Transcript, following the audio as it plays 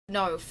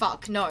No,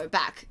 fuck, no,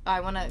 back.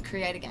 I want to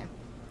create a game.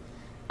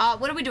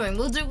 What are we doing?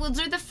 We'll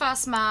do the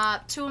first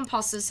map. 2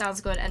 imposters sounds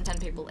good, and 10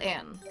 people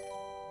in.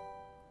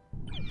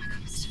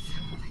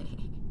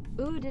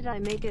 Ooh, did I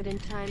make it in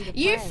time to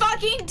You play?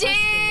 fucking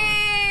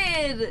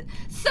did!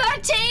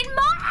 13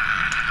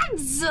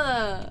 months!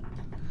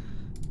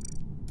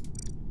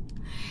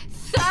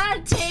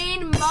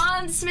 13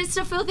 months,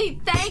 Mr.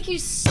 Filthy. Thank you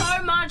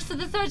so much for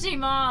the 13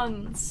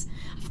 months.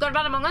 I forgot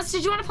about Among Us.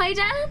 Did you want to play,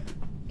 Dan?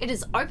 It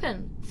is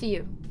open for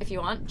you. If you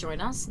want,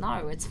 join us.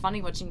 No, it's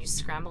funny watching you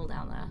scramble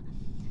down there.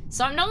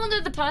 So I'm no longer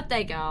the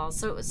birthday girl.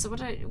 So what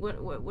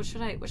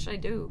should I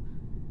do?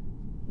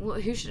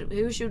 Who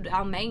should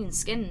our main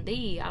skin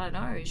be? I don't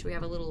know. Should we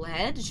have a little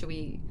head? Should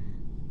we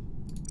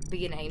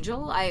be an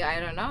angel? I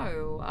don't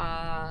know.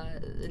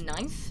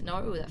 Ninth?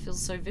 No, that feels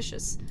so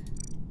vicious.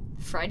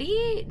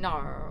 Freddy?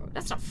 No,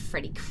 that's not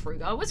Freddy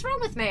Krueger. What's wrong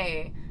with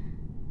me?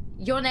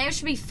 Your name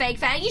should be fake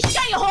fan. You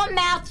shut your whole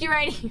mouth,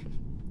 uranium.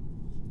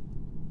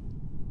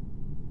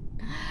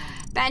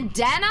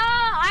 Bandana?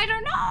 I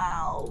don't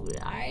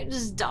know. I'm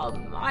just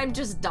dumb. I'm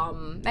just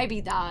dumb. Maybe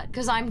that,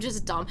 because I'm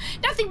just dumb.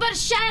 Nothing but a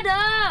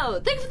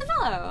shadow. Thank you for the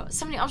follow.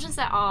 So many options.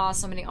 There are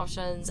so many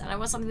options, and I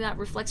want something that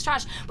reflects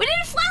trash. We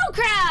need a flower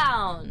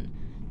crown.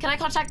 Can I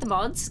contact the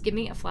mods? Give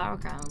me a flower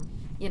crown.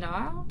 You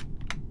know?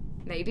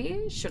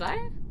 Maybe? Should I?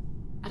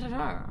 I don't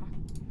know.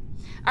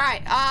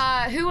 Alright,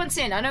 who wants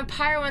in? I know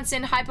Pyro wants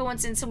in, Hyper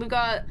wants in, so we've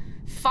got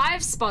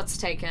 5 spots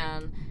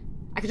taken.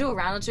 I could do a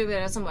round or 2, but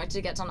I have some work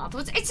to get done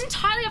afterwards. It's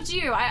entirely up to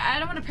you. I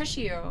don't want to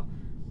pressure you.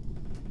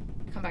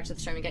 Come back to the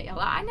stream and get yelled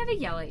at. I never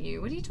yell at you.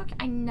 What are you talking?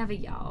 I never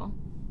yell.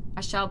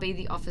 I shall be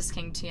the office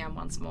king TM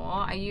once more.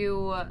 Are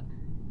you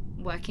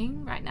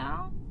working right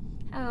now?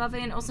 Hello,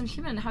 lovely and awesome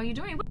human. How are you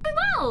doing?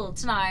 Well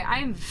tonight.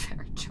 I'm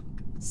very drunk.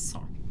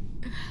 Sorry.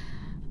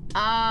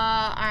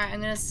 Alright,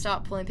 I'm gonna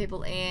start pulling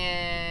people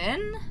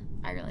in.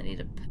 I really need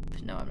to.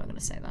 No, I'm not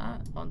gonna say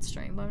that on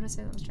stream. Why would I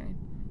say that on stream?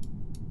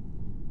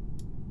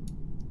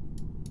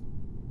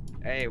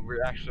 Hey,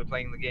 we're actually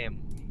playing the game.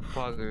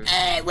 Buggers.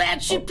 Hey, we're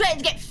actually playing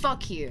the game.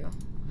 Fuck you.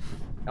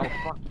 Oh,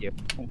 fuck you.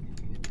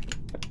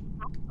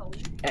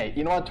 Hey,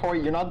 you know what,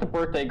 Tori? You're not the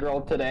birthday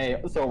girl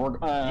today, so we're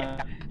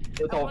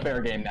it's all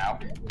fair game now.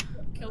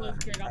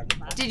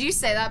 Did you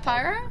say that,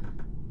 Pyro?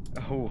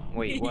 Oh,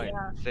 wait, what?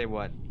 Yeah. Say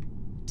what?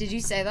 Did you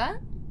say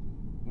that?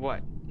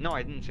 What? No,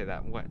 I didn't say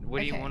that. What? What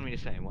do you want me to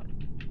say? What?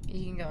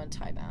 You can go on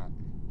timeout.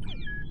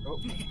 Oh,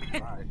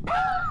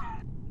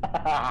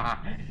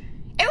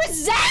 It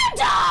was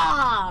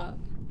Xander!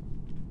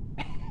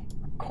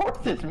 Of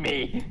course it's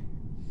me!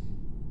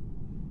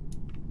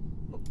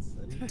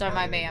 Don't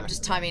mind me, I'm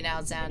just timing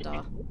out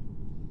Xander.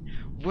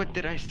 What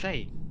did I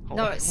say?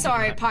 No,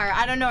 sorry, Pyro.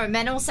 I don't know.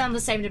 Men all sound the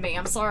same to me.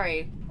 I'm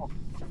sorry.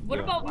 What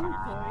about you,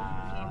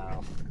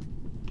 Wow.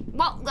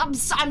 Well,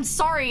 I'm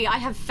sorry. I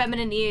have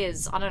feminine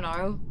ears. I don't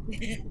know.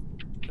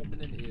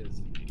 Feminine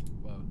ears.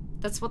 Wow.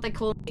 That's what they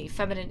call me.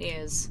 Feminine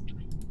ears.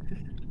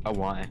 Oh,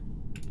 why?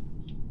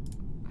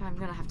 I'm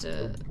gonna have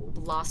to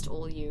blast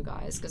all you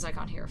guys because I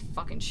can't hear a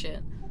fucking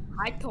shit.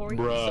 Hi, Tori.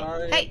 Bruh.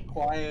 Sorry, Hey.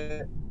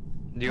 quiet.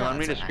 Do you No, want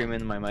me to it's scream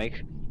in my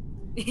mic?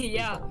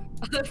 Yeah.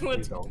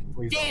 Please don't.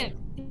 Please Dan.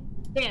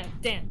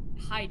 Dan.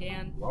 Hi,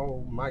 Dan. don't.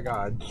 Oh my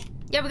god.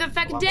 Yeah, we got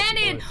fucking Well, Dan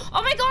in.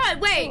 Oh my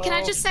god, wait, can I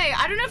Hello. just say,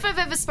 I don't know if I've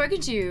ever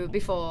spoken to you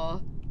before.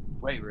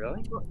 Wait,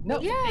 really? No.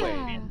 Yeah.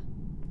 Wait.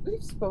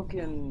 We've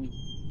spoken.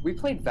 We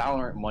played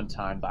Valorant one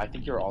time, but I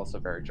think you were also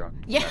very drunk.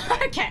 Yeah,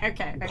 okay.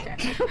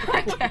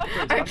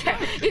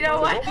 You know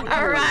what?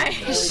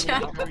 Alright. Isn't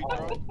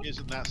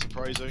that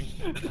surprising?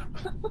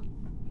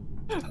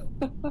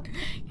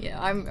 Yeah,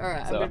 I'm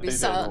alright, I'm So, gonna I be think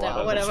silent there's a now, lot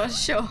of- whatever,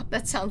 sure.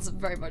 That sounds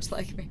very much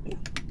like me.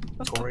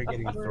 Corey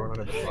getting thrown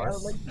under the I would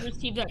bus. like to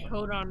receive that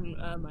code on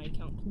my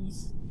account,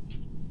 please.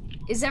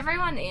 Is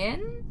everyone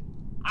in?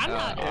 I'm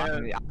not.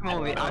 I'm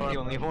the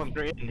only one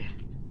in.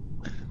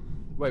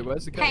 Wait,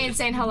 where's the Hey,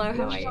 Insane, hello,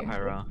 how are you?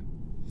 Pyro.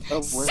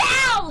 Oh,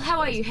 Sal! How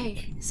are you?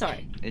 Hey,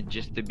 sorry. It's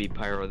just to be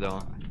Pyro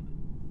though.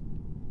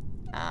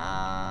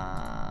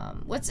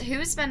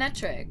 Who's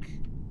Manetric?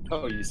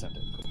 Oh, you sent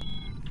it. Cool.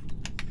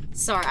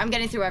 Sorry, I'm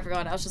getting through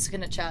everyone. I was just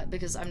gonna chat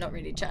because I'm not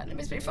reading chat. It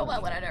makes me feel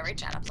well when I don't read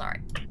chat. I'm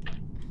sorry.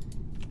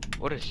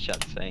 What is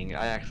chat saying?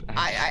 I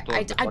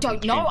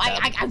don't know. I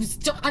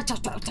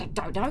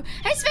don't know.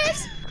 Hey,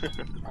 Space!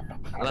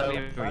 Let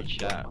me read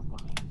chat.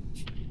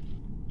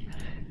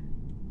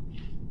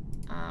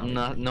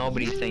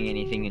 Nobody's saying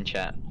anything in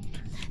chat.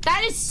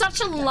 That is such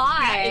a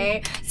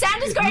lie.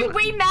 Sandra's going,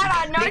 we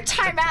matter. No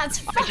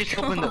timeouts. I just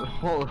opened the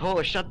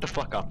hold, shut the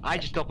fuck up. I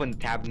just opened the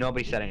tab.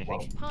 Nobody said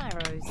anything.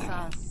 Pyro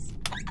sus.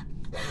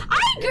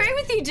 I agree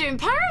with you, Doom.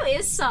 Pyro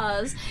is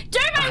sus.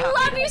 Doom, I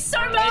love you so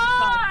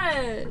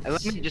much.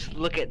 Let me just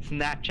look at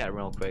Snapchat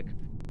real quick.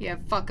 Yeah,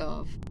 fuck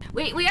off.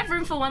 We have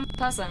room for one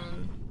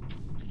person.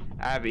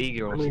 I have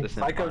e-girls I mean, to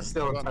send. Psycho's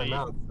still in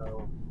timeout,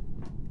 so.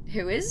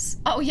 Who is?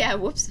 Oh yeah,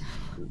 whoops.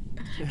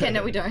 Okay,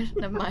 no we don't.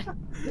 Never mind.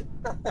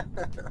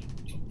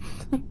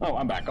 Oh,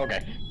 I'm back.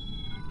 Okay.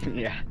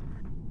 Yeah. Yeah,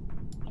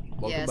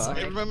 Welcome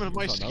sorry. It remembered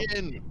my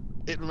skin.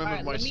 It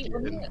remembered my skin.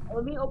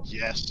 Let me open.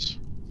 Yes.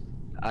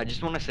 I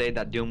just want to say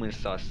that Doom is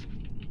sus.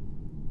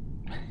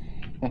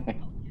 Hey,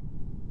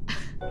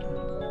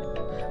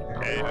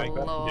 I Oh,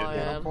 got Lord.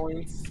 Data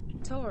points.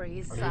 Tori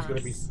is Who's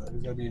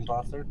gonna be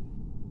imposter?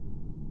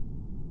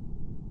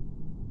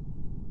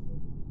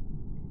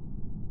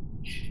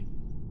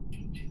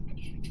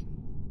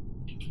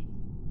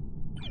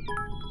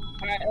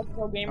 Alright, let's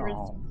go, gamers.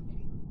 Oh.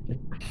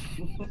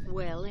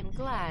 Well, I'm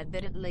glad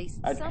that at least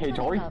Hey, somebody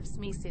Tori? loves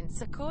me,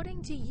 since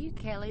according to you,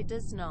 Kelly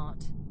does not.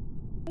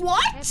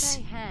 What?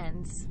 Pepe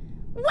hands.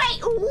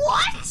 Wait,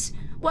 what?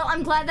 Well,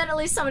 I'm glad that at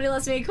least somebody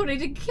loves me. According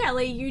to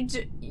Kelly,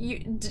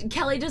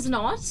 Kelly does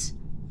not.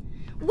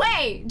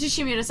 Wait, did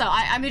she mute herself?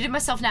 I muted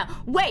myself now.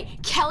 Wait,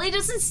 Kelly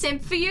doesn't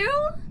simp for you?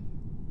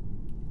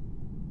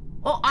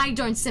 Or I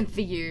don't simp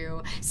for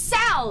you.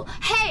 Sal,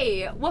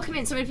 hey, welcome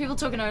in. So many people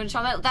talking over each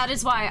other. That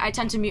is why I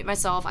tend to mute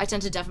myself. I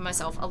tend to deafen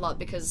myself a lot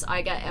because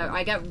I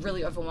get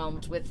really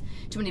overwhelmed with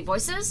too many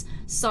voices.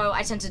 So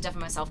I tend to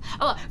deafen myself.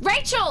 Oh,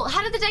 Rachel,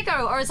 how did the day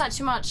go? Or is that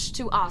too much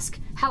to ask?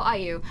 How are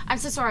you? I'm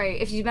so sorry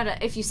if you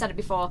said it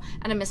before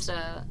and I missed it.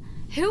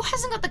 Who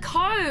hasn't got the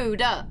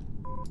code?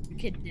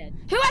 Kid dead.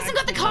 Who hasn't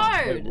got the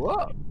code?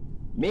 Whoa.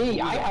 Me,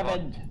 I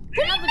haven't. What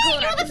do you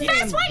mean? You're the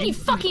first one, you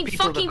fucking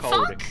People the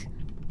code. fuck.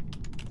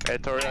 Hey,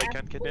 Tori, I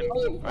can't get in.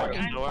 I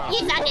can go out.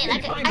 You fucking,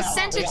 I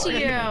sent it to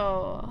you.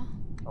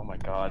 Oh my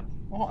god.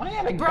 Well, I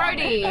haven't. gotten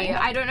Brody, it.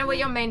 I don't know what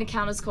your main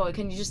account is called.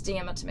 Can you just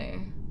DM it to me?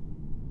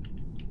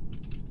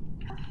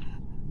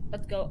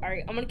 Let's go.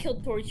 Alright, I'm gonna kill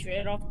Tori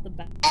straight off the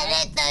bat.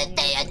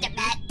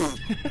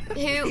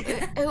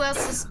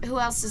 Who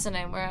else is in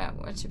it? Where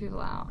two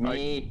people out?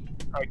 Me,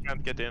 I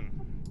can't get in.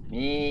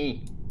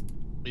 me.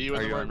 You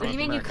Are in you the on What do you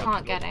mean you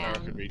can't get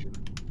in? region.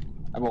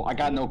 Well, I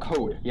got no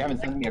code. You haven't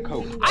sent me a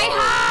code. I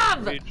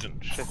have! Region.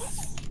 Shit.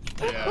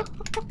 Yeah.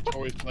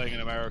 Tori's playing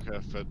in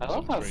America for. I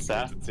love how some strange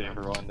sassy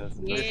everyone is.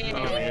 in this. Yeah.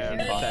 Oh,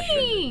 yeah.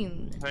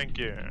 Mean. Thank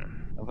you.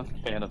 I'm a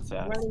fan of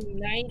sass.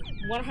 Running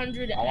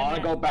 100 I want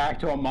to MF. go back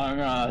to Among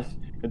Us.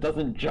 It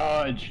doesn't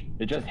judge.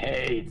 It just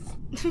hates.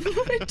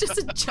 Just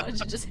a judge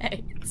just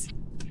hates.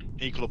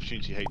 Equal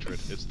opportunity hatred.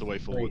 It's the way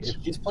Wait, forwards. if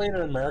he's playing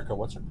in America,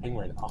 what's her ping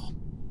right now?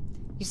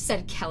 You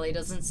said Kelly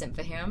doesn't simp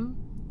for him?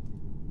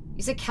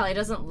 You said Kelly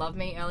doesn't love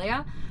me earlier?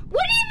 What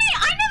do you mean?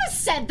 I never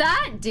said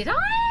that, did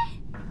I?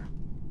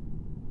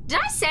 Did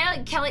I say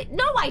like Kelly?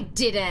 No, I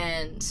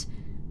didn't.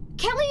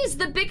 Kelly is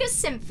the biggest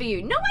simp for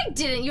you. No, I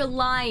didn't. You're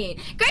lying.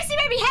 Gracie,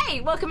 baby,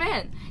 hey, welcome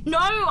in. No,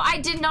 I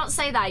did not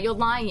say that. You're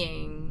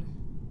lying.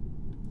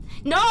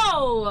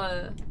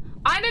 No,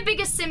 I'm a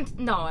biggest simp.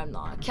 No, I'm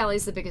not.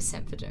 Kelly's the biggest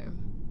simp for Doom.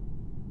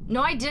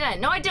 No, I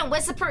didn't. No, I didn't.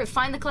 Where's the proof?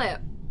 Find the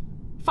clip.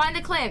 Find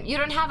the clip. You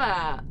don't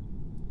have it.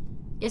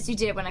 Yes, you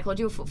did when I called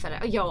you a foot fetish.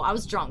 Oh, yo, I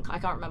was drunk. I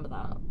can't remember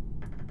that.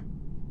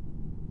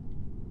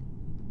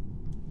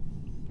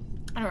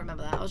 I don't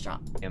remember that. I was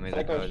drunk. Yeah, maybe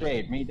Psycho that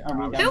Shade. Me,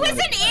 Who isn't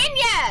in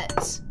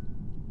yet?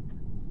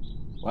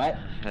 What?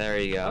 There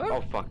you go.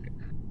 Oh fuck.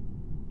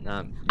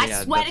 I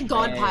yeah, swear to that's-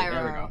 God, Hey, there we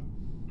Pyro. go.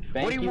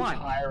 Thank What do you want?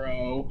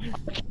 Pyro.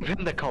 Give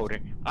him the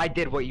code. I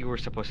did what you were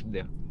supposed to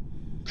do.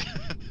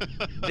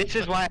 This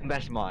is why I'm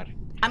best mod.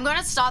 I'm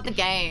gonna start the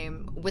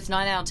game with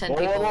 9 out of 10 Whoa,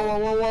 people. whoa, whoa,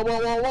 whoa, whoa,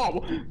 whoa, whoa,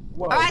 whoa.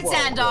 Whoa, Alright, whoa,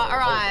 Xander, whoa,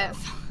 alright.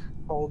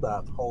 Hold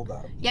up, hold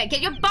up. Yeah,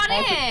 get your butt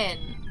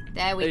in!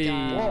 There we go.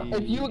 Well,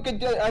 if you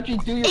could actually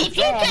do your If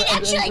you job, could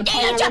actually and do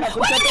Pyro your would job, have to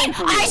wait a step in minute!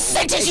 for you. I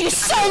sent it to you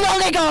so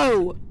long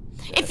ago!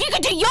 If you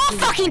could do your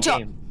fucking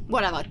job!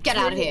 Whatever, get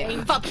out of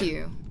here. Fuck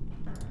you.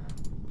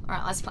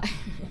 Alright, let's play.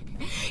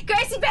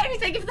 Gracie, baby,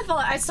 thank you for the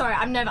follow. I'm sorry,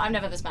 I'm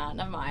never this mad.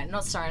 Never mind. I'm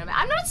not swearing at me.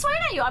 I'm not swearing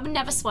at you. I would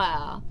never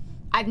swear.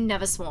 I've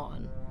never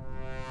sworn.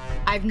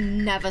 I've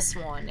never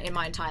sworn in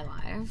my entire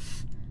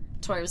life.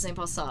 Tori was the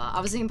imposter.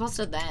 I was the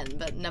imposter then,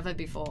 but never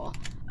before.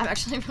 I'm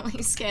actually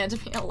really scared to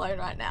be alone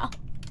right now.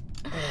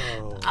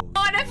 Oh,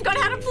 and I forgot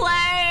how to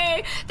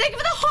play! Thank you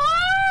for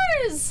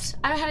the host!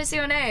 I don't know how to say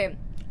your name.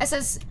 It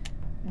says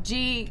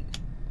G...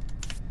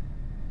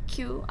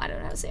 Q? I don't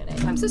know how to say your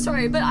name. I'm so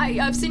sorry, but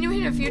I've seen you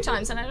here a few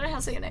times and I don't know how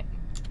to say your name.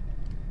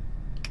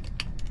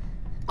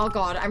 Oh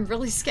god, I'm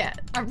really scared.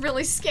 I'm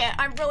really scared.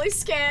 I'm really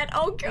scared.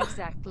 Oh god.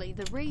 Exactly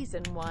the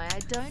reason why I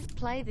don't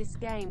play this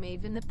game.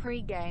 Even the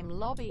pre-game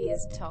lobby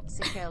is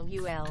toxic.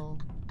 LUL.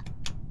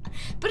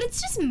 But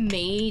it's just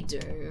me,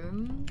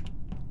 Doom.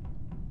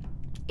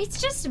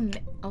 It's just me.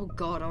 Oh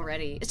god,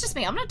 already. It's just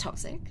me. I'm not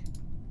toxic.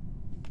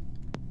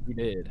 Who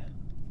did?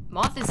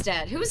 Moth is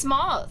dead. Who's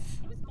Moth?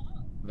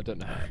 I don't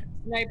know.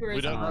 Sniper We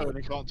is don't on. know and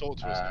he can't talk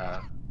to us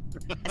now.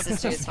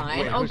 SSG is fine.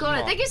 Wait, Oh who's god,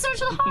 Moth? thank you so much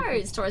for the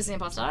host. Taurus the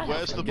imposter. I don't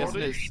Where's have the to. I'm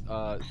guessing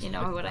body? it's, You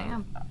know what I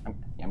am.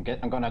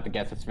 I'm gonna have to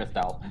guess it's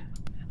Fistel.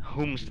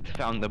 Whom's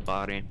found the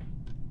body?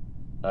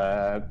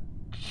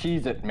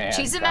 Cheese It Man.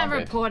 Cheese It Man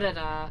found it. reported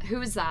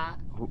Who is that?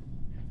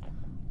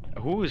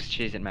 Who is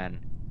Cheez It Man?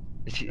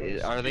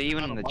 Are they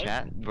even in the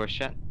chat? Voice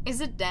chat? Is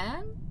it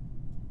Dan?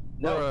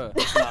 No, No,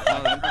 that's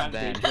not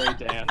Dan. Dan.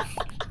 Dan.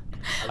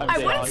 I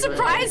wouldn't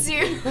surprise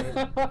you.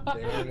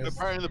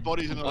 Apparently the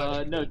body's in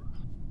the No.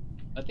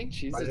 I think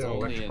she's Is it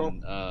only electrical?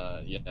 in,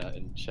 yeah,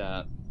 in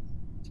chat.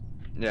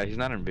 Yeah, he's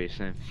not in base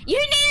name. You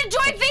need to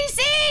join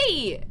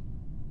VC!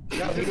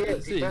 No, he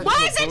is. He does.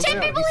 Why is there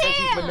 10 people He says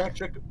he's here?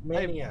 Metric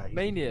Mania.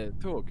 Mania,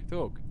 talk.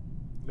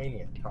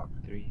 Mania, talk.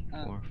 3,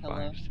 4, hello.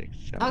 5, 6,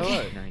 7,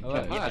 Okay. 8, 9, Hello.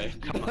 10. Hi.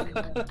 Come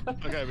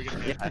on. Okay, we're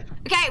gonna get.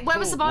 Okay, where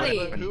was the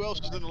body? Who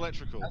else was in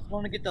electrical? I just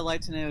want to get the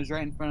lights and it was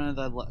right in front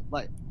of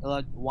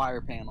the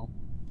wire panel.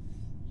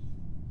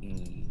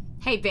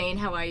 Hey Bean,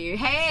 how are you?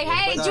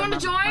 Hey, do you want to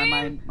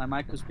join? My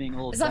mic was being a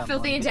little. Is that dumb,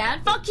 Filthy like- and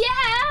Dan? Fuck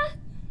yeah!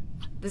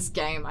 This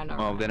game, I know.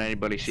 Well, did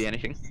anybody see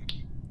anything?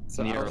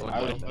 So Near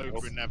I was or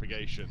over in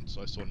navigation,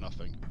 so I saw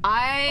nothing.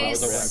 I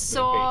was over at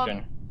saw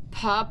communication.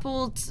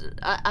 purple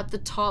at the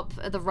top,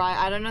 at the right.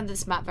 I don't know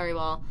this map very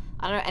well.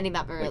 I don't know any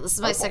map very well. This is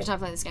my Purple? second time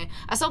playing this game.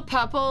 I saw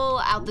purple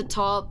out the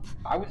top.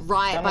 I was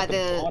Right down by at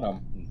the-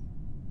 bottom.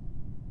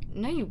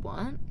 No, you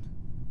weren't.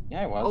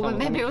 Yeah, I was. Oh, I but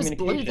maybe in it was blue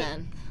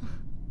communication. then.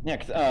 Yeah,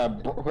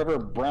 cause whoever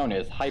Brown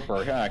is,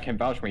 Hyper, can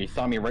vouch for me. He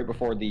saw me right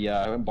before the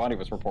body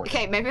was reported.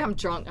 Okay, maybe I'm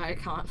drunk. I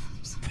can't.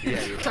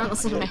 Yeah, you're Don't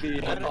listen to me.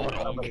 I don't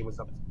know nobody was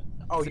up.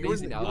 Oh, It's an you were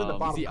easy, in the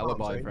bottom easy comms,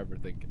 alibi right? for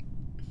everything.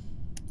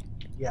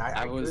 Yeah,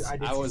 I I was did see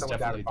definitely someone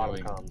down at bottom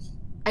doing- comms.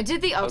 I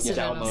did the I was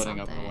oxygen or downloading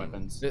up the something.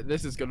 weapons.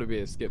 This is gonna be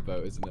a skip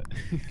vote, isn't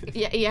it?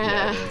 Yeah.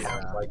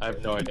 Yeah, like- I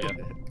have no idea.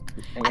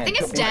 I think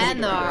it's Dan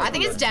though. I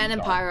think it's Dan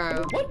and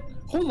Pyro. What?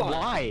 Hold on.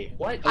 Why?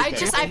 What? I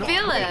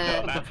feel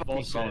it. That's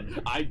bullshit.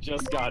 I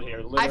just got here.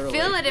 I Literally.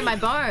 feel it in my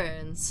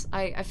bones.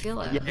 I feel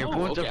it. Yeah, your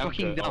bones okay, are I'm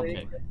fucking good. dumb.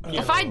 Okay.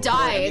 If I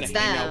die, I'm it's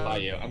gonna hang out by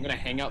them. you. I'm gonna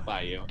hang out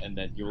by you, and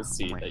then you will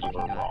see Oh my that you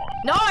were God. wrong.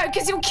 No,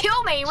 because you'll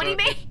kill me. What do you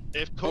So, mean?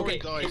 If Corey Okay,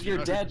 dies, if you're you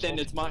know dead, who then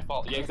it's my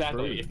fault. Yeah,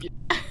 exactly. If you...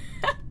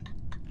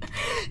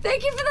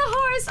 Thank you for the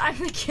horse. I'm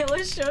the killer.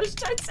 Shush,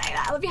 don't say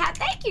that. I love you.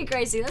 Thank you,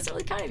 Gracie. That's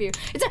really kind of you.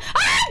 It's a.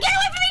 Ah! Get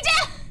away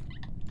from me, Dan!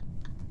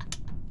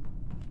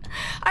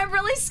 I'm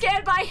really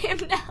scared by him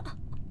now.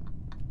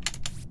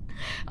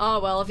 Oh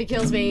well, if he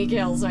kills me, he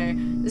kills me.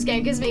 This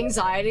game gives me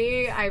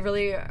anxiety. I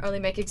really only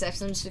make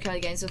exceptions to kind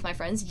of games with my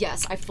friends.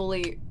 Yes, I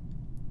fully.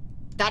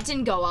 That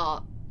didn't go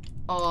up.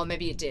 Oh,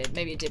 maybe it did.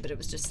 Maybe it did, but it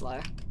was just slow.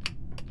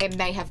 It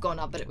may have gone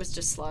up, but it was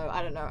just slow.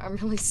 I don't know. I'm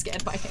really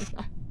scared by him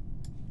though.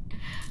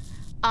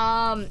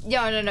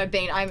 Yeah, no,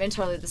 Bean. I'm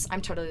totally the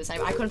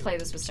same. I couldn't play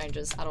this with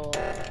strangers at all.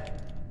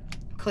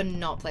 Could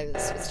not play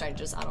this with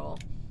strangers at all.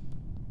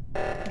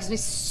 It gives me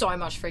so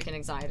much freaking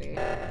anxiety.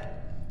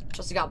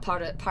 Just got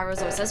Pyro's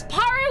always says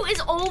Pyro is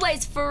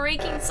always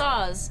freaking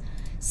sus.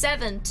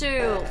 7,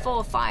 2,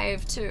 4,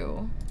 5,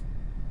 2.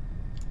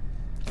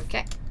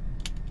 Okay.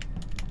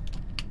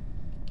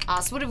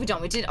 So what have we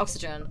done? We did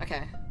oxygen.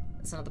 Okay.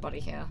 There's another body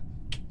here.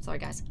 Sorry,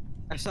 guys.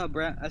 I saw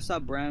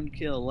brown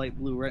kill light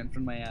blue right in front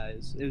of my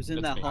eyes. It was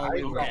in That's that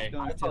me. hallway. where Okay. I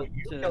I was saw going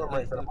you to kill him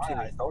right in front of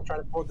my eyes. Don't try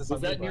to put this Was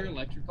on that me, near buddy.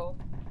 electrical?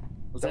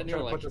 Was Don't that try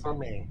near to put this electrical? on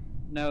me.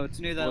 No, it's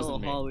near that Wasn't little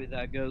me. hallway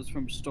that goes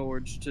from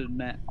storage to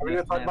net. Are we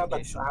gonna talk about that,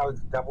 navigation. how it's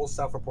Devil's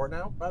self-report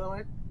now, by the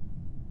way?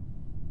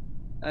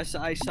 I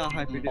saw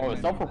Hyper do Oh,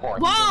 it.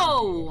 self-report.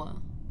 Whoa!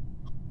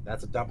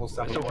 That's a double So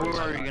self-report. who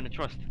are you gonna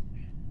trust?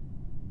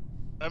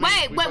 I mean,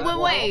 Wait, we wait,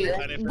 both- wait.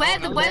 and if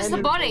Where's one the of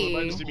them body?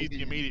 was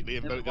immediately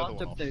and Then vote the other walked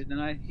one up off. there,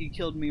 then he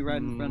killed me right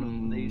in front of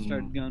him. Then he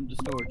started going to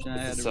storage, and I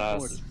had to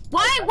report Sus. it.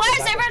 Why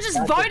is everyone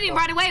just voting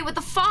right away? What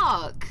the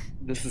fuck?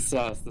 This is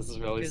sus. This is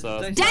really Because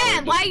sus. I-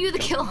 Dan, why are you the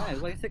killer? Why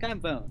do you think I'm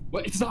voting?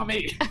 What? It's not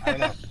me. I don't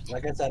know.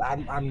 Like I said,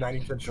 I'm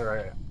 90%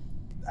 sure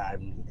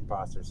I'm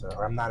imposter, so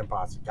or I'm not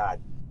imposter. God.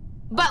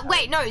 But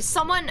wait, no,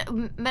 someone,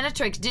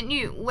 Menetrix, didn't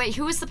you, wait,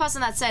 who was the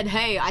person that said,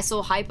 hey, I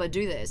saw Hyper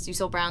do this, you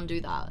saw Brown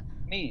do that?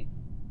 Me.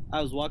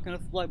 I was walking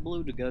with light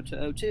blue to go to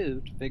O2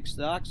 to fix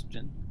the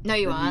oxygen. No,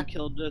 you Then aren't.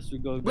 killed us.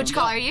 Which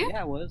color are you?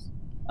 Yeah, I was.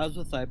 I was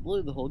with light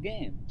blue the whole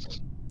game.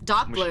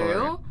 Dark Which blue.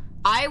 color?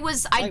 I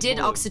Light did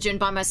blue. oxygen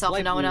by myself Light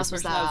and no one blue, else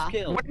was person I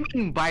there. killed. What do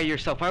you mean by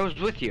yourself? I was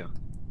with you.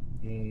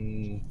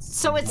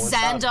 So it's More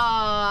stuff.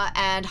 Xander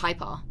and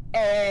Hyper.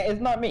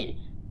 It's not me.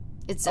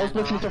 It's I was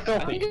with Xander. Mr. I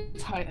Filthy. think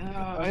it's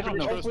high. I don't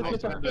know. I was with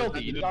Mr.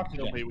 Filthy. You didn't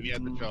kill me when you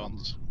had the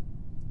chance.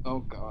 Oh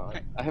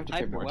god. I have to pay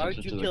Hyper, more why would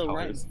attention you to the kill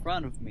right colors. in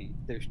front of me?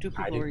 There's two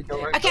I people didn't right kill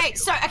there. right. Okay,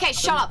 so, okay,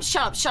 shut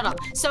up.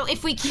 So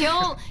if we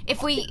kill,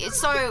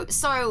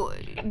 so,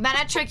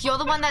 Menetric, you're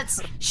the one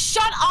that's,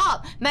 shut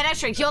up!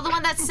 Menetric, you're the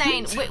one that's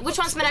saying, which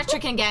one's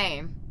Menetric in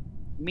game?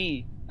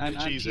 Me. I'm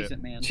Cheese Cheese It.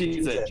 It Man.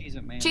 Cheese It. Cheese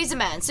It Man. Cheese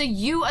Man, so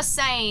you are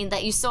saying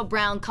that you saw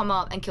Brown come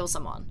up and kill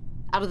someone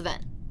out of the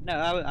vent. No,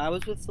 I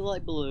was with the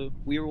light blue.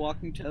 We were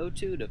walking to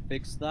O2 to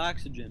fix the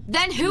oxygen.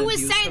 Then who And was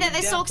he saying that coming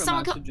they down saw from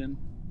someone oxygen,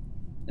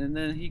 and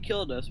then he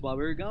killed us while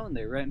we were going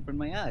there, right in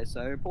front of my eyes.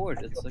 So I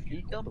reported. It's like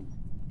he killed him.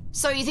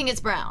 So you think it's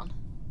Brown?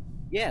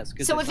 Yes.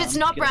 So if it's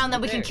not Brown,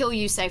 then we can kill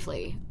you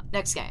safely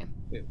next game.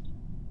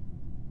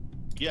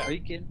 Yeah. Are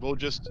you kidding? We'll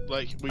just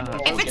like we.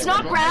 If it's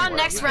not Brown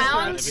next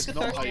round, If it's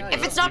not Hyper,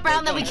 if it's not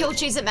Brown, then we kill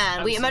Cheese It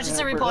Man. We I'm emergency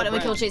sorry, report and we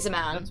kill Brown. Cheese It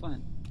Man. That's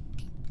fine.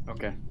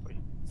 Okay.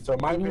 So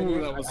my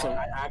opinion, that was so-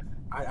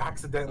 I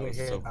accidentally that was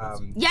hit. so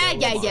awesome.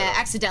 Yeah.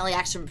 Accidentally,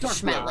 action Dark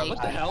schmetly.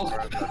 What the hell?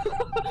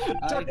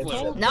 Dark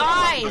It's- blue.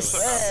 Nice.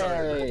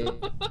 Hey. All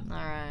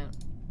right.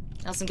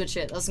 That's some good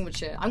shit.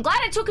 I'm glad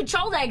I took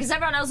control there because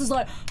everyone else was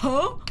like,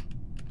 huh?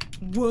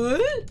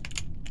 What?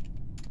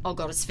 Oh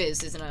god, it's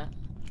Fizz, isn't it?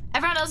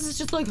 Everyone else is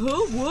just like,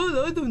 huh,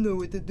 what? I don't know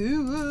what to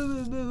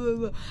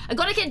do. I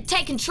gotta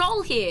take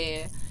control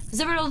here.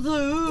 Because everyone else is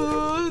like,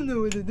 oh, I don't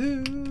know what to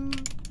do.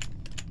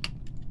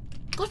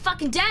 God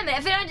fucking damn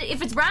it.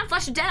 If it's brown,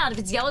 flush it down. If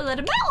it's yellow, let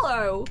it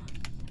mellow.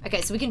 Okay,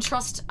 so we can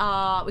trust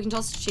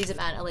Cheez-It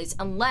Man at least,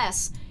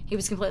 unless he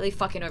was completely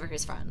fucking over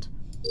his friend.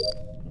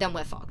 Then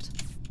we're fucked.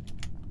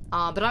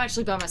 But I'm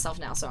actually by myself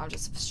now, so I'm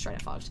just straight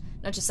up fucked.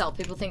 Note to self,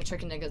 people think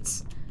chicken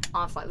nuggets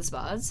aren't flightless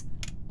birds.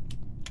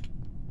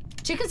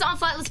 Chickens aren't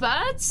flightless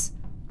birds?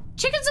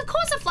 Chickens, of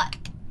course, are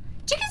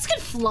Chickens can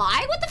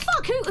fly? What the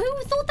fuck? Who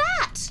thought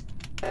that?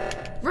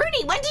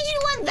 Rudy, when did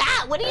you learn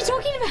that? What are you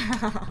talking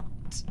about?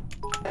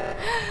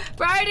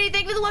 Brody,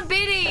 thank you for the 1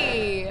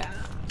 biddy.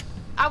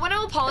 I want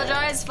to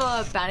apologize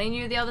for banning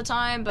you the other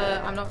time,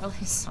 but I'm not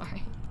really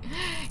sorry.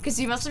 Because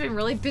you must have been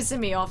really pissing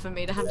me off for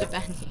me to have to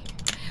ban you.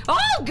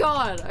 Oh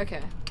god!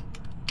 Okay.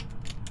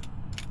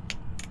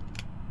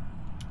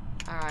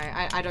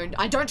 Alright,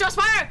 I don't trust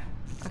Pyro!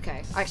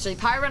 Okay, actually,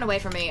 Pyro ran away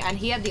from me, and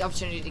he had the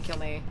opportunity to kill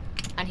me,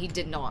 and he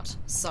did not,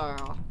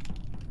 so...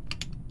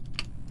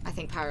 I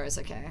think Pyro is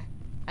okay.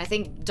 I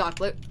think Dark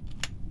Blue...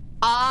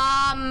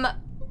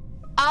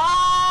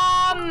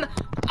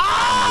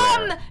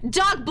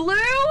 Dark Blue?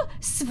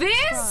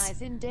 Sviz?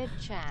 Prize in dead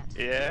chat.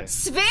 Yeah.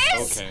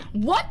 Sviz? Okay.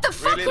 What the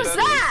fuck Really, was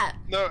that?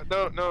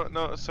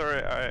 No,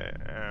 sorry,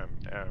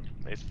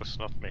 it was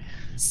not me.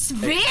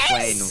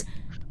 Sviz?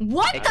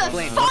 What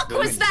the fuck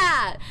was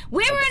that?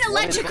 We were in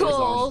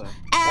electrical,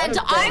 and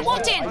I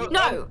walked in.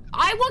 No,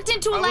 I walked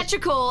into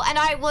electrical, and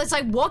I was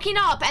like walking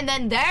up, and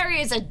then there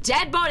is a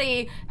dead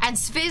body, and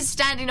Sviz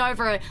standing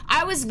over it.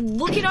 I was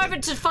looking over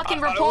to fucking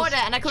report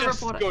it, and I couldn't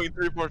report it. Going to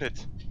report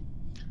it.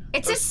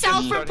 It's a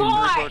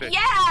self-report.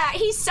 Yeah,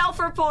 he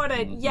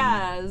self-reported.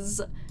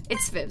 Yes.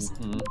 It's Viz.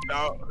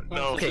 No.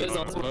 Okay.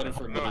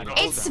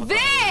 It's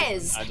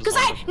Viz! Because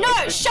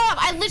no, shut up!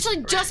 I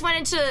literally just went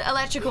into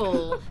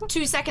electrical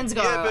 2 seconds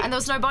ago, Yeah, and there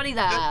was nobody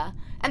there.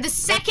 And the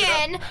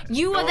second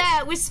you were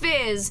there with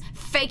Fizz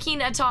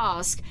faking a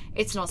task,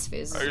 it's not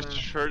Fizz. Are you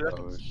sure that?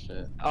 Oh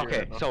shit.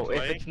 Okay, so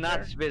if it's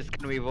not Spiz,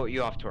 can we vote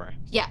you off, Tori?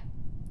 Yeah.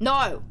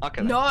 No.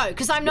 Okay. No,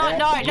 because I'm not.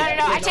 No. I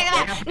take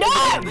that back.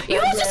 No! You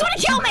all just want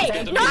to kill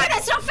me! No,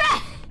 that's not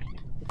fair!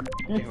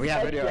 Okay, we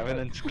have video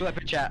evidence. Clip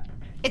it, chat.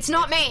 It's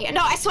not me.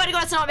 No, I swear to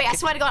God, it's not me. I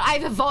swear to God, I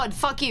have a VOD.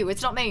 Fuck you.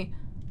 It's not me.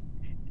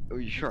 Are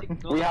you sure?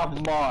 We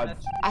have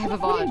mods. I have a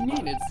VOD. What do you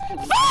mean? It's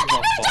Fuck!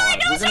 No,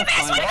 it's not me!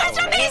 I swear to God, it's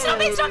not me! It's not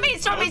me! It's not me!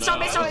 It's not me! It's not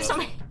me! It's not me! It's not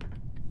me!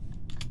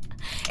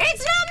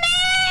 It's not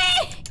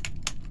me!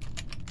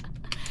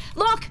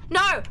 Look!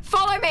 No!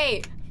 Follow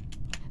me!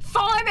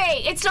 Follow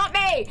me! It's not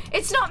me!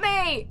 It's not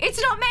me! It's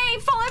not me!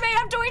 Follow me!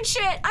 I'm doing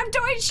shit! I'm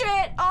doing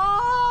shit!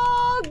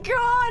 Oh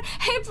God!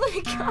 Hey,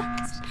 Blue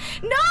Ghost!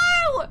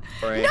 No!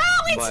 Right. No,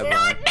 it's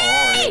not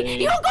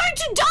me! You're going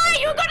to die!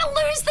 You're going to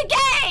lose the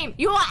game!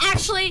 You are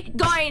actually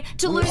going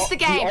to lose the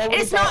game.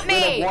 It's not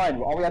me!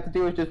 All we have to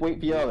do is just wait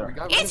for the other.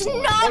 It's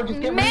No, not just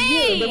get rid of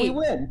you, and then we me!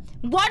 win.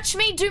 Watch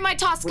me do my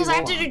tasks, because I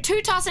have to do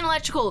 2 tasks in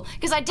electrical,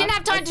 because I didn't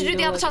have time to do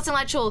the other tasks in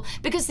electrical,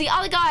 because the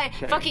other guy,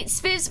 fucking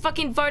Spiz,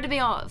 fucking voted me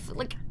off.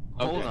 Like,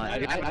 Hold on.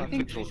 I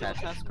think visual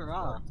tasks are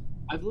off.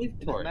 I believe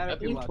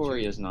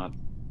Tori is not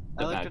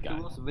the bad guy.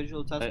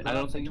 Visual tasks I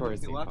don't think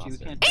Tori's the watch you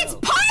imposter. can't it's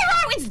tell.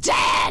 Pyro! It's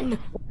Dan!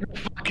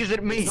 Fuck is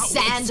it me?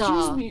 Sander.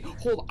 Excuse me.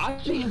 Hold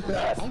on.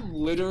 I'm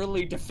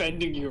literally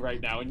defending you right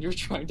now, and you're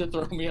trying to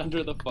throw me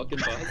under the fucking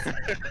bus.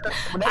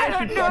 I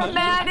don't know,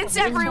 man. It's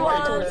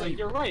everyone. Like,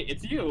 you're right.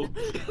 It's you.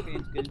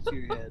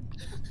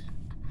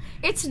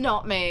 It's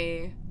not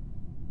me.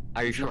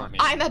 Are you sure?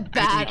 I'm a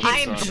bad. I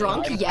am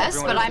drunk, yes,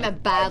 but I'm a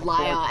bad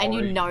liar, and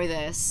you Tori. know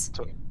this.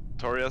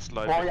 Tori has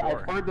lied Tori, I've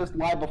before. heard this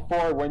lie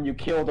before when you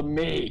killed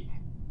me.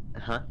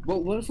 Huh?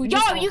 Well, what if we Yo,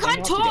 just all you hang can't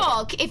out together?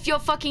 talk if you're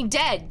fucking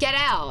dead. Get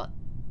out.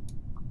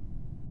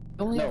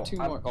 I only No, have 2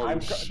 I'm- more. Oh I'm-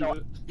 shit. no.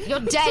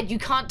 You're dead. You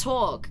can't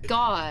talk.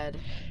 God.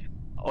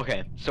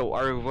 Okay, so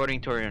are we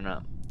voting Tori or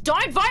not?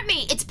 Don't vote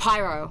me. It's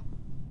Pyro.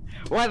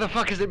 Why the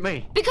fuck is it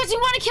me? Because you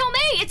want to kill me!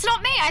 It's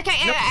not me!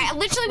 I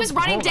literally was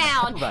running Hold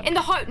down on. in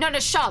the hope- No,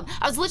 shut up.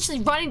 I was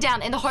literally running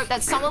down in the hope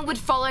that someone would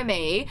follow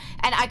me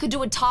and I could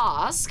do a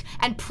task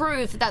and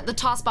prove that the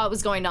taskbar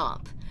was going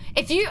up.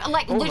 If you,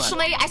 like, Hold on.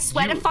 literally, I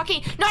swear to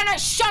fucking- No,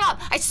 shut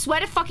up! I swear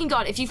to fucking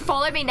God, if you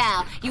follow me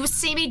now, you will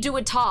see me do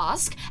a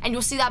task and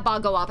you'll see that bar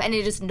go up and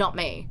it is not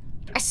me.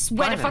 I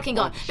swear to Fine, fucking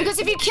oh, God. shit. Because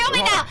if you kill me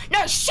Hold now- on.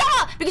 No, shut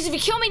up! Because if you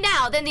kill me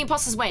now, then the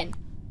imposters win.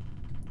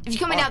 If you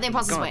kill me now, the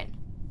imposters go on. win.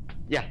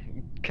 Yeah,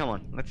 come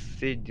on. Let's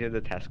see do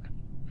the task.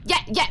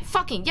 Yeah,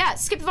 fucking, yeah,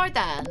 skip the vote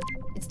then.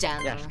 It's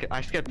down. Yeah,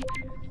 I skipped.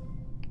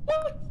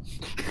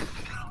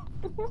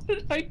 What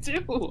did I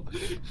do?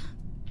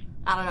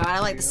 I don't know, I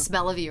don't like the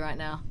smell of you right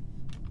now.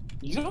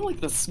 You don't like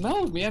the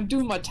smell of me. I'm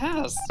doing my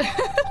task.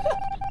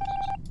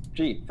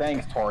 Gee,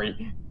 thanks,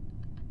 Tori.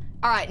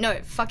 Alright, no,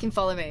 fucking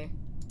follow me.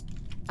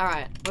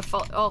 Alright,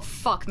 oh,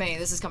 fuck me,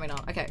 this is coming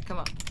up. Okay, come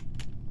on.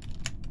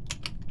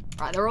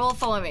 Alright, they're all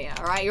following me,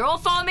 alright? You're all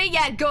following me?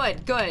 Yeah,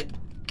 good.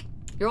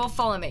 You're all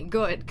following me,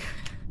 good.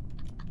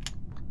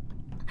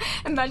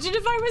 Imagine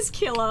if I was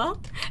killer.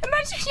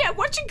 Imagine, yeah,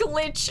 watch a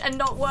glitch and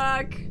not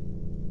work.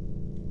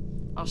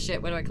 Oh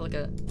shit, where do I click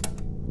it?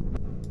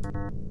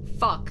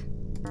 Fuck.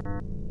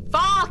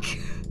 Fuck!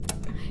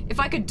 If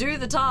I could do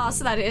the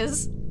task, that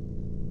is.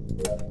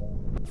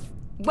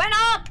 Went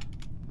up!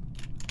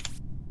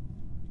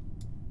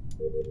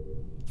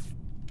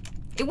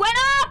 It went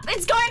up!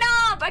 It's going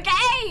up!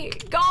 Okay!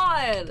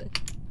 God!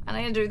 And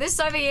I'm gonna do this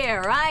over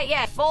here, right?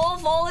 Yeah,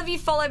 all of you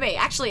follow me.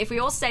 Actually, if we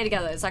all stay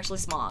together, it's actually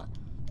smart.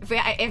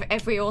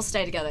 If we all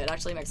stay together, it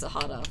actually makes it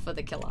harder for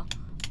the killer.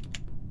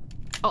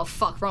 Oh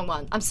fuck, wrong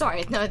one. I'm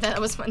sorry. No, that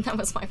was my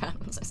bad.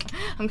 I'm so sorry.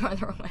 I'm going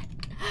the wrong way.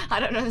 I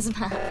don't know this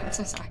map. I'm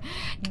so sorry.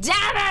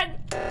 Damn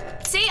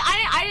it! See,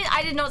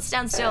 I did not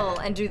stand still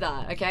and do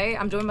that, okay?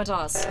 I'm doing my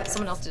task.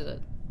 Someone else did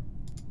it.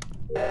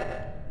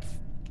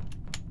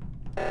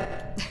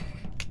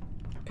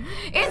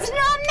 It's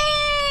not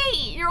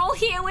me! You're all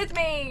here with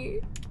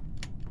me!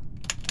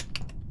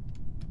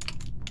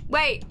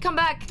 Wait, come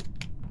back.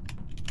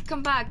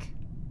 Come back.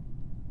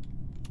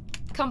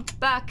 Come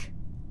back.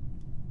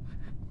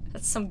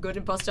 That's some good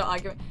imposter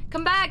argument.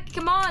 Come back,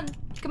 come on.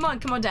 Come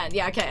on, Dan.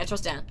 Yeah, okay, I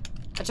trust Dan.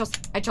 I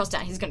trust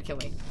Dan. He's gonna kill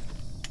me.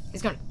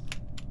 He's gonna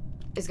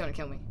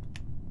kill me.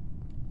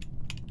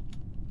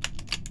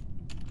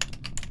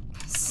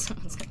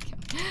 Someone's gonna kill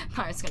me.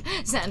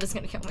 Xander's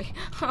gonna kill me.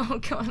 Oh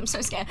god, I'm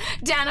so scared.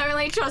 Dan, I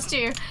really trust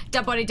you.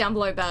 Dead body down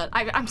below bed.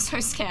 I'm so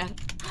scared.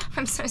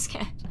 I'm so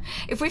scared.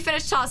 If we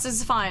finish tasks,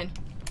 it's fine.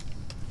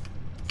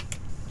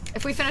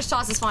 If we finish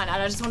tasks, it's fine.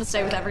 I just want to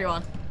stay with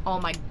everyone. Oh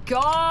my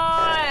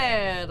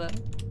god!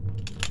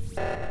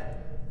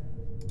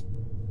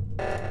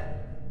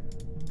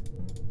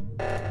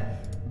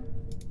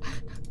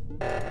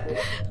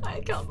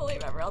 I can't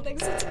believe everyone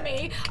thinks it's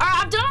me.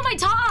 Alright, I've done all my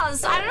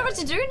tasks. I don't know what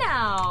to do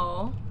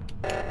now.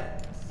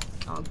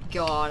 Oh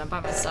god, I'm by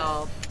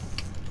myself.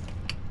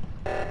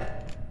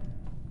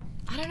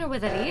 I don't know where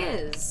that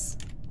is.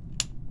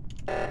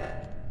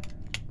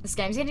 This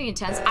game's getting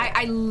intense.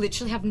 I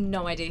literally have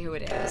no idea who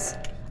it is.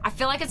 I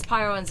feel like it's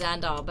Pyro and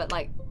Xander, but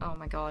like, oh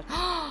my god.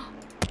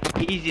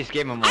 Easiest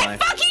game of my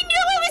life. I fucking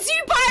knew it was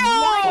you,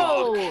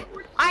 Pyro!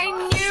 I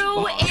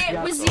knew it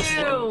was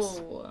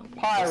you!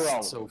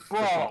 Pyro, So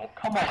bro,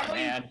 come on,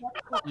 man.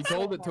 You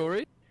called it,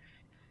 Tori?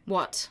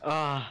 What?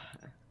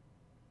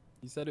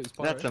 You said it was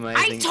Pyro. That's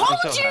amazing. I told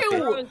I'm so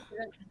you!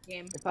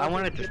 happy. I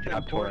wanted to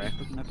stop Tori.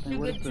 Too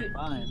good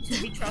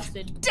to be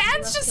trusted.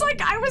 Dan's just like,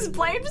 I was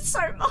blamed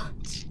so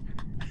much.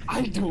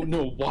 I don't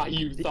know why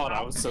you thought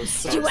I was so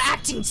sus. You were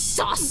acting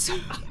sus.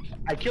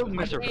 I killed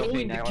Mr.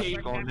 Filthy now. I was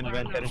going to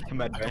invent that into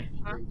medbay.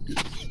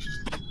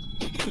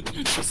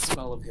 The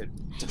smell of him.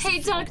 Hey,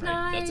 Dark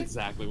Knight. That's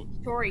exactly what.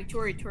 Tori. What?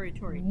 Tori, do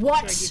you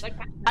like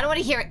my- I don't want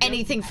to hear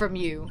anything from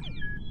you.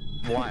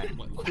 Why?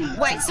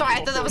 Wait, sorry,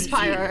 I thought that was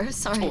Pyro.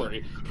 Sorry.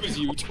 Tori. It was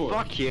you, Tori.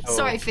 Fuck you.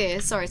 Sorry, Fear.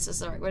 Sorry, so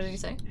sorry. What did you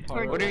say?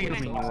 What do you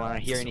mean you want to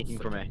hear anything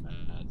from me?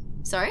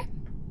 Sorry?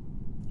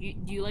 Do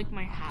you like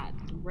my hat?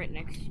 I'm right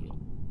next to you.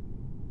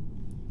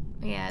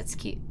 Yeah, it's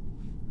cute.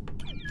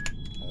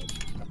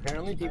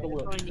 Apparently people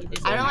will.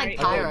 I don't like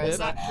pyros.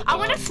 I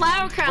want a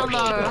flower crown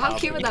though. How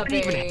cute would that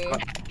be?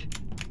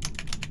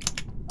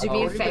 Do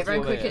me a favor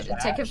and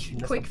take a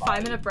quick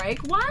 5-minute break.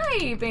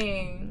 Why,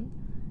 Bing?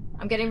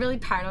 I'm getting really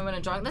paranoid when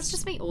I'm drunk. That's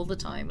just me all the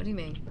time. What do you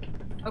mean?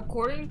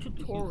 According to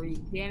Tori,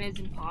 Dan is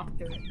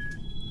imposter.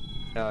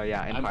 Oh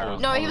yeah, in Pyro.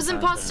 No, he was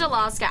imposter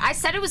last guy. I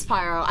said it was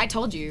Pyro. I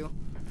told you.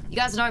 You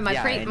guys know my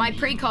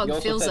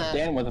precog feels it.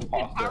 Dan was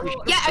imposter.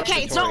 Yeah,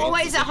 okay, it's not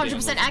always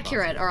 100%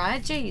 accurate,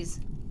 alright? Jeez.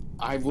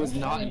 I was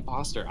not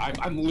imposter.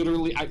 I'm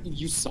literally.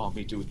 You saw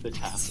me do the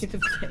task.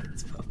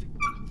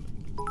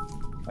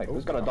 Wait,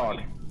 who's got a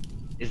dog?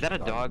 Is that a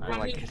dog or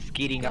like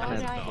skating up on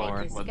the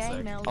floor?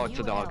 Oh, it's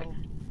a dog.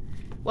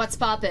 What's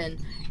poppin'?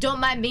 Don't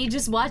mind me,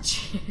 just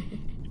watch.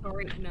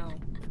 Sorry, no.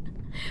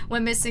 We're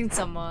missing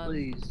someone.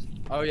 Please.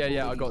 Oh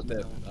yeah, I got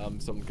there.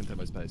 Someone can take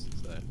my space,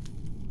 so.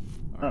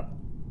 Huh.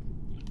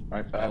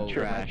 Right, bad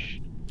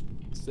trash.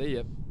 See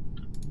ya.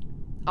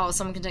 Oh,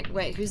 someone can take.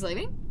 Wait, who's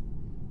leaving?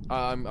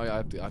 I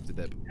have to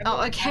dip.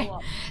 Oh, okay.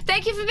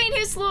 Thank you for being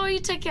here, Slow. You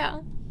take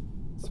care.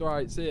 It's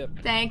alright, see ya.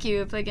 Thank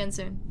you. Play again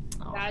soon.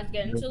 Oh. Guys,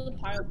 get into the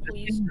pyro,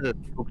 please. This is the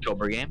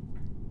Spooktober game.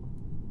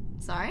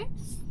 Sorry?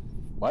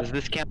 What? Does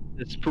this count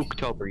as the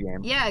Spooktober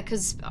game? Yeah,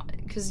 cause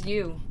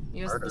you're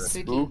the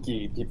spooky.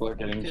 Spooky. People are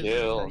getting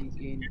killed.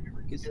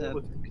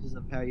 Because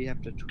of how you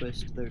have to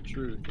twist their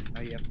truth and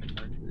how you have to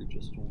murder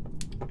just one.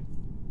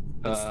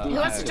 Who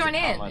wants to join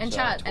in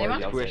chat?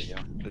 Anyone?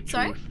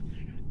 Sorry?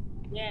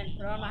 Yeah,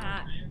 put on my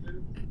hat.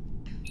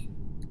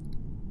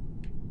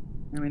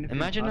 I mean,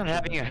 Imagine not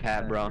having a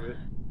hat, bro.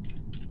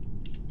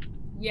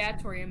 Yeah,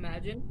 Tori,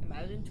 imagine.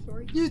 Imagine,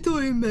 Tori. You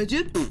Tori,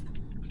 imagine?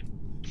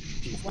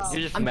 Wow.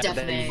 I'm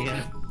deafening.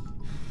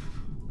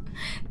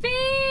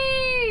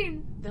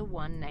 Bean! The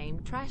one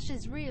named Trash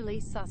is really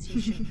sus. You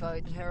should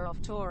vote her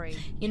off, Tori.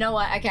 You know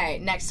what? Okay,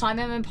 next time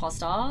I'm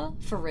imposter,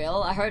 for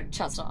real, I hope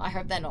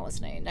they're not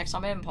listening. Next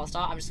time I'm imposter,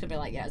 I'm just gonna be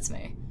like, yeah, it's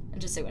me. And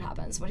just see what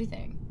happens. What do you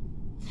think?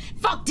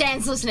 Fuck,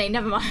 Dan's listening,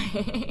 never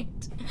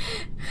mind.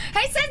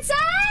 Hey, Sensei!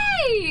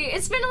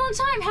 It's been a long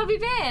time, how have you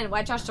been?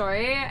 White Trash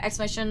Tori,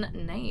 exclamation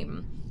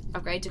name.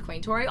 Upgrade to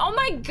Queen Tori. Oh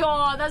my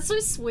god, that's so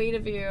sweet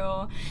of you.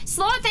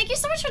 Slow, thank you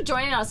so much for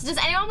joining us. Does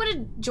anyone want to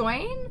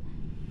join?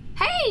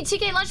 Hey,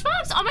 TK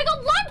Lunchbox! Oh my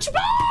god,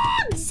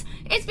 Lunchbox!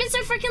 It's been so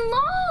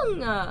freaking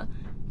long!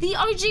 The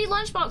OG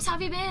Lunchbox, how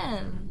have you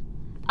been?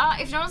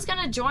 If no one's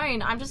gonna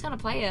join, I'm just gonna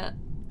play it.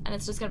 And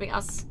it's just gonna be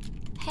us.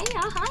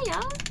 Heya,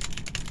 hiya.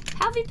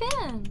 How have you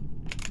been?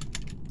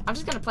 I'm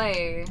just gonna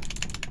play.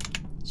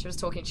 She was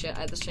talking shit,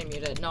 I had the stream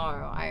muted. No,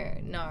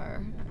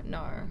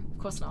 of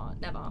course not,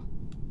 never.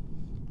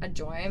 I'd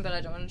join, but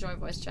I don't want to join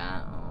voice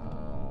chat.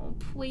 Oh,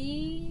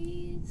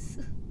 please.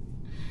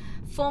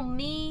 For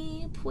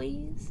me,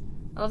 please.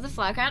 I love the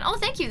flag crown. Oh,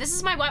 thank you. This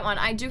is my white one.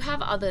 I do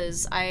have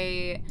others.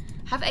 I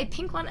have a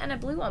pink one and a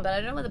blue one, but I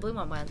don't know where the blue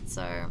one went.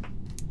 So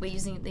we're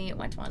using the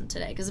white one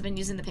today because I've been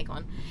using the pink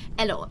one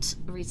a lot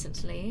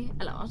recently.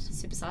 A lot.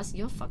 Super sauce.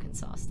 You're fucking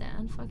sauce,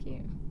 Dan. Fuck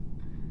you.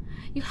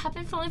 You have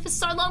been following for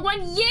so long.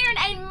 1 year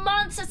and 8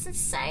 months. That's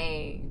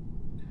insane.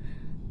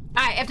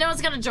 Alright, if no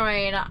one's gonna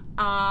join,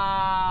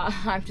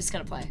 I'm just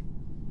gonna play.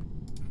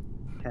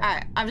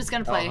 Alright, I'm just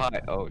gonna play. Oh,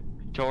 hi. Oh,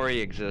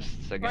 Tori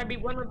exists again. Might be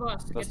one of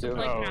us. Let's Get the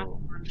do it. plague Oh,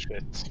 mask.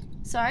 shit.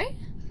 Sorry?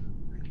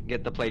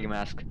 Get the plague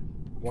mask.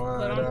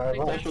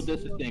 Social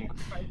distancing.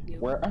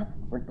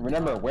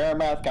 Remember, wear a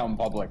mask out in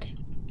public.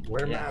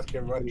 Wear a mask,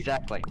 everybody.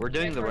 Exactly. We're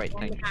doing the right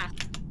thing.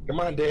 Come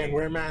on, Dan,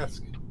 wear a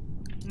mask.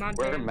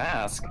 Wear a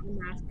mask.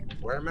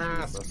 Wear a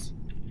mask. It's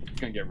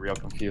gonna get real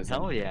confusing.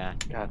 Hell yeah.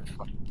 God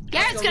fuck.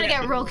 Yeah, it's gonna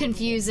get real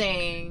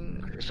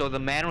confusing. So the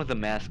man with the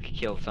mask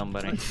killed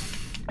somebody.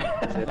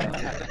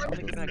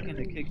 That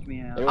kinda kicked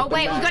me out. Oh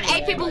wait, we've got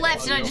 8 people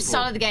left and I just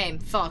started the game.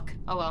 Fuck.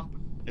 Oh well.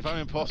 If I'm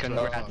imposter,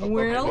 Well, here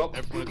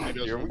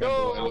we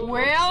go.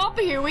 well,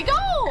 here we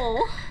go.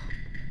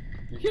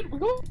 Here we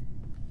go.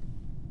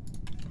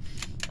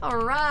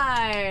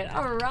 Alright,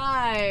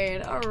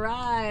 alright,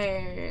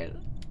 alright.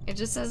 It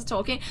just says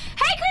talking.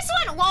 Hey, Chris!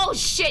 Whoa,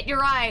 shit, you're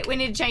right. We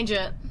need to change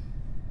it.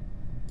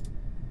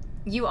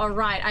 You are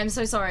right. I'm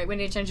so sorry. We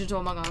need to change it to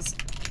Among Us.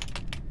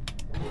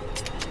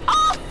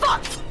 Oh,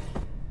 fuck!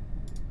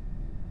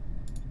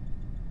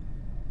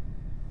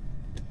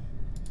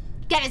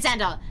 Get it,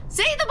 Xander.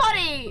 See the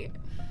body!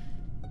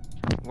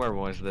 Where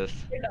was this?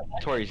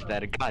 Tori's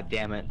dead. God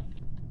damn it.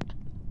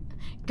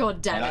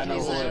 God damn it, I know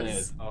who it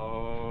Jesus. is.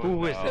 Oh,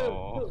 Who is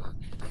no.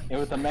 It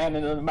was the man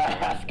in the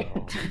mask.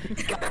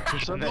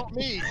 So not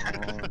me. Oh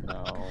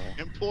no.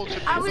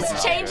 Important. I was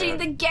changing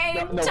the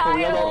game No, for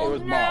real though, title. it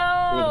was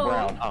Moth. It was No.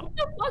 Brown. Oh.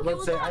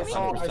 Let's say I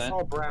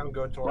saw Brown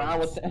go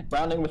towards.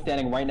 Browning was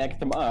standing right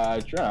next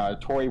to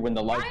Tori when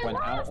the lights went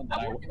out, and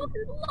then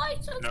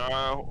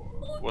No.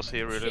 Was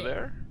he really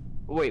there?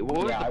 Wait, what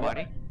was Yeah, the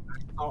body?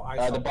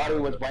 the body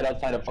was right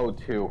outside of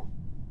O2.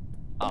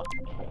 Oh.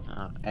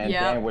 And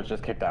Yeah. Dan was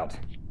just kicked out.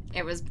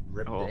 It was.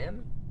 Rip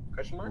Dan?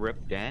 Question mark?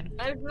 Rip Dan?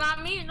 It's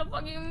not me. No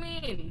fucking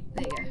mean.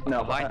 There you go.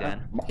 No, Hi,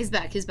 Dan. He's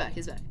back. He's back.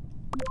 He's back.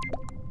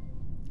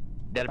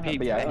 That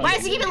peep. yeah, Why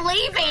is he even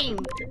leaving?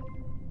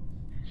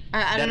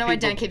 I don't know why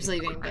Dan people- keeps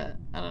leaving, but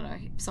I don't know.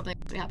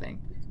 Something's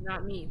happening. It's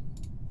not me.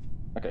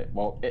 Okay,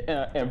 well,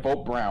 and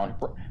vote Brown.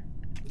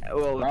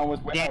 Well, Brown was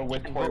Dan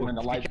with can Tori vote when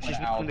the lights because went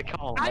he's out. in the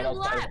call. Right I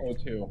outside left. of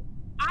O2.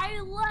 I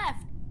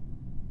left.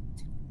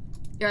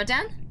 You're right,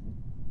 Dan?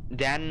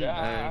 Dan,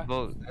 Yeah.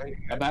 vote.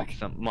 I'm back.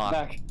 Some Moth.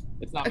 Back.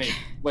 It's not me.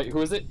 Wait, who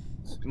is it?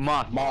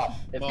 Moth. Moth.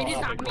 It's It is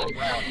Moth. not me.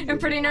 I'm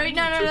pretty no,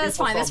 that's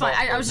fine, that's fine.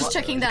 I was just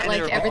checking that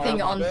like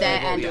everything on their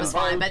end was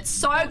fine, but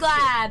so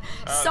glad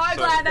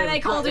that they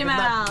called him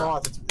out.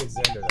 Moth, it's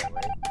Xander then,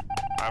 right?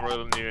 I'm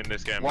really new in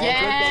this game. Well,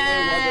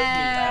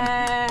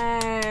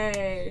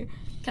 Yay!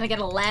 Can I get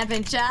a lamp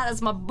in chat?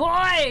 That's my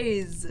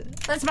boys!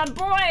 That's my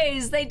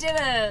boys! They did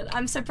it!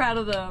 I'm so proud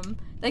of them.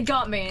 They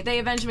got me. They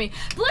avenged me.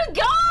 Blue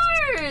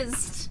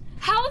Ghost!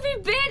 How have you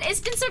been?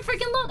 It's been so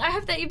freaking long. I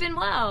hope that you've been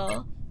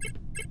well.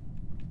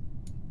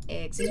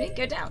 Excuse me,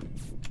 go down.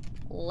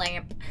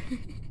 Lamp.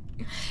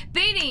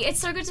 Beanie, it's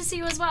so good to see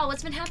you as well.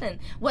 What's been happening?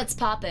 What's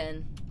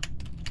poppin'?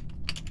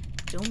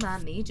 Don't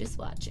mind me, just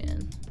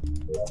watching.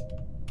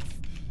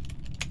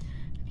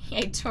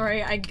 Hey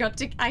Tori, I got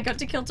to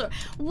kill Tori.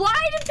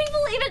 Why do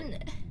people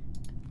even?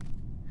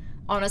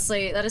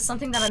 Honestly, that is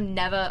something that I'm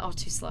never. Oh,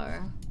 too slow.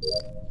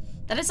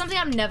 That is something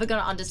I'm never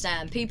gonna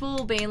understand.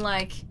 People being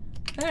like,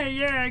 "Hey,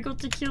 yeah, I got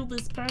to kill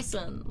this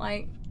person."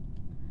 Like,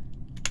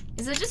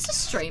 is it just a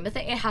streamer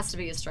thing? It has to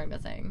be a streamer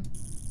thing.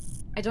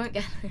 I don't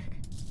get it.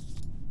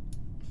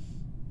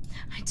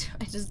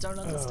 I just don't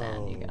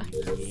understand, you guys.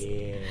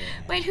 Yeah.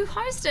 Wait, who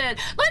hosted?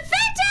 Lord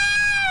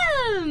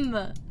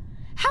Phantom!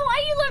 How are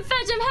you, Lord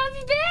Phantom? How have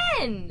you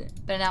been?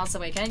 But now it's the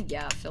weekend?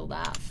 Yeah, feel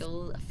that.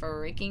 Feel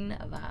freaking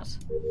that.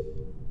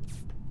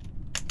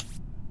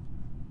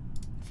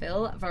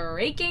 Feel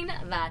freaking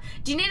that.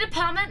 Do you need a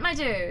permit, my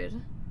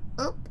dude?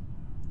 Oop.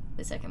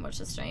 Wait a second, watch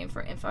the stream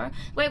for info.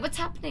 Wait, what's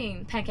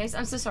happening? Pancakes?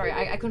 I'm so sorry.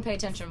 I couldn't pay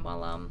attention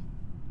while,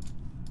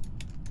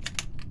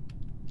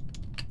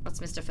 What's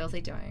Mr.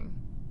 Filthy doing?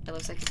 It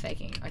looks like he's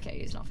faking. Okay,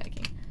 he's not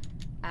faking.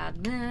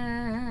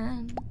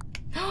 Admin.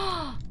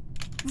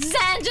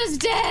 Xander's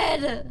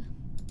dead!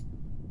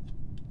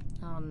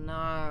 Oh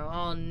no,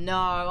 oh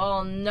no,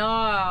 oh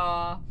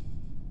no.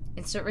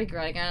 Instant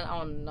regret again,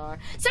 oh no.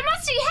 So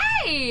Musty,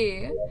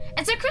 hey!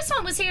 And so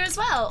Chrisman was here as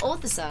well,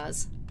 Author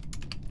says.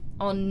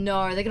 Oh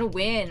no, they're gonna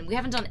win. We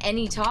haven't done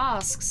any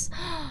tasks.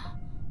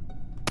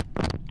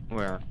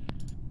 Where?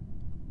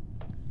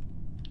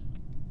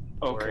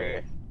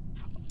 Okay.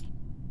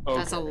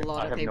 That's a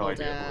lot of people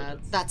dead.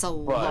 That's a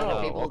lot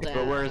of people dead.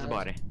 But where is the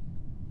body?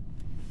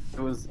 It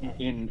was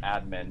in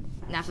admin.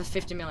 Now for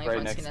 50 million Right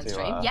points next in to,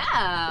 stream.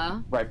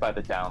 Yeah! Right by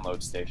the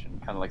download station,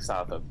 kind of like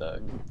south of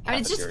the. I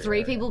mean, it's just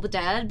 3 people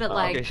dead, but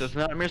like. Okay, so it's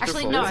not Mr.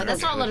 Actually, Full, no, it's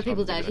that's not a lot of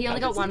people dead. He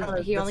only got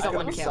one. He only got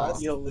one This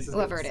kill. is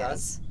Whoever it sad.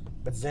 is.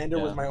 But Xander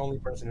was my only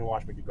person who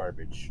watched me do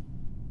garbage.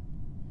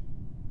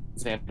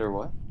 Xander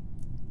what?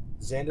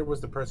 Xander was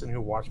the person who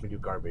watched me do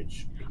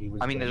garbage. He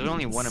was I mean, there's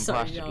only one So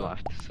imposter young.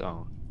 left,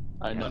 so.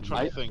 I know. I'm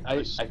trying to think.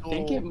 I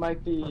think it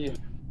might be.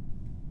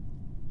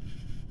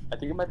 I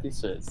think it might be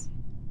Sis.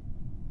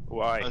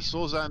 Why? I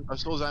saw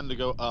Xander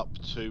go up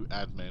to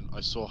admin.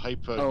 I saw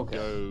Hyper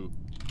go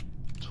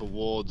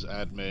towards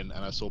admin, and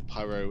I saw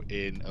Pyro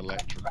in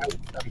electrical.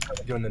 I'm kind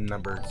of doing the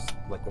numbers,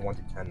 like the 1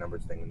 to 10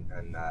 numbers thing,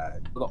 and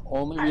The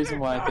only reason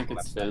why I think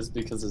it's Fizz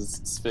because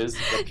Fizz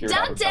appeared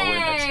out of nowhere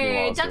next to me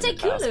while I was Dante doing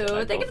the task, and I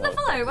Kulu, thank you don't for the know if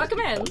follow. it's Welcome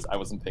in. because I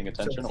wasn't paying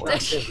attention or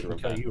it's if not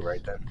kill you,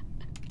 right then.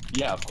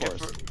 Yeah, of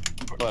course.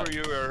 For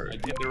you were in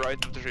the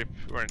right of the ship,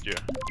 weren't you?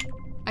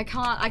 I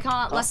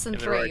can't less than In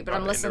the 3, right but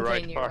I'm part- less in than the 3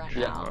 right in you part. right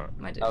Yeah. now.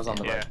 My dude. I was on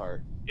the Yeah. right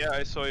part. Yeah,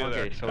 I saw you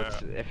Okay, there. so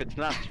if it's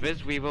not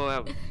Fizz, we will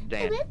have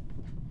Dan.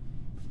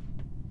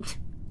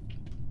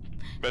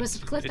 But What's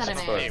the clip it's that I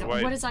funny, made?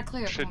 why What is that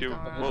clip? should Oh you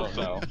God. vote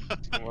no.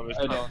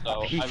 I don't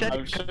know. He said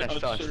I'm sure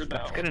that's us. now.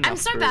 That's good enough. I'm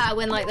so for- bad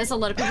when like there's a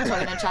lot of people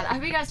talking in chat. I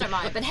hope you guys don't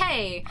mind. But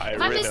hey, I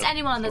if I really missed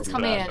anyone that's feel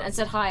come bad. in and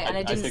said hi and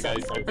I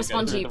didn't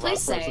respond to you,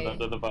 please say.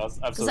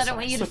 Because I don't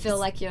want you to feel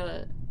like you're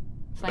playing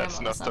That's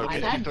on not myself. okay.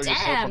 God Throw yourself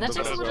damn, under that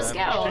takes a the lot of bus.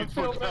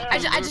 skill.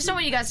 I just don't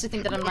want you guys to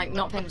think that I'm like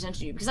not paying attention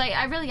to you because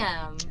I really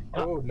am.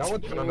 Oh, no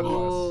one's been under the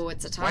Oh, bus.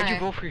 it's a tie. Why'd you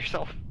go for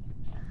yourself?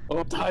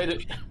 Oh, tied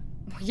it.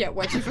 Yeah,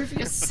 why'd you go for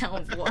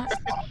yourself? What?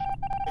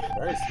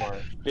 Very smart.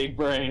 Big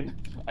brain.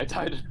 I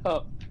tied it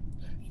up.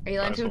 Are you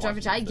letting people join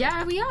for chat?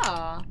 Yeah, we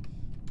are.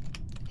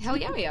 Hell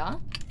yeah, we are.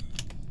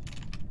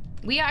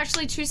 We are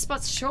actually 2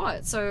 spots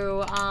short,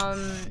 so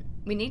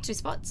we need 2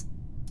 spots.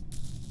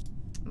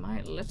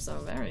 My lips are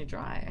very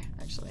dry,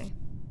 actually.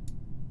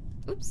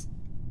 Oops.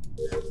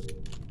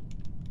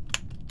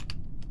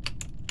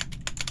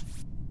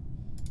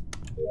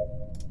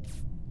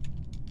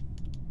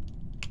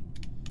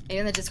 Are you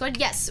in the Discord?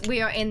 Yes,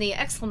 we are in the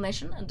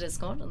exclamation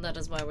Discord, and that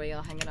is where we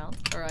are hanging out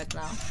right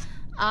now.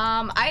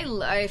 I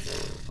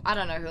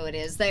don't know who it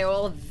is. They are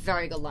all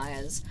very good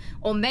liars.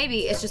 Or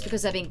maybe it's just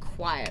because they're being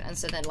quiet, and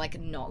so they're, like,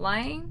 not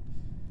lying.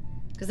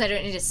 Because they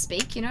don't need to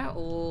speak, you know?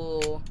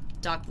 Or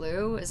Dark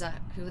Blue, is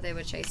that who they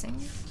were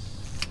chasing?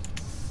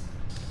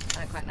 I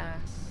don't quite know.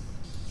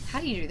 How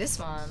do you do this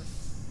one?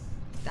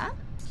 Like that?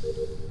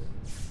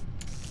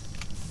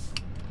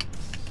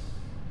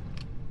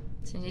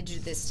 So you need to do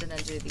this to then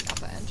do the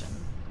upper engine.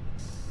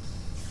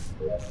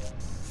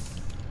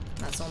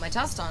 That's all my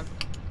tasks done.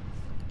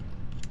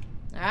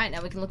 Alright,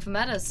 now we can look for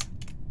metas.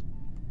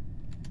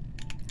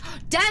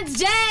 Dan's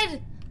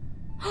dead!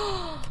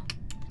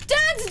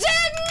 Dan's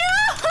dead!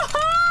 No!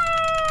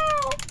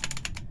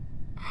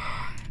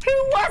 Who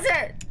was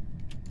it?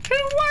 Who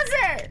was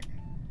it?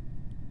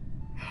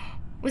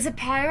 Was it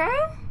Pyro?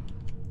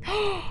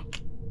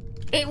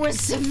 It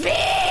was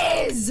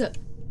Viz!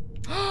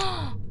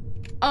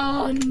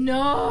 Oh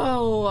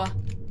no!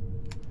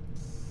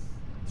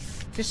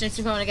 Fish needs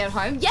to go and get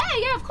home. Yeah,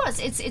 of course.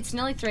 It's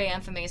nearly 3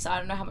 AM for me, so I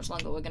don't know how much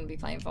longer we're gonna be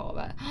playing for,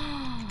 but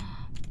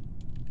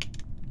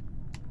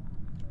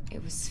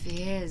it was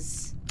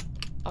Fizz.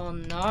 Oh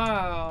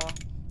no.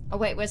 Oh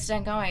wait, where's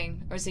Dan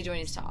going? Or is he doing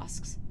his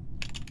tasks?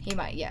 He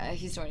might, yeah,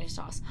 he's doing his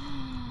tasks.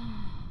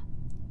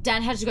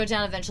 Dan had to go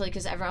down eventually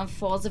because everyone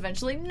falls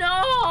eventually.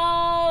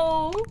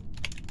 No!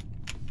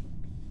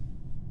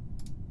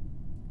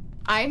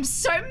 I'm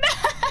so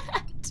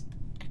mad!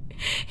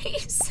 He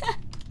says...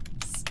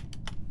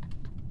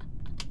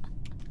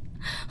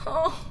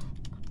 Oh.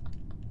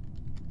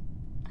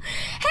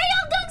 Hey,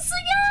 old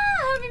gunslinger!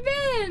 How have you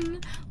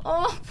been?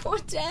 Oh, poor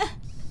Dan.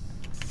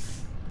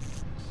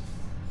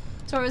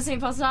 Tori was the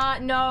imposter.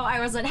 No, I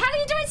wasn't. How are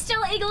you doing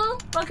still, Eagle?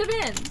 Welcome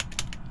in.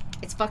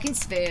 It's fucking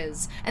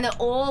Spheres. And they're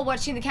all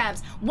watching the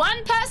cams.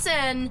 One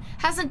person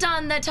hasn't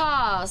done their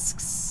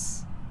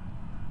tasks.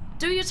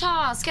 Do your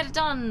task. Get it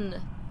done.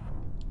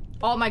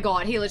 Oh my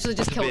god, he literally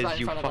just killed right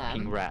in front of them. You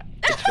fucking rat.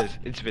 It's Fizz.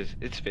 It's Fizz.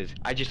 It's Fizz.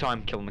 I just saw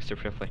him kill Mr.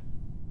 Fifthly.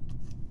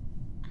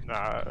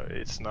 Nah,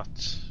 it's not.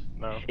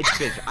 No. It's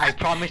Fizz. I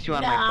promise you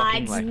on my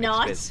fucking life.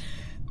 not. It's Fizz.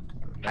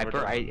 I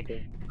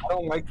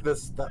don't like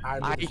this.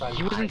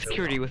 He was in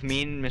security with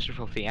me and Mr.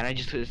 Filthy, and I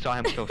just saw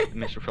him kill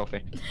Mr.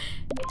 Filthy.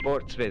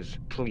 Vote Fizz,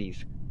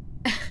 please.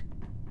 I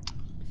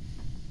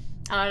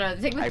don't know,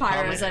 the thing with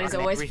Pyro is that he's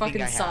always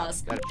fucking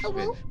sus. Oh,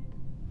 well.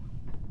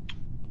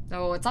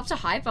 Oh, it's up to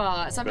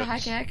Hyper. It's up to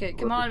Hyper.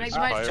 Come on, make the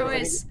right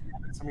choice.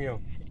 From you.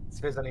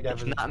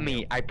 It's not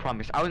me, I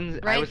promise. I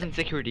was in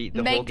security the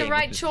whole game. Make the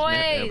right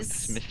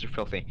choice. Mr.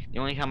 Filthy. The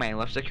only time I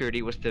left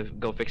security was to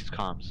go fix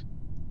comms.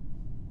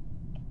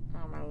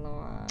 Oh my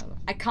lord.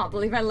 I can't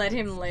believe I let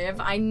him live.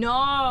 I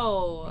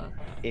know.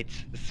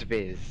 It's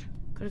Sviz.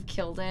 Could have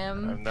killed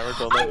him. I've never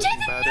done anything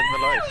bad in my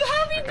life.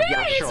 How have you been?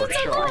 Yeah, sure, It's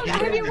so sure. long. I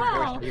hope you're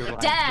well. You're right.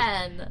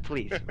 Dan.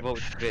 Please, vote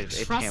Sviz.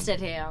 It's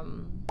Trusted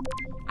him.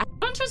 I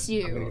don't trust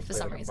you for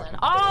some reason.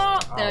 Oh,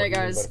 there he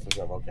goes.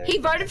 He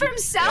voted for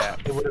himself?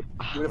 Yeah. What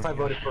if I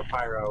voted for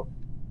Pyro?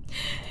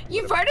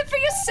 You voted for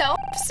yourself,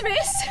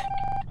 Smith?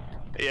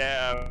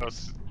 Yeah, I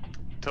was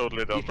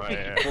totally dumb. Pull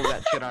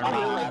that shit on me.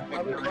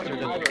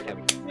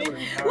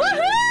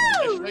 Woohoo!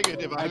 It's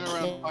negative. I hung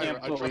around Pyro.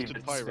 I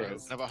trusted Pyro. And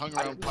if I hung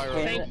around Pyro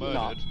and got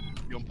murdered,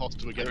 the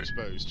imposter would get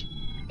exposed.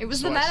 It was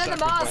So the I man in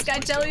the mask, I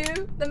sacrificed tell myself.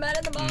 you. The man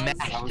in the mask.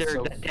 Master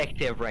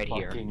detective right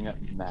here.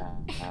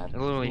 Mad.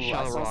 Literally,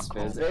 Sherlock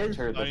Holmes. Fizz, I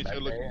need to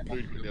look at the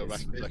blue video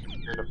back in a second.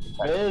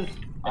 Fizz,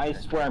 I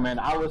swear, man,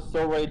 I was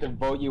so ready to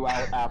vote you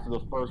out after the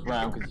first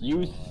round because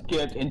you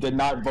skipped and did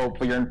not vote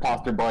for your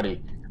imposter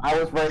buddy. I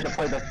was ready to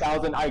play the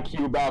 1000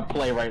 IQ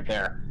play right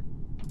there.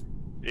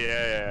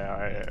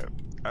 Yeah,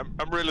 I'm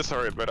really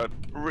sorry, but I'm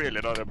really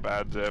not a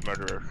bad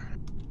murderer.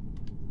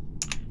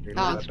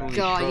 Oh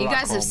god, you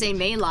guys have seen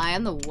me lie.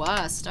 I'm the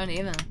worst. Don't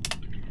even.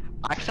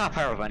 I saw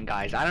Pyrovent,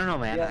 guys. I don't know,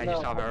 man. I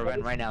just saw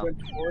Pyrovent right now. When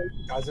Tori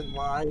doesn't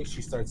lie,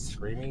 she starts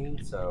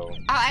screaming, so...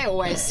 I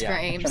always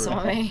scream,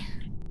 Swami.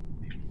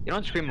 You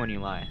don't scream when you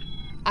lie.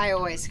 I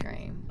always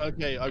scream.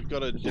 Okay, I've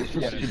got a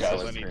different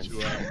because I need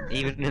to.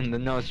 Even in the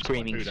no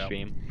screaming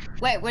stream.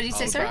 Wait, what did you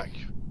say, sir?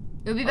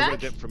 You'll be I'm gonna back?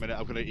 dip for a minute.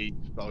 I'm gonna eat,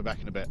 but I'll be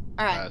back in a bit.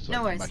 Alright, So no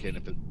I can worries. back in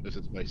if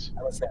it's space.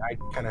 I would say I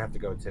kind of have to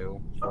go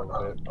too for a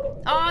little bit.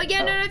 Oh,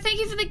 yeah, no, thank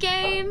you for the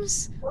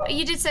games.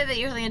 You did say that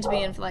you're only going to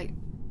be in for like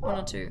 1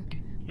 or 2.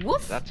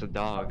 Woof. That's a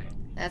dog.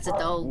 That's a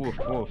dog. Woof,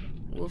 woof.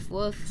 Woof,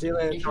 woof. See you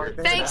later.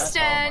 Thanks,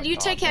 Stan. You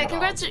take care.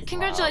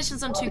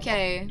 Congratulations on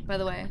 2K, by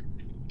the way.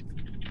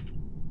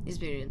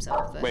 He's muted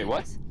himself. Wait,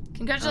 what?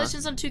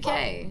 Congratulations on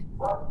 2K.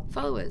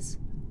 Followers.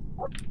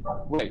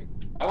 Wait,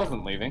 I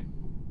wasn't leaving.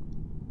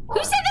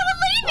 Who said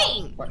they were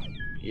leaving?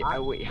 Yeah,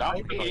 wait, how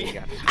Not me.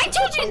 I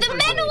told you, the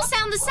men all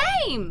sound the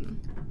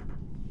same.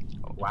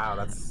 Wow,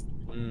 that's...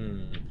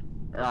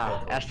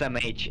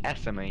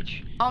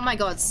 SMH. Oh my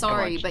god,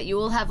 sorry, but you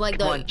will have like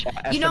the... Come on,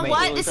 chat, You know SMH.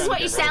 what? This is what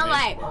you sound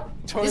like.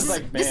 Tori's This is-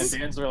 like, this man, is-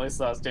 Dan's really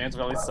sus. Dan's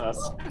really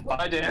sus.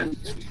 Bye, Dan.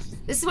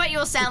 This is what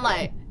you'll sound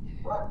like.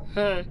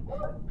 Hey.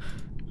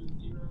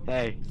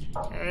 Hey.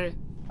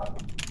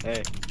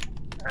 Hey.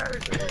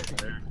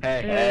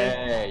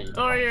 Hey.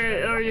 Oh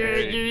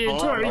yeah,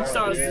 Tori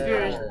sauce.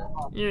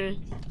 Yeah.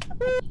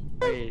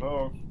 Hey.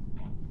 Oh.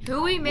 Who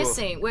are we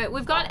missing?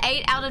 We've got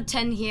 8 out of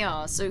 10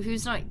 here, so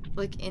who's not,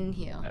 like, in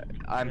here?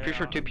 I'm pretty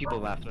sure 2 people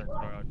left. Sorry,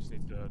 I just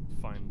need to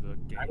find the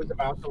game. I was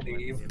about to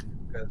leave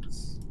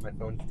because my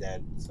phone's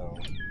dead, so...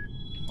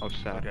 Oh,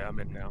 sad. Okay, I'm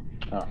in now.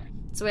 Oh.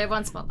 So we have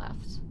 1 spot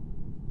left.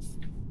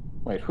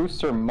 Wait, who's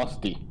Sir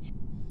Musty?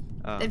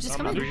 They've just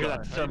come I'm in. pretty sure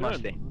that's so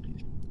musty.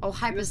 Oh,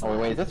 Hyper's Oh,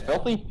 wait, is this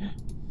Filthy?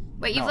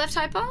 Wait, you've No. left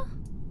Hyper?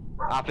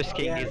 Office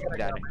King is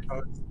dead.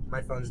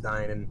 My phone's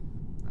dying and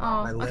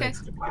Oh, my okay.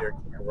 Linux computer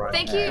can't run.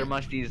 Thank Sir you.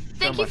 Musty's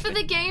Thank you for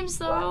the games,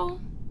 though.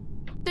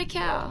 Take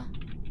care.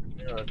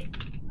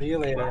 See you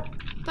later.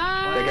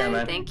 Bye. Take care,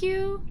 man. Thank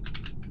you.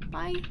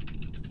 Bye.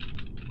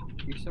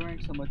 You're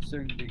swearing so much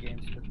during your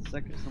games, but the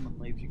second someone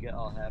leaves, you get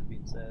all happy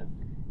and sad.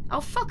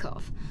 Oh, fuck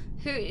off.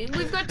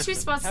 We've got 2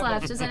 spots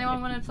left. Does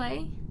anyone want to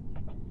play?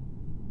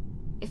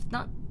 If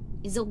not,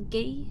 it's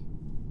okay.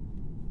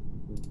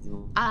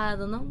 I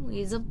don't know.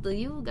 It's up to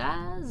you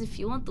guys. If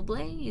you want to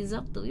play, it's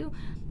up to you.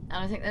 I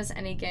don't think there's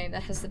any game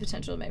that has the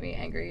potential to make me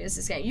angry as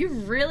this game. You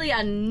really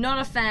are not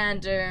a fan,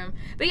 Doom.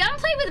 But you haven't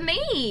played with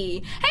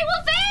me. Hey,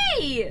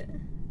 Wolfie!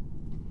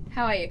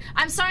 How are you?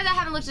 I'm sorry that I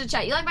haven't looked at the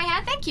chat. You like my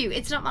hair? Thank you.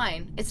 It's not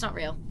mine. It's not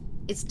real.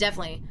 It's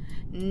definitely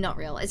not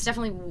real. It's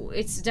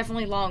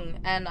definitely long.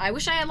 And I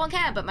wish I had long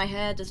hair, but my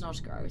hair does not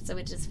grow, so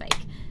it is fake.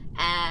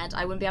 And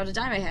I wouldn't be able to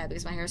dye my hair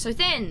because my hair is so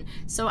thin.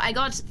 So I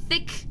got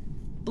thick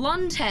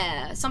blonde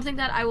hair, something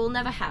that I will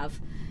never have.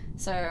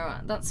 So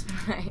that's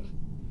why.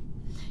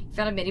 You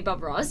found a mini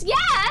Bob Ross?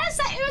 Yes!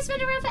 It's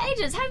been around for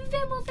ages. Have you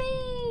been,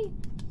 Wolfie?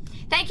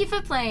 Thank you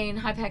for playing,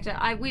 Hype Hector.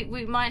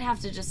 We might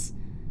have to just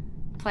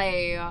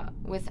play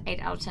with 8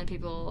 out of 10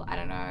 people. I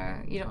don't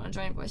know. You don't want to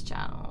join voice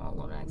channel,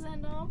 Lord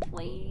Alexander,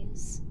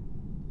 please.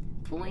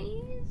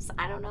 Please?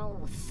 I don't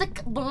know.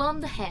 Thick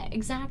blonde hair.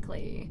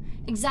 Exactly.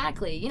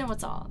 Exactly. You know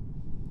what's up.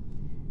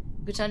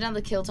 We turn down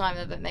the kill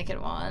timer, but make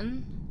it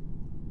 1.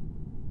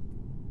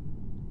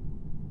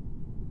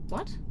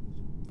 What?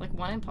 Like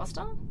 1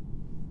 imposter?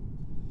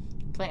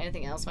 Play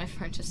anything else? My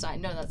phone just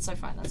died. No, that's so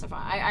fine. That's so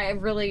fine. I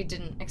really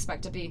didn't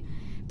expect to be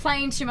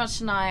playing too much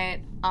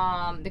tonight.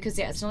 Because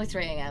yeah, it's only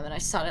 3 AM and I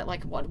started at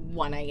like what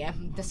 1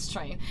 AM this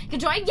stream. You can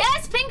join?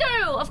 Yes,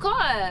 Pingu! Of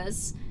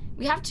course!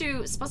 We have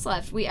 2 spots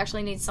left. We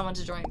actually need someone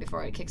to join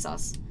before it kicks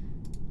us.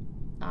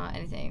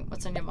 Anything.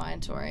 What's on your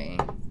mind, Tori?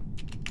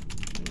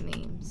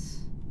 memes.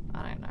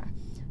 I don't know.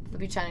 They'll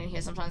be chatting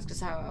here sometimes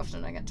because how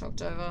often I get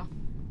talked over.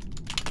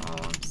 Oh,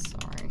 I'm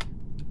sorry.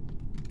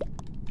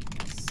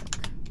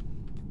 Sick.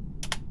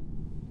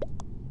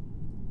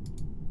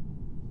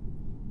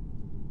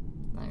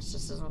 This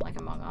just isn't like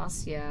Among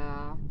Us.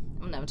 Yeah.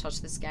 I'll never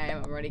touch this game.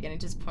 I'm already getting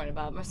disappointed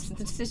about most of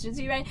the decisions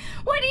you made.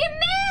 What do you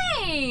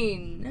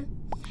mean?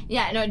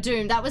 Yeah, no,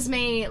 Doom. That was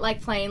me,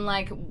 like, playing,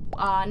 like,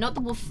 not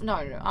the wolf.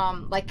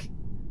 No, like.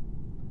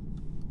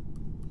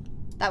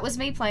 That was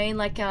me playing,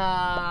 like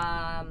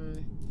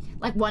One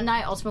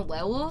Night Ultimate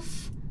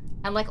Werewolf.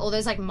 And, like, all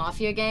those, like,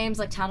 Mafia games,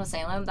 like Town of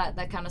Salem,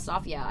 that kind of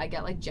stuff. Yeah, I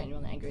get, like,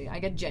 genuinely angry. I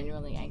get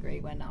genuinely angry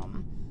when,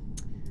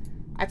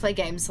 I play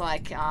games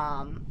like,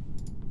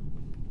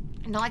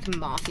 not like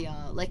Mafia,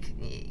 like,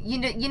 you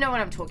know what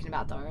I'm talking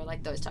about though,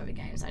 like those type of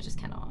games, I just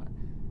cannot.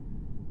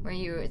 Where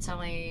you, it's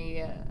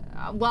only,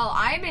 well,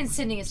 I'm in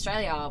Sydney,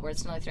 Australia, where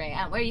it's only 3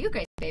 AM. Where are you,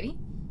 Grace, baby?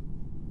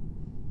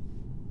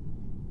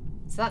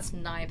 So that's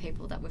 9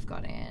 people that we've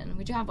got in.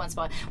 We do have 1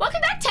 spot. Welcome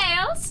back,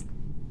 Tails!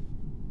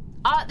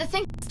 The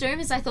thing with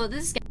Doom is I thought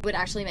this game would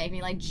actually make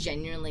me, like,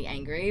 genuinely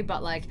angry,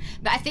 but I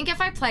think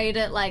if I played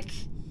it, like,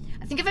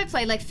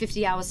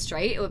 50 hours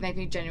straight, it would make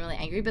me genuinely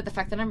angry, but the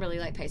fact that I'm really,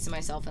 like, pacing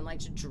myself and, like,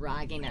 just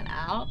dragging it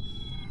out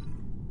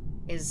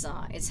is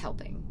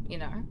helping, you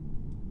know?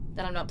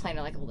 That I'm not playing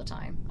it, like, all the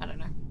time. I don't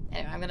know.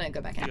 Anyway, I'm gonna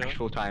go back in.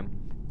 Actual time.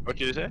 What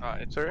did you say?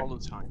 It's Sorry? all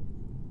the time.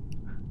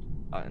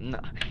 No,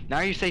 now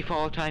you say for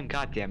all time,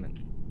 god damn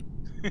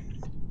it.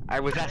 I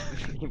was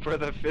asking for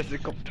the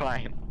physical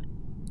time.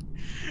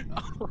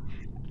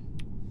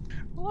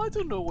 Well, I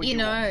don't know what you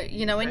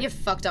know when you're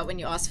fucked up when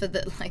you ask for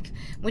the, like,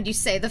 when you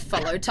say the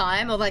follow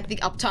time or, like, the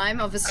uptime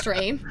of a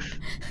stream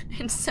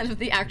instead of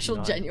the actual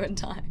genuine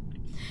time.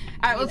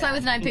 Alright, we'll play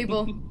with 9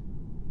 people.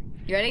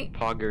 You ready?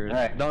 Poggers.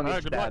 Alright, Don't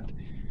get get stabbed.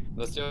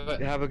 Let's do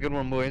it. Have a good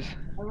one, boys.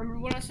 I remember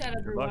when I said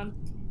everyone.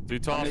 Do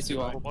toss.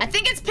 I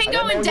think it's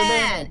Pingo and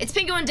Dan. It's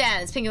Pingo and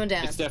Dan. It's Pingo and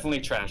Dan. It's definitely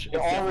trash.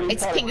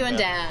 It's Pingo and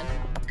Dan.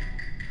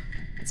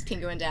 It's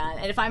Pingo and Dan.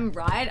 And if I'm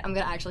right, I'm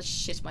gonna actually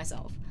shit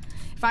myself.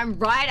 If I'm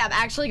right, I'm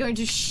actually going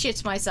to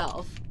shit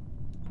myself.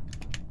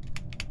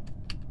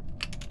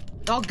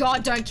 Oh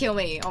god, don't kill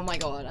me. Oh my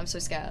god, I'm so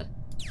scared.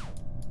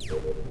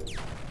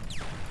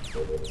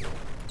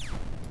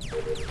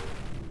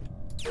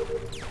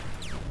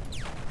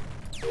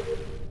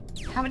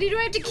 How many do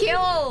I have to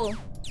kill?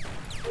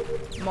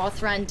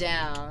 Moth ran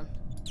down.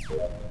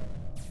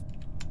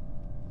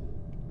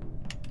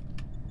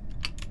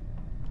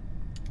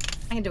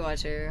 I can do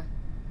R2.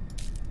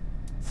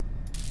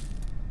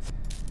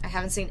 I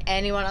haven't seen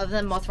anyone other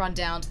than Moth run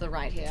down to the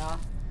right here.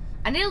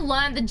 I need to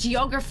learn the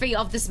geography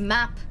of this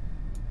map.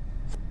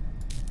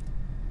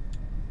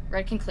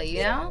 Red can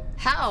clear now?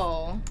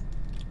 How?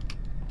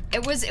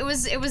 It wasn't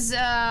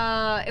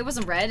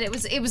red, it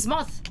was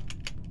Moth.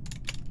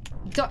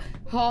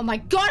 Oh my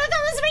god, I thought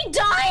it was me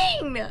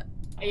dying!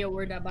 Hey, yo,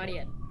 where'd that body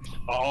at?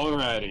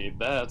 Alrighty,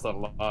 that's a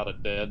lot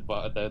of dead,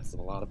 but that's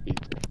a lot of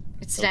people.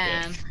 It's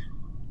Dan. Okay.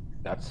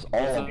 That's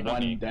all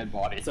one dead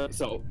body.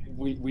 So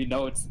we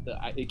know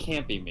it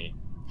can't be me.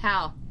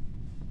 How?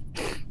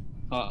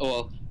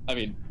 Well, I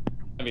mean,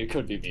 it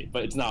could be me,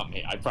 but it's not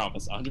me. I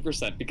promise,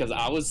 100%, because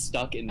I was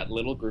stuck in that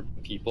little group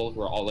of people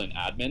who are all in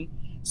admin.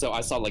 So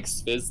I saw like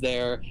Svizz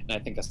there, and I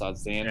think I saw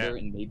Xander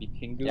and maybe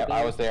Pingu. Yep,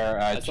 I was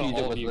there. I saw Cheese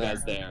all was of you there.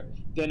 guys there.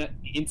 Then it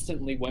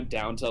instantly went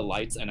down to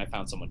lights, and I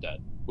found someone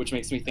dead, which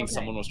makes me think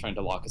someone was trying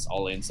to lock us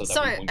all in so that.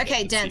 So, we wouldn't get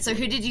okay, the Dan. So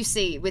secret. who did you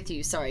see with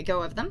you? Sorry,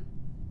 go over them.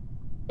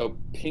 Oh,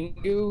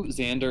 Pingu,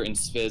 Xander, and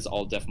Svizz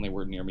all definitely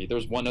were near me. There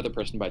was one other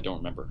person, but I don't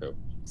remember who.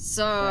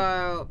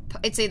 So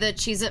it's either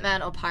Cheez-It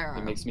Man or Pyro.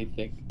 It makes me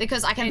think.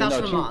 Because I can vouch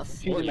for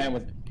Moth. Cheez-It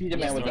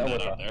Man was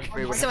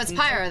over. So it's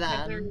Pyro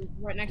then.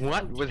 Right next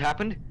What? What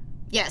happened?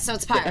 Yeah, so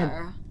it's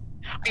Pyro.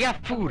 I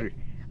got food.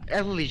 I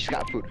literally just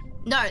got food.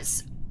 No,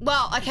 it's...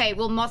 Well, okay,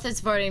 well, Moth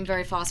is voting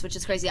very fast, which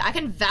is crazy. I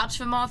can vouch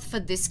for Moth for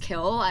this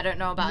kill. I don't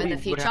know about in the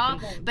Wait, what future.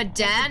 happened? But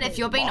Dan, if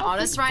you're being Moth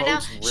honest right now,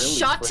 votes really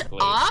shut quickly.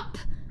 up!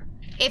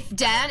 If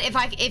Dan,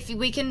 if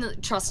we can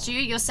trust you,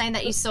 you're saying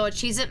that you saw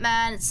Cheez-It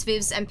Man,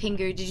 Svivs, and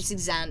Pingu. Did you see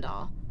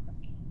Xander?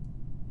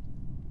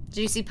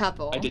 Did you see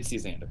Purple? I did see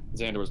Xander.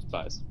 Xander was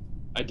advised.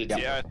 I did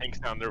see Yeah, I think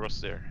Sander was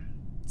there.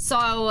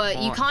 So,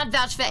 you can't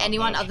vouch for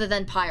anyone other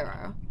than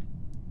Pyro.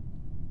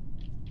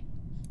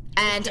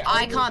 And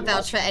I can't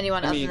vouch for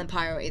anyone other than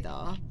Pyro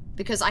either.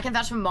 Because I can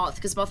vouch for Moth,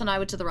 because Moth and I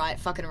were to the right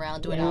fucking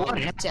around doing our What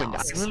happened? I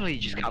tasks. literally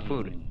just got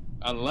food.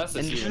 Unless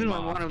it's And this you is and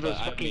one of those Moth,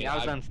 but fucking I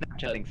was on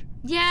Snapchat things.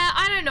 Yeah,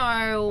 I don't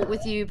know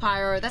with you,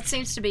 Pyro. That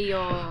seems to be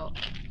your...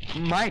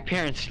 My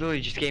parents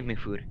literally just gave me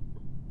food.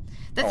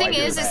 The thing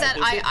is that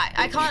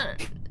I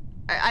can't...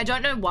 I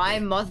don't know why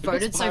Moth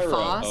voted so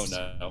fast.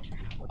 Oh no.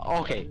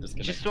 Okay,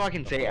 just so I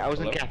can say, I was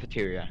in the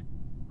cafeteria.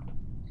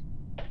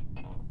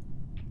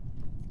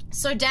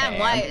 So Dan,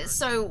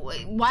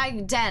 why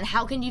Dan?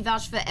 How can you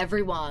vouch for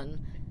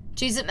everyone?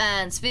 Cheez-It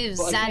Man, Svivs,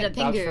 Well, I Xander, can't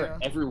vouch Pingu. for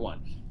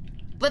everyone.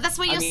 But that's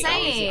what you're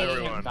saying. I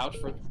can't vouch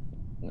for.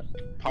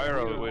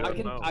 Pyro, we I don't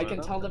can know. I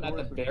can tell them at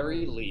the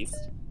very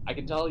least. I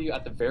can tell you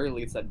at the very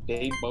least that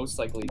they most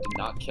likely did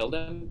not kill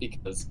them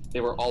because they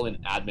were all in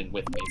admin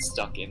with me,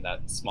 stuck in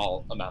that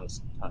small amount of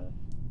time.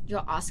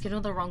 You're asking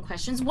all the wrong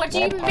questions. What do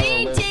you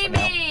mean,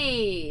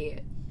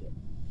 DB?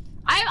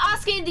 I'm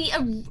asking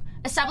the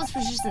established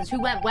positions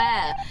who went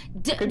where.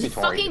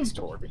 Fucking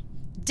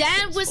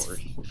Dan was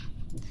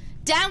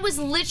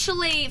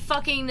literally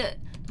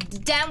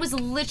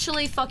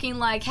fucking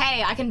like,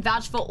 hey, I can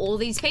vouch for all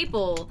these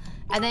people,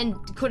 and then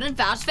couldn't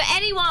vouch for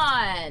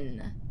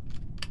anyone.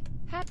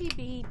 Happy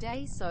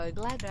B-Day, so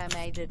glad I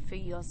made it for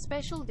your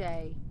special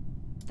day.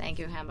 Thank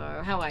you,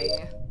 Hambo. How are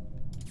you?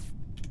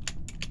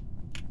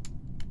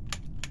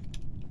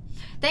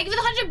 Thank you for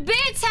the 100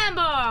 bits,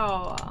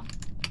 Hambo!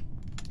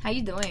 How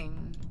you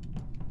doing?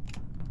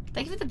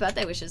 Thank you for the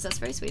birthday wishes. That's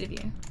very sweet of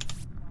you.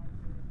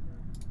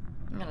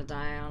 I'm gonna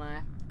die, aren't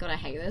I? God, I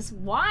hate this.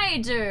 Why,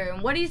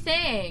 Doom? What do you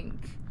think?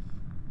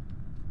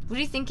 What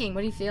are you thinking?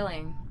 What are you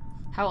feeling?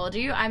 How old are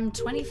you? I'm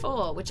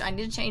 24, which I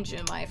need to change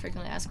in my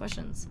frequently asked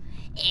questions.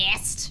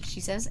 Est, she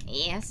says.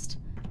 Est.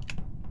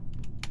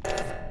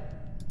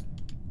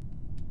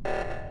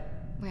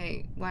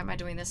 Wait, why am I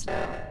doing this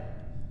now?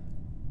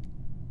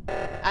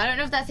 I don't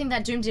know if that thing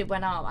that Doom did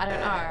went up. I don't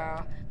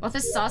know. What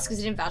this sus because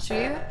he didn't vouch for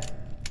you?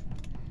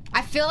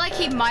 I feel like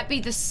he might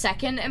be the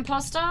second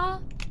imposter,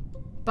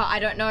 but I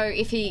don't know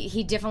if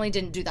he definitely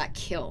didn't do that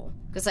kill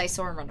because I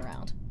saw him run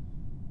around.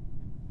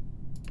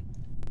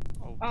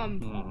 Last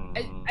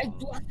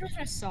person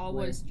I saw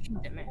was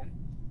Cheez-It Man.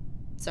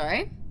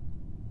 Sorry?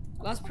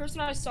 Last person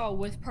I saw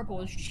with purple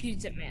was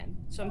Cheez-It Man,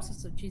 so I'm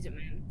supposed to Cheez-It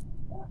Man.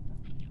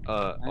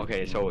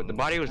 Okay, so the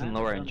body was in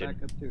lower engine.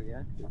 Back up to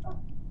reactor.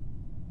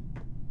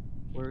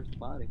 Where's the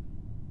body?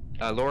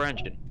 Lower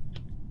engine.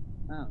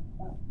 Oh.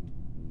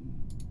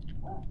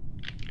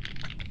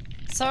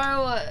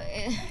 So,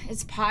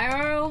 it's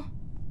Pyro?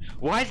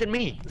 Why is it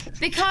me?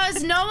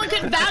 Because no one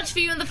could vouch for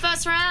you in the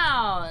first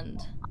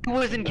round. I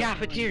was in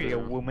cafeteria,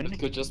 woman. It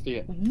could just be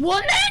a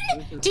woman?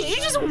 Did you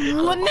just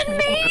woman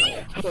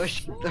me?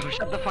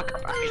 Shut the fuck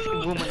up. I say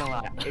woman a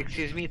lot.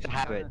 Excuse me, it's a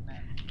habit.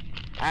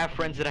 I have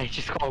friends that I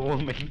just call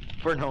woman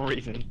for no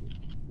reason.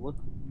 Look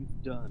what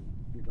you've done.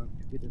 You're going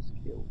to get us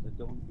killed. And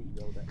don't be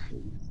yelled at,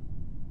 please.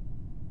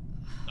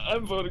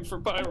 I'm voting for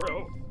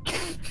Pyro.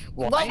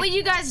 What were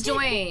you guys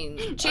doing?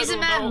 Cheez-It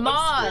Man,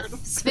 Moth,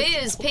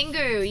 Spizz,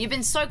 Pingu, you've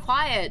been so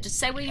quiet. Just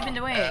say what you've been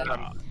doing.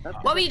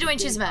 What were you doing,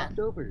 Cheez-It Man?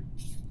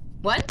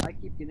 What? I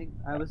keep getting.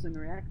 I was in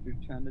reactor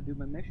trying to do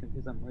my mission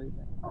because I'm right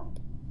there.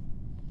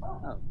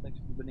 Oh, thanks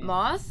for the banana.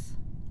 Moth?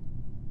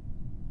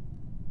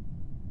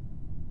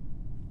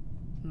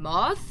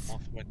 Moth?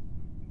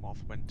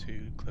 Moth went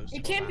too close.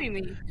 It can't be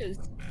me because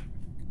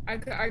I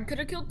could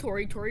have killed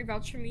Tori. Tori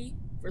vouched for me,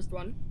 first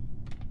one.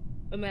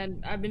 And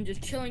then I've been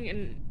just chilling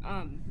in,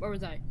 where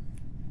was I?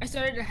 I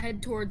started to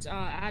head towards,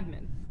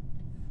 admin.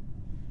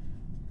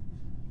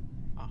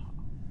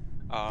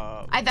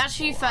 I vouched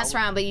for you first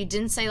round, but you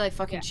didn't say, like,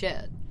 fucking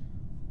shit.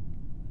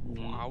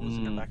 Well, I was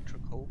in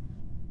electrical,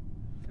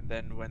 and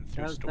then went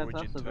through storage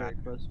that's into also very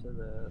admin. close to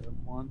the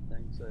one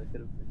thing, so it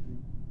could have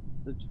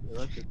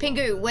been.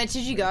 Pingu, where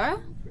did you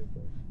go?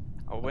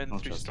 I went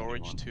through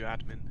storage to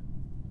admin.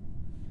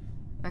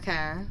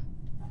 Okay.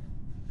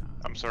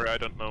 I'm sorry, I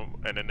don't know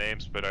any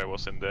names, but I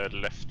was in the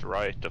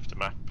left-right of the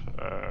map,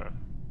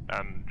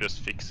 and just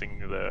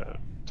fixing the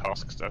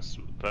tasks that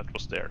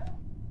was there.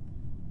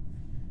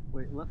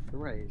 Wait, left to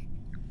right.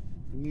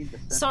 You need the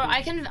So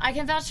I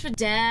can vouch for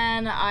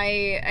Dan.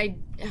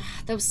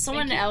 There was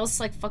someone else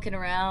like fucking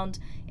around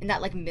in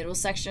that like middle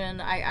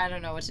section. I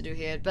don't know what to do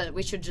here, but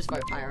we should just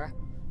vote Pyro.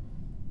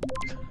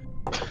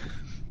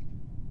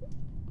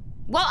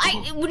 Well,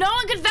 no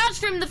one could vouch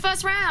for him the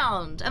first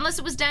round unless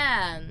it was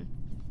Dan.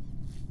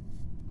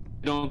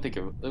 I don't think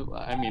it.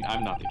 I mean,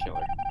 I'm not the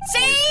killer.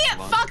 See?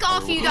 Fuck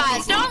off, you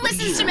guys. No one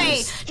listens to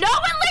me. No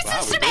one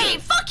listens to me.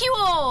 Fuck you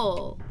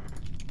all.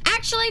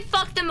 Actually,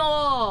 fuck them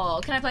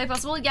all. Can I play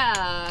possible?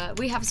 Yeah,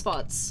 we have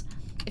spots.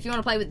 If you want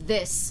to play with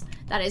this,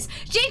 that is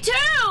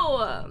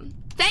G2.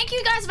 Thank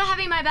you guys for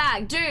having my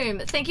back. Doom,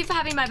 thank you for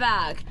having my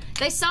back.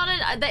 They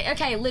started,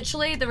 okay,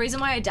 literally, the reason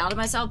why I doubted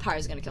myself,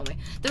 Pyro's gonna kill me.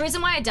 The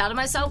reason why I doubted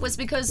myself was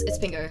because it's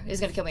Pingu.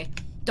 He's gonna kill me.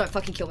 Don't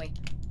fucking kill me.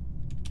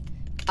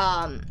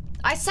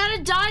 I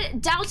started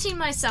doubting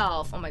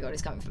myself. Oh my god,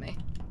 he's coming for me.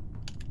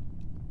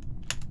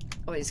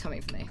 Oh, he's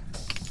coming for me.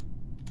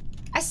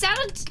 I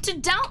started to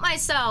doubt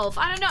myself.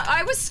 I don't know.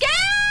 I was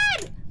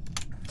scared!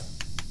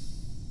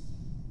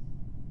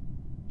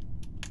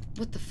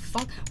 What the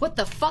fuck? What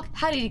the fuck?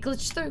 How did he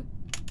glitch through?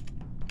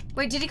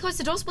 Wait, did he close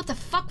the doors? What the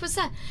fuck was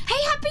that?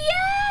 Hey,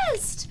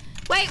 happiest!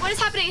 Wait, what is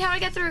happening? How do I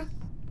get through?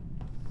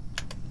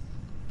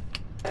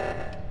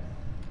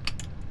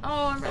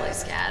 Oh, I'm really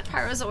scared.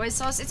 Pyro's always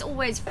sus. It's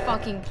always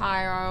fucking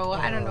Pyro.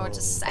 I don't know what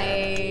to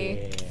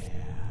say.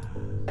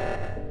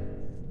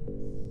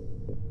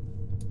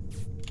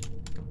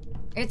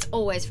 It's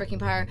always freaking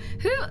Pyro.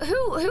 Who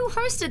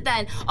hosted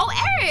then? Oh,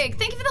 Eric!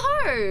 Thank you for the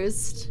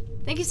host!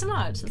 Thank you so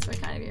much. That's very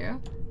kind of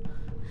you.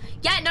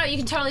 Yeah, no, you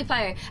can totally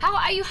play. How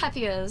are you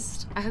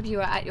happiest? I hope you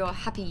are at your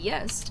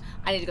happiest.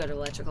 I need to go to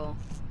electrical.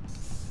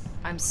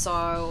 I'm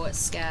so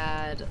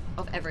scared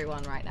of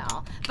everyone right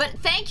now. But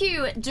thank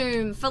you,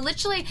 Doom, for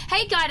literally...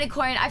 Hey, Guided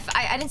Coin,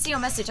 I didn't see your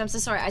message. I'm so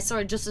sorry. I saw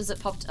it just as it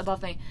popped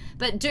above me.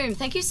 But Doom,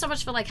 thank you so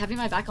much for, like, having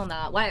my back on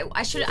that. Why,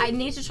 I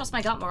need to trust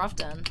my gut more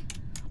often.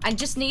 I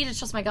just need to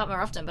trust my gut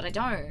more often, but I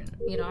don't,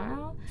 you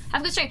know?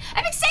 Have a good stream.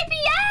 Epic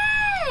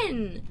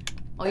Sapien!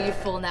 Oh, you're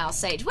full now,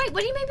 Sage. Wait,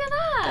 what do you mean by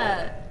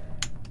that?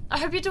 I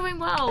hope you're doing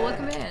well.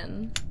 Welcome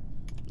in.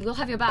 We'll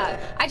have your back.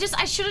 I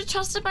should have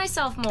trusted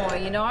myself more,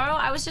 you know?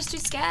 I was just too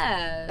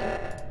scared.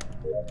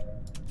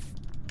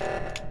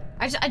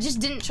 I just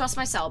didn't trust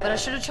myself, but I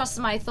should have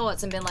trusted my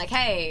thoughts and been like,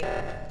 hey,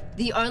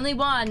 the only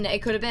one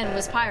it could have been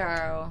was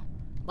Pyro.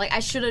 Like,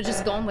 I should have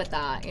just gone with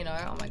that, you know?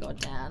 Oh my god,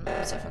 Dan.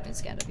 I'm so fucking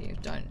scared of you.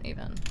 Don't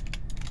even.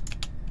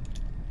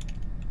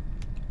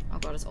 Oh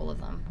god, it's all of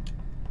them.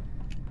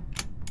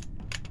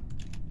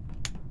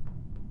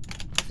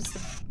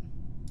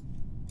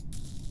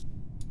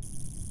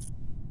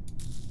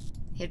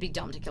 He'd be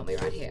dumb to kill me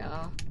right here.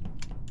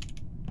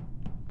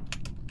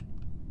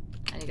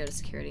 I need to go to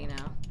security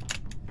now.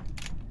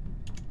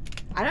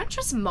 I don't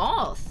trust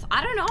Moth.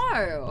 I don't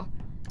know.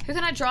 Who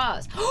can I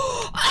trust?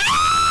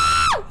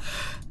 Oh!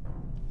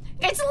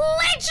 It's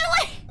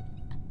literally...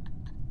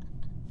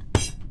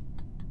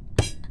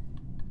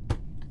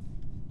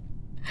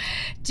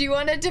 Do you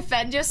want to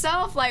defend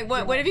yourself? Like,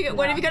 what have you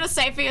got to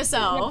say for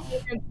yourself?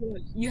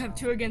 You have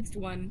 2 against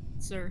 1,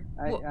 sir.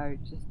 I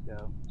just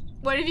go.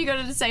 What have you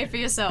got to say for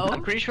yourself?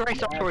 I'm pretty sure I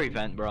saw Tori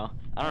vent, bro.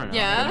 I don't know.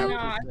 Yeah? No,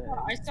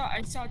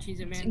 I saw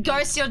Cheese It Man.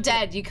 Ghost, you're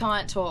dead. You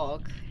can't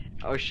talk.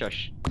 Oh,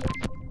 shush.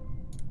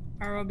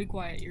 Pyro, be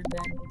quiet. You're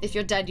dead. If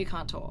you're dead, you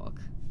can't talk.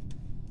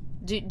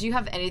 Do you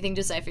have anything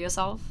to say for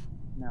yourself?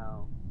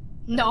 No.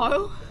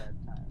 No?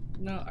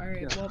 No,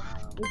 alright. Well,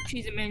 with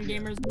Cheese It Man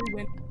gamers, we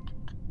win.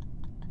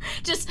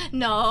 Just,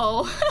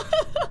 no.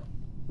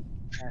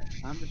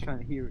 I'm just trying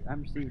to hear.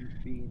 I'm just even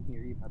being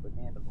here, eat my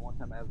banana. The one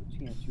time I have a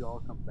chance, you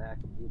all come back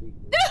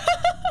immediately.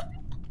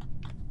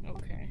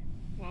 Okay.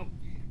 Well,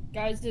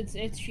 guys, it's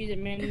Cheese It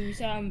Man. You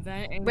said I'm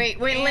vent. And, Wait,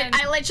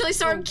 I literally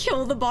saw him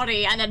kill the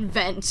body and then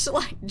vent,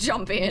 like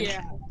jump in.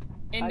 Yeah.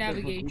 In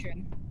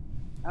navigation.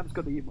 I'm just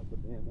gonna eat my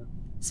banana.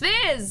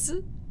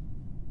 Svizz!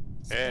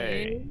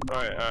 Hey.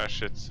 Oh,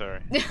 shit,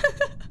 sorry.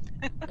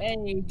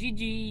 Hey,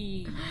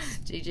 GG's.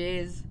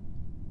 GG's.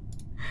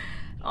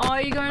 Oh,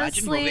 you're going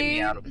to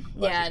sleep?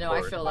 Yeah, no,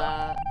 I feel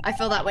that. I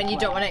feel that when you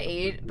don't want to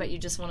eat, but you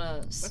just want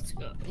to...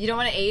 You don't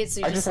want to eat, so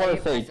you just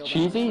want to say,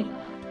 Cheesy,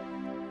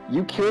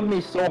 you killed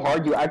me so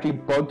hard you actually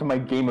bugged my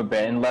game a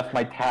bit and left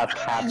my task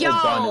half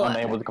done and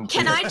unable to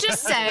complete. Can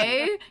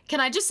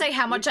I just say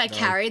how much I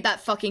carried that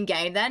fucking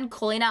game then?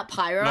 Calling out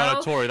Pyro. No,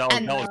 Tori, that was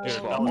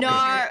good.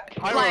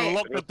 Pyro like,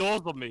 locked the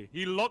doors on me.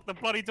 He locked the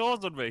bloody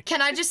doors on me.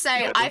 Can I just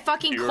say, I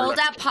fucking called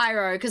out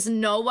Pyro because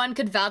no one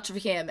could vouch for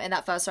him in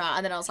that first round,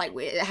 and then I was like,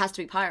 it has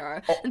to be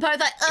Pyro. And Pyro's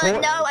like, oh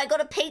no, I got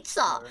a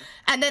pizza.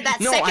 And then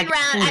that second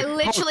round, I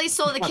literally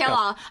saw the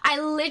killer. I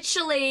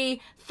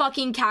literally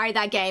fucking carried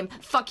that game.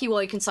 Fuck you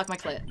all, you can suck my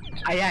clit.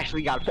 I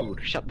actually got food.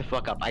 Shut the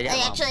fuck up. I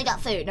actually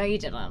got food. No, you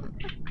didn't.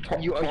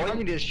 You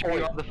need to show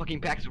me all the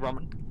fucking packs of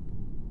ramen.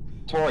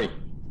 Tori.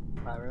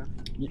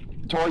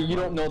 Tori, you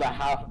don't know the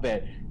half of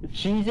it.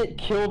 Cheez-It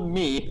killed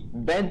me,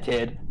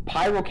 vented,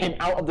 Pyro came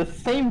out of the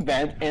same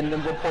vent, and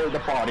then reported the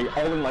body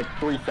all in like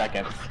 3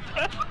 seconds.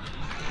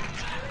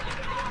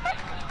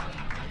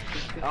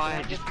 Oh,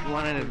 I just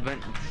wanted to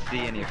vent and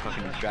see any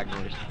fucking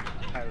stragglers.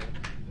 Pyro.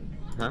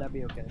 Huh? That'd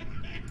be okay.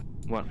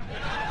 What?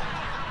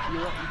 You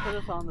put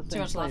us on the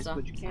same place, laughter.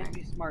 but you can't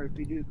be smart if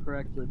you do it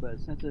correctly, but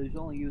since there's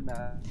only you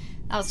now...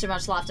 That was too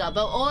much laughter,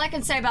 but all I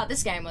can say about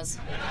this game was...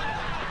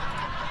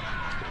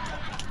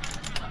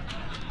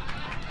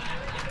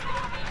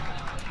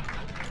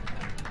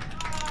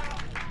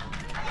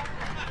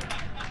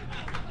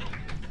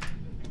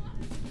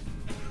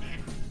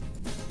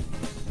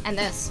 And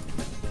this.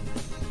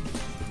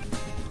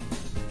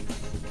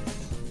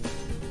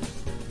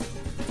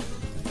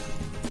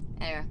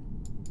 Anyway.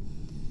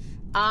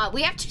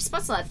 We have 2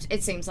 spots left,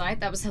 it seems like.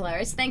 That was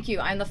hilarious. Thank you.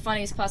 I'm the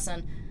funniest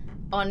person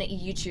on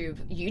YouTube.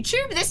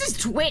 YouTube? This is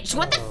Twitch.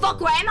 What the fuck?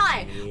 Where am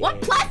I?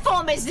 What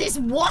platform is this?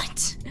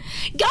 What?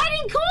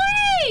 Guiding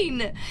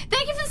Coin!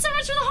 Thank you so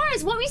much for the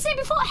horrors. What were you saying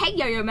before? Hey,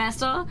 Yo-Yo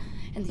Master.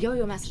 And the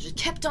Yo-Yo Master just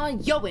kept on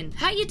yoing.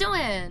 How you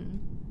doing?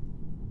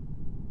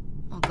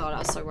 Oh god, I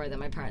was so worried that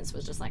my parents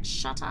was just like,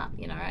 shut up,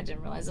 you know, I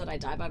didn't realize that I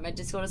died by my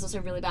Discord is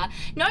also really bad.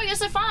 No, you're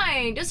so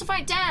fine! You're so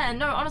fine, Dan!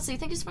 No, honestly,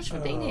 thank you so much for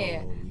being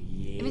here.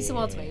 It means the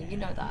world to me, you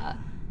know that.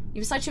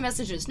 You've sent 2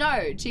 messages.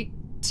 No,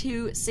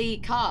 to see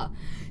car.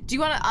 Do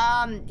you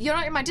wanna, you're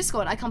not in my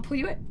Discord, I can't pull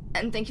you in.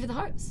 And thank you for the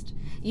host.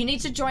 You need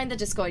to join the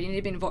Discord, you need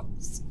to be in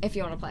voice if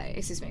you wanna play,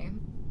 excuse me.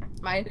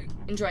 Am I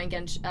enjoying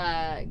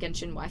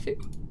Genshin waifu?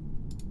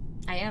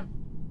 I am.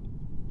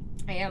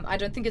 I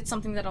don't think it's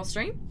something that I'll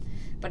stream.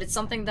 But it's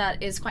something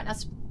that is quite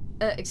nice,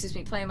 excuse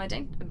me, playing my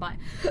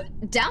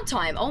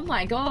downtime. Oh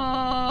my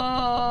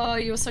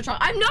god, you were so drunk.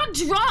 I'm not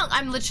drunk!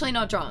 I'm literally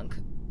not drunk.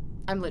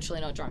 I'm literally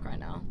not drunk right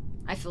now.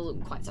 I feel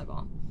quite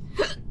sober.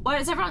 Why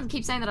does everyone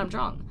keep saying that I'm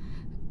drunk?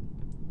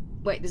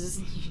 Wait, this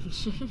is...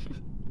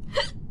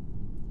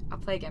 I'll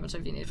play a game if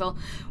you need Phil.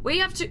 We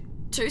have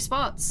two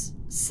spots.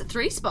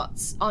 3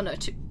 spots. Oh no,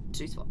 two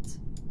spots.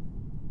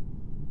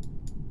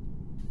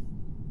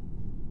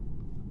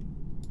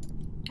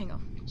 Hang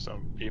on.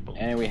 Some people.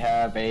 And we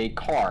have a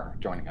car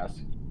joining us.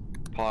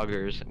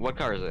 Poggers. What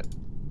car is it?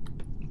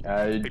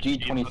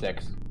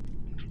 G26.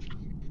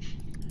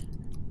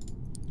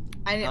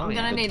 I'm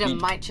gonna need a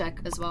mic check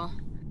as well.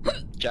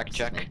 Check.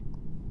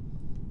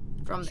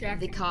 From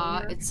the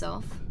car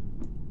itself.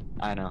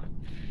 I know.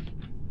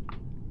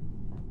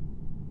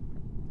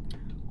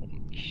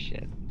 Holy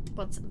shit.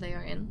 What's they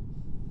are in?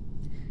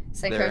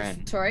 Same They're code,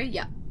 in. Tori?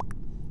 Yeah.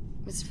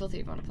 Mr. Filthy,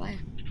 you wanna play?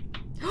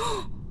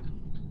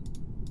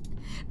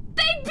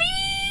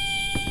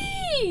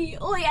 Baby!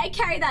 Oh yeah, I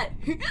carry that.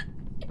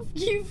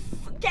 You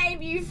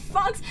game, you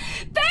fucks.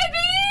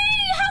 Baby!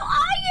 How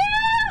are you?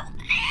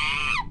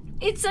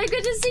 It's so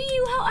good to see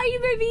you. How are you,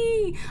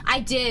 baby? I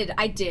did.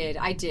 I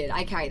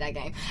carried that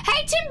game.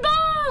 Hey,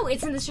 Timbo!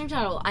 It's in the stream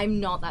title. I'm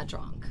not that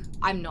drunk.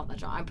 I'm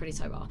pretty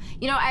sober.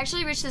 You know, I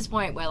actually reached this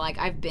point where, like,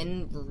 I've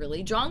been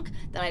really drunk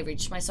that I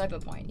reached my sober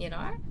point, you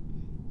know?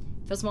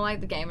 Feels more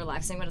like the game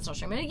relaxing when it's not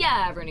streaming.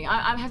 Yeah, Rooney,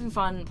 I'm having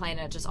fun playing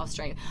it just off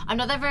stream. I'm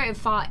not that very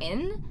far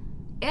in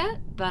it,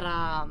 but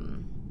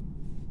I'm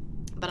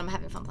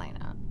having fun playing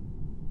it.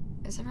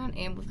 Is everyone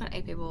in? We've got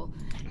 8 people.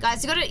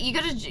 Guys, you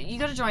gotta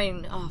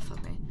join. Oh,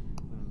 fuck me.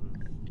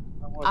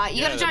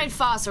 You gotta join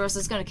fast or else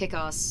it's gonna kick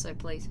us, so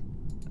please.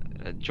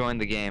 Join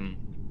the game.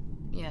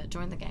 Yeah,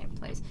 join the game,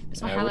 please.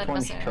 It's my Which highlight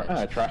one's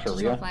message.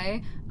 Trasheria?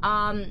 Play.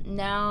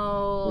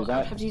 Now Who's I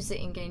that? have to use the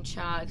in-game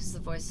chat because the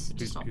voice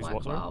does not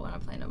work well when I'm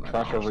playing a mobile.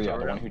 Trasheria,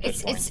 the one who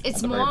just joined It's at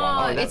the very more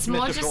bottom. it's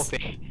more just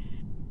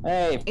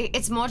Hey.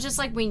 it's more just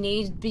like we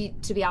need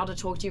to be able to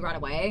talk to you right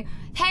away.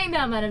 Hey,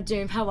 Mailman of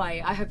Doom, how are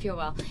you? I hope you're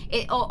well.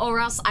 Or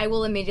else I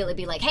will immediately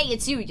be like, hey,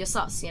 it's you, you're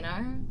sus, you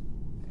know?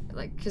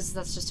 Like, because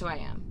that's just who I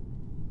am.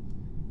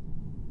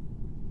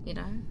 You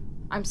know?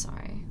 I'm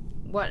sorry.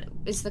 What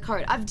is the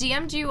code? I've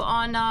DM'd you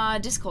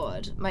on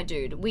Discord, my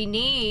dude. We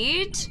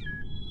need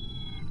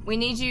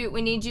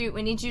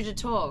you to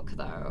talk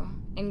though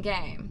in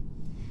game.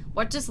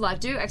 What does lurk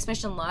do?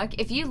 Exclamation lurk.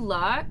 If you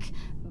lurk,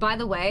 by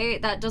the way,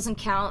 that doesn't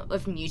count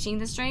of muting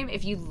the stream.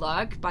 If you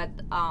lurk by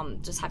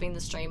just having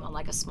the stream on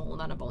like a small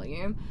amount of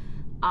volume,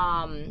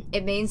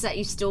 it means that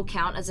you still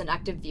count as an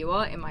active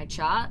viewer in my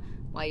chat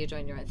while you're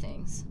doing your own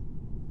things.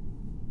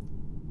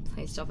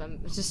 Please stop him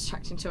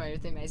distracting to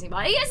everything amazing,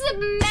 but he is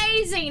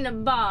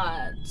amazing,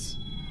 but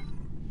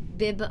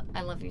Bib,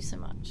 I love you so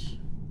much.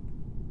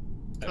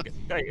 Okay.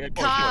 There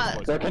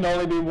can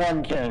only be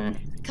one king.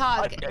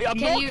 Cog, I'm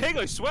not king,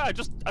 I swear.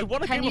 I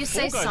want to can give you a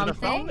say Fall Guys and I found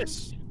something?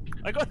 this.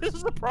 I got this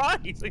as a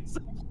prize.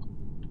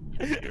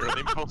 You're an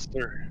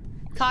imposter.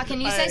 Cog, can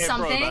you say Bro,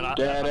 something? man, I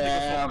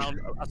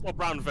saw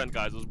brown vent,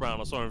 guys. It was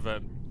brown. I saw a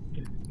vent.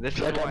 This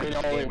There can be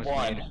only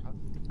one.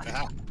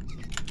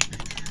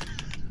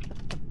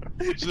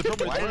 So the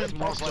problem Why is, is I'm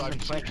Mark imposter, I'm London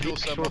playing you're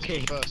so much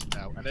okay? first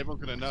now, and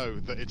everyone's gonna know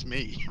that it's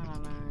me.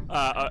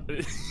 I don't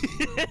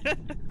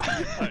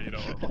know. You know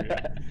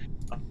what?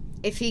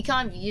 If he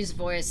can't use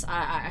voice,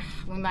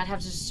 we might have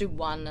to just do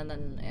one and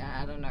then,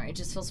 yeah, I don't know. It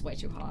just feels way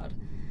too hard.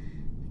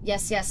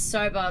 Yes,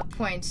 sober,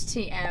 point,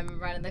 TM,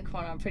 right in the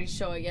corner, I'm pretty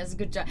sure. Yes,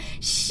 good job.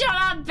 Shut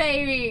up,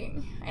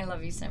 baby! I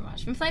love you so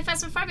much. Been playing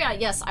Phasmophobia?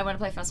 Yes, I want to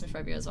play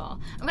Phasmophobia as well.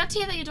 I'm glad to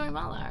hear that you're doing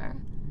well, though.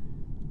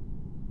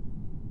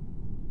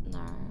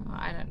 No,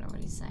 I don't know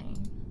what he's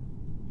saying.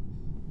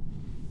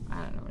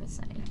 I don't know what he's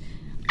saying.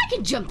 I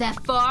can jump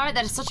that far!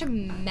 That is such a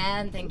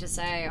man thing to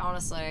say,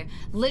 honestly.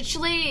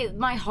 Literally,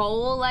 my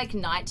whole, like,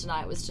 night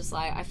tonight was just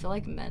like, I feel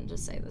like men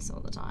just say this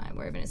all the time.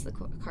 Wherever it's the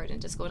code in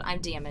Discord, I'm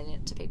DMing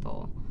it to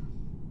people.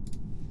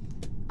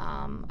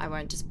 I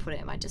won't just put it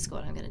in my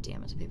Discord, I'm gonna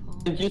DM it to people.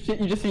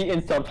 You just see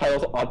in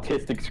subtitles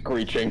autistic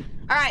screeching.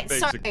 Alright,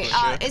 sorry,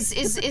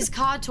 is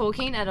Car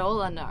talking at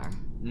all or no?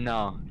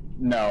 No.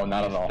 No,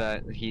 not at all.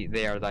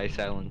 They are thy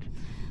silent.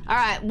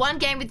 Alright, one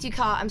game with you,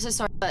 Car. I'm so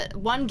sorry, but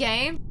one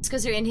game, it's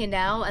because you're in here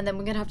now, and then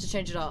we're gonna have to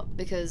change it up,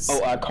 because...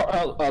 Oh,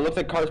 looks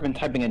like Car's been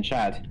typing in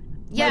chat.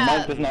 Yeah. My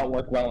mic does not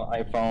work well on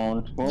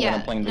iPhone. When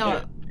I'm playing the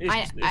game.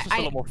 It's just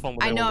a lot more fun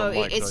with I know, it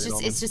on the mic,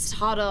 it's just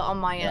harder on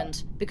my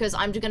end, because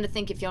I'm gonna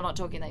think if you're not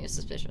talking that you're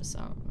suspicious, so...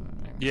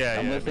 Yeah,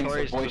 I'm listening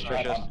to voice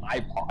chat on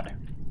iPod.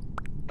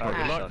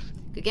 Alright,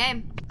 good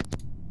game.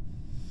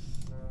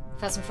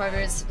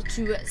 Phasmophobia is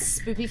too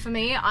spoopy for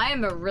me. I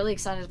am really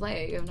excited to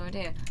play it, you have no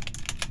idea.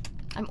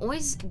 I'm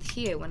always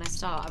here when I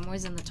start, I'm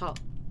always in the top.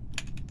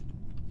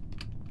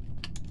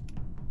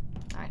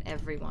 Alright,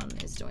 everyone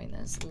is doing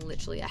this,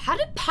 literally. How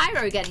did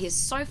Pyro get here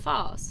so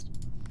fast?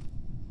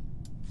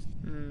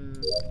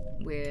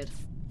 Weird.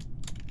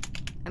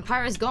 And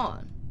Pyro's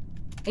gone.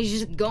 He's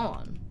just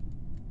gone.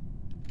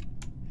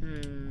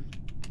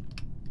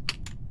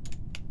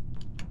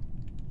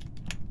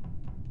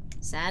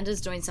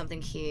 Xander's doing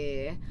something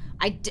here.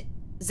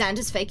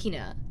 Xander's faking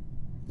it.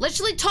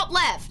 Literally top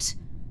left!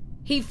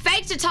 He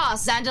faked a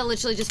task. Xander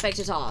literally just faked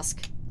a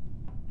task.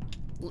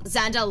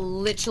 Xander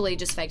literally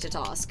just faked a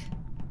task.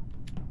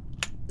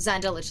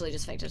 Xander literally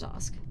just faked a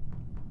task.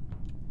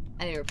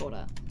 I need to report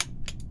it.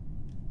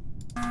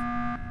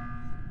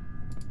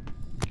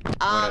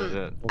 What is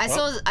it? I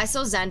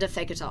saw Xander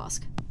fake a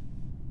task.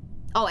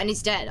 Oh, and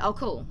he's dead. Oh,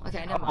 cool.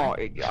 Okay, never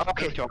mind. Oh,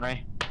 okay,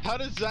 Tori. How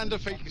does Xander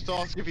fake his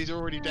task if he's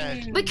already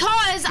dead?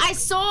 Because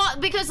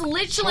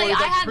literally Tori, I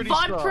that's have pretty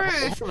VOD strong.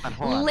 proof.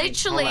 Hold on.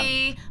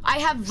 Literally, I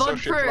have VOD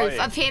Social proof lying.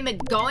 of him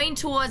going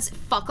towards.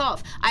 Fuck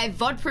off. I have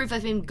VOD proof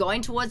of him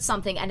going towards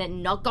something and it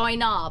not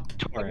going up.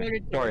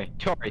 Tori.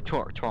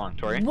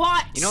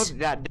 What? You know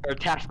that there are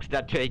tasks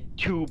that take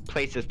 2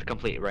 places to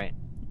complete, right?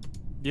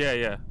 Yeah,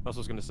 that's what I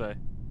was gonna say.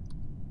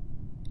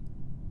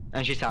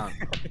 And she's silent.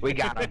 We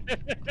got him.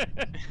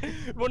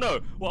 Well,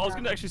 no. Well, I was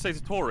gonna actually say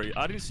to Tori,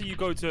 I didn't see you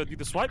go to do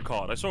the swipe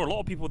card. I saw a lot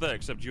of people there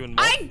except you and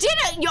Mark. I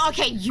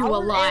didn't. You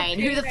were lying.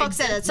 Who the fuck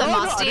said it's a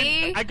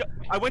musty?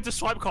 I went to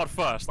swipe card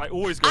first. I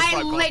always go swipe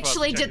I card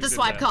literally first did the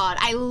swipe card.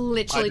 I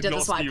literally did the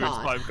swipe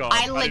card.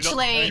 I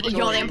literally,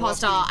 you're the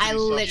imposter. I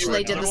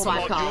literally did the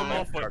swipe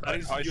card.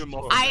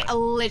 I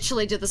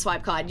literally did the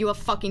swipe card. You are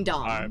fucking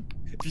dumb.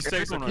 If you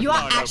say something, You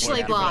are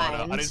actually blind.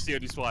 I didn't see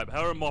any swipe.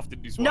 Her and Moth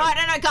didn't do swipe.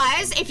 No,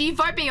 guys. If you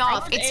vote me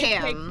off, it's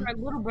him.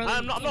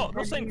 I'm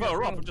not saying vote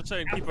her off. I'm just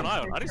saying keep an eye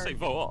on. I didn't say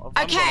vote off.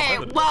 Okay,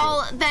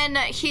 well then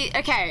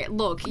okay,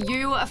 look,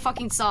 you are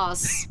fucking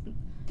sus.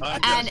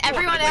 And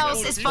everyone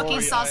else is fucking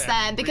sus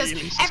then because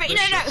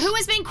who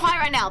is being quiet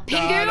right now?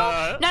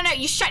 Pingu? No,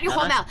 you shut your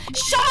whole mouth.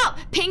 Shut up!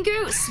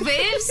 Pingu,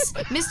 Svivs,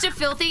 Mr.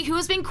 Filthy, who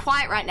is being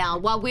quiet right now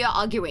while we are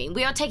arguing?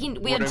 We are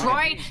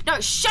drawing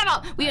shut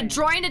up! We are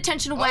drawing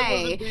attention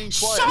away.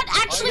 Shut up!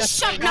 Actually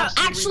shut up!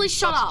 Actually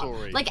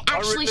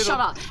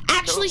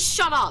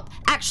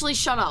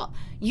shut up!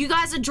 You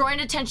guys are drawing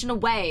attention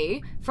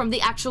away from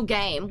the actual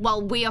game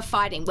while we are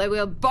fighting, where we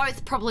are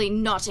both probably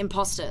not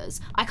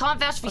imposters. I can't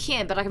vouch for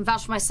him, but I can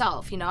vouch for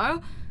myself, you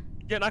know?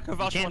 Yeah, and I can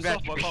vouch for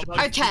myself.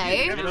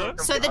 Okay,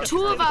 so the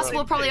 2 of us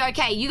were probably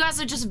okay. You guys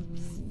are just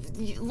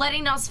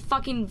letting us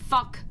fucking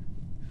fuck.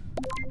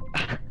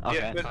 Okay.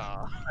 Yeah, but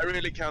I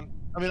really can't.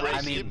 There's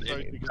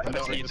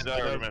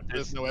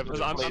no evidence.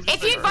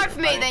 If you vote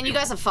for me, then you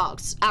guys are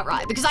fucked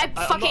outright. Because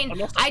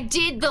I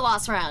did the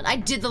last round. I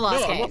did the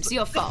last game, so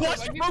you're fucked.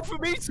 Why'd you vote for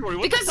me, Tori?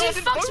 Because you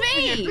fucked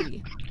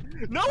me!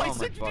 No, oh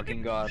my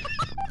fucking god.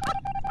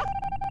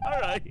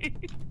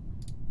 Alright.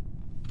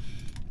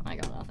 I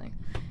got nothing.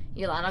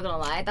 You're not gonna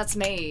lie, that's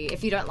me.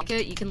 If you don't like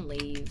it, you can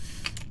leave.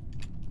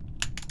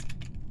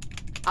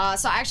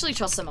 So I actually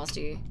trust so much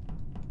you.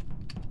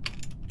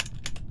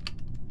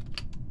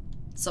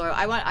 So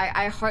I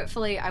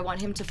want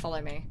him to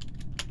follow me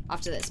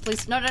after this.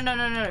 Please, no,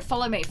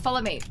 follow me.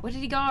 Where did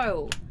he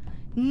go?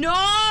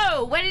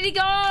 No! Where did he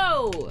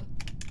go?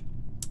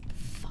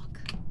 Fuck.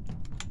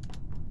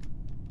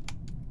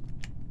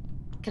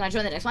 Can I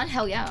join the next one?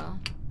 Hell yeah.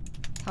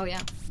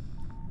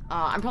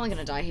 I'm probably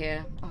gonna die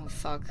here. Oh,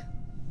 fuck.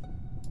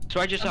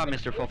 So I just saw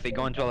Mr. Filthy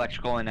go into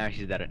electrical and now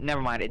he's dead.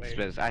 Never mind, it's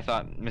Viz. I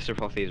thought Mr.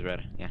 Filthy is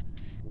red. Yeah.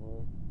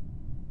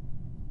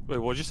 Wait,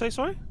 what'd you say,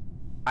 sorry?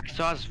 I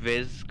saw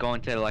Viz go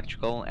into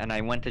electrical and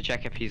I went to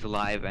check if he's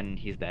alive and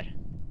he's dead.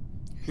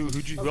 Who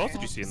else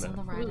did you see in there?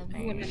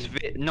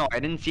 No, I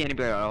didn't see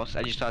anybody else.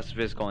 I just saw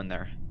Viz go in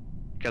there.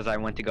 Because I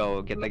went to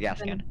go get the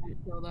gas can.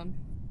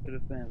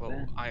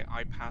 Well,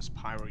 I passed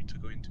Pyro to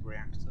go into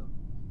reactor.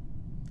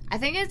 I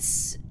think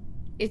it's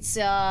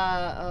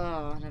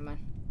oh, never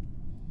mind.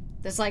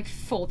 There's like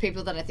 4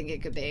 people that I think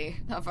it could be.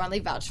 I've only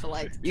vouched for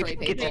like 3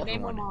 people.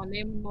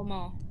 Name them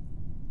all.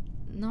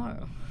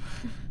 No.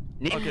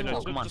 Okay,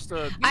 no, just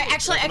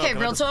okay,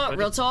 real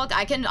talk.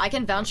 I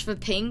can vouch for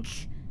Pink,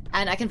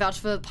 and I can vouch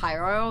for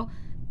Pyro,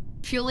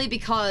 purely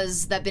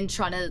because they've been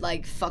trying to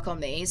like fuck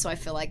on me, so I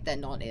feel like they're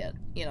not it,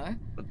 you know?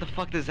 What the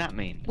fuck does that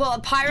mean? Well,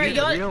 Pyro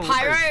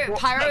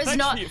is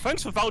not.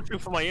 Thanks for vouching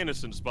for my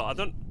innocence, but I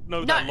don't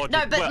know that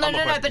logic.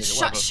 But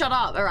shut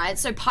up, alright?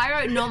 So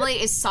Pyro normally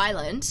is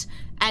silent,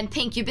 and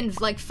Pink, you've been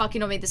like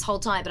fucking on me this whole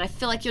time, but I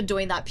feel like you're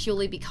doing that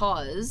purely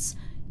because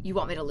you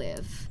want me to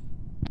live.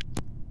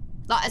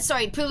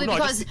 Sorry, purely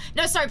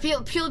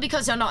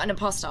because you're not an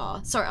imposter.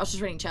 Sorry, I was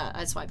just reading chat.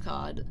 I swiped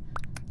card.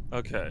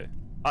 Okay.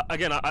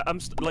 Again, I'm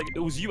like it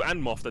was you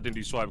and Moth that didn't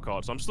do swipe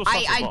cards. So I'm still.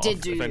 I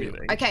did do.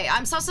 Okay,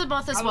 I'm sus of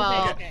Moth as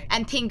well, okay.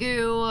 and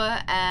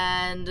Pingu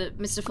and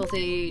Mr.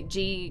 Filthy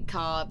G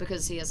card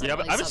because he has. Like,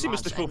 but I haven't seen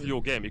Mr. Filthy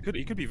all game. He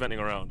could be venting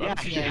around. Yeah,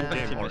 I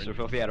haven't seen Mr.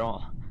 Filthy at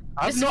all.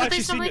 I've not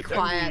actually seen it.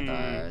 Quiet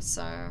though,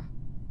 so.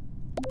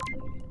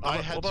 I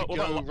had to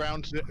go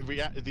around to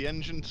the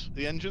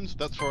engines.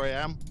 That's where I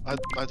am. I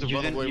had to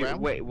run all the way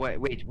around.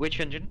 Wait, which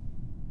engine?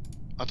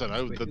 I don't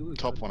know, the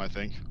top one, I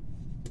think.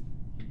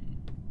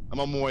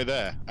 I'm on my way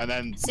there, and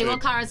then. See what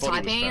Kara's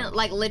typing?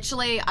 Like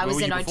literally, I was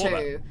in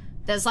O2.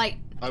 There's like.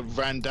 I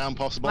ran down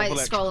past the bottom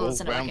electrical,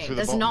 ran through the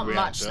There's bottom not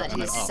reactor, much that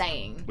and he's then up,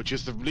 saying. which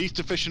is the least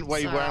efficient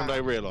way round, I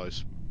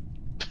realise.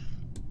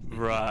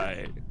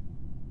 Right.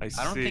 I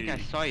don't think I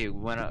saw you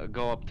when I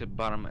go up to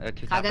bottom to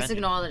top I guess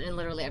ignore it in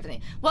literally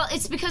everything. Well,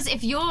 it's because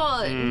if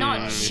you're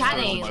not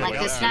chatting like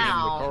this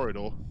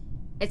now,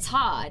 it's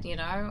hard, you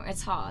know?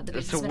 It's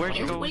hard. So where'd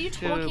you go what are you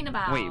talking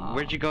about? Wait,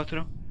 where'd you go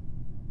through?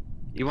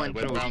 You went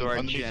through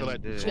storage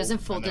She was in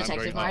full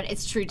detective mode.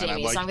 It's true,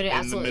 Jamie. So I'm gonna be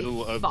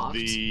absolutely fucked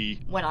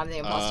when I'm the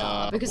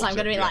imposter because I'm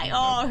gonna be like,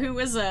 oh, who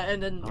was it?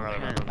 And then.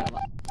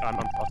 I'm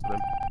past him.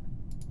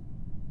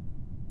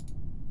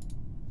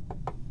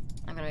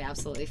 I'm gonna be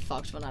absolutely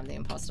fucked when I'm the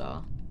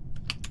imposter.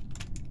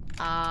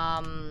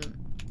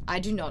 I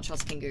do not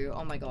trust Pingu.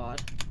 Oh my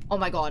god. Oh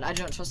my god, I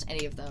don't trust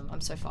any of them.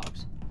 I'm so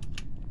fucked.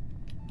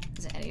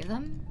 Is it any of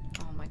them?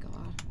 Oh my god.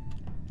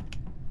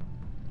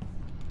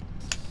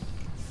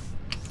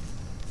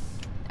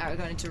 Alright, we're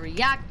going into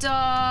reactor.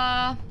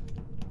 And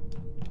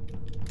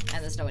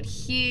there's no one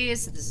here,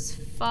 so this is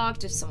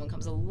fucked. If someone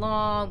comes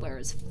along, where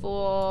is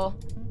 4?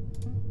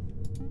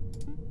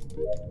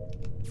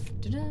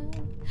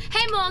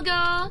 Hey,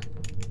 Morga!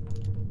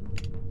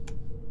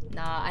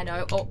 Nah, I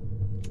know. Oh.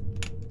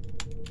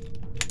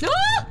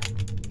 Ah!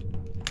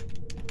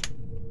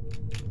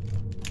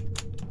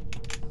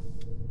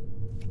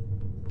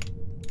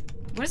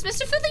 What is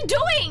Mr. Filthy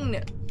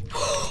doing?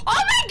 Oh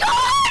my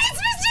god! It's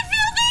Mr.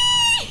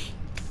 Filthy!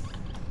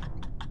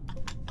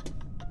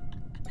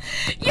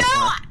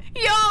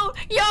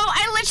 Yo!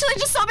 I literally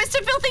just saw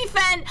Mr. Filthy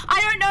vent.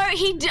 I don't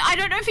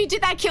know if he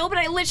did that kill, but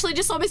I literally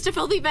just saw Mr.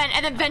 Filthy vent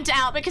and then vent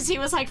out because he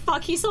was like,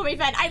 fuck, he saw me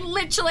vent. I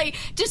literally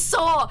just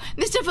saw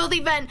Mr. Filthy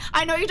vent.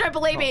 I know you don't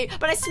believe me,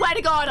 but I swear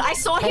to God, I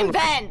saw him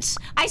vent.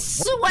 I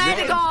swear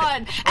to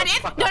God. And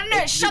if,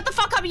 no, shut the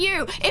fuck up,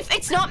 you. If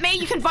it's not me,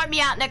 you can vote me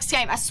out next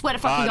game. I swear to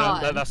fucking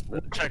God. That's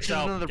checks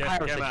out. Get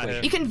him out of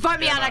here. You can vote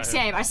me out next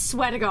game. I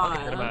swear to God.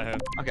 Get him out of here.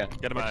 Okay.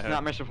 Get him out of here.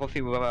 Not Mr.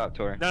 Filthy, we'll go out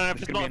to her. No,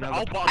 if it's not,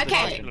 I'll bottom the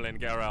motion and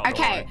get her out.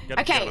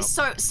 Okay,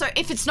 so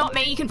if it's not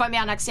me, you can vote me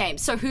out next game.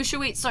 So who should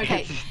we? So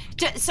okay,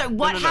 so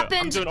what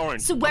happened? I'm doing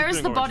orange. So where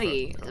is the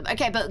body?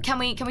 Okay, but can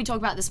we talk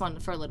about this one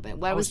for a little bit?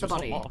 Where was the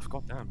body?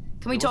 God damn.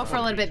 Can we talk for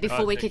a little bit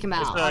before we kick him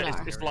out?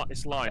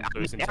 It's lying.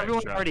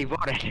 Everyone already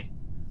voted.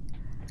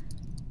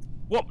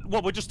 What?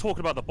 We're just talking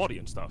about the body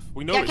and stuff.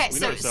 We know. Okay,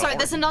 so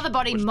there's another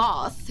body,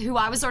 Moth, who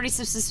I was already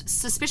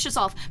suspicious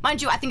of.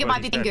 Mind you, I think it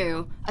might be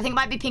Pingu. I think it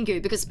might be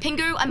Pingu because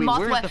Pingu and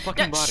Moth were.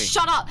 No,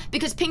 shut up!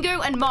 Because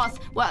Pingu and Moth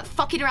were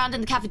fucking around in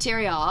the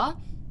cafeteria.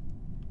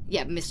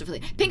 Yeah, Mr.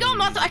 Philly. Pingu and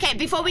Moth. Okay,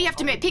 before we have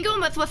to move, Pingu and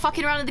Moth were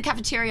fucking around in the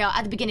cafeteria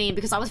at the beginning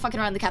because I was fucking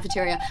around in the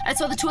cafeteria. And I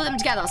saw the two of them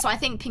together, so I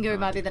think Pingu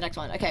might be the next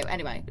one. Okay,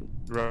 anyway.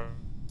 Right.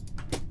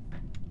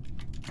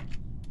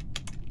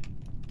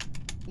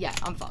 Yeah,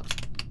 I'm fucked.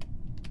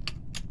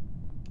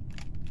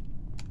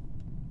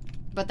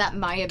 But that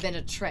might have been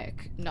a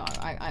trick. No,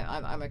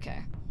 I'm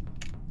okay.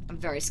 I'm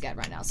very scared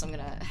right now, so I'm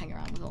gonna hang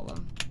around with all of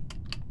them.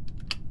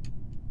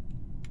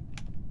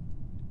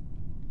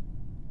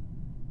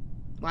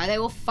 Why are they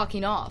all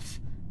fucking off?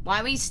 Why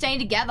are we staying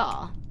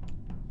together?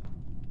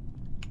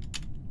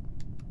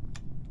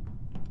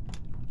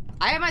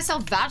 I have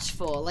myself vouched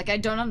for. Like, I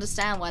don't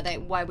understand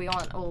why we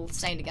aren't all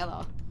staying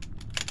together.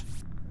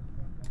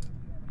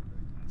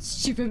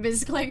 Stupid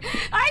misclick.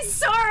 I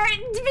saw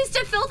it,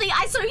 Mr. Filthy.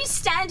 I saw you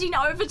standing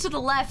over to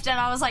the left, and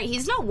I was like,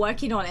 he's not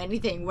working on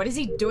anything. What is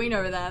he doing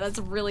over there? That's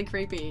really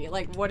creepy.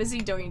 Like, what is he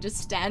doing? Just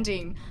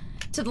standing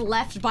to the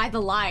left by the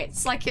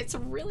lights. Like, it's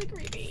really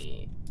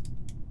creepy.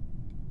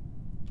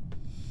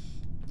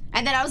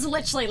 And then I was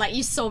literally, like,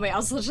 you saw me. I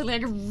was literally,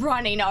 like,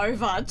 running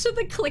over to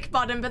the click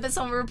button, but then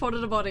someone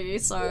reported a body,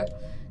 so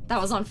that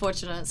was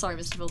unfortunate. Sorry,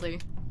 Mr. Filthy.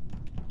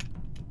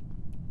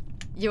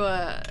 You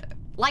were...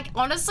 Like,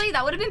 honestly,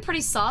 that would have been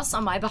pretty sus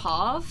on my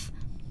behalf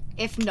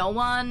if no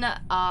one,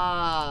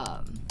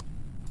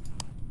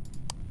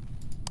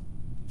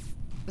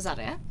 Was that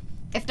it?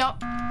 If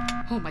not...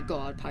 Oh my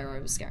god, Pyro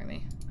was scaring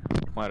me.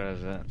 What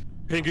is it?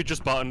 Pingu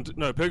just buttoned...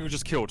 No, Pingu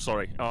just killed,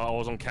 sorry. I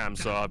was on cam,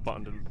 so I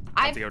buttoned him.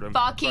 I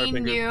fucking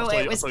knew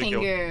it was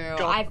Pingu.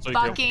 I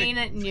fucking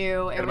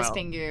knew it was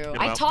Pingu.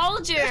 I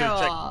told you!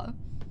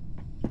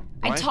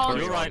 I told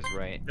you. I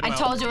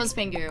told you it was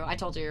Pingu. I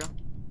told you.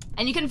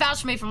 And you can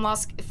vouch for me from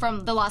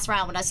the last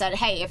round when I said,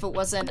 hey, if it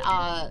wasn't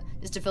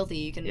Mr. Filthy,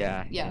 you can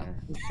yeah.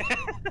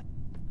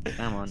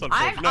 Come on.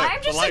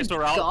 I'm just a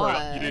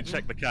god. You didn't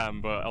check the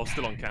cam, but I was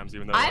still on cams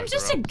even though I'm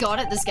just a god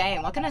at this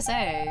game. What can I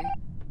say?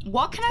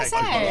 What can I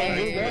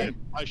say?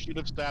 I should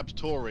have stabbed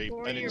Tori,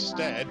 and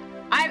instead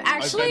I'm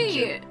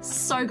actually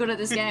so good at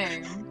this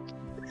game.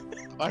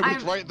 I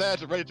was right there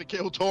ready to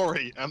kill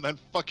Tori, and then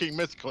fucking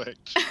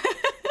misclicked.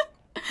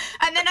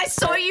 And then I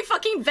saw you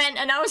fucking vent,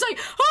 and I was like,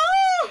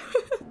 oh!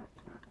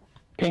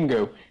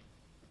 Pingu.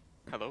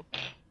 Hello?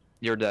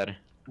 You're dead.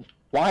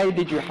 Why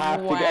did you have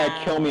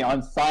to kill me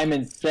on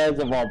Simon Says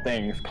of all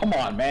things? Come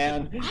on,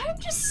 man. I'm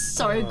just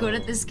so good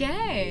at this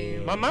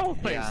game. My man was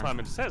playing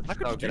Simon Says. I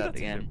could do that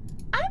again.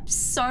 I'm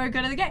so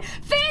good at the game.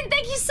 Finn,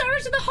 thank you so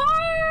much for the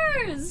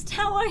host!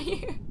 How are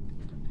you?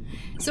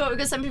 So we've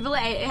got some people,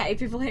 8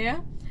 people here.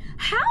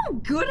 How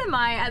good am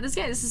I at this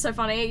game? This is so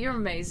funny. You're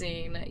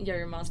amazing.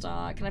 Yo-Yo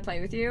Master. Can I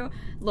play with you?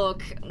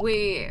 Look,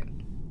 I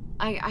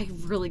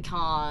really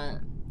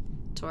can't.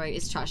 Tori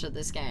is trash at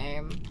this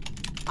game.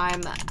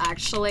 I'm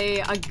actually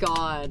a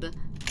god.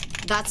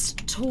 That's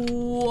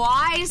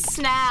twice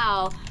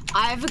now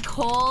I've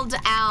called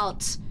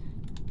out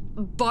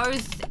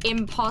both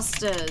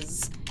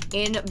imposters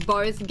in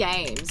both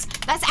games.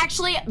 That's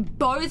actually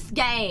both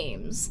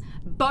games.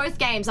 Both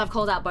games I've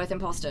called out both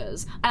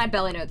imposters. And I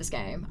barely know this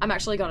game. I'm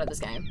actually god at this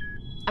game.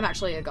 I'm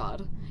actually a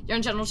god. You're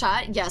in general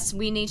chat? Yes,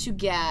 we need to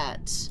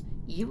get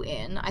you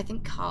in. I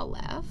think Carl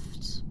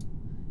left.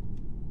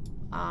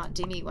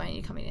 Demi, why aren't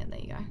you coming in? There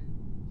you go.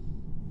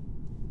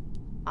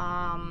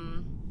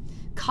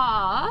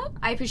 Car,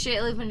 I appreciate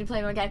it when you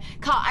play one game.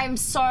 Car, I'm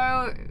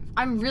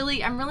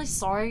really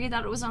sorry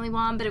that it was only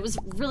one, but it was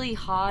really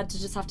hard to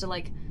just have to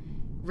like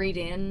read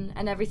in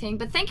and everything.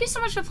 But thank you so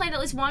much for playing at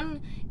least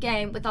one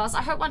game with us.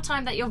 I hope one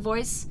time that your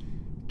voice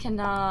can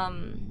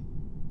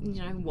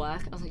you know,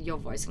 work. I was like, your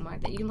voice can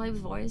work. That you can play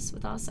with voice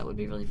with us. That would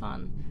be really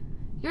fun.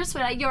 You're a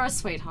sweetheart. You're a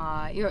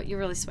sweetheart. You're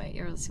really sweet.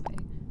 You're really sweet.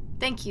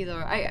 Thank you though.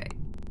 I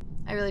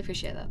really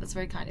appreciate that. That's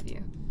very kind of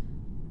you.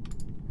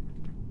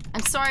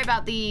 I'm sorry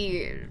about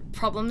the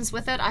problems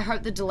with it. I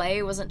hope the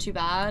delay wasn't too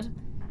bad.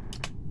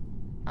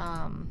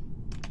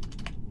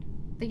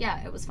 But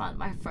yeah, it was fun.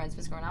 My phone's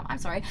been screwing up. I'm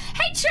sorry.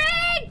 Hey,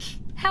 Trick!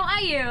 How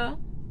are you?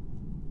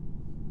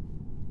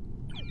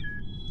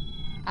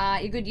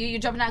 You good? You're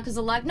dropping out because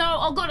of luck? No,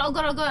 all good, all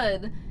good, all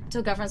good.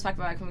 Till girlfriend's back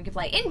when we can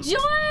play. Enjoy,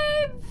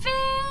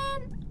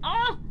 Finn!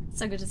 Oh,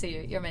 so good to see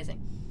you. You're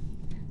amazing.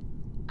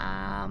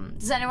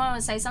 Does anyone want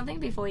to say something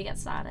before we get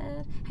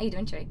started? How you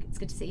doing, Trick? It's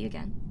good to see you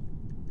again.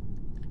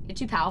 You're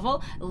too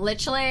powerful.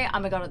 Literally,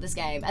 I'm a god at this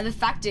game. And the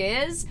fact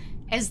is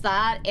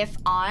that if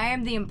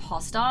I'm the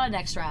imposter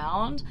next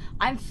round,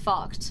 I'm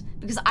fucked.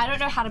 Because I don't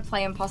know how to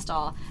play imposter.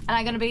 And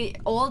I'm gonna be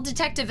all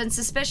detective and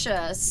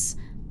suspicious.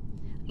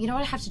 You know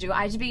what I have to do?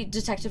 I have to be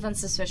detective and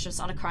suspicious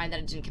on a crime that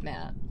I didn't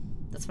commit.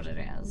 That's what it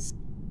is.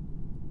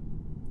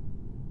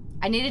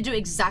 I need to do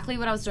exactly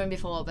what I was doing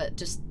before, but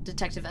just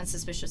detective and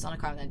suspicious on a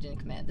crime that I didn't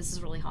commit. This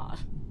is really hard.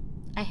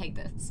 I hate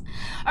this.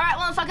 Alright,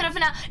 well, I'm fucking up for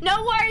now.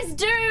 No worries,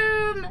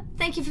 Doom!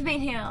 Thank you for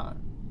being here.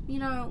 You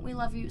know, we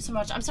love you so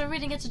much. I'm sorry we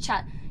didn't get to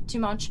chat too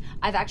much.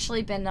 I've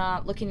actually been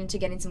looking into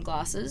getting some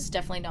glasses.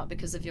 Definitely not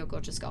because of your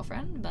gorgeous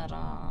girlfriend, but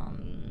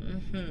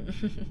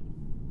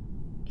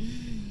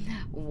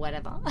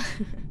whatever.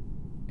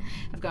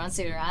 I've gone to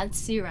see you around.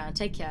 See you around.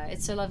 Take care.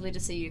 It's so lovely to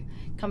see you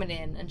coming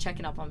in and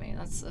checking up on me.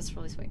 That's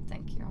really sweet.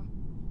 Thank you.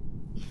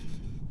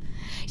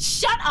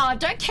 Shut up!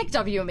 Don't kick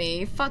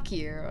WME. Fuck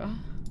you.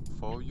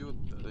 For you,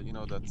 you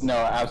know that's... No,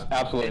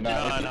 absolutely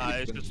not. No,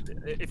 it's just,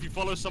 if you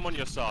follow someone,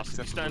 you're sus. If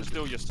you stand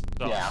still, you're sus.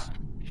 Yeah.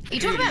 Are you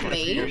talking about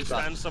me? If you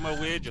stand somewhere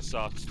weird, you're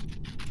sus.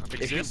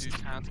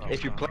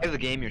 If you play the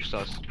game, you're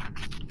sus.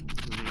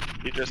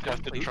 You just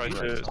have to try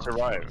to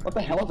survive. What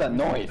the hell is that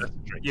noise?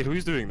 Yeah,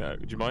 who's doing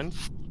that? Would you mind?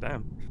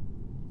 Damn.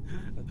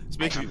 It's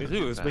making me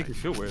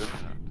feel weird.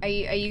 Are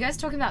you guys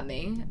talking about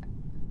me?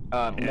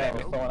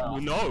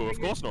 No,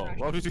 of course not.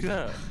 Why would you do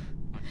that?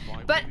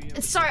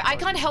 But sorry, I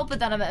can't help it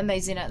that I'm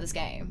amazing at this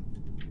game.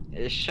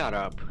 Shut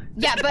up.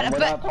 Yeah, but we're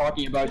not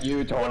talking about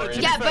you, Tori.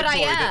 Yeah, but I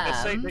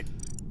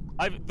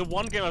am. The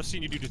one game I've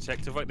seen you do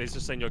detective work, they're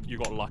just saying you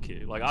got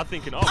lucky. Like, I'm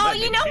thinking, oh man,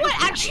 you know what?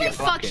 Actually,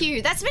 fuck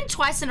you. That's been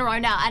twice in a row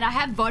now, and I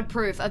have VOD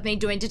proof of me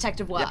doing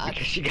detective work. Yeah,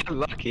 because you got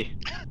lucky.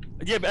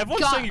 Yeah, but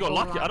everyone's saying you got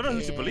lucky. I don't know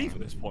who to believe at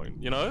this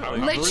point, you know?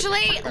 Like,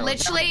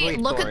 literally,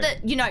 look at the,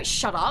 you know,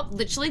 shut up.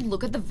 Literally,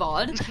 look at the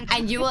VOD,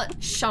 and you will,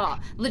 shut up.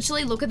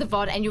 Literally, look at the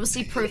VOD, and you will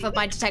see proof of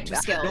my detective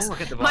skills. Don't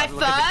look at the VOD, My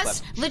look at the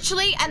first,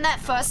 literally, in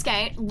that first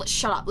game,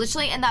 shut up.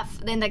 Literally,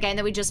 in the game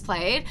that we just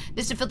played,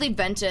 Mr. Filthy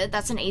vented,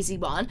 that's an easy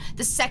one.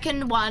 The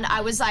second one,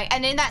 I was like,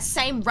 and in that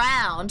same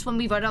round, when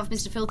we voted off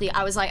Mr. Filthy,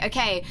 I was like,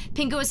 okay,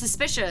 Pingu is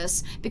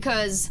suspicious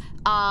because,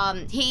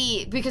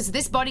 because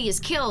this body is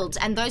killed,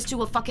 and those two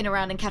were fucking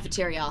around in cafeteria.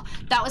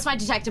 That was my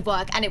detective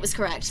work, and it was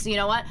correct. So you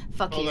know what?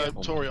 Fuck you.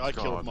 Although, Tori, I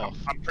killed Moth.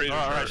 I'm pretty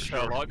Alright, sure.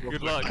 Sherlock.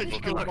 Good luck.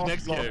 Good luck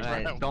next game.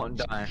 Right, don't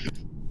die.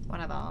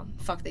 Whatever.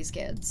 Fuck these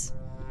kids.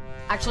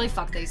 Actually,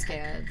 fuck these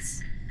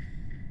kids.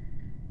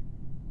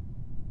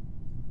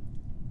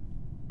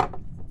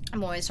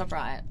 I'm always top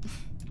right.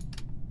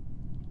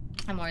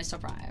 I'm always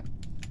top right.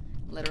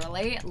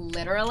 Literally.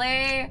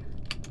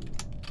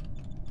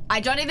 I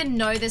don't even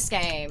know this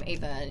game,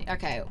 even.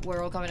 Okay,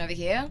 we're all coming over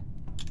here.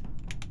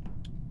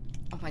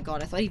 Oh my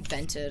god, I thought he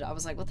vented. I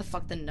was like, what the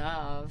fuck, the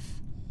nerve?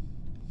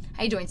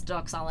 How you doing,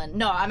 Doc Silent?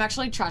 No, I'm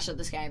actually trash at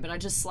this game, but I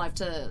just like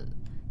to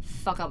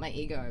fuck up my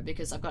ego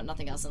because I've got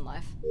nothing else in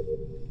life.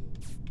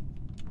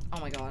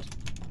 Oh my god.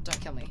 Don't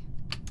kill me.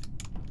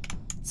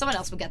 Someone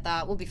else will get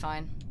that. We'll be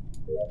fine.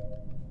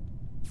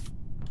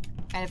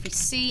 And if we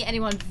see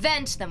anyone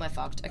vent, then we're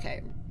fucked.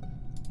 Okay.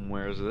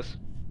 Where is this?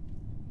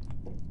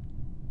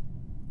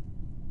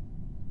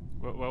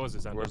 Where was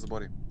this? Where's the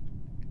body?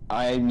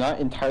 I'm not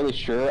entirely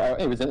sure.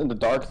 It was in the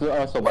dark, so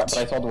but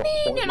I saw the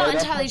report. You're not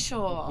entirely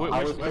sure.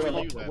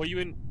 Were you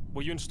in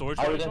storage?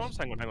 Hang on.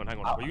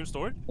 Were you in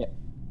storage?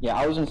 Yeah,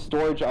 I was in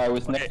storage. I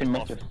was next to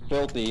Mr.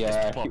 Filthy. No,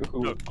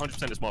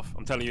 100% it's Moth.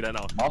 I'm telling you that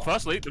now. Moth?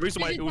 Firstly, the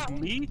reason why it was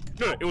me,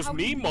 it was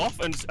me,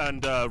 Moth,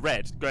 and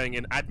Red going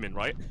in admin,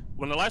 right?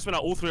 When the lights went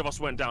out, all three of us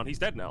went down. He's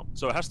dead now,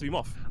 so it has to be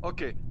Moth.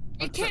 Okay.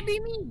 It can't be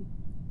me.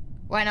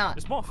 Why not?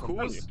 It's Moth.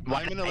 Wait,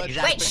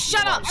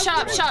 shut up.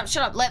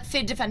 Let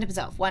Fid defend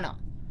himself. Why not?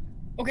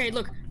 Okay,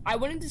 look. I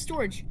went into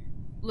storage.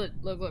 Look.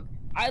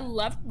 I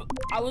left.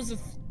 I was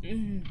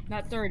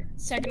not third.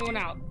 Second one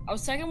out. I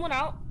was second one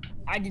out.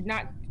 I did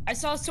not. I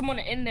saw someone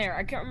in there.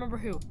 I can't remember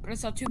who, but I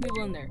saw 2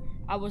 people in there.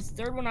 I was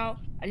third one out.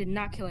 I did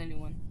not kill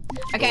anyone.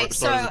 Okay,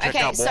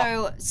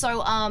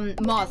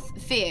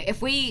 Moth, Fear,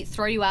 if we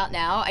throw you out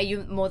now, are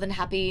you more than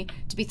happy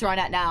to be thrown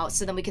out now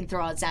so then we can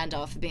throw out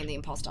Xander for being the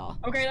imposter?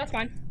 Okay, that's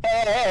fine.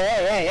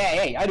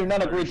 Hey, I do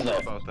not agree to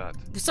this. About that.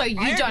 So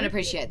you don't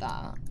appreciate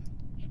that?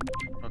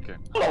 Okay.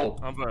 Oh.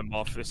 I'm voting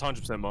Moth. It's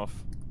 100% Moth.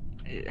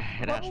 It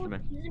has to be.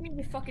 You're gonna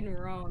be fucking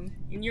wrong.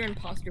 And you're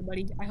imposter,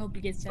 buddy. I hope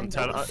you get sent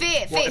telling- out.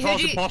 Fear, Well, if I was who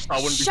do you... imposter, I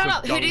wouldn't be Shut so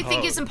up, who do you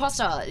think gung-ho. is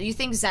imposter? You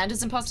think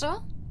Xander's imposter?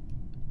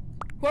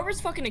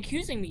 Whoever's fucking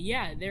accusing me,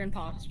 yeah, they're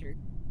imposter.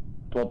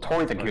 Well,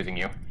 Tori's accusing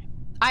you.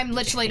 I'm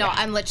literally not.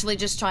 I'm literally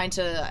just trying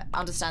to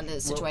understand the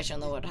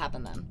situation and what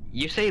happened then.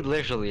 You say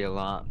literally a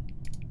lot,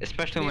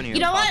 especially when you're.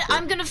 You know what? imposter.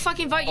 I'm gonna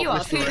fucking vote you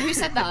off. Who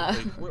said that?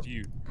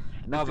 You.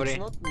 Nobody. It's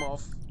not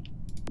Moth.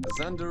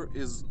 Xander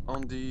is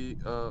on the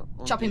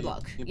Chopping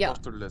block. Yeah.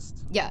 imposter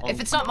list. Yeah, if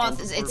it's not Moth,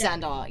 it's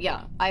Xander.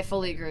 Yeah, I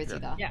fully agree with you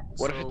there. Yeah.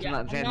 What if it's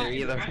not Xander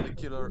either? The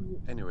killer.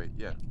 Anyway,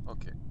 yeah.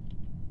 Okay.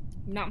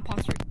 Not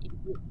imposter.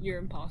 You're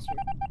imposter.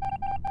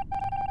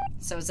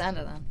 So it's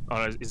Xander then. Oh,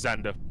 no, it's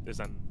Xander. It's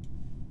Xander.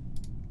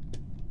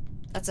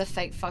 That's a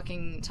fake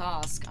fucking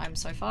task. I'm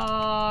so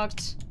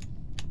fucked.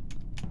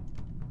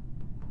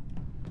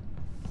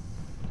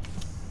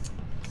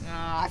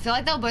 I feel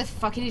like they're both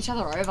fucking each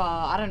other over.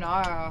 I don't know.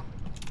 I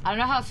don't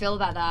know how I feel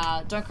about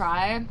that. Don't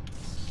cry.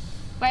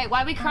 Wait,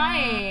 why are we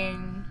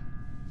crying?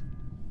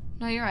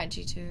 No, you're right,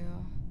 G2.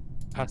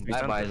 Bye,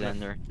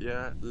 Xander.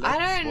 Yeah.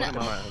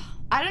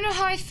 I don't know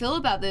how I feel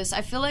about this.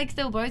 I feel like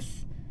they're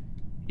both.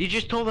 You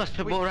just told us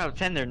to vote out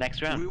Xander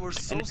next round. We were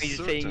so and now you're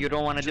certain saying you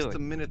don't want to do just it. a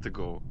minute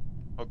ago.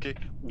 Okay.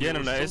 Yeah,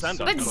 no, it's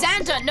Xander. But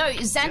Xander, no,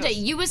 Xander,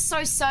 you were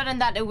so certain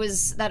that it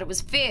was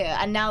Fear,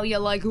 and now you're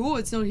like, oh,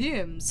 it's not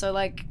him. So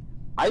like.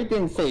 I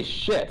didn't say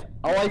shit.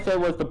 All I said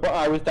was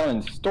I was down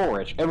in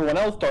storage. Everyone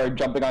else started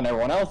jumping on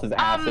everyone else's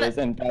asses,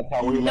 and that's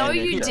how we landed No,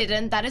 you here.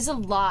 didn't. That is a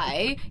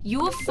lie.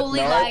 You were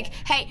fully No. like,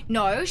 hey,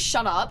 no,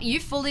 shut up. You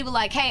fully were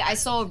like, hey, I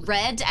saw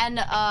red and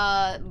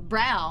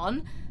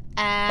brown,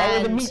 and That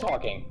wasn't me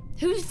talking.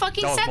 who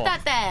fucking That was said Moth.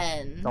 that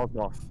then? That was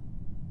Moth.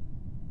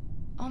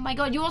 Oh my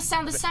god, you all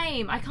sound the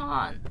same. I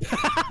can't.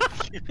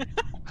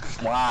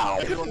 Wow.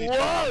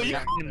 Whoa, you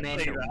can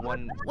name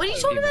one. What are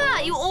you talking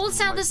about? You all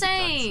sound the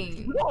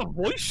same. What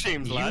voice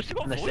shames, lad? You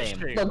got the voice same.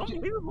 shames. Look,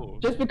 Unbelievable.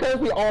 Just because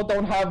we all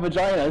don't have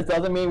vaginas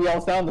doesn't mean we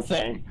all sound the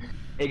same.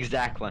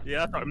 Exactly. Yeah,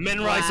 that's right.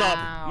 Men rise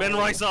up. Men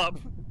rise up.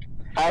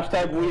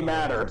 Hashtag we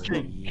matter.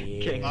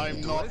 I'm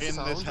not in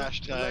this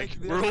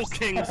hashtag. We're all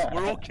kings.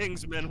 We're all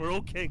kings, men. We're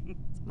all kings.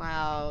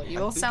 Wow,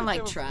 you all sound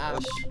like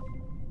trash.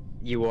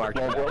 You are.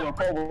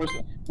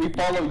 We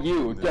follow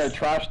you,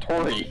 trash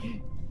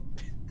Tory.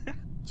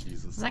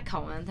 Jesus. Is that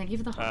Colin? Thank you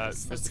for the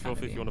host. That's Mr. kind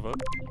Filthy, of if you want to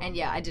vote. And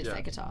yeah, I did Yeah.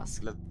 fake a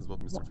task. Let's vote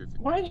Mr. Fifi.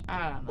 Why?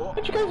 I don't know.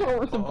 Why'd you guys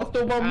all supposed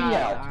to vote me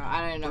out?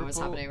 I don't know what's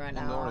Purple happening right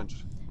and now.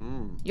 Orange.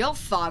 You're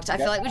fucked. I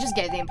feel like we just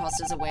gave the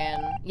imposters a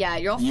win. Yeah,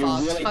 you're all You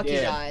fucked. really Fuck you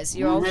did. guys.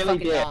 You're You all really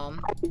fucking did.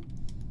 dumb.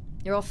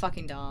 You're all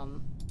fucking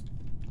dumb.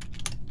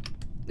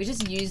 We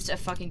just used a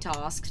fucking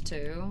task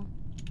too.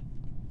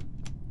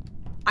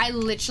 I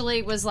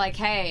literally was like,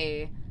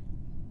 hey,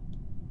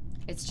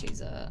 it's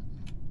Cheez-It.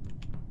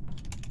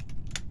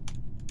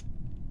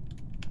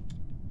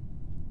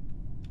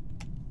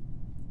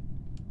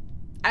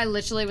 I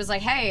literally was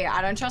like, hey,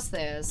 I don't trust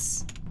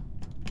this.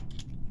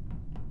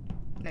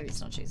 Maybe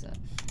it's not Cheez-It.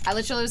 I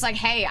literally was like,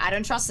 hey, I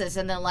don't trust this,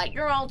 and then like,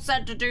 you're all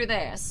set to do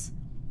this.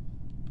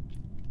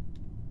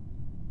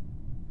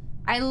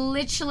 I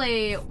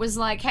literally was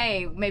like,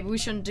 hey, maybe we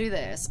shouldn't do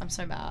this. I'm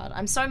so mad.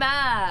 I'm so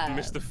mad.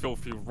 Mr.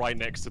 Filthy right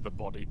next to the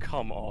body.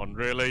 Come on,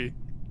 really?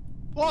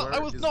 What? Where I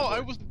was is not. the I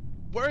body? was.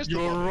 Where is the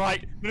You're body?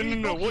 right. No, What are no, you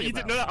no. What talking you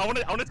did? about? No, I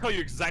want to tell you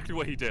exactly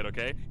what he did.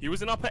 Okay? He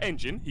was in upper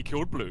engine. He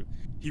killed Blue.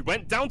 He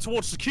went down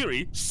towards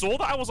security. Saw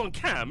that I was on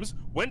cams.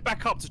 Went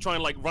back up to try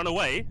and like run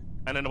away.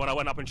 And then when I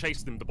went up and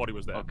chased him, the body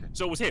was there. Okay.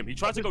 So it was him. He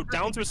tried to go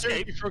down to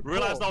escape.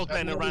 Realized I was there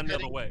and then ran the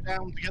other way.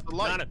 Down to get the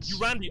Nah, nah, lights. you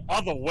ran the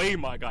other way,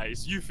 my guy.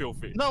 It's you,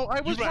 Filthy. No,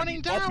 I was You ran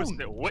running the down.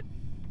 opposite way.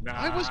 Nah,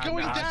 I was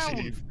going nah, down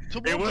Chief.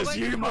 towards It the was light,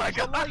 you, my towards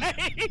the light.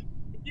 guy.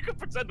 You can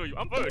pretend on you.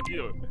 I'm voting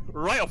you.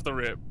 Right off the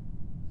rip.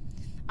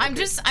 I'm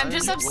just I'm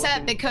upset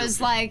voting because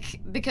Filthy.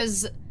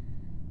 because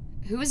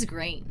who is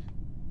green?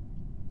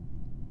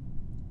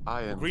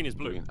 I am Green is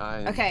blue. I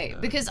am, Okay,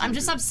 because I'm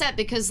just blue. upset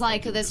because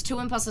like there's 2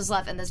 imposters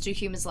left and there's 2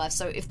 humans left.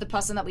 So if the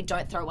person that we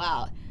don't throw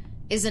out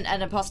isn't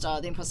an imposter,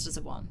 the imposters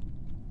have won.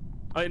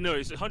 I know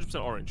it's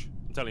 100% orange.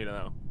 I'm telling you that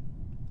now.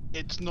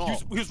 It's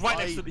not. He was right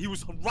next to. He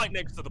was right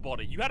next to the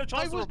body. You had a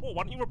chance to report.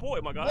 Why didn't you report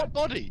it, my guy? What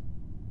body?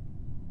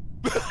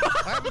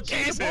 I haven't seen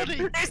It's the him.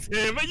 body. It's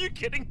him. Are you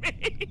kidding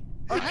me?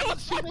 I haven't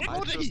seen the I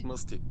body. just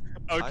must it.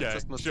 Okay,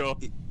 sure,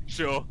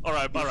 sure. All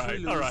right, all If we right,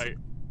 lose, all right.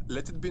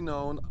 Let it be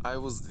known I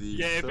was the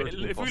Yeah, third if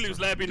we imposter, lose,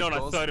 let it be known I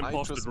because third I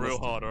imposter just real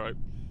must it. hard. All right.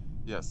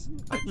 Yes.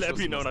 I Let it just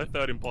be known must I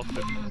third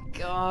imposter.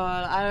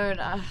 God, I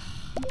don't.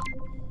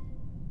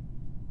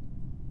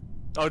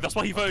 Oh, that's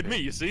why he voted me,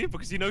 you see?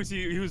 Because he knows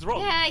he was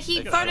wrong. Yeah,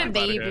 he Get voted him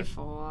outta me here.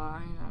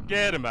 before.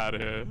 Get him out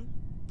of here.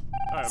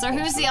 Right, So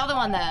who's the other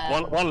one then?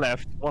 One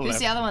left. One Who's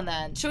left. the other one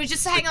then? Should we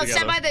just hang on?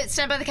 Stand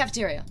by the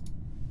cafeteria.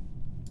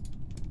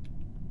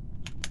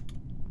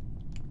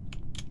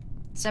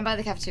 Stand by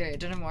the cafeteria.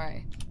 Don't even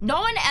worry. No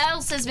one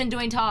else has been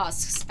doing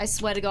tasks. I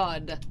swear to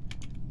God.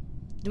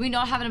 Do we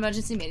not have an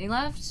emergency meeting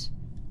left?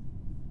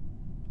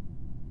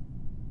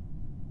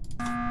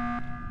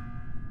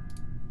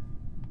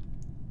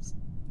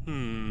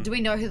 Do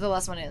we know who the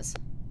last one is?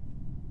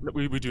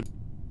 We do.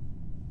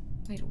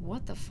 Wait,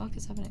 what the fuck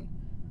is happening?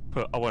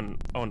 But I won't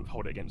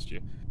hold it against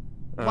you.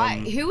 Why?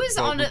 Who is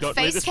so on we a got-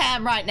 face this-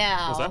 cam right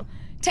now? What's that?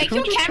 Take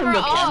your camera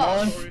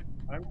off!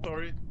 I'm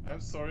sorry.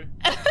 I'm sorry.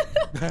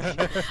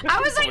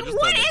 I was like, just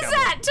what turn the is camera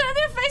that? Turn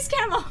their face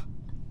cam off!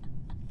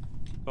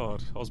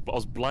 God, I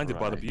was blinded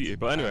by the beauty.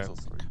 But anyway,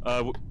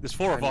 there's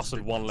 4 of us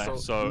and 1 left.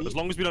 So as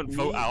long as we don't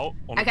vote out.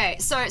 On Okay,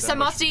 so then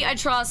Musty, I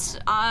trust.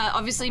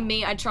 Obviously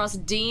me, I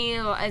trust D.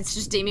 It's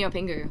just Demi or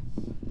Pingu.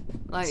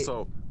 Like.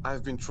 So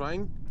I've been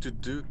trying to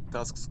do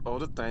tasks all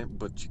the time,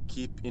 but you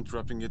keep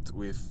interrupting it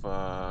with,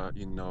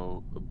 you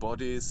know,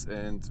 bodies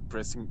and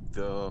pressing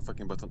the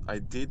fucking button. I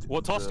did.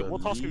 What task have you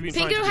been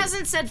trying to Pingu do?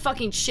 hasn't said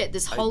fucking shit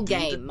this whole I did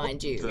game,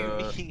 mind you.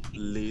 The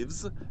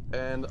leaves,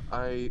 and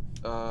I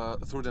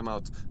threw them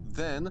out.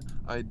 Then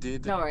I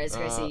did. No worries,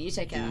 Gracie. You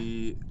take care. The,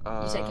 you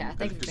take care.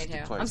 Thank you for being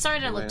here. twice I'm sorry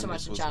I don't look when too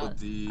much it in was chat.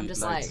 the I'm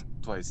just lights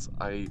like twice.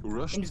 I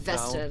rushed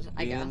invested, down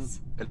I in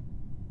guess.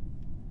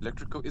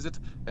 Electrical, is it?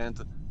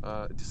 And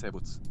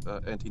disabled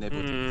and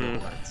enabled the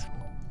lights.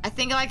 I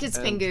think like it's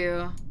And-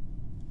 Pingu.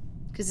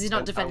 Because he's not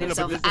And I defending was-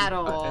 himself at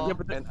all.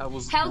 And I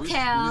was Hell with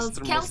Cows,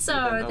 Mr. Kelso,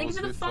 Musty, and I thank you was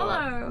for the with,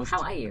 follow. Musty.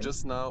 How are you?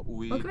 Just now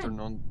we Welcome in. turned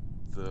on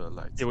the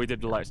lights. Yeah, we did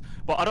the lights.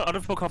 But I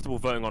don't feel comfortable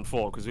voting on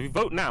 4 because if we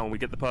vote now and we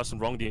get the person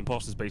wrong, the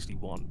imposter's basically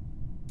won.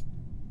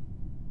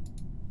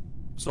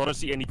 So I don't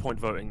see any point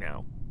voting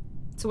now.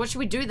 So what should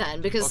we do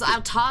then? Because Okay.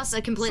 our tasks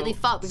are completely So-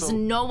 fucked because so-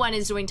 no one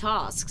is doing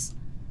tasks.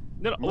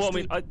 No, well, I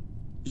mean,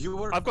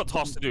 Musty, I've got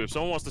tasks to do. If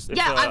someone wants to, if,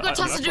 Yeah, I've got I mean,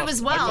 tasks to do as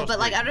I've well, got but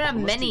like I don't have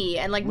Musty, many,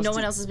 and like no Musty,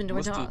 one else has been doing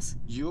Musty, tasks.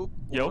 You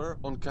were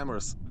on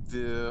cameras.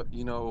 The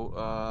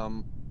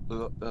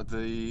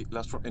the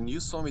last one, and you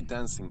saw me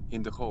dancing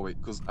in the hallway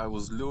because I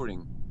was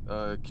luring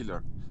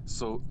killer.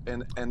 So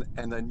and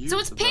I knew. So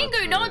it's that,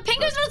 Pingu. No,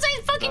 Pingu's not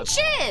saying fucking that-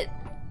 shit.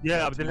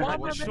 Yeah, but then What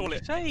I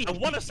surely. I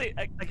want to say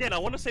again. I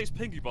want to say it's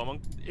Pingu, but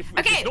if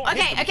Okay, it's not him,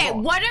 then it's okay. not.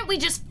 Why don't we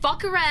just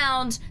fuck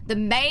around the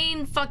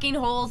main fucking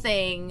hall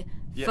thing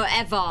Yeah,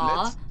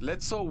 forever?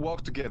 Let's all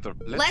walk together.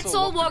 Let's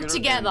all walk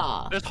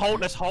together.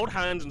 Let's hold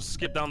hands and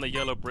skip down the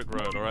yellow brick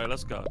road. All right,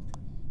 let's go.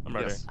 I'm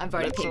ready. Yes. I'm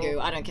voting Pingu.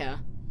 I don't care.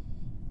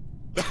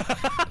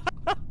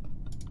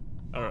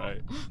 All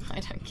right. I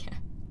don't care.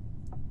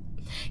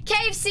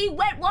 KFC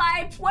Wet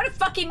Wipe. What a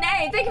fucking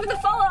name. Thank you for the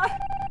follow.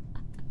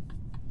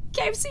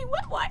 KFC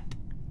Wet Wipe.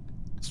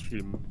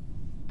 Stream.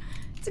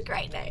 It's a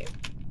great name.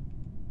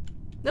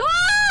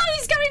 Oh,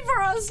 he's coming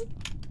for us.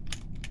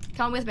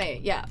 Come with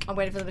me. Yeah, I'm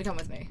waiting for them to come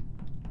with me.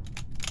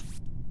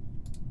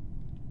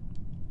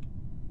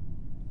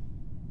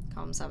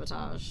 Comm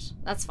sabotage.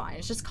 That's fine.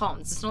 It's just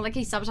comms. It's not like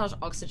he sabotaged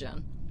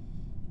oxygen.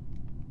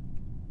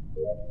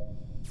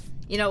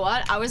 You know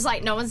what? I was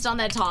like, no one's done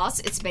their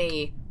tasks. It's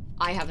me.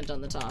 I haven't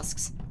done the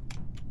tasks.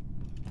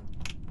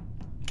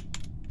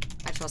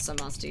 I trust so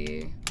much to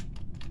you.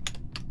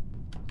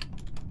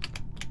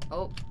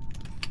 Oh.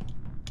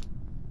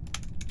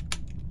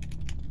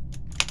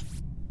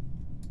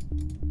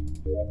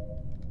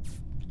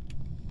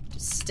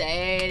 Just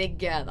stay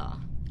together.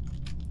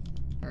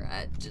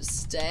 Alright, just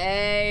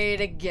stay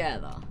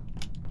together.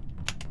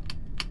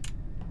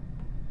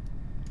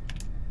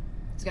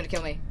 He's gonna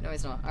kill me. No,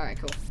 he's not. Alright,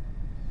 cool.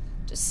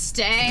 Just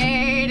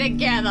stay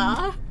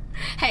together.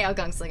 Hey, our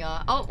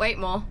gunslinger. Oh, wait,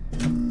 more.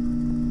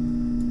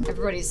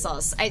 Everybody's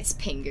sus. It's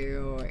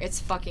Pingu. It's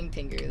fucking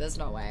Pingu. There's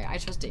no way. I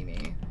trust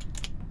Demi.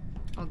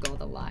 Oh god,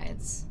 the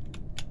lights.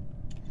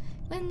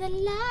 When the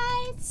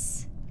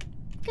lights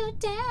go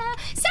down.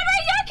 Samurai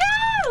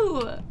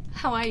Yoko!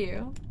 How are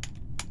you?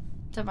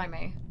 Don't mind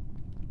me.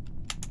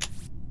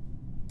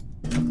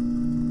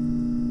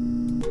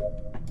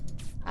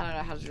 I don't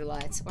know how to do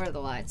lights. Where are the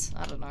lights?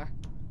 I don't know.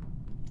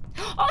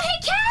 Oh,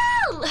 hey,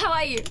 Cal! How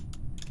are you?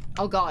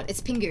 Oh god,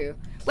 it's Pingu.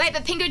 Wait,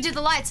 but Pingu did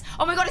the lights.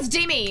 Oh my god, it's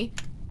Demi.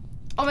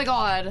 Oh my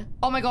god.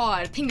 Oh my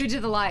god. Pingu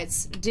did the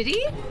lights. Did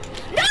he? No,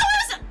 it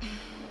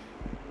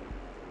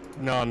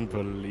was...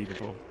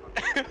 Unbelievable.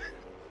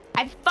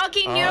 I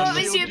fucking knew it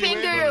was you,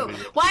 Pingu.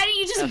 Why didn't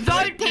you just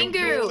vote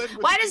Pingu?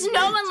 Why does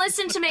no one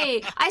listen to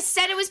me? I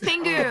said it was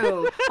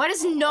Pingu. Why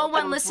does no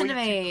one listen to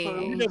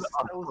me?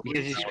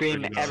 Because you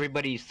scream,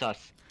 everybody's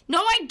sus. No,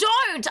 I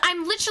don't.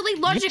 I'm literally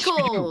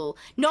logical.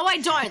 No, I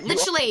don't.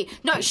 Literally.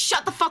 No,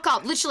 shut the fuck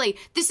up. Literally.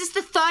 This is the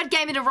 3rd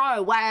game in a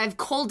row where I've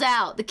called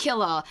out the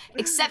killer,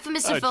 except for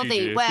Mr.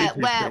 Filthy,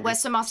 where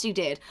Sir Musty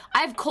did.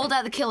 I've called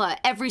out the killer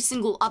every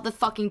single other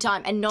fucking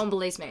time, and no one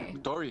believes me.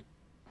 Dory.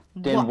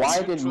 Then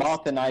why did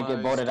Moth and I get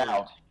voted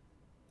out?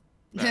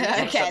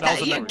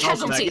 Okay, you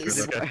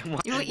casualties.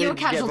 You were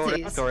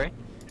casualties.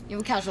 You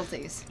were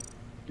casualties.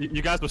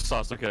 You guys were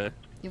sus, okay?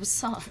 You were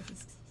sus.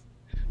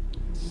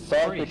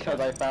 Sus because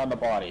I found the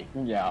body.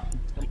 Yeah.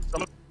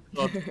 Some of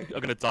you are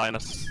gonna die in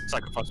a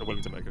sacrifice you're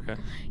willing to make, okay?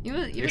 You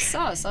were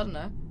sus, I don't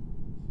know.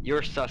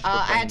 You're sus.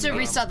 I had to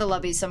restart the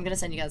lobby, so I'm gonna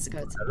send you guys the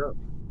codes.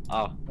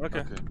 Oh,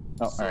 okay.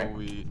 Oh, So alright.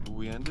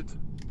 we ended.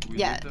 We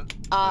Yeah. did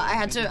that? I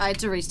had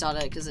to restart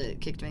it because it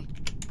kicked me.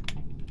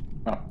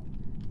 Oh.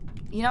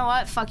 You know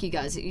what? Fuck you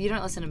guys. You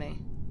don't listen to me.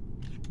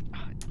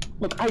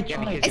 Look, I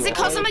tried. Is it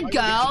cause I'm a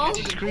girl?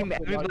 Scream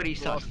at everybody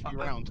sus.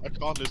 Round. I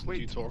can't listen to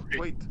you, Tori.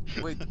 Wait.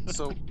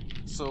 So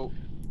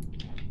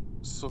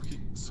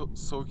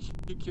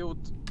he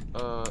killed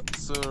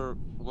Sir.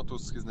 What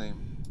was his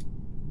name?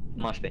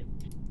 Musty.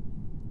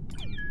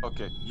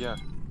 Okay, yeah.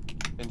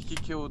 And he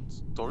killed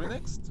Tori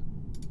next?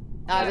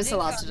 I was the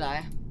last to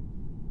die.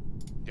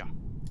 Yeah.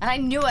 And I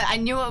knew it. I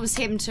knew it was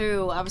him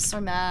too. I was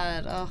so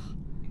mad. Ugh.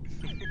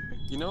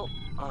 You know,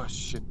 oh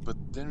shit, but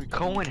then we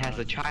Cohen has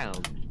a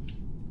child.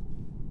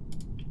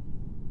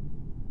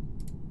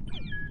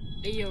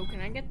 Hey, yo, can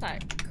I get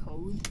that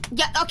code?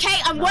 Yeah, okay,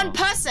 I'm one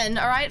person,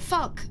 alright?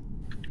 Fuck.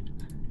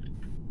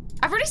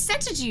 I've already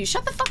sent it to you.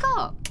 Shut the fuck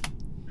up.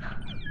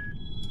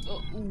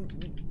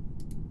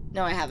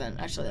 No, I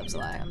haven't. Actually, that was a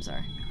lie. I'm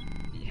sorry.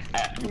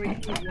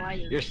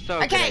 You're so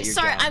good Okay, at your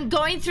sorry, job. I'm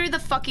going through the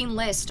fucking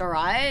list,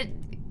 alright?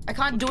 I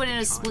can't do it in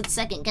a split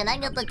second. Can I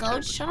get the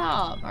code? Shut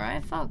up,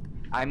 alright? Fuck.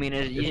 I mean,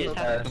 you just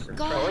have to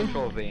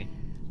control V.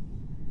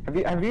 Have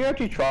you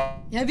actually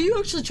tried? Have you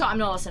actually tried? I'm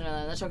not listening to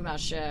them. They're talking about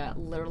shit.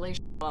 Literally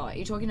shit. Oh, are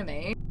you talking to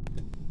me?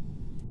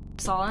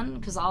 Solon?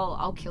 Because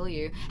I'll kill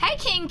you. Hey,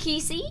 King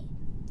Kesey!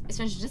 It's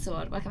mentioned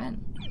Discord. Welcome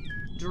in.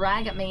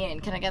 Drag me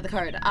in. Can I get the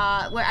code?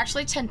 We're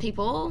actually 10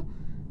 people.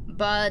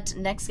 But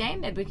next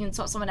game, maybe we can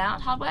sort someone out,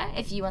 hardware,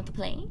 if you want to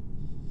play.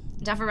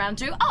 Down for round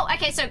 2. Oh,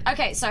 okay,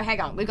 so hang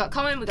on. We've got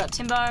Common, we've got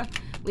Timbo,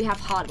 we have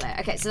hardware.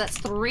 Okay, so that's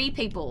 3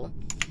 people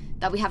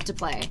that we have to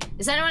play.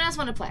 Does anyone else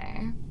want to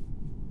play?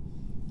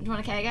 Do you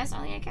want to okay, guys?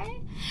 Only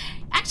okay?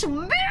 Actual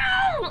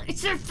Meow!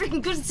 It's so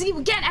freaking good to see you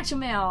again, Actual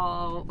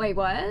Meow! Wait,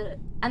 what?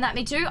 And that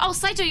me too? Oh,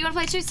 Saito, you want to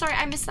play too? Sorry,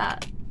 I missed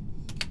that.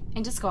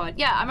 In Discord.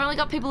 Yeah, I've only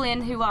got people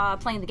in who are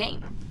playing the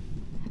game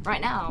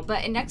right now.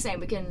 But in next game,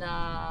 we can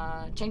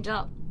change it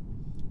up.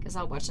 Because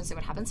I'll watch and see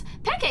what happens.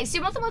 Pancakes,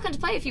 you're more than welcome to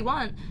play if you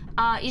want.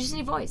 You just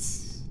need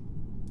voice.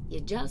 You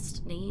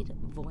just need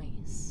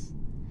voice.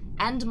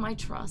 And my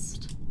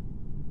trust.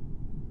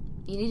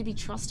 You need to be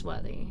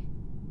trustworthy.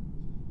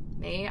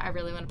 Me, I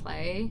really want to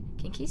play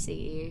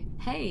Kinkisi.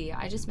 Hey,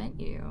 I just met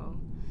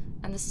you.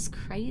 And this is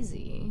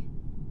crazy.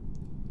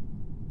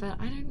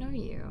 But I don't know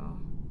you.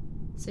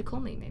 So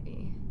call me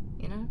maybe,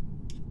 you know?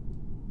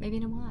 Maybe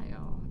in a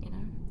while, you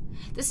know?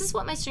 This is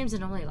what my streams are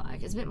normally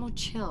like. It's a bit more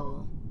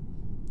chill.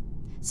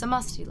 So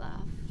Musty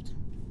left.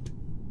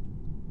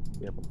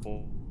 Yeah,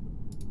 before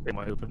in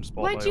my open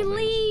spot. Why'd you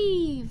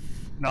leave?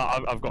 No,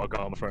 I've got to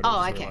go. I'm afraid.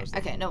 Oh, okay.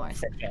 Okay, no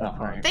worries.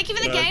 Thank you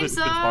for the games,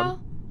 though.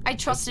 I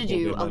trusted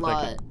you a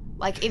lot.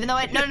 Like, even though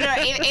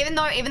even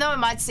though it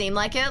might seem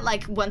like it,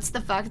 like once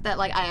the fact that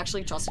like I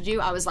actually trusted you,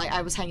 I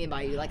was hanging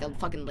by you like a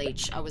fucking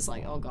leech. I was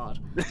like, oh god.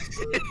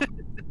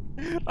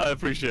 I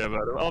appreciate it,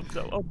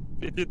 madam.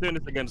 If you're doing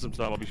this again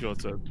sometime, I'll be sure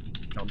to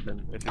jump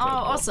in. Oh,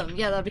 awesome.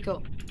 Yeah, that'd be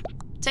cool.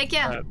 Take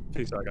care.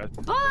 Peace out, guys.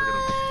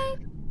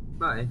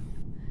 Bye.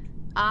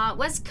 Bye.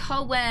 Where's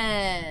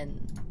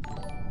Cohen?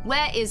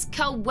 Where is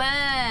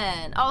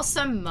Cohen? Oh,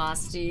 so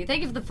musty.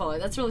 Thank you for the follow.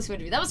 That's really sweet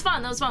of you. That was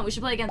fun. That was fun. We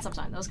should play again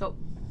sometime. That was cool.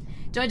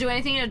 Do I do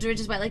anything or do I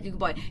just wait like a good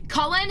boy?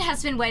 Colin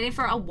has been waiting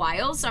for a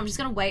while, so I'm just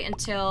gonna wait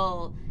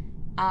until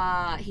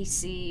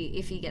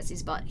if he gets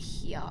his butt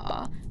here.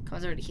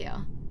 Colin's already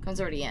here.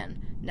 Colin's already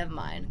in. Never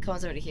mind.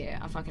 Colin's already here.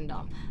 I'm fucking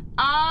dumb.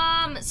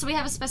 So we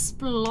have a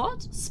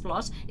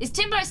splot. Is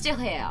Timbo still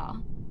here?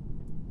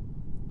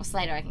 Or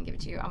Slater, I can give it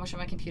to you. I'm not sure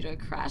my computer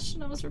crashed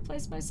and I was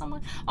replaced by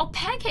someone. Oh,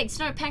 Pancakes!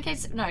 No,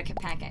 Pancakes. No, okay,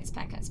 Pancakes.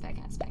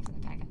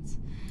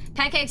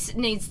 Pancakes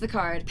needs the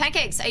code.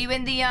 Pancakes, are you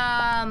in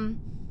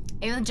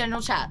the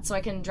general chat so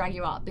I can drag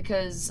you up?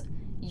 Because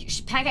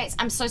Pancakes,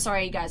 I'm so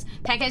sorry, you guys.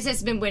 Pancakes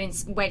has been waiting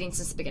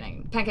since the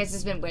beginning. Pancakes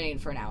has been waiting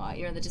for an hour.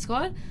 You're in the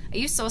Discord? Are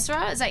you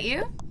Sorcerer? Is that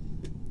you?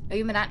 Are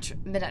you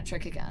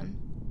Midatric again?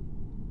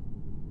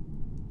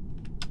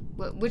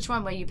 Which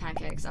one were you,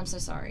 Pancakes? I'm so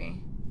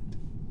sorry.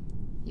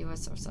 You are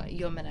Sorcerer.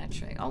 You're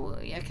Midatric. Oh,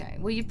 okay.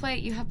 Well, you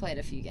have played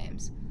a few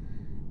games.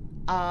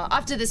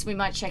 After this, we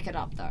might check it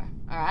up, though.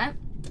 Alright?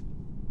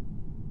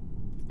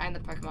 I'm the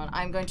Pokemon.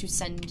 I'm going to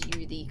send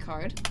you the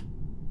code.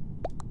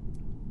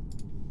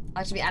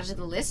 Like to be added to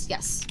the list?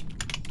 Yes.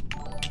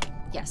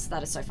 Yes,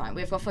 that is so fine.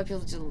 We've got 4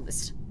 people to the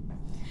list.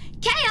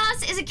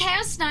 Chaos! Is it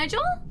Chaos,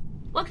 Nigel?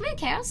 Welcome in,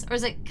 Chaos. Or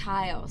is it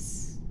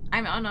Chaos?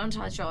 I'm not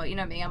entirely sure. You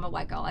know me, I'm a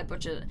white girl. I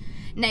butcher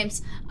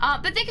names.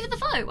 But thank you for the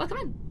follow. Welcome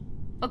in.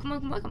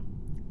 Welcome.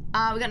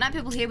 We got 9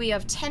 people here. We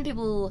have 10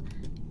 people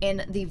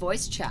in the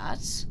voice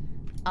chat.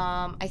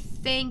 I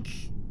think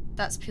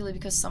that's purely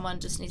because someone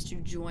just needs to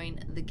join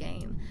the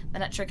game.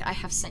 Midatric, I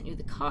have sent you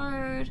the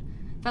code.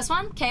 First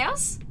one,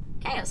 Chaos?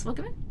 Chaos,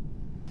 welcome in.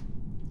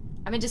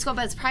 I'm in Discord,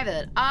 but it's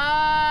private.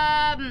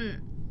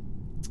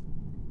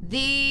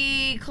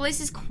 The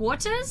Khaleesi's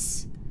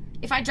quarters?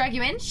 If I drag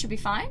you in, should be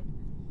fine.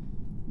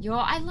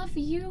 I love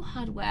you,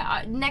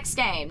 Hardware. Next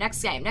game, I'm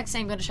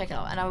gonna check it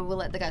out, and I will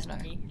let the guys know.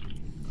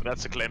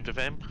 That's a claim to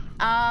fame.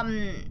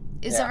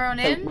 Is everyone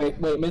in?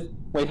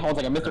 Wait, hold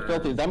on a second. Mr.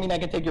 Filthy, does that mean I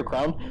can take your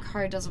crown?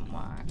 Code doesn't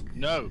work.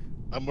 No,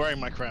 I'm wearing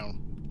my crown.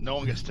 No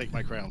one gets to take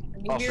my crown.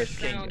 Office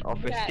king.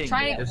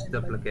 Try it. Just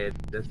duplicate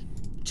this.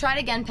 Try it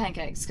again,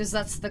 Pancakes, because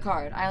that's the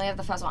code. I only have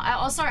the first one.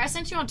 Oh, sorry, I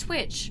sent you on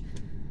Twitch.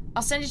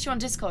 I'll send it to you on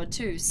Discord,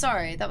 too.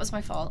 Sorry, that was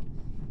my fault.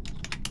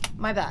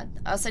 My bad.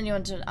 I'll send you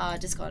on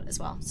Discord as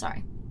well.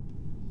 Sorry.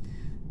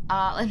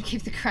 Let me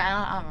keep the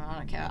crown. I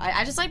don't care.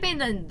 I just like being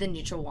the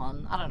neutral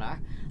one. I don't know.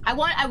 I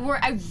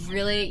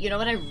really, you know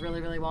what I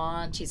really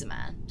want? Cheese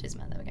Man,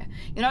 there we go.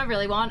 You know what I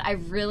really want? I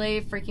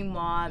really freaking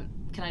want,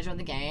 can I join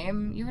the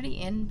game? You're already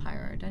in,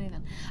 Pyro, don't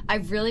even. I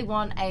really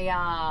want a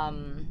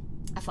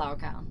flower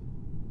crown.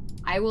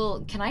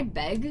 Can I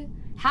beg?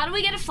 How do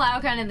we get a flower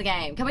crown in the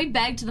game? Can we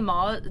beg to the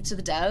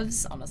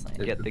devs?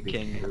 Honestly. Get the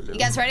king. You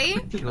guys ready?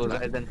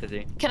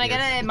 Identity. Can I get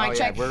a mic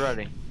check? Yeah, we're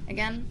ready.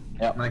 Again?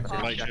 Yeah. Mic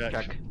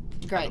check.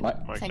 Great.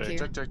 Thank you.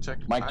 Check.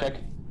 Mic check.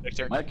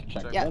 Mic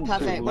check. Yeah,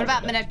 perfect. What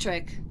about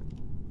Minectric?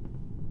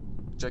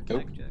 Check.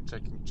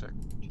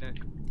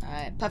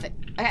 Alright, perfect.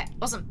 Okay,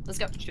 awesome. Let's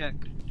go. Check.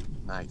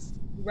 Nice.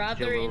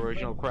 Rather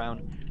original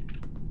crown.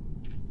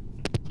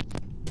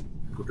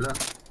 Good luck.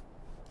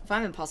 If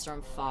I'm imposter,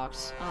 I'm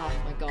fucked. Oh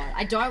my god.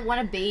 I don't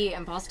want to be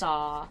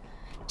imposter.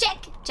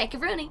 Check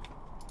your Rooney.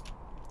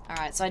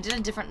 Alright, so I did a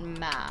different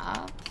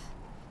map.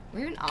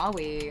 Where even are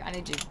we? I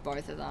need to do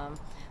both of them.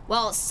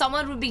 Well,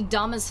 someone would be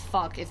dumb as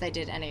fuck if they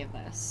did any of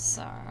this,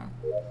 so...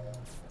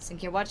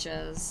 Sync your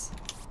watches.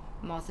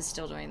 Moth is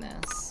still doing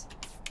this.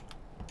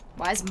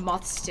 Why is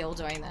Moth still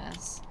doing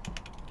this?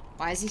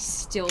 Why is he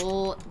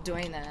still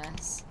doing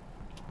this?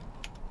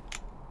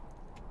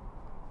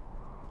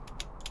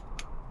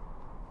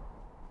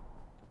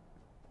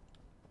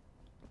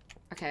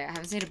 Okay, I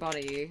haven't seen a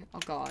body. Oh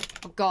god.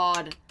 Oh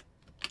god.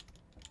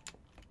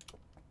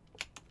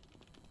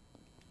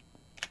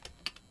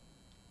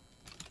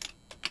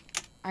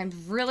 I'm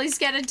really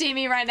scared of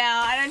Demi right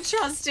now. I don't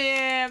trust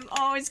him.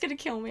 Oh, he's gonna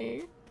kill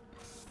me.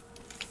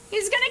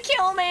 He's gonna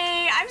kill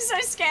me. I'm so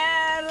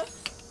scared.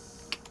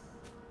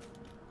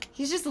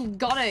 He's just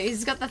got it.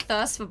 He's got the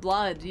thirst for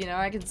blood, you know,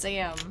 I can see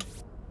him.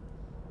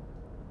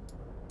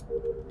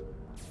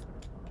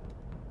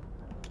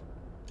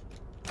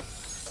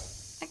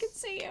 I can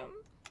see him.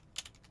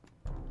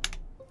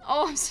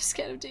 Oh, I'm so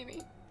scared of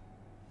Demi.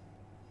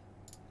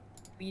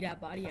 Beat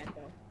that body at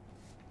though.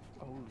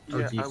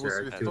 Yeah, I was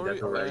with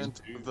Tori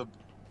and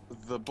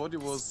the body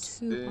was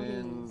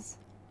in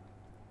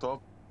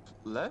top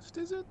left,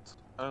 is it?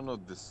 I don't know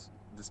this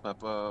map.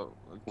 Can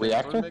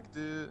Reactor? Tori make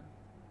the...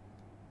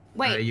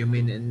 Wait. You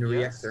mean in the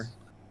reactor?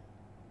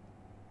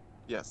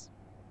 Yes.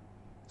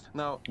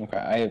 Now... Okay,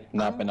 I have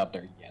not been up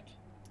there yet.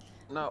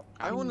 Now,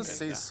 I want to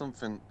say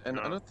something, and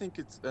I don't think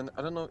it's, and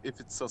I don't know if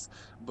it's us,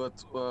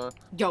 but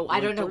yo, I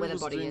don't know when where the Tori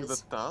was body doing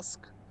is. the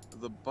task,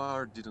 the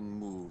bar didn't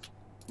move.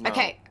 Now,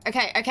 Okay,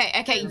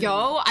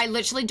 yo, I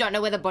literally don't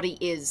know where the body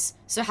is.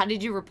 So how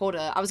did you report it?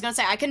 I was gonna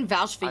say, I can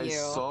vouch for I you.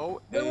 saw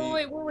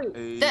Wait.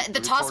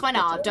 The task went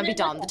up, don't be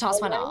dumb, the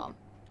task went up.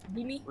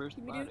 Demi? Where's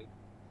the body?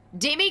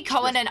 Demi,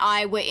 Cohen, and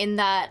I were in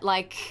that,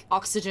 like,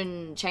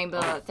 oxygen chamber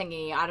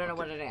thingy. I don't know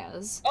what it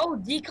is. Oh,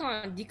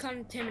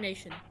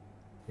 decontamination.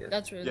 Yes.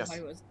 That's where Yes. the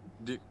body was.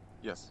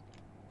 Yes.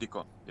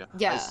 Decon, yeah.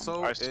 Yeah. I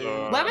saw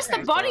Where was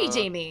the body,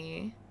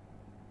 Demi?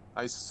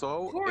 I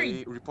saw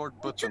Corey, a report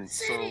button,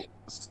 so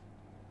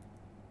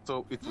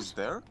it was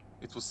there.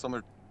 It was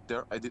somewhere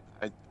there. I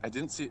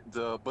didn't see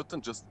the button,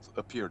 just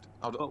appeared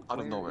out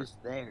of nowhere.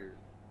 There?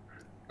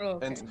 Oh,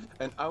 okay.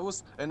 And I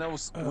was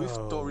with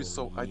Tori,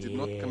 so I did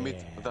not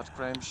commit that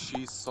crime.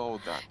 She saw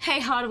that. Hey,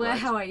 Hardware, Right.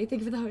 how are you?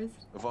 Thank you for the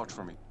host. Vouch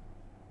for me.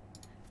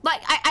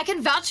 Like, I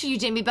can vouch for you,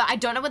 Demi, but I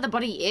don't know where the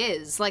body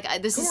is. Like,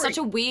 this is Corey, such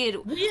a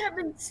weird... We have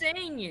been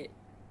saying it.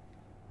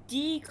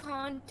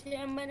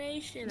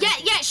 Decontamination.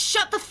 Yeah,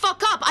 shut the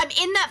fuck up! I'm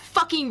in that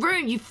fucking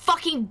room, you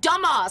fucking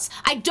dumbass!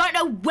 I don't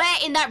know where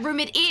in that room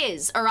it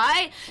is,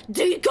 alright?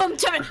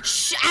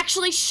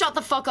 Actually, shut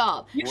the fuck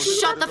up!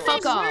 Shut the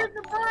fuck up! Where's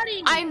the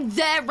body? I'm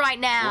there right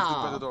By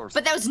now! the doors.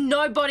 But there was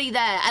nobody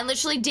there, and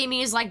literally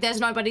Demi is like, there's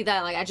nobody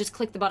there. Like, I just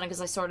clicked the button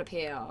because I saw it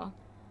appear.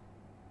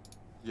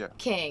 Yeah.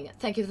 King,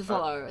 thank you for the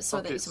follow.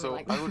 Sorry that Okay, you saw me so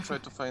like I that. will try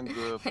to find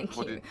the Thank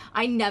body. you.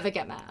 I never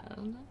get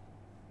mad.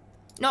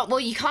 No, well,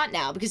 you can't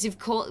now because you've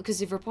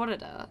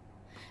reported it.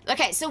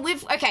 Okay,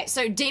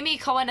 so Demi,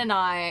 Cohen, and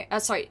I.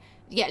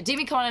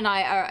 Demi, Cohen, and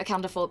I are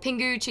accounted for.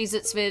 Pingu,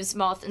 Cheez-It, Svivs,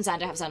 Moth, and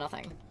Xander have said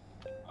nothing.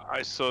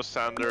 I saw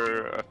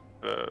Sander.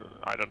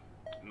 I don't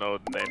know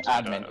the names.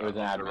 Admin, it was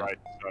an on the admin. right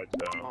side.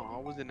 So. Oh, I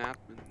was in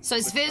admin. So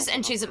Svivs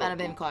and Cheez-It Man have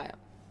been quiet.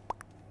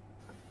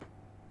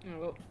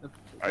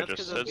 I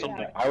just said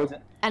something. I was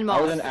And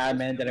I was Moth. an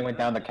admin, then I went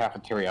down the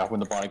cafeteria when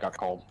the body got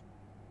cold.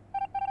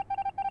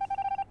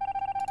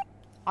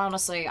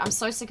 Honestly, I'm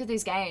so sick of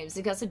these games.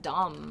 You guys are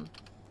dumb.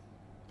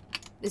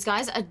 This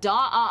guy's a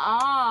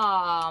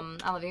I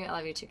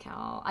love you too,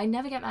 Cal. I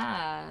never get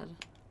mad.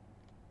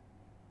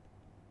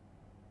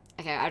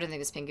 Okay, I don't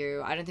think it's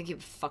Pingu. I don't think he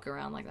would fuck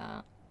around like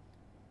that.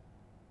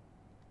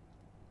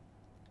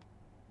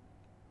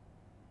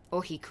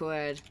 Or he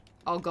could.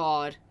 Oh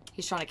god.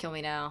 He's trying to kill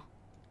me now.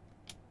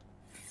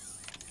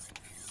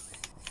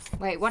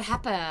 Wait, what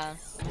happened?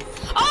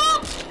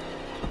 Oh!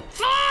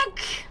 Fuck!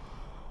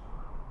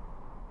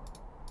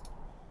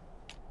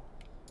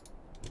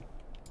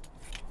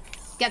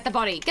 Get the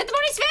body. Get the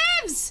body,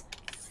 Svivs!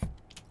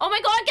 Oh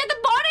my god, get the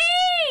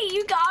body!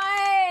 You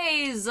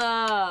guys!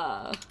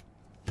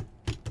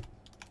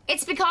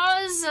 It's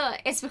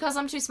because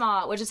I'm too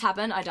smart. What just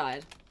happened? I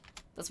died.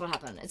 That's what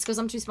happened. It's because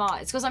I'm too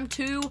smart. It's because I'm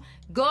too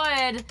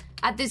good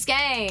at this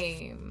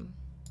game.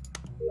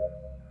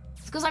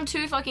 It's because I'm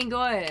too fucking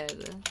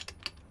good.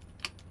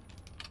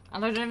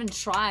 And I don't even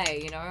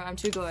try, you know? I'm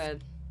too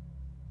good.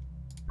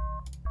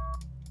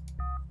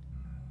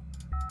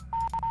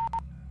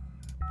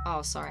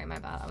 Oh, sorry, my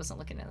bad. I wasn't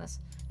looking at this.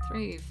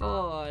 3,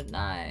 4,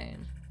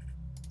 9,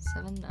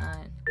 7,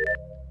 9.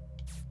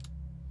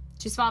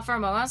 Too smart for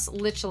Among Us?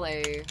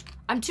 Literally.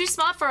 I'm too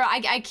smart for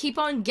I keep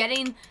on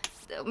getting...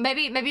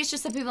 Maybe it's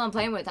just the people I'm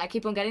playing with. I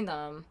keep on getting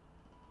them.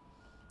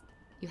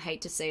 You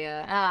hate to see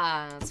it.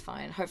 Ah, that's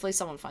fine. Hopefully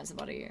someone finds the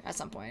body at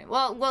some point.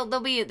 Well,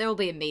 there will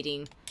be a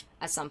meeting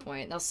at some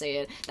point. They'll see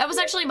it. That was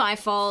actually my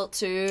fault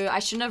too. I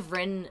shouldn't have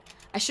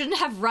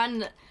run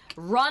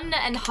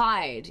and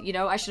hide. You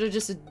know, I should have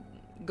just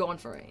gone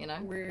for it. You know.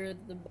 Where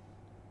the...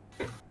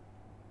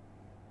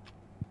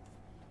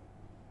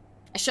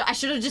 I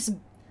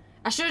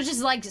should have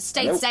just like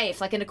stayed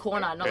safe, like in a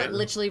corner, not like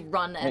literally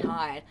run and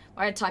hide.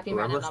 Or I'd type in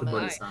random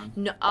numbers.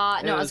 No,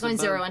 I was going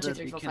 0, 1, 2,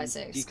 3, 4, 5,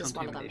 6, because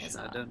one of them is.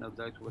 I don't know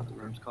exactly what the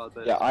room's called,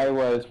 but yeah, I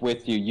was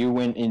with you. You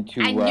went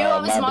into. I knew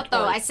it was not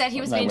though. I said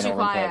he was being too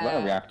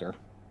quiet. Reactor.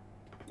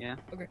 Yeah.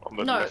 Okay. On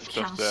the left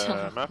of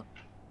the map.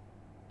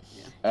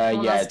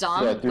 Yeah, it's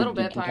through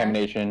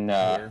decontamination,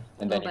 and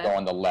then you go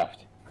on the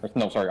left.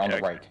 No, sorry, on the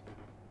right.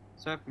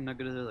 Sorry if I'm not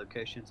good at the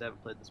locations. I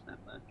haven't played this map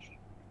much.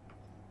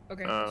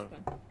 Okay.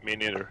 Me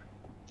neither.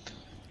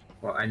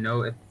 Well, I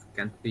know it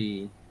can't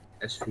be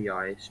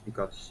SVIs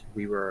because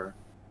we were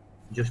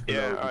just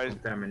below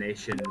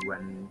contamination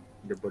when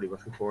the body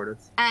was reported.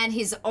 And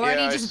he's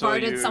already just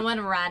voted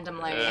someone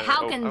randomly.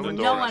 How can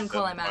no one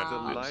call him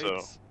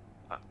out?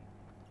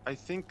 I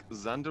think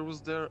Xander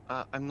was there.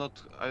 I'm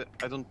not. I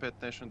don't pay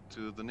attention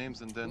to the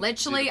names and then.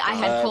 Literally, I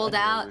had called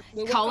out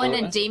Cohen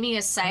and Demi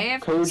as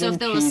safe. So if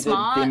they were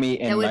smart,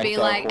 it would be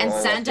like. And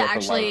Xander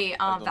actually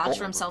vouched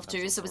for himself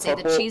too. So it was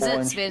either Cheez-It,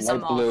 Svivs, or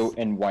Moth. Blue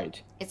and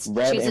white. It's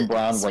red Cheez-It, and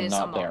brown were Svivs,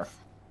 not or there. Moth.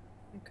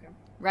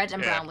 Red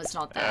and brown was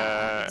not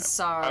there.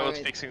 So I was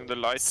fixing the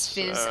lights.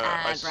 Svivs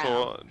I and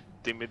saw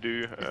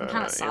Dimidu.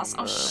 Kind of sus.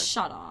 Oh,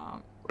 shut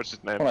up. What's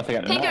his name?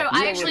 Pingo,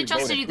 I actually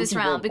trusted you this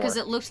round because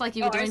it looked like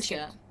you were doing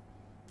shit.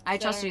 I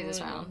trusted you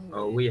this round.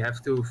 Oh, we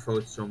have to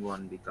vote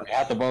someone because we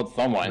have to vote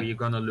someone. We're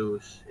gonna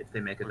lose if they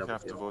make a double. We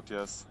have to vote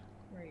yes.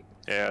 Right.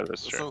 Yeah,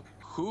 that's true. So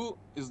who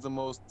is the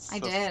most? I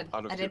did.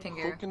 Out of I did, you?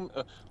 Pingu. Can,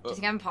 Do you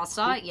think I'm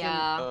imposter?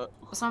 Yeah.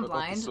 Also, I'm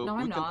blind. Okay, so no,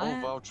 I'm we not.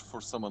 can all vouch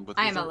for someone, but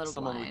I is am a there little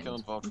someone blind. we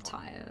cannot vouch I'm for?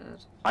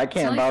 tired. I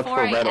can't vouch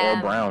for red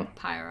or brown.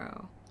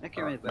 Pyro. I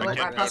can't really Well,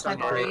 I passed my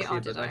body. Oh,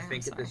 did I I?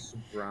 think it is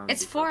brown.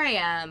 It's 4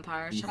 AM,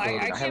 Pyro. Shut up. Hey,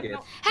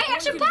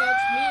 Action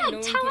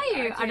Packed! How are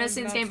you? I've never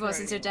seen this game before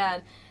since you're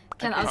dead.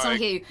 I was gonna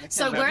hear you.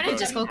 So we're in a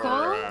Discord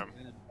call.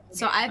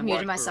 So I've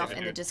muted myself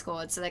in the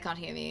Discord so they can't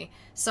hear me.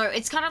 So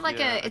it's kind of like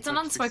it's an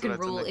unspoken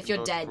rule. If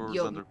you're dead,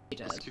 you're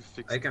muted.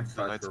 I can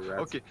fight for red.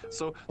 Okay,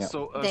 so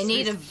they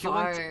need a Steve, you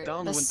went vote. down They're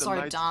when the so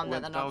lights dumb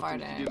that went they're not out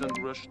and voting. you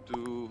didn't rush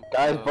to.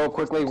 Guys, vote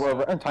quickly.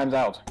 Time's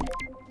out.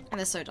 And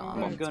they're so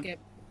dumb. Skip.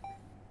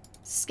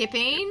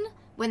 Skipping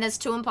when there's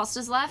 2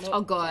 imposters left.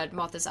 Oh god,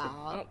 Moth is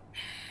out.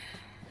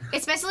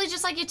 It's basically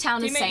just like your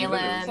town is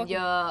Salem,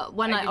 your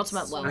one night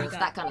ultimate wealth,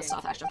 that kind of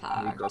stuff. Action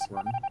power. We got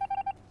one.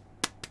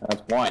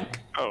 That's 1.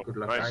 Oh, Good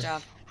luck, nice. Good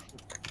job.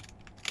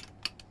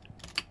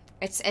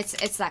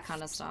 It's that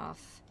kind of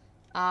stuff.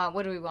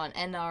 What do we want?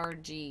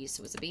 NRG,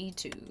 so it's a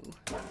B2.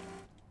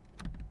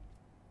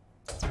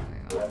 That's what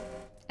we want.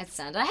 It's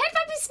Sandra. Hey,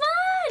 Puppy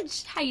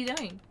Smudge! How you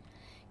doing?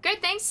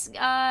 Great, thanks.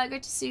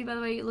 Great to see you, by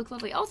the way. You look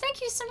lovely. Oh,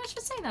 thank you so much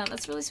for saying that.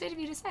 That's really sweet of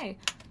you to say.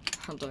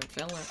 I don't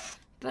feel it.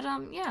 But,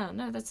 yeah,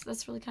 no,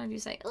 that's really kind of you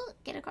to say. Oh,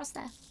 get across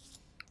there.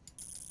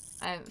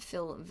 I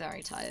feel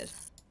very tired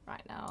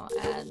right now,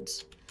 and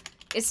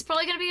it's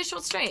probably going to be a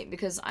short stream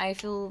because I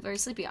feel very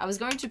sleepy. I was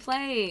going to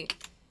play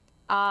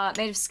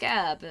Made of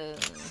Scare,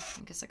 but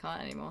I guess I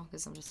can't anymore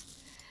because I'm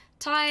just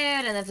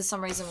tired, and then for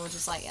some reason we're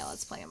just like, yeah,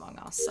 let's play Among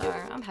Us. So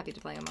I'm happy to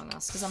play Among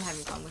Us because I'm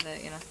having fun with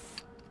it, you know.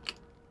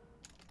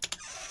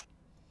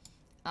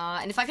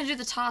 And if I can do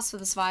the task for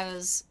the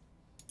survivors,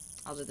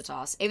 I'll do the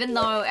task. Even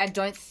though I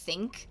don't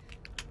think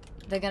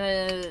they're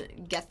gonna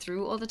get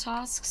through all the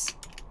tasks,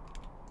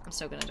 I'm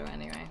still gonna do it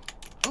anyway.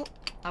 Oh,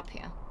 up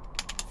here.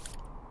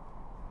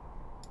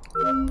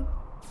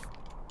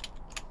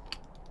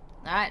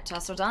 Alright,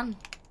 tasks are done.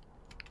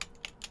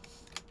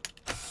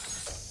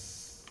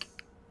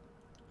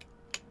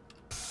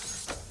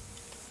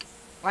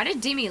 Why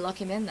did Demi lock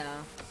him in there?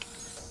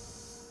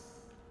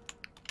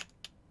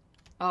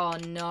 Oh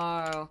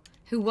no.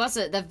 Who was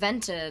it that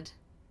vented?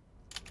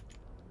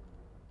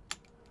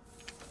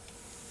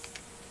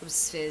 It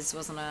was Fizz,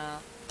 wasn't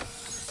it?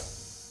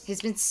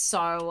 He's been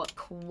so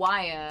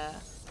quiet.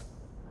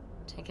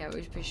 Take care, we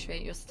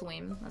appreciate your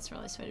swim. That's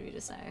really sweet of you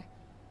to say.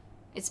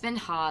 It's been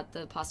hard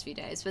the past few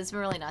days, but it's been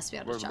really nice to be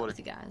able to chat with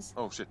you guys.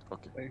 Oh shit,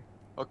 okay.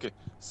 Okay,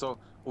 so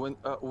when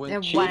They're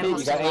you got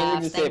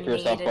anything to say for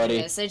yourself,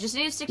 buddy. They just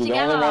need to stick You're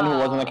together. the only one who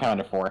wasn't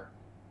accounted for.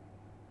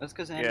 That's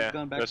because Andy's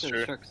going back to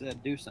the truck to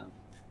do something.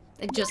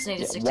 They just need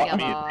to stick together.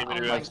 Oh my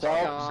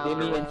Myself,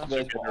 Jimmy, and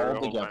Smith were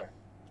all together.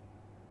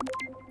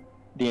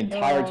 The Oh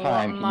entire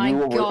time, my you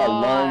were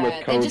alone with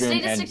Kogan. They just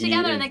need to stick he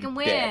together and is they can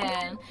win.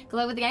 dead. Good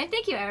luck with the game.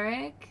 Thank you,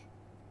 Eric.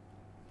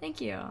 Thank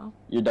you.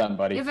 You're done,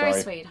 buddy. You're very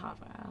Sorry. sweet,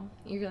 Hardware.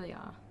 You really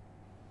are.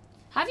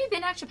 How have you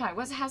been, Action Pack?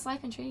 How's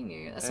life been treating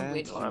you? That's some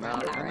weird one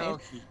around that, right?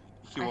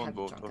 He I won have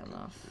both. drunk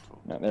enough.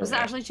 No, Was it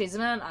actually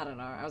Cheeseman? I don't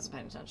know. I wasn't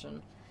paying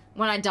attention.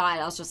 When I died,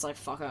 I was just like,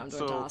 fuck it, I'm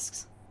doing So-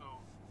 tasks.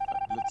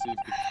 Let's see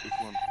if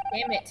one.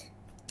 Damn it.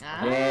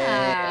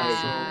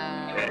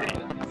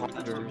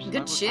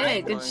 Good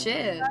shit, good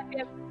shit.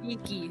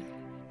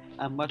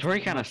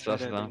 Tori kind of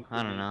sus though.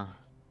 I don't know.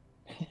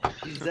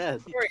 He's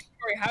dead. Sorry,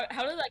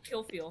 how did that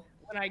kill feel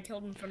when I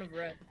killed in front of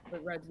Red?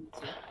 But Red didn't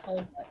see. How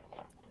was that?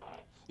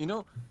 You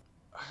know,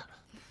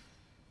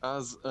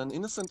 as an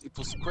innocent, it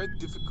was quite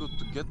difficult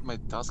to get my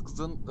tasks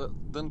done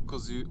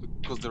because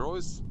there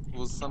always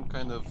was some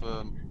kind of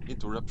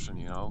interruption.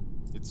 You know,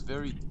 it's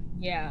very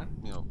Yeah.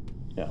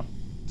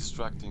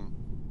 distracting.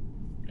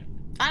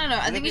 I don't know.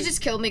 I think you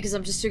just killed me because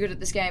I'm just too good at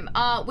this game.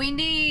 We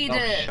need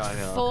shut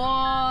up. 4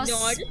 No,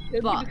 I just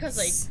killed you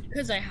spots.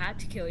 because I had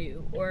to kill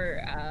you,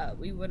 or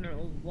we wouldn't have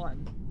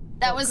won.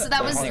 That was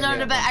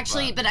no, but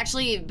actually,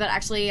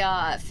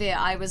 Fear,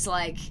 I was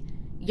like,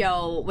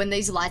 yo, when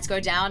these lights go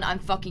down, I'm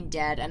fucking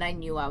dead, and I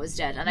knew I was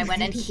dead, and I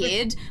went and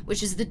hid,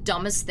 which is the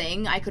dumbest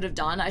thing I could have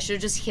done. I should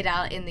have just hid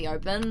out in the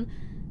open,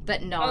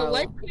 but no. Oh,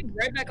 lights came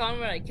right back on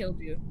when I killed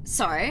you.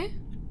 Sorry?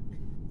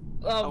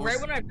 Right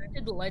when I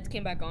vented, the lights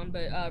came back on,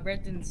 but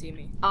Red didn't see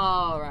me.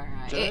 Oh,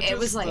 right. It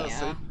was like,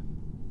 yeah.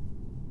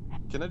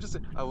 Can I just say,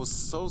 I was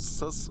so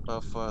sus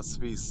of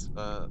Swiss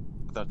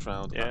that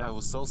round. I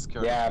was so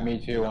scared. Yeah,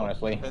 me too,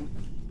 honestly. And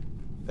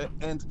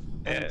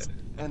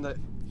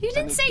You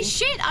didn't say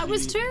shit, I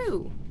was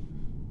too.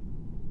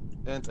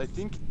 And I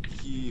think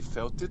he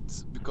felt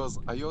it because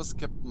I always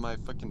kept my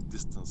fucking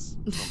distance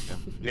from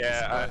him.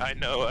 Yeah, I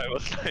know. I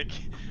was like,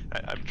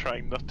 I'm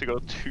trying not to go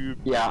too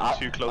close I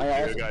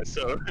to you guys,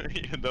 so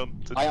you don't.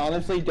 I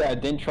honestly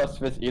didn't trust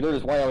Fizz either.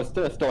 That's why I was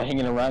still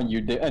hanging around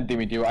you,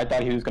 Dimmy Doo. I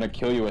thought he was gonna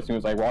kill you as soon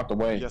as I walked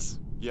away. Yes.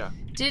 Yeah.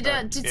 Did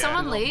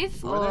someone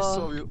leave? When I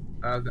saw you.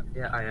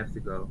 Yeah, I have to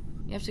go.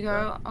 You have to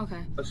go? Okay.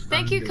 It was fun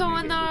Thank you, doing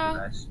Cohen, a game with you though.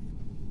 guys.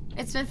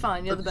 It's been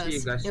fun. You're the Hope to see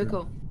best. you guys You're soon.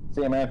 cool.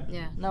 See ya, man.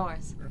 Yeah, no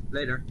worries.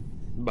 Later.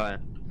 Bye.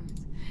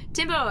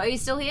 Timbo, are you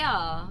still here?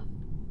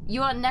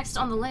 You are next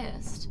on the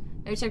list.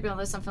 Maybe check me on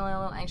the list. I'm feeling a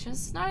little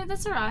anxious. No,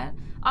 that's alright.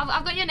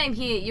 I've got your name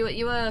here.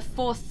 You were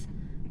 4th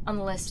on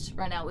the list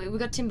right now. We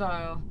got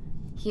Timbo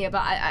here, but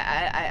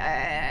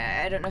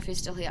I don't know if he's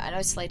still here. I know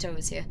Slato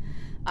is here.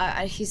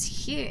 He's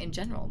here in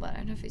general, but I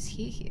don't know if he's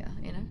here,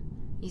 you know?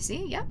 You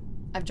see? Yep.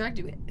 I've dragged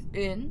you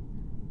in.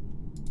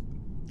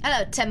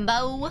 Hello,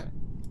 Timbo.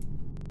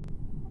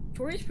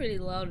 Tori's pretty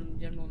loud in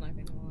general, not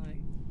gonna lie.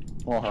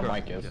 Well, her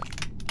mic is.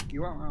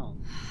 You aren't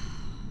wrong.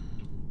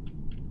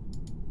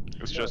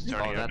 It was just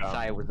turning that it down.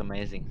 side was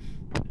amazing.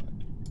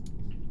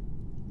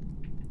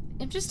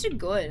 I'm just too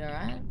good,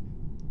 alright?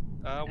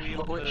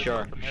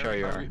 Sure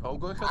you are. Are we all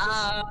going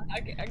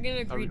I'm gonna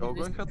agree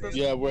to this.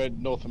 Yeah, we're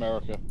in North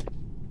America.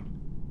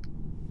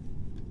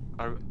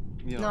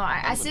 No,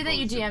 I see that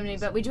you DM'd me,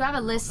 but we do have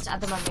a list at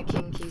the moment,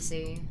 King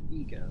Kesey.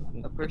 Ego.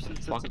 A person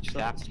sets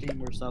up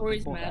Steam or something.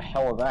 Tori's for mad. The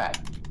hell is that?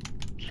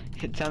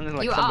 It sounded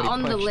like You are somebody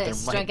on the punched their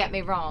list, mic. don't get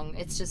me wrong.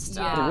 It's just,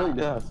 It really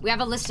does. we have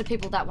a list of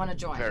people that want to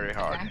join. Very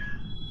hard. Okay?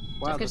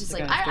 Wow, Don't go to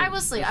sleep. I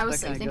will sleep, I will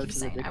sleep. Thank you for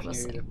saying, I will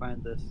sleep. To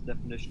find this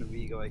definition of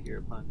ego, I hear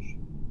a punch.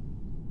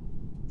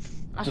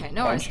 Okay,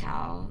 no worries,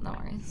 Cal. No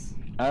worries.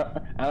 I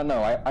don't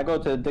know. I go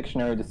to the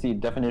dictionary to see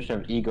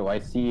definition of ego. I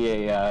see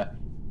a, I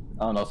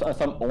don't know,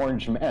 some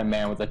orange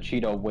man with a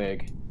Cheeto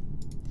wig.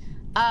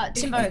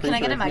 Timbo, can I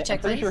get a mic check,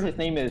 I'm pretty please? sure his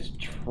name is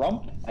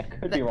Trump. I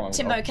could be wrong.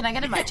 Timbo, can I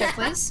get a mic check,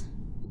 please?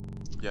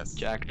 Yes.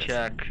 Check.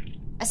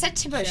 I said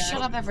Timbo,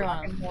 shut up,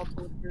 everyone.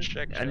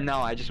 Check. No,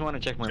 I just want to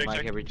check my Check, mic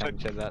check, every time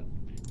you said that.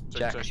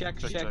 Check.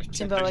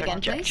 Timbo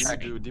again, please.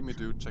 Dimmy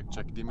do, check.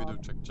 Dimmy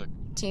do,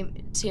 check.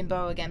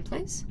 Timbo again,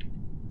 please.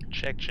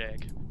 Check.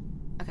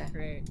 Okay.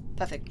 Great.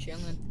 Perfect.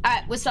 Chilling.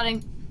 Alright, we're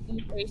starting.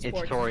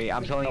 It's Tori.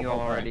 I'm telling you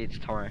already, it's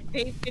Tori.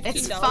 Pay $15.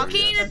 It's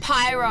fucking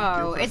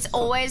Pyro. It's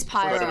always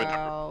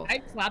Pyro. I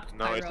clapped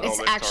No, Pyro. it's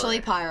It's actually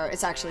Pyro.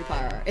 It's actually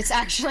Pyro. It's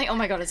actually, oh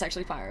my god, it's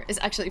actually Pyro. It's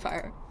actually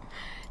Pyro.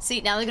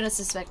 See, now they're gonna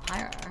suspect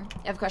Pyro. You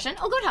have a question?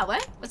 Oh, good,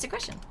 Howard. What's your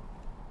question?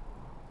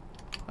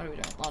 What are we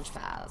doing? Launch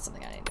pad. That's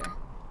something I need to do.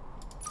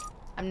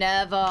 I'm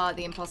never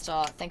the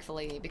imposter,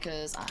 thankfully,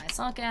 because I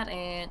suck at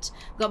it.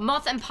 We've got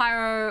Moth and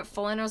Pyro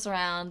following us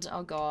around.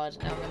 Oh god.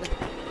 No, really.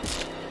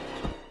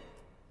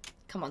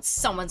 Come on,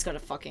 someone's got a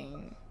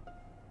fucking...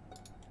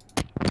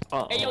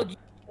 Hey, yo,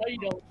 you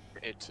know.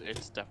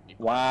 It's definitely...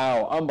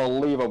 Wow,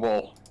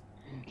 unbelievable.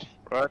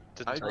 What?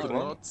 I could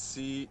not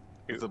see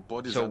the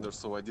bodies under,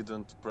 so I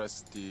didn't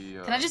press the...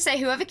 Can I just say,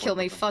 whoever killed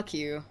me, fuck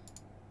you.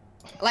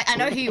 Like, I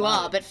know who you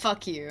are, but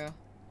fuck you.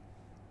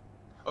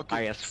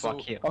 Okay, yes,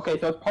 fuck you. Okay,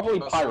 so it's probably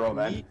Pyro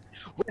then.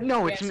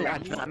 No, it's me.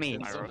 It's not me.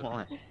 Hold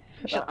on.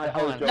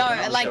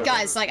 No, like,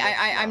 guys, like,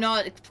 I'm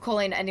not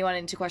calling anyone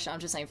into question. I'm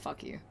just saying,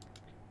 fuck you.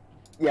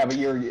 Yeah, but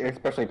you're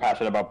especially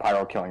passionate about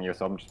Pyro killing you,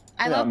 so I'm just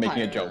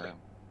making a joke.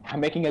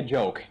 I'm making a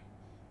joke.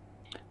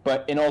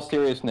 But in all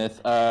seriousness,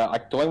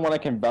 the only one I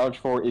can vouch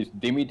for is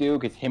Dimidu,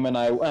 because him and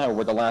I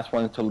were the last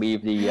ones to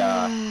leave the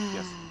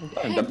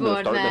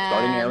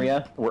starting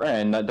area,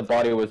 and the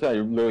body was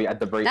literally at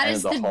the very end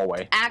of the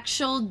hallway.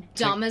 Actual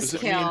dumbest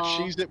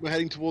kill We're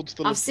heading towards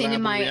the I've seen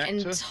in my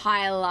reactor?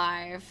 entire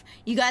life.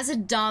 You guys are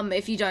dumb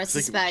if you don't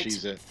suspect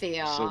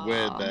fear. So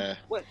we're there.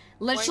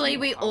 Literally,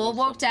 we all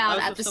walked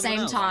out at the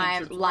same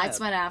time. Lights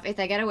went out. If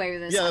they get away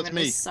with this, I'm gonna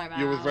be so mad.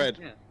 You're with Red.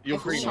 You're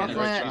green. Chocolate.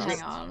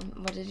 Hang on.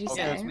 What did you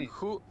say?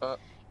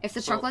 If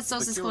the chocolate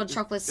sauce is called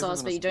chocolate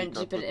sauce, but you don't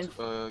dip it in,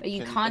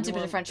 you can't dip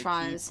it in French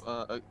fries.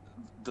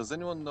 Does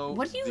anyone know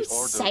what are you the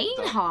order saying,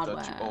 Hardware?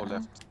 that you all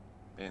left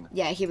in?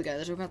 Yeah, here we go.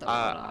 They're talking about the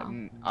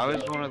order. I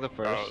was one of the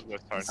first.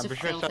 I'm pretty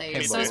sure so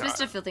it's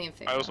Mr. Filthy and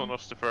Fair. I was one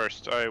of the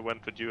first. I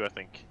went with you, I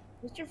think.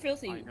 Mr.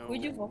 Filthy,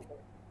 who'd you vote for?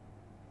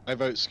 I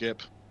vote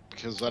Skip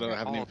because I don't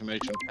have any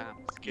information.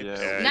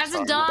 That's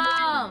a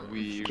dumb.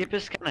 Skip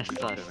is kind of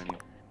sus.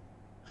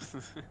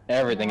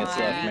 Everything is sus,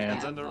 man.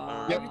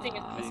 Everything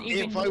is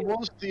If I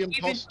was the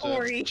imposter,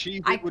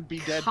 Chibi would be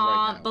dead right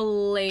Can't now.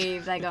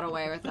 believe they got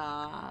away with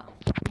that.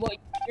 Well,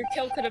 your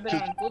kill could have been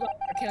on Bulldog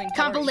for killing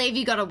Can't Tori. believe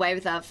you got away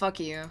with that. Fuck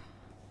you.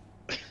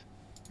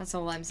 That's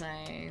all I'm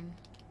saying.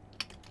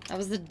 That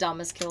was the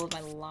dumbest kill of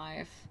my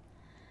life.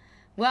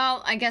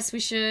 Well, I guess we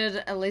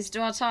should at least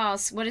do our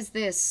task. What is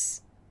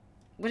this?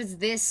 What is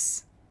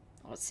this?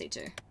 Oh, it's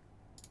C2.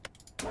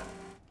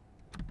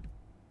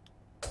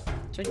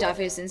 Do I die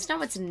for your sins?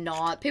 No, it's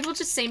not. People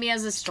just see me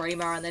as a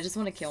streamer and they just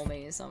want to kill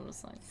me, so I'm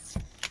just like...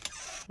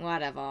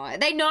 Whatever.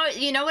 They know,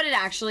 you know what it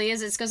actually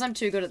is? It's because I'm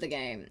too good at the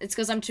game. It's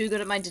because I'm too good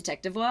at my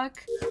detective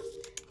work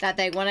that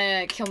they want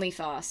to kill me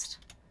first.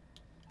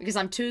 Because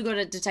I'm too good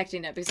at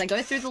detecting it. Because I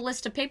go through the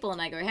list of people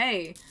and I go,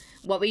 hey,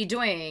 what were you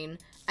doing?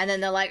 And then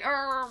they're like,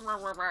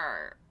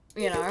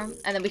 you know,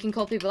 and then we can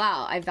call people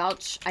out. I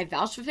vouch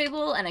for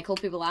people and I call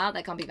people out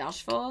that can't be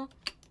vouched for.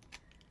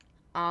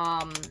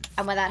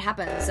 And when that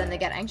happens, then they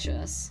get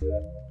anxious.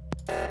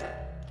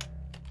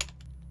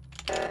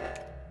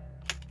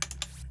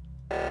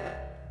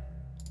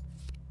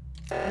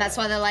 And that's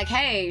why they're like,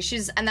 hey,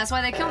 and that's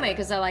why they kill me,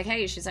 because they're like,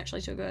 hey, she's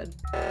actually too good.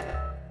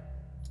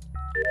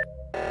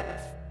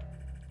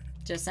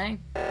 Just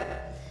saying.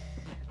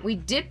 We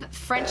dip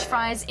French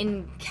fries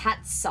in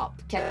ketchup,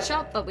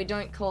 but we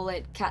don't call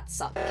it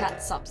catsup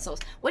sauce.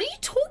 What are you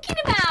talking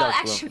about?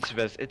 Actually,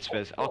 It's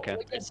Viz. Okay.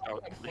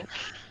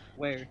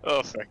 Where?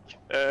 Oh fuck.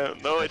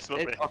 No, it's not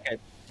me. Okay.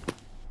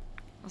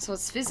 So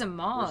it's Fizz and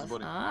Moth.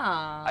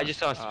 Ah. I just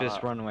saw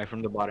Fizz run away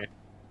from the body.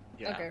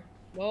 Yeah. Okay.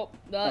 Well,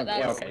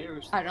 that's... Okay.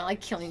 I don't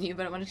like killing you,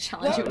 but I want to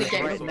challenge you in a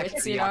game of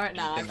wits, you know?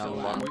 Nah, I feel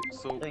that.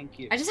 Thank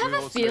you. I just have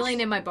a feeling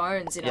in my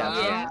bones, you know?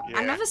 Yeah.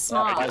 I'm never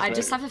smart, I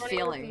just have a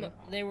feeling.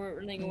 They were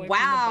running away Wow,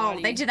 from the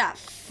body. they did that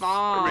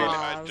fast. Really,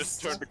 I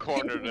just turned the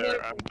corner there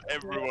and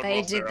everyone They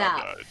was did there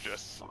that. and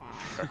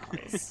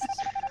I just...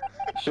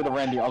 Should have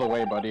ran the other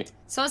way, buddy.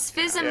 So it's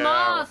Fizz and Yeah.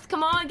 Moth,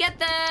 come on,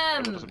 get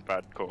It was a them!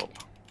 bad call.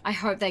 I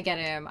hope they get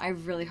him. I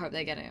really hope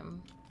they get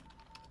him.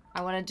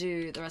 I want to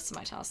do the rest of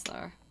my tasks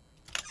though.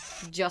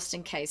 Just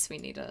in case we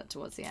need it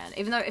towards the end.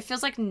 Even though it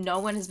feels like no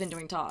one has been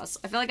doing tasks.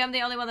 I feel like I'm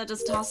the only one that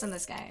does tasks in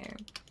this game.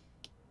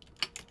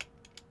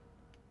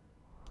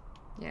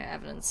 Yeah,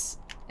 evidence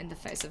in the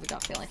face of a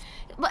gut feeling.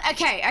 But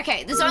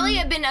okay. There's only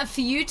been a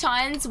few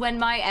times when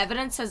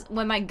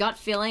when my gut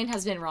feeling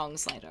has been wrong,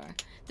 Slater.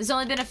 There's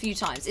only been a few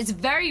times. It's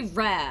very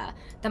rare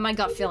that my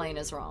gut feeling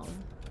is wrong.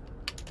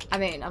 I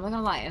mean, I'm not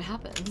gonna lie, it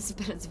happens,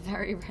 but it's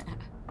very rare.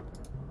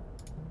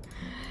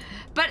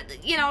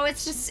 But, you know,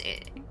 it's just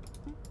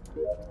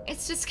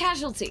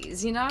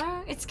casualties, you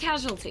know? It's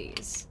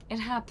casualties. It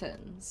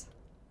happens.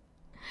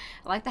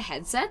 I like the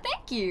headset,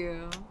 thank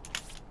you.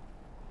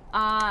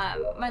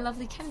 My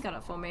lovely Ken got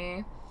it for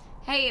me.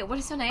 Hey, what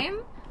is your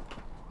name?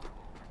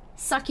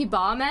 Sucky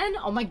Barman?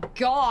 Oh my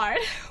god,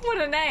 what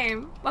a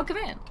name. Welcome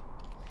in.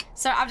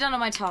 So I've done all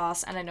my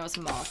tasks and I know it's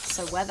Moth,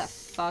 so where the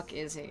fuck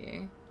is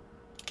he?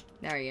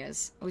 There he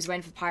is. Oh, he's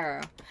waiting for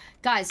Pyro.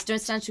 Guys, don't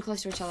stand too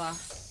close to each other.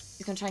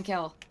 You can try and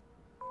kill.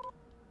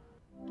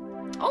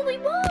 Oh, we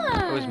won!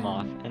 It was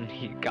Moth, and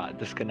he got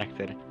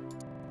disconnected.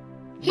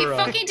 He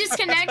fucking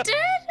disconnected?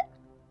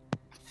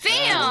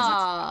 Fear!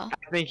 I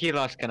think he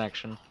lost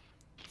connection.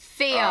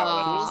 Fear!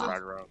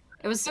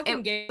 It was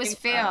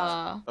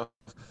Fear.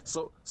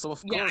 So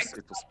of Yeah, course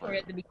it was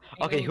Pyro.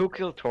 Okay, who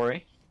killed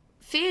Tori?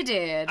 Fear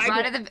did.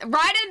 Right at the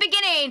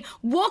beginning,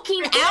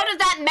 walking out of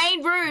that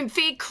main room,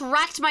 Fear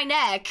cracked my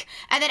neck,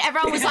 and then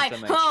everyone was like,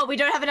 "Oh, we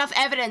don't have enough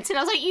evidence." And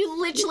I was like, "You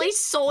literally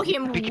saw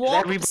him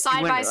walk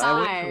side by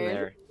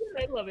side."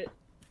 I love it.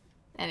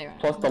 Anyway.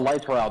 Plus the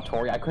lights were out,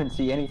 Tori. I couldn't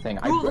see anything.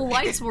 Oh, the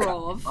lights were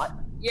off.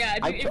 Yeah,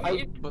 if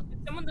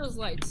someone does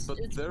lights. But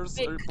there's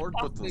a report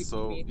button,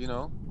 so you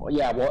know. Well,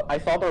 yeah, well, I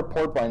saw the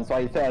report button, so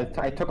I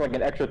took like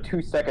an extra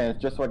 2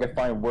 seconds just so I could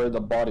find where the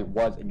body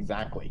was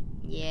exactly.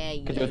 Yeah.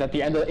 Because it was at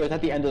the end of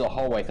the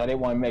hallway, so I didn't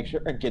want to make sure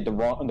get the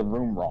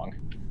room wrong.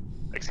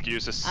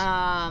 Excuses.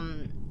 Are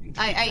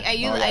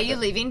you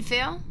leaving,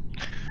 Fear?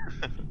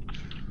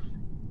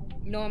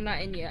 No, I'm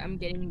not in yet. I'm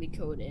getting the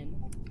code in.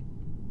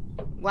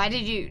 Why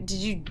did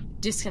you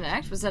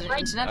disconnect? Was that an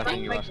internet I thing?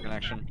 think you lost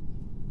connection.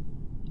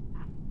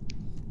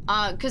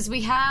 Because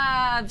we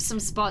have some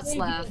spots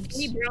left.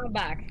 Give me Brown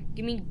back.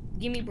 Give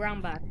me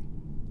Brown back.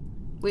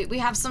 We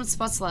have some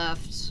spots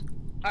left.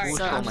 Alright.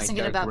 So I'm just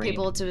thinking about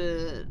people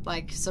to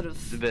like sort of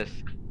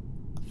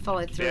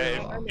follow through.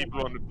 Yeah, if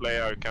people want to play,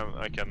 I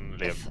can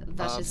leave. If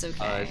that is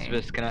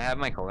okay. Can I have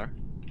my color?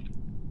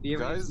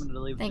 Guys,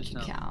 Thank you,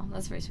 Cal.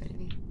 That's very sweet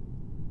of you.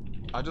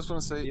 I just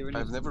want to say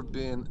I've never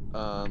been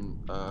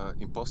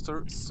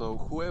imposter, so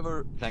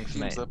whoever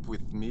teams up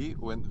with me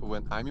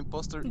when I'm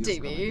imposter is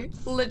DB,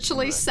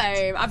 literally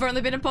same. I've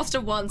only been imposter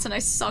once and I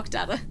sucked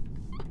at it.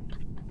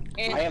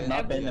 I have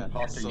not been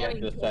imposter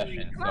yet this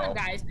session. Come on,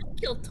 guys, don't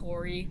kill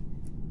Tori.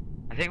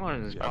 I think one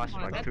of those imposter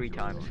like 3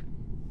 times.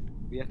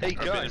 Hey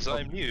guys,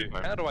 I'm new.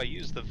 How do I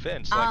use the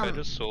vents like I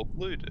just saw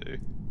Blue do?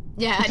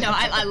 Yeah, no,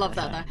 I love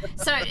that though.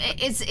 So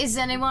is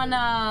anyone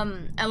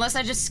unless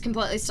I just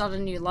completely start a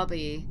new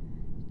lobby?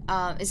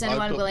 Is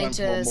anyone willing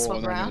to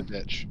swap around?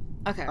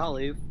 Okay. I'll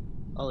leave.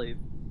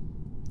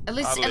 At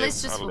least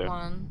just for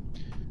one.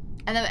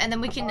 And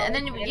then we can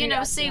you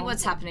know see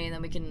what's happening and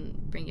then we can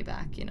bring you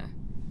back, you know.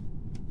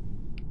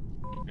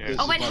 Yeah,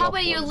 oh wait, how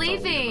about you're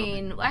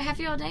leaving? I have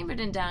your name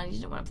written down.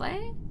 You don't want to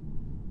play?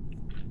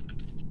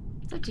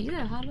 It's up to you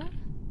though, Hardware.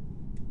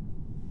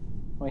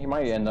 Well, he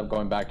might end up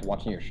going back to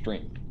watching your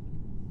stream.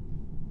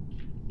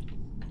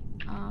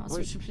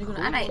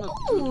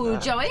 Ooh,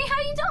 Joey, how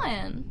you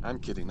doing? I'm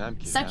kidding.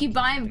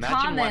 Succubus and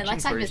Carmen,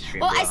 like Succubus.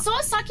 Well, I saw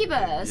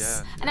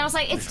Succubus, and I was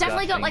like, it's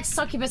definitely got like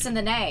Succubus in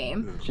the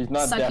name. She's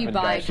not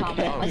Succubus,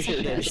 Carmen, like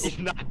Succubus.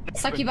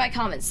 Succubus,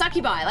 Carmen,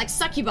 Succubus, like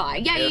Succubus.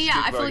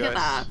 Yeah, I fully get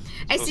that.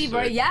 AC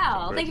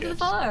Royale, thank you for the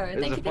follow.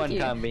 Thank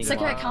you.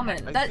 Succubus,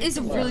 Carmen, that is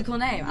a really cool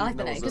name. I like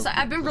the name because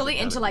I've been really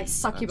into like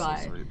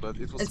Succubus.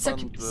 And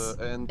Succubus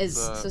is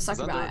so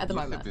Succubus at the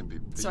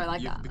moment, so I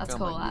like that. That's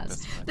cool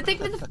as. But thank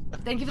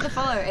you for the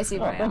follow, AC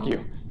Royale. Thank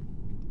you.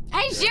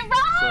 Hey,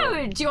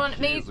 Giro! Do you want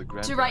me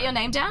to write your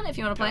name down if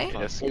you want to play?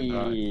 Yes,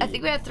 I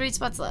think we have 3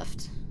 spots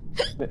left.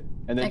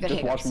 And then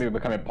just watch me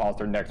become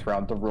imposter next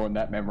round to ruin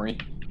that memory.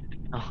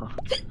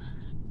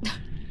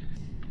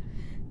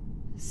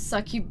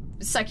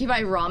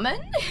 Succubi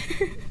ramen?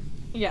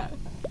 Yeah.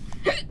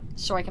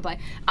 Sure, I can play.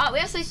 We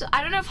actually,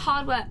 I don't know if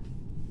Hardware.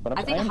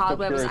 I think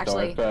Hardware was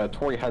actually. If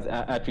Tori has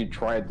actually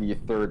tried the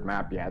 3rd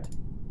map yet.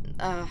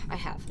 I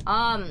have.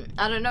 I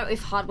don't know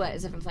if Hardware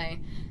is even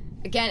playing.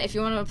 Again, if you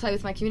want to play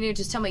with my community,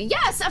 just tell me.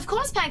 Yes, of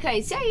course,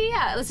 Pancakes.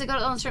 Yeah. Let's got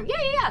it on the stream.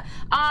 Yeah.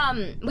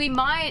 We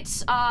might.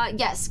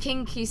 Yes,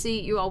 King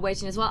Kisi, you are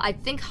waiting as well. I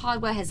think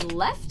Hardware has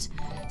left.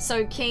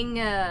 So King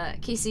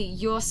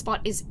Kisi, your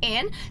spot is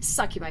in.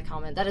 Succubi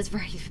comment. That is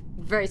very,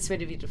 very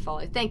sweet of you to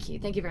follow. Thank you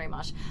very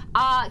much.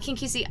 King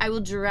Kisi, I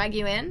will drag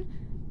you in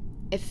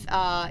if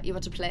you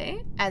want to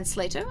play. And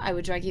Slater, I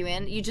will drag you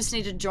in. You just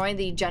need to join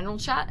the general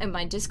chat in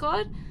my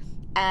Discord.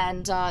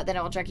 And then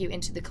I will drag you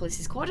into the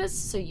Khaleesi's quarters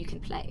so you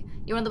can play.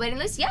 You're on the waiting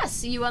list?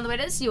 Yes, you are on the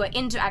waiting list. You are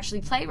in to actually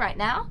play right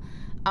now.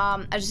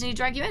 I just need to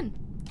drag you in.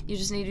 You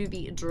just need to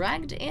be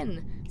dragged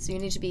in. So you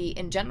need to be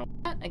in general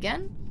chat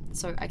again.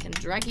 So I can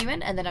drag you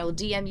in and then I will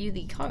DM you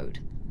the code.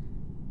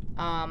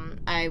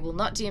 I will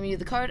not DM you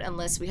the code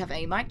unless we have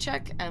a mic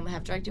check and we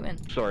have dragged you in.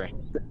 Sorry.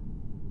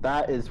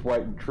 That is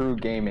what true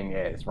gaming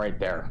is, right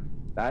there.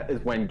 That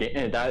is when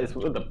that is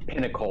the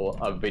pinnacle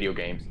of video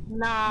games.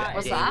 Nah,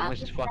 what's that?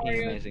 Which is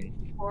fucking amazing.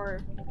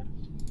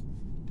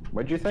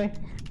 What'd you say?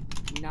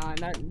 Nah,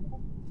 nothing.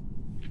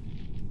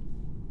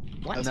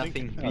 What?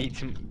 Nothing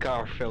beats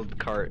Garfield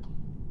cart.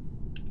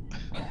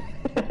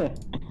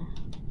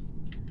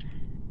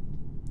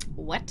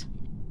 What?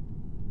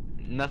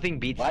 Nothing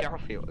beats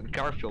Garfield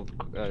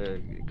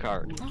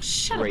cart. Oh,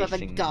 shut up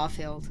about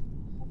Garfield.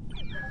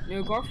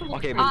 No, Garfield.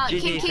 Okay, but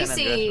King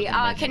Casey,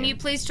 can you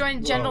please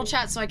join general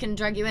chat so I can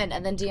drag you in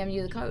and then DM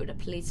you the code?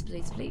 Please.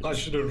 I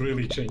should have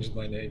really changed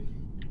my name.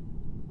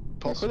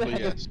 Possibly,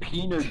 yes.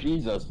 Peanut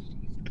Jesus.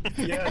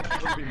 Yeah,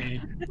 that would be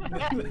me.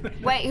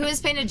 Wait, who is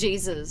Painted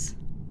Jesus?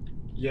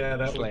 Yeah,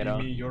 that would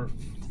be me, your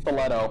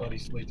buddy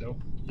Slato.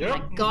 Yep. Oh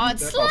my god,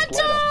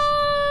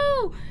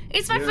 Slato!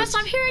 It's my first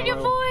time hearing your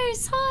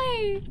voice!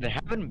 Hi! There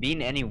haven't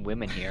been any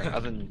women here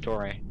other than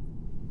Tori.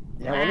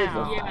 Yeah, what is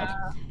Wow. this?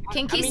 Yeah.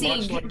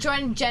 Kinky,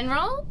 join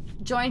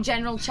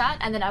general chat,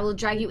 and then I will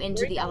drag you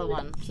into the other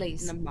one,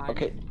 please.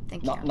 Okay.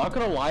 Thank you. Not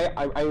gonna lie,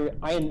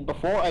 I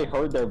before I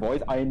heard their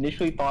voice, I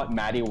initially thought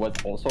Maddie was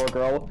also a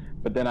girl,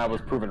 but then I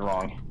was proven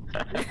wrong.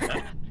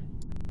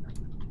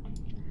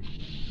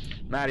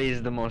 Maddie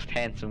is the most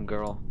handsome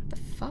girl. The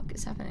fuck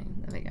is happening?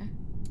 There we go.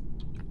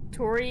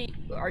 Tori,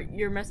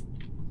 you're messing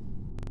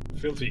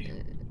Filthy.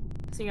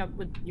 You're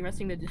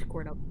messing the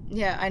Discord up.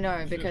 Yeah, I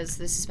know, because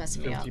this is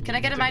messing me up. Can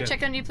I get a mic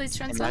check on you, please,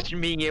 Trent? Imagine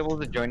being able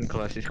to join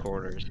Classy's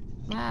quarters.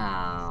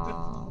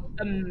 Wow.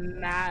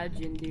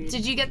 Imagine, dude.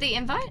 Did you get the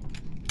invite?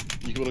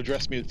 You will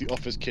address me as the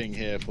office king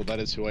here, for that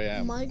is who I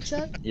am. Mic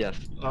check? Yes.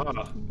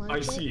 I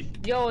see.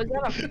 Yo, is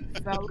that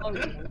a fellow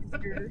youngster?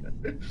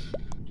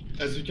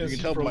 As you can see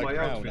tell from by my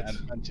crown outfit.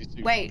 and fancy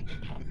suit. Wait.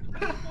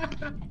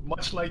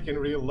 Much like in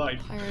real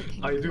life,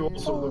 I do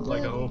also look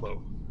like a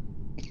hobo.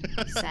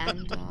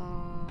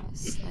 Xander,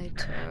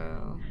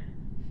 Slato,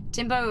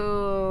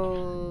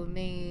 Timbo,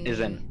 me.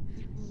 Isn't.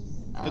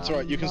 That's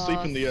alright, you can sleep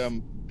in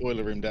the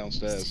boiler room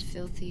downstairs.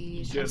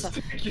 Filthy. Yes,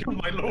 thank you,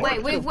 my lord.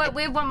 Wait,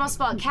 we have one more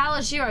spot. Cal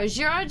or Zero?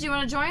 Zero, do you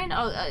want to join?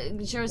 Oh,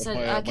 Zero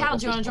said. Cal,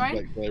 do you want to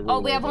join? Oh,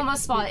 we have one more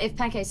spot. If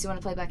Pancakes, do you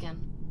want to play back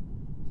in?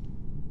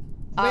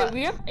 Wait,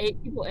 we have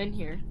 8 people in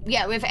here.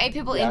 Yeah, we have 8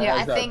 people in here.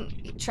 I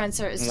think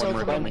Trencer is still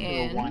coming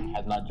in. One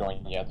has not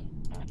joined yet.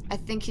 I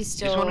think he's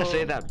still. Just want to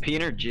say that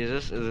Peanut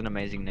Jesus is an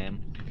amazing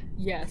name.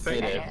 Yes,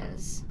 Thank it you.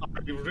 is.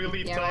 You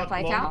really Yeah, thought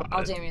play long Cal? about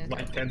I'll it. do you.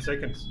 Like 10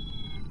 seconds.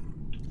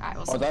 Alright,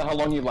 we'll Oh, is that how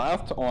long you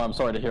laughed? Oh, I'm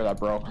sorry to hear that,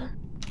 bro.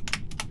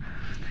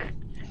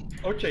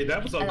 Okay,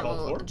 that was And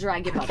uncalled we'll for.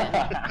 drag it back in.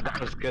 That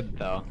was good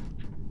though.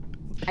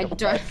 I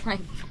don't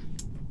like.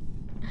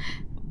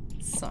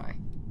 Sorry.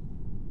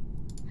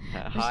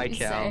 Hi, What should we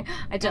Cal. say?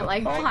 I don't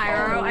like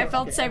Pyro. I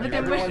felt safe with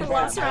him with the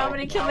last round when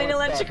he killed me in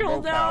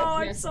electrical. No,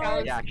 I'm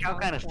sorry. Yeah, Cal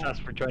kind of sus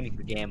for joining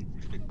the game.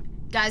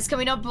 Guys, can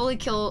we not bully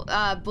Cal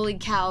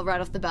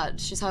right off the bat?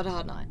 She's had a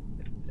hard night.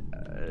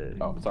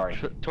 Oh, sorry.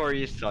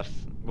 Tori is sus.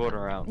 Vote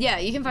her out. Yeah,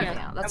 you can vote me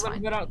out. That's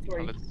fine. Vote out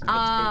Tori. Let's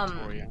vote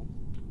Tori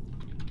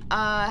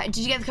out. Did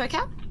you get the code,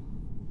 Cal?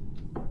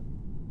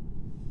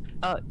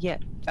 Yeah.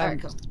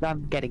 Alright, cool.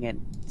 I'm getting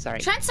in. Sorry.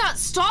 Trencer,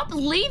 stop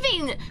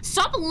leaving!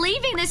 Stop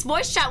leaving this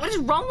voice chat. What is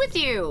wrong with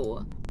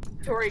you?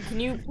 Tori, can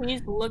you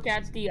please look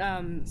at the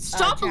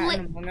Stop chat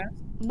in Among Us?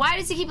 Why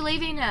does he keep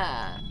leaving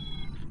her?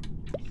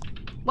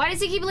 Why does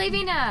he keep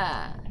leaving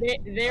her?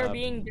 They're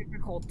being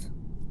difficult.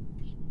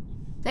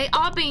 They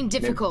are being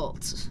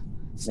difficult.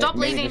 Stop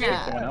leaving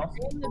her.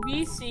 You're in the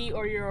VC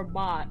or you're a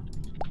bot.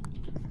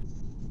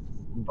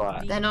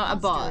 But they're not a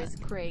bot.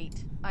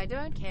 Great. I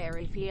don't care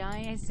if he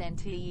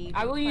ISNT.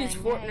 I will use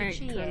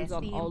Fortnite terms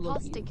on the all of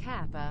imposter you.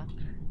 Kappa.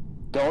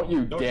 Don't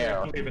you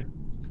dare.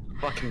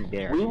 Fucking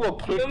dare. We will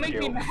kick Don't make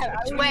me you. mad.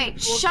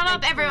 Wait, shut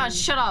up, everyone.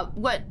 Shut up.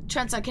 What,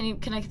 Trencer?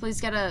 Can I please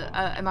get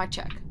a mic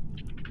check?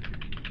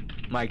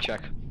 Mic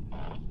check.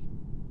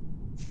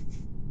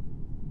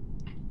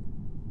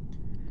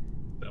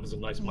 That was a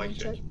nice mic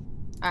check.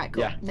 All right,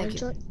 cool. Yeah.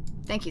 Thank you.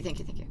 Thank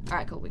you. All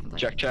right, cool. We can play.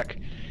 Check.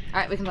 All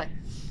right, we can play.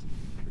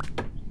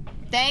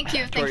 Thank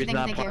you. Tori's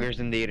not Thank you. poggers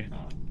indeed.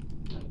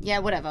 Yeah,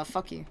 whatever.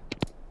 Fuck you.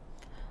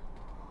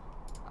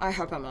 I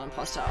hope I'm not an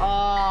imposter.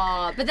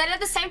 Oh, but then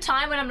at the same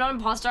time, when I'm not an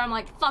imposter, I'm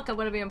like, fuck, I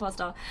want to be an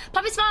imposter.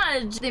 Puppy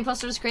Smudge! The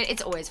imposter is crit.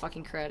 It's always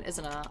fucking crit,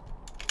 isn't it?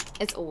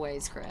 It's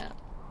always crit.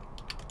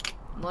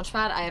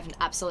 Launchpad, I have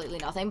absolutely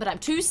nothing, but I'm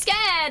too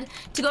scared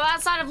to go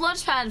outside of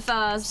Launchpad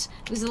first,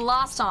 because the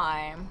last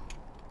time.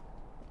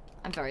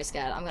 I'm very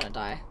scared. I'm gonna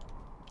die.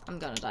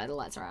 The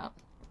lights are out.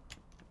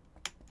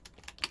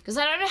 Because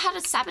I don't know how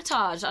to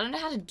sabotage. I don't know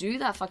how to do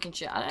that fucking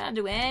shit. I don't know how to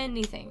do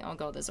anything. Oh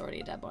god, there's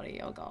already a dead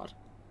body. Oh god.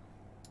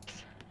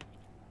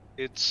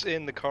 It's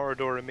in the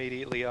corridor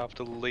immediately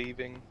after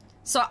leaving.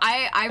 So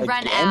I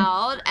ran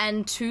out,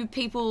 and 2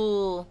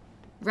 people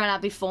ran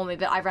out before me,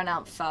 but I ran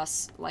out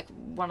first, like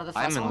one of the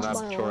first I'm in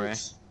ones. laboratory.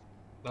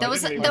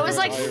 There was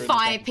like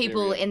 5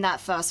 people in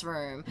that first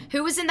room.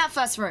 Who was in that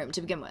first room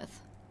to begin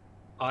with?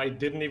 I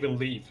didn't even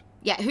leave.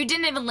 Yeah, who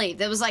didn't even leave?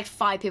 There was like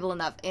 5 people in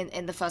that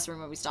in the first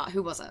room when we start.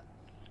 Who was it?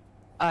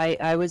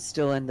 I was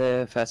still in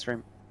the first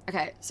room.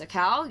 Okay, so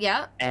Cal,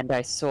 yeah. And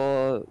I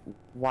saw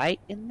White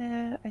in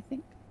there, I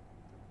think.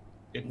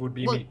 It would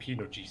be me,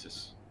 Peanut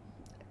Jesus.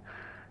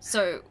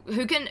 So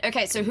who can?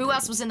 Okay, so who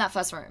else was in that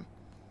first room?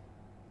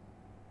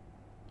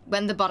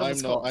 When the bottom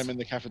was called. I'm in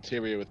the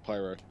cafeteria with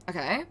Pyro.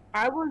 Okay.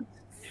 I was.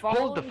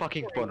 Hold the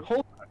fucking phone.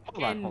 Hold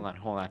on.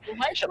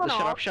 Shut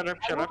up.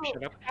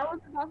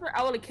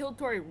 I would have killed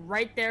Tori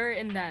right there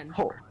and then.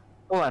 Hold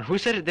on. Who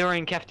said they were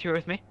in cafeteria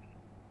with me?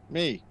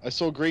 Me. I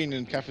saw green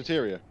in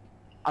cafeteria.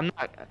 I'm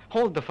not.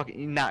 Hold the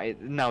fucking. No,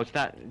 it's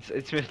not.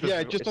 It's Mr.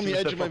 Yeah, just on the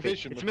edge of my Filthy.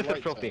 vision. It's with the Mr.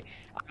 lights Filthy.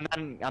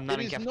 I'm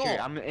not in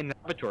cafeteria. I'm in the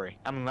laboratory.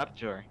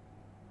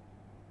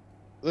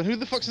 Then who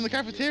the fuck's in the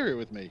cafeteria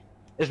with me?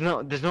 There's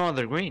no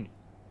other green.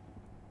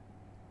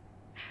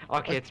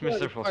 Okay, it's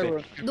Mr.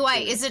 Filthy.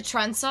 Wait, is it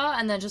Trencer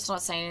and they're just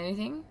not saying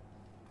anything?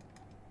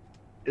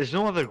 There's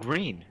no other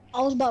green.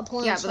 I was by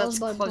plants. Yeah, but I was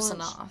that's by close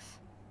plants. enough.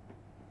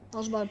 I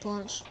was by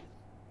plants.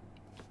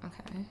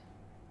 Okay.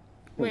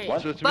 Wait,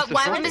 what? But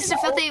why would Mr.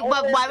 Filthy?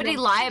 Why would he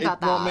lie about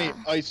It's not that?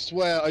 me. I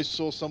swear I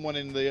saw someone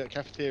in the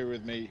cafeteria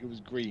with me who was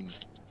green.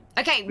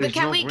 Okay, but There's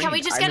can no we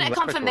green. just I'm get in a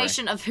laboratory.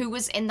 confirmation of who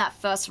was in that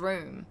first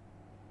room?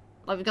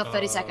 Like we've got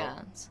 30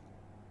 seconds.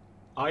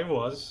 I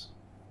was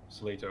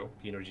Slato,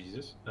 Peanut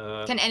Jesus.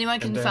 Can anyone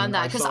and confirm then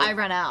that? Because saw- I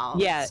ran out.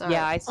 Yeah, so.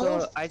 yeah, I Oh,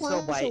 saw fine,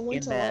 so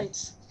White in there.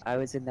 lights. I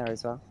was in there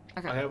as well.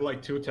 Okay. I have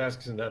like 2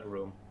 tasks in that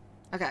room.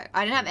 Okay,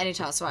 I didn't have any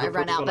tasks, so I The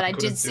ran first out. one But I I did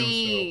couldn't do,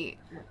 see,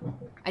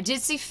 I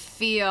did see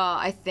Fear,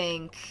 I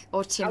think,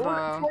 or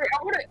Timbo.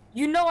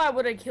 You know I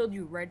would have killed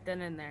you right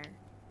then and there.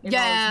 if I was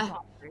Yeah.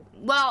 imposter.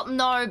 Well,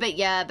 no, but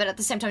yeah, but at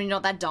the same time, you're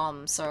not that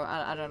dumb, so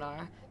I don't know.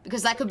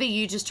 Because that could be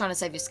you just trying to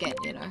save your skin,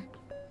 you know?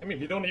 I mean,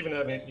 we don't even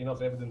have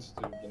enough evidence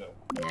to, you know,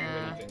 do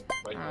anything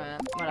right now.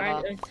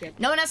 Alright, whatever.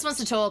 No one else wants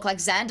to talk, like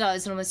Xander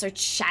is normally so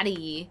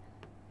chatty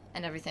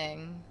and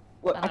everything.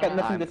 Look, I got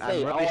nothing to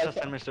say. I'm All really I sus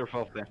saw- on Mr.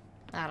 Filthy.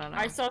 I don't know.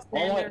 I saw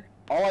all Xander.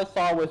 I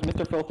saw was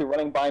Mr. Filthy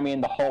running by me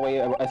in the hallway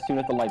as soon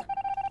as the light.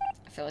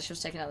 I feel like she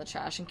was taking out the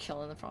trash and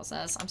killing the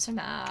process. I'm so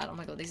mad. Oh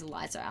my god, these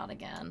lights are out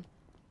again.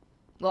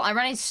 Well, I'm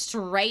running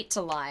straight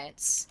to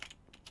lights.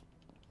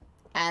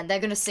 And they're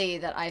gonna see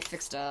that I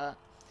fixed it.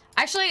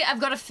 Actually, I've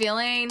got a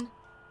feeling...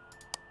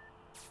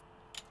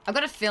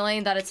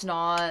 that it's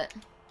not...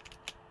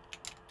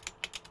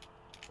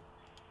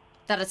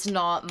 that it's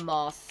not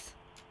Moth.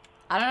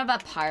 I don't know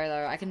about Pyro,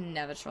 though. I can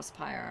never trust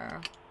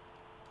Pyro.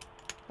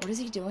 What is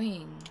he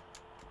doing?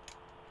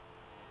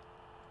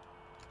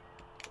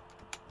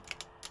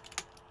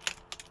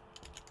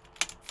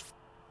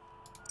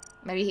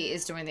 Maybe he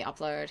is doing the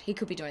upload. He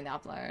could be doing the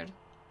upload.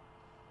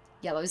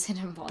 Yellow's an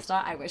imposter.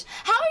 I wish.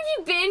 How have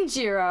you been,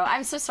 Jiro?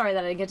 I'm so sorry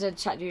that I didn't get to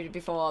chat to you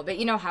before, but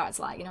you know how it's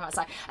like. You know how it's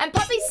like. And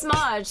Puppy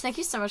Smudge, thank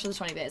you so much for the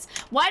 20 bits.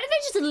 Why did they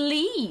just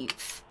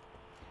leave?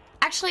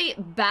 Actually,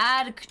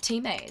 bad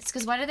teammates.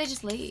 Because why did they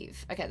just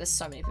leave? Okay, there's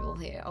so many people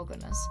here. Oh,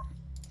 goodness.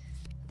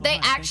 They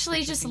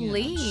actually just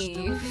leave.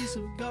 Wait.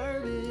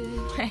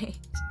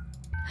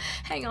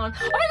 Hang on.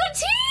 Oh my god,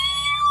 Teal!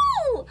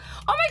 Oh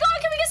my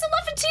god, can we get some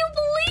love for Teal,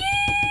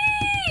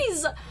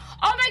 please?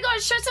 Oh my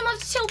god, show some love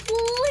to Teal,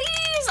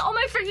 please! Oh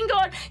my freaking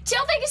god.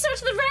 Teal, thank you so much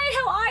for the raid.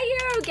 How are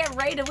you? Get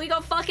raided. We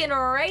got fucking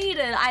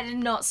raided. I did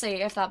not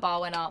see if that bar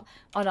went up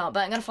or not,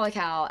 but I'm gonna follow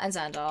Cal and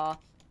Xander.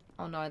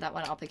 Oh no, that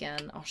went up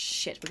again. Oh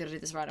shit, we gotta do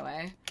this right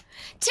away.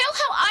 Teal,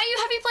 how are you?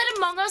 Have you played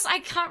Among Us? I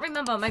can't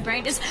remember. My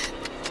brain is...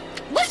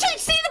 Literally,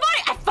 see the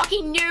body! I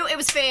fucking knew it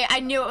was fair. I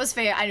knew it was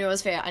fair. I knew it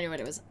was fair. I knew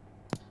what it was.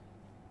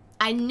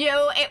 I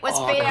knew it was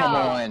fair. Come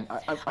on.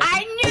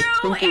 I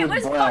knew it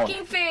was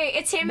fucking fair.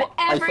 It's him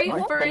every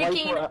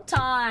freaking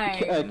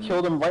time.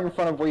 Killed him right in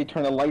front of where you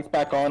turn the lights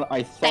back on.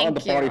 I saw the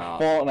body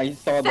fall, and I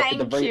saw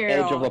the very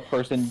edge of the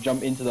person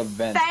jump into the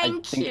vent. I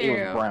think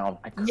it was Brown.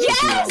 I could be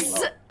wrong,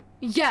 though.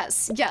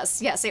 Yes, it was.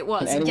 Can Yes,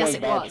 anyone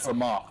it vouch was. for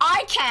Moth?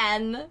 I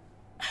can.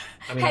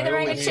 I mean, Hey, the I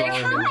ring only of chick.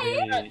 saw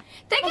Hi.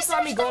 Thank you so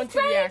much for the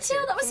raid,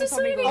 Teal. That was so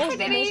sweet of you. Hi,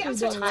 baby. I'm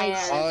so tired.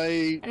 I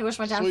need to wash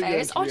my damn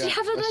face. Oh, do you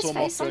have a nice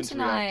face on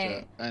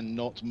tonight? And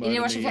not You need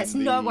to wash your face.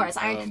 No worries.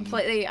 I'm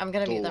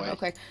gonna mute them real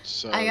quick.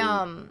 So,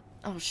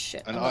 oh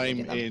shit. I'm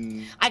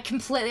in. I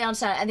completely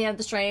understand. At the end of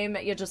the stream,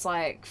 you're just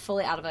like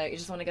fully out of it. You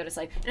just want to go to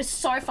sleep. It's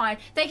so fine.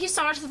 Thank you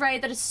so much for the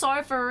raid. That is so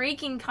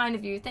freaking kind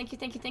of you. Thank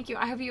you.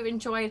 I hope you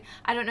enjoyed.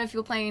 I don't know if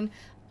you were playing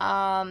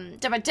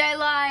Dead by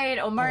Daylight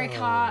or Mario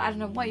Kart. I don't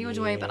know what you were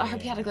doing, but I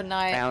hope you had a good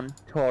night. Found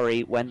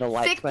Tori when the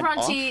lights Thick went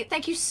Brunty,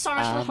 thank you so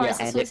much for the host.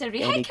 yeah, So excited to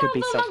be. and Hey, it could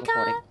be Calvo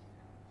self-reporting. Monka.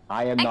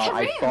 I am And not.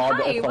 I Kareem, saw hi,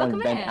 that someone welcome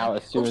bent in. out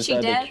as soon as she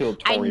they did.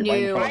 killed I Tori.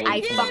 knew. Right I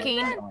in front of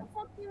me.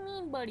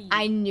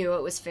 I knew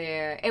it was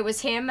fair. It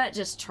was him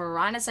just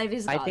trying to save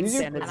his I guts, think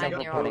and Xander's I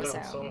knew it was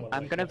him. self-reporting.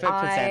 I'm gonna vote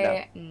for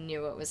Xander. I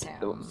knew it was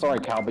him. Sorry,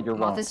 Cal, but you're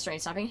wrong. Martha's stream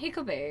snapping. He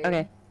could be.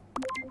 Okay.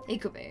 He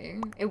could be.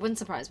 It wouldn't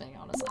surprise me,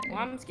 honestly. Well,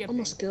 I'm skipping. I'm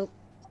gonna skip.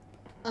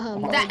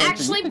 That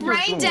actually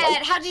brain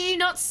dead. How did you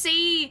not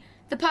see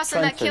the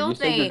person that Spencer, killed you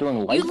said you're me? doing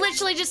You lights?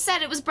 literally just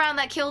said it was Brown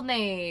that killed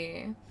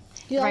me.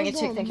 Yeah, I Bring was it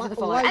to doing thank you for the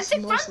my- follow. And lights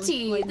Thick mostly,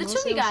 Fronty, like, the two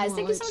mostly of you I was guys,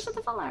 doing thank you so much lights. for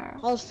the follow.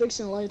 I was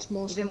fixing lights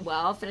mostly. You've been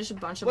well, finished a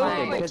bunch of Wait,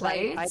 my because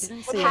I plates.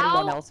 didn't see How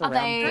anyone else are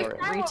around they for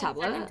it.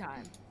 re-tablet? Second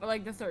time, or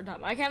like the third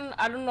time. I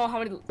don't know how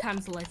many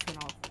times the lights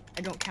went off.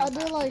 I don't count.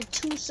 I did like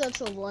 2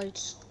 sets of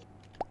lights.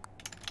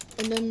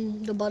 And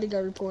then the body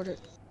got reported.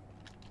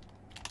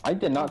 I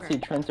did not see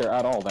Trencher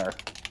at all there.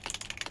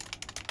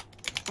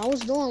 I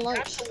was doing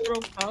lights. That's a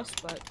little close,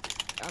 but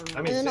I don't know.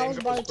 I mean, And then I same was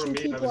goes by for 2 me.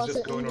 I people was at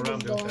just the going end of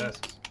around the doing dawn.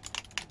 tasks.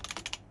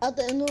 At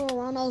the end of the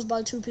round, I was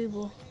by 2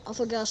 people. I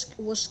forgot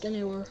what skin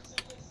they were.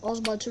 I was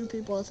by 2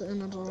 people at the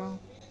end of the round.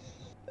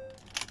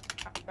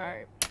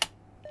 Alright.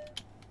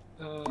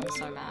 so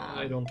mad.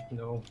 I don't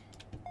know.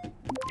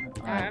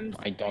 I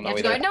don't You know have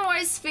to go. either. No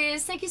worries,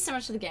 Fizz. Thank you so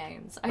much for the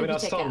games. I I hope mean, I you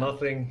take saw care.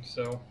 nothing,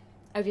 so.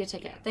 I hope you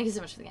take care. Thank you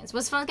so much for the games. It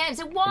was fun games.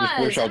 It I just was.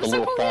 wish I It was was a so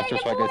little cool faster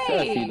so I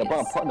could see the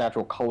boys.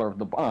 natural color of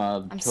the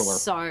I'm killer.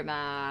 so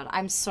mad.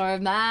 I'm so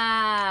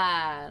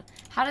mad.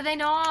 How did they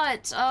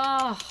not?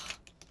 Oh.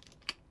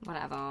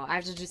 Whatever. I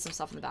have to do some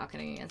stuff on the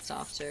balcony and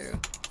stuff too.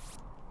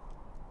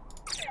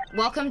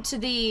 welcome to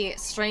the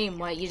stream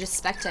where you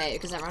just spectate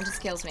because everyone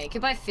just kills me.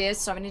 Goodbye Fierce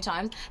so many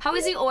times. How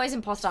is he always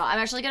imposter? I'm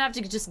actually gonna have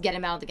to just get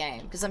him out of the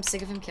game because I'm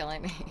sick of him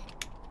killing me.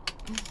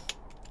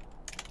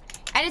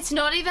 And it's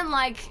not even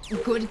like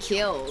good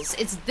kills.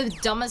 It's the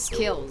dumbest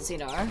kills, you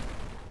know?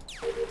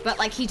 But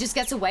like he just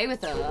gets away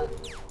with it.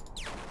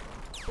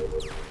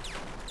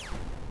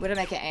 Way to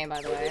make it aim,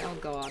 by the way. Oh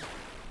god.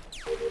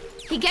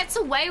 He gets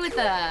away with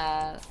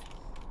it.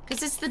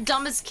 Because it's the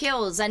dumbest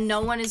kills and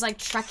no one is like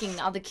tracking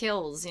other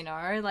kills, you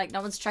know? Like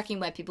no one's tracking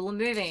where people are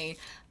moving.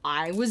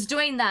 I was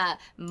doing that,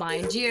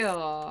 mind you.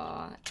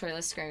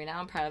 Toilet screaming now,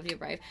 I'm proud of you,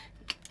 Brave.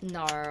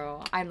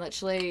 No, I'm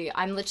literally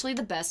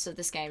the best at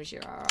this game,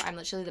 Jiro. I'm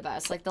literally the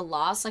best. Like the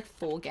last like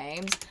 4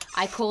 games,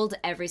 I called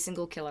every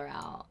single killer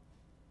out.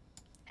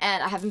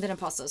 And I haven't been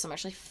imposter, so I'm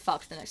actually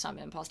fucked the next time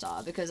I'm imposter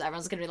because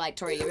everyone's gonna be like,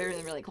 Tori, you're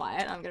really, really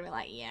quiet. I'm gonna be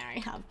like, yeah, I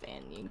have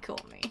been. You can call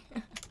me.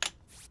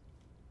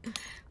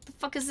 The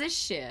fuck is this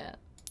shit?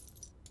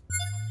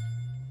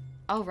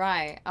 Oh,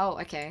 right. Oh,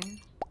 okay.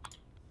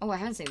 Oh, I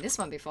haven't seen this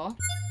one before.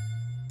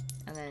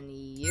 And then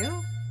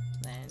you.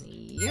 Then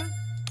you.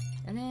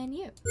 And then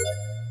you.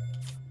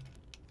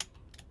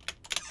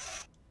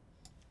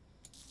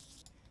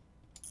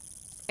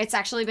 It's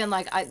actually been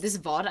like, this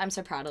VOD I'm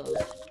so proud of.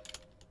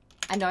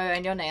 I know,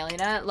 and you're nailing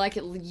it. Like,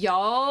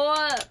 yo.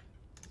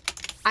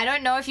 I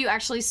don't know if you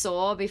actually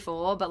saw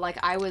before, but like,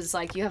 I was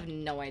like, you have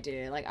no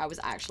idea. Like, I was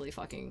actually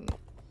fucking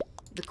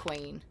the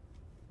queen.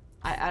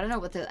 I don't know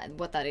what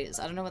that is.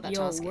 I don't know what that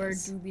task is. Yo, where'd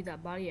you be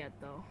that body at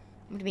though?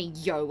 What do you mean,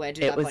 yo, where'd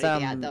you that body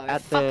be at though?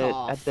 Fuck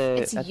off.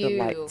 It's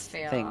you,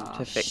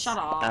 Phil. Shut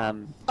up.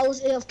 I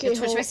was AFK. Your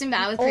Twitch makes me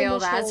mad with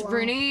pre-old ads.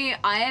 Bruni,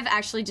 I have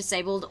actually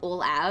disabled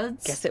all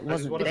ads. Guess it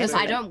wasn't because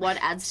I don't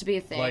want ads to be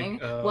a thing.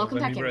 Welcome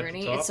back in,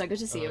 Bruni. It's so good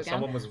to see you again.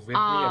 Someone was with me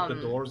at the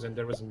doors and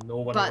there was no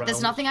one but around,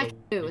 there's nothing I so can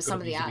do with some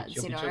of the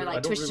ads, you know?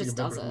 Like, Twitch just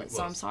does it,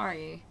 so I'm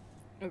sorry.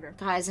 Okay.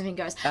 Guys, I mean,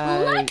 goes,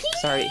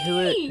 sorry, who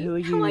are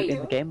you in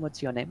the game?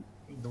 What's your name?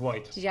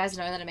 Dwight. Did you guys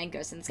know that I main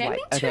Ghost in this game? White.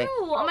 Me too! Okay.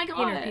 Oh my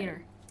god!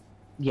 Peter.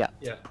 Yeah.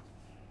 Yeah.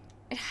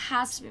 It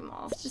has to be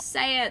Moth. Just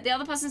say it. The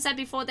other person said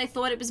before they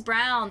thought it was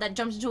Brown that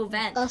jumped into a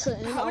vent. That's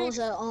it. I was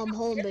at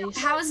home base.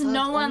 How is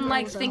no one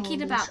like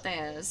thinking about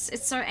this?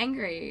 It's so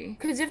angry.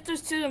 Because if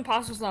there's 2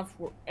 imposters left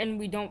and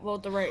we don't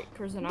vote the right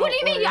person out, what do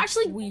you mean? You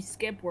actually we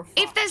skip. We're fucked.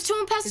 If there's 2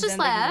 imposters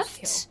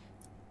left,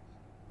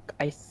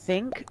 I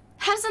think.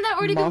 Hasn't there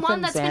already been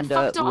one that's been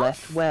fucked off?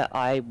 Left where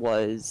I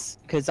was,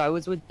 because I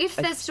was with. If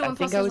there's 2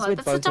 imposters left,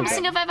 that's the dumbest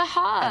thing I've ever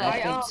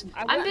heard.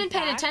 I've been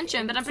paying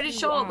attention, but I'm pretty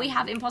sure we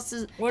have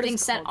imposters being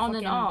set on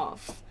and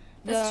off.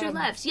 There's 2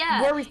 left,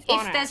 yeah.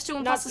 If there's 2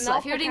 imposters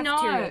left, he already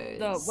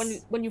knows.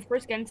 When you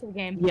first get into the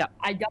game, yeah.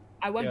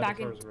 I went back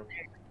in.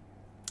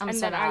 I'm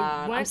so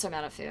mad. I'm so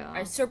mad at Phil.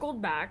 I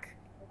circled back.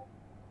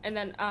 And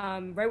then,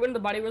 right when the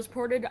body was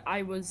reported,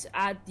 I was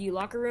at the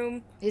locker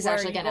room. He's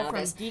actually getting out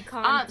of this.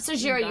 So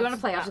Jiro, you want to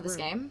play after this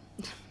game?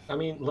 I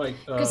mean, like,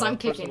 because I'm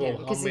kicking him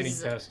because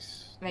he's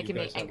making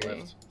me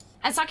angry.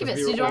 And Succubus,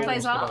 did you want to play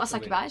as well? Or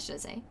Succubus, should I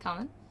say?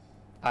 Colin?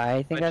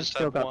 I think I've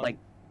still got like.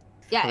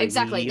 Yeah,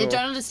 exactly. They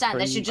don't understand.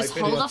 They should just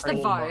hold off the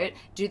vote,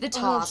 do the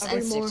tasks,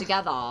 and stick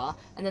together,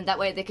 and then that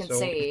way they can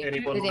see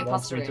who the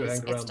imposter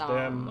is. It's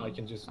dumb. I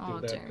can just do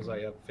that because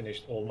I have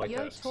finished all my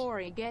tasks. Yo,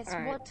 Tori, guess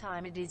what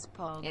time it is,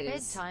 Pog? It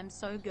is bedtime,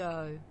 so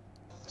go.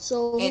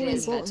 So it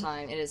is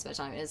bedtime. It is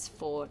bedtime. It is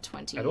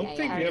 4:20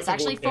 a.m. It's to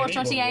actually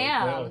 4:20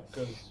 a.m.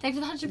 Thank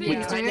you for the 100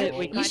 bits,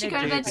 dude. You should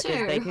go to bed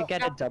too. They could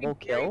get a double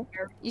kill.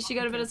 You should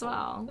go to bed as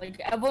well.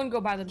 Like everyone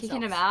go by themselves.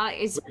 Kicking him out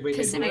is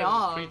pissing me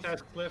off.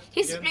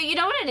 You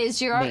know what it is,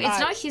 Jiro? It's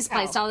not his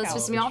playstyle that's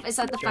pissing me off. It's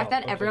like the fact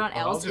that everyone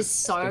else is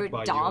so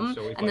dumb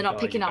and they're not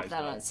picking up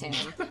that it's him.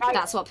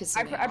 That's what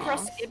pisses me off. I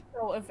press skip,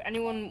 so if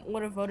anyone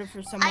would have voted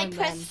for someone,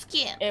 then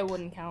it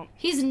wouldn't count.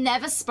 He's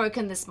never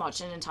spoken this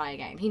much in an entire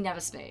game. He never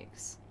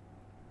speaks.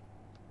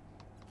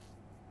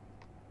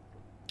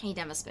 He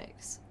never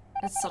speaks.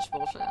 It's such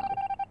bullshit.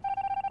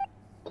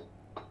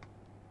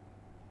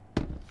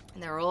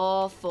 And they're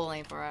all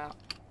falling for it.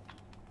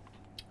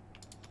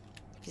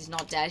 If he's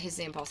not dead, he's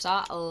the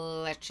imposter.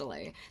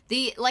 Literally.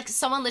 Like,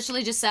 someone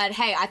literally just said,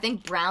 hey, I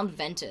think Brown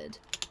vented.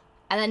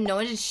 And then no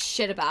one did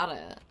shit about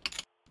it.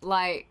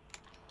 Like...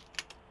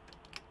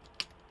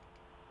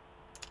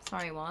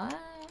 Sorry, what?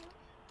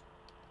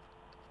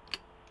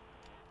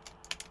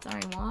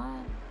 Sorry,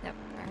 what? Yep.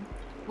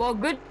 Well,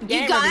 good.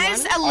 You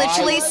guys are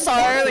literally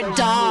so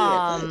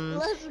dumb.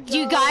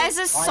 You guys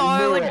are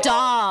so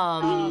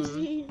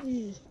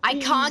dumb. I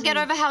can't get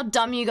over how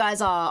dumb you guys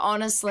are,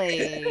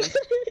 honestly.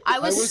 I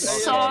was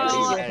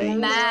so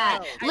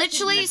mad.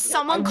 Literally,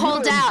 someone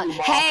called out,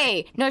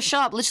 hey, no,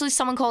 shut up. Literally,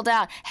 someone called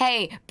out,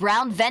 hey,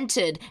 Brown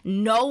vented.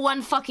 No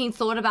one fucking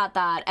thought about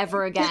that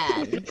ever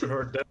again.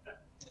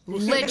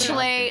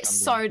 Literally,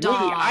 so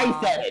dumb. I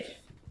said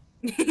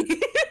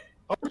it.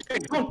 Okay,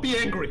 don't be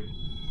angry.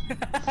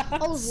 I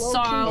was low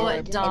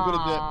so key. dumb. I'm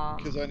gonna dip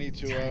because I need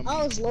to.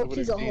 I was low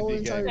key the whole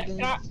entire game.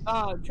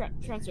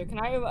 Transfer. Can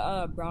I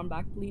have Brown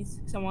back, please?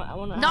 I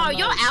want to. No,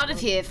 you're out of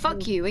here.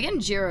 Fuck you. We're getting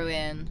Jiro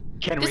in.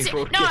 Can we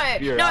focus? No,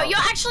 You're no, out. you're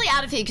actually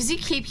out of here because you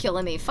keep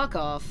killing me. Fuck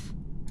off.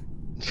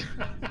 That's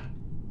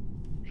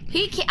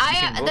kick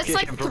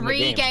like him from the 3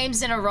 game.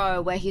 games in a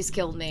row where he's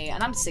killed me,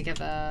 and I'm sick of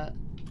it.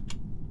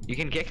 You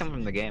can kick him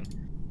from the game.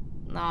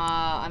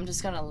 Nah, I'm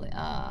just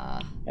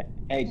gonna.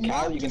 Hey,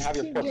 Cal, you can have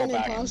your purple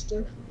back.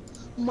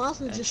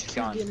 Moth would just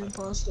keep being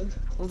imposter.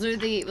 We'll do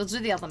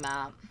the other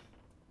map.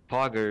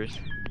 Poggers.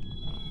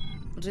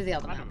 We'll do the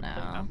other map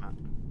now.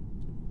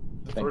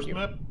 The first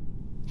map?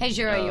 Hey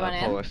Jiro, you want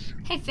in? Polis.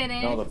 Hey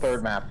Phoenix. No, the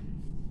third map.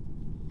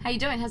 How you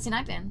doing? How's your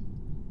night been?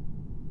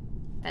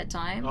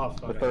 Bedtime? Oh,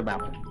 The third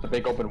map. The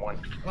big open one.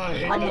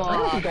 One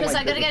more. Because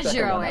I gotta get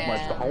Jiro The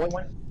hallway in.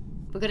 one?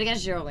 We gotta get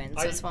Jiro in,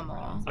 so it's one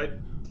more.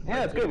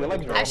 Yeah, it's good. We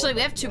like Jiro. Actually,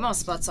 we have 2 more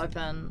spots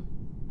open.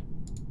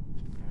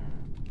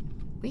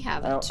 We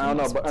have I don't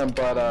know,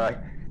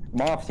 but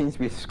Moth seems to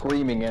be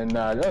screaming in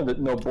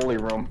no bully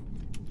room.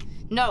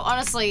 No,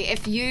 honestly,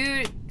 if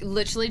you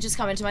literally just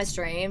come into my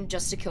stream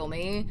just to kill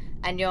me,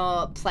 and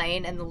you're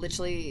playing in the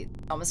literally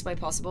dumbest way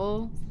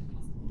possible,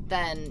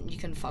 then you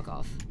can fuck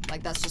off.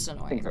 Like, that's just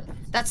annoying.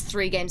 That's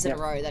 3 games in a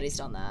row that he's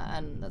done that,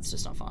 and that's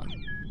just not fun.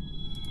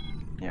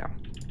 Yeah.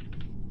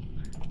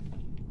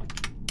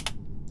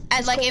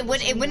 And like, it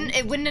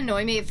wouldn't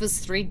annoy me if it was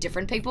 3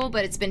 different people,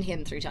 but it's been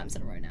him 3 times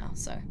in a row now,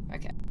 so,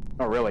 okay.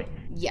 Oh, really?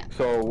 Yeah.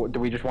 So, do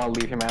we just want to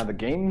leave him out of the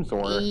games,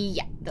 or?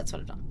 Yeah, that's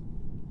what I've done.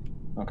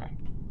 Okay.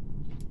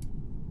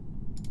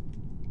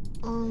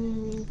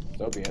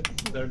 So be it.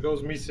 There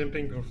goes me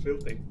simping for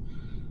filthy.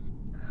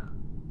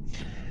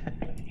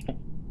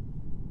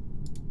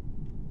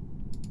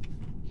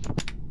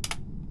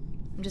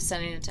 I'm just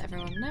sending it to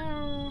everyone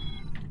now.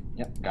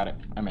 Yep, got it.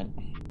 I'm in.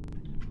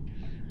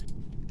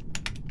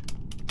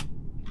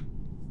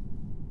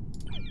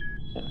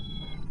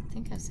 I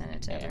think I sent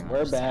it to everyone. We're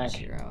Just send back.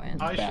 Jiro in.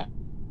 Back.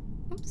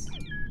 Oops.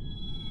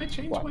 I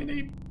changed my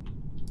name.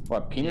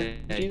 What, Peanut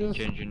Yeah, Jesus?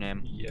 change your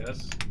name.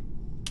 Yes.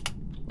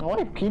 Oh,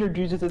 wait, Peanut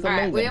Jesus is amazing.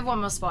 Alright, we have one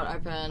more spot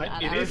open, and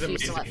I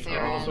refuse to let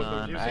fear in. So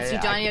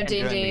you done your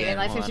D&D in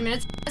like 15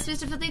 minutes. Yes,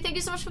 Mr. Filthy, thank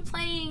you so much for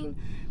playing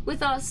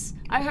with us.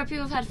 I hope you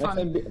have had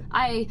fun.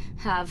 I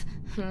have.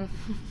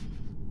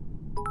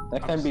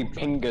 Next time be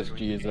Pingus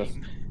Jesus.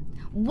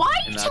 Why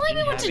are you telling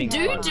me what to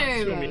do, dude?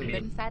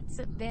 I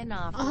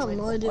have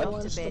no idea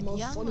why it's the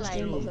most funnest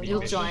game I've ever You'll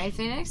played. join,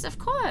 Phoenix? Of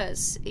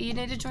course. You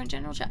need to join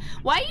general chat.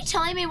 Why are you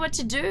telling me what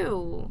to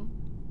do?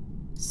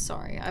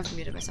 Sorry, I've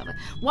muted myself.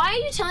 Why are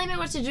you telling me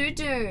what to do,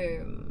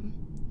 Doom?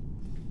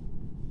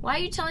 Why are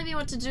you telling me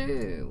what to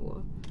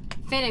do?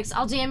 Phoenix,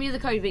 I'll DM you the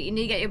code, but you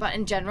need to get your butt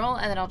in general,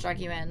 and then I'll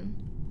drag you in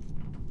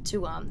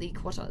to the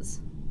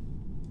quarters.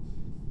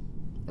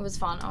 It was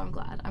fun. Oh, I'm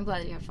glad. I'm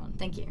glad that you had fun.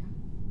 Thank you.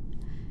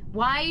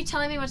 Why are you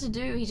telling me what to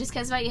do? He just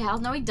cares about your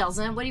health. No, he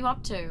doesn't. What are you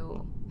up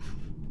to?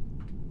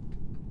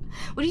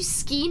 What are you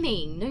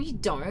scheming? No, you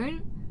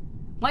don't.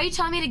 Why are you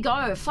telling me to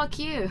go? Fuck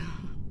you.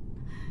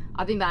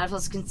 I'd be mad if I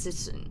was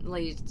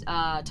consistently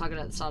targeted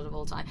at the start of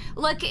all time.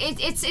 Look,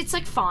 it's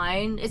like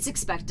fine. It's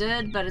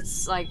expected, but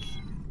it's like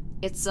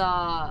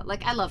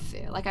like I love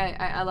Fear. Like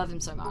I love him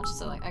so much.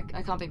 So like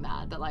I can't be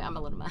mad, but like I'm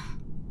a little mad.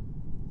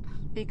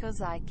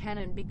 Because I can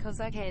and because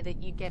I care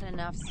that you get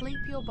enough sleep,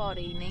 your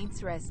body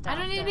needs rest. I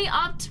don't need to be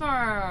up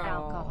tomorrow.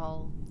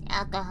 Alcohol.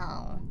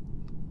 Alcohol.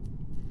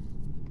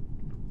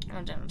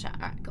 Oh, general chat.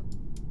 Alright, cool.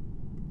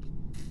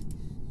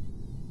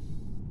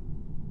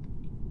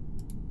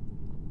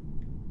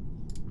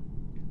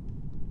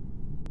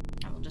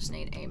 I will just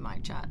need a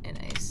mic chat in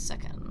a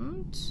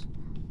second.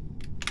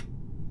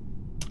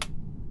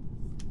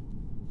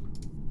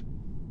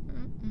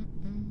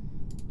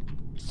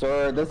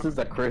 Sir, this is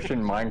a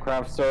Christian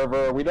Minecraft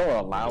server. We don't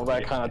allow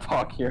that kind of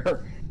talk here.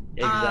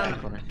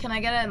 Can I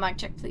get a mic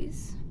check,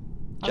 please?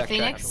 Check,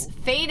 Phoenix?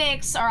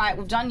 Phoenix! Alright,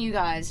 we've done you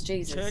guys.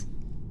 Jesus.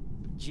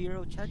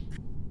 Jiro, check.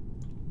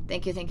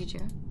 Thank you,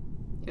 Jiro.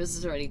 Yours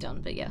is already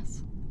done, but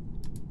yes.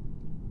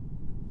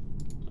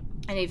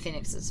 I need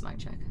Phoenix's mic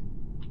check.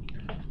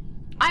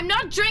 I'm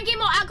not drinking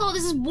more alcohol!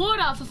 This is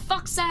water, for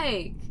fuck's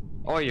sake!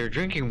 Oh, you're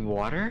drinking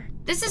water?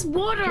 This is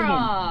water!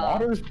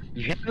 Water?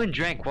 You haven't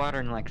drank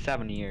water in like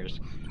 7 years.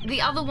 The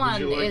other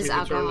one is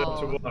alcohol.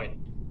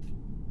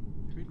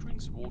 Who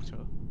drinks water?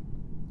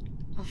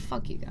 Oh,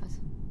 fuck you guys.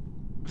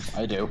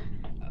 I do.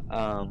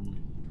 Oh,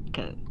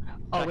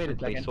 wait a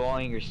second.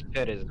 Swallowing your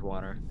spit is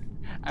water.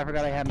 I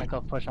forgot I had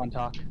myself push on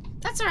talk.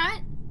 That's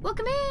alright.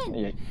 Welcome in!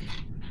 Yeah.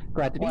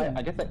 Glad to be here.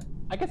 I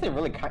guess it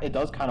really it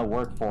does kind of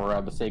work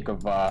for the sake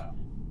of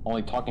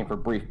only talking for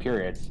brief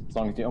periods, as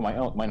long as you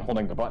don't mind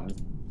holding the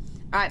buttons.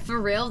 Alright,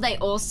 for real, they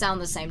all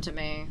sound the same to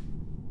me.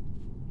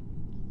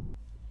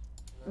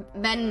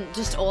 Men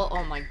just all-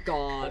 oh my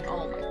god,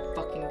 oh my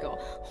fucking god.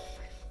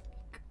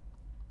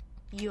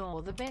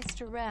 You're the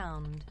best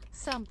around.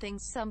 Something,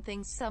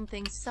 something,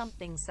 something,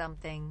 something,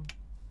 something.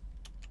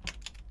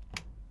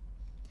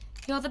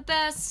 You're the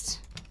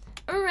best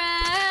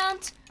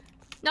around.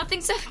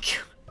 Nothing's so good.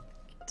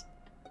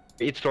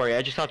 It's Tori.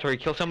 I just saw Tori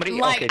kill somebody.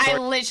 Like, okay, I Tori.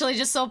 literally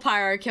just saw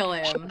Pyro kill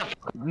him.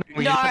 No,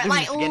 No,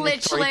 like,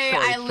 literally,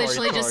 I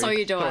literally just saw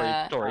you do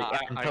it. Tori,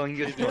 I'm telling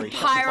you, Tori.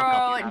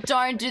 Pyro,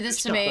 don't do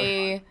this to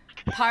me.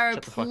 Pyro,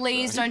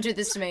 please don't do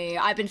this to me.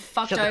 I've been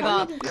fucked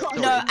over.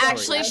 No,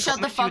 actually,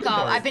 shut the fuck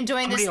up. I've been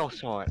doing this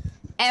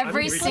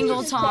every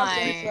single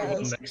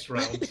time. Next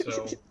round,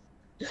 so.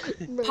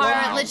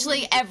 Pyro,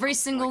 literally every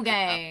single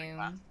game.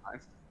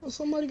 Well,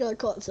 somebody got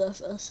caught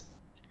surface.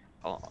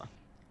 Oh.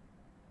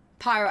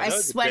 Pyro, I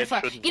swear to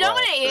fuck. You know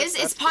what it is?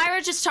 It's Pyro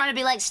just trying to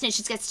be like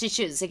snitches get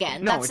stitches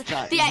again. No, That's, it's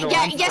not. Yeah, No, yeah,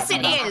 I'm yes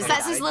sorry. it is.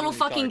 That's his little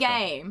fucking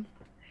game.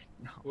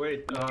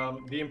 Wait,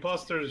 the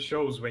imposter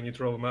shows when you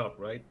throw them out,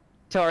 right?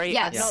 Tori,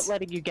 Yes. I'm not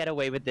letting you get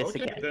away with this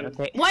Okay, again. then.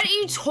 Okay. What are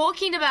you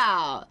talking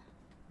about?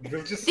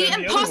 We'll just The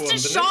send the other one, imposter the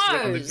next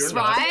round if shows, you're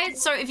not. right?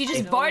 So if you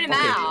just vote him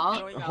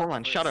out, Hold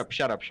on, shut up.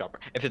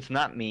 If it's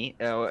not me,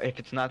 if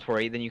it's not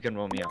Tori, then you can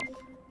roll me out.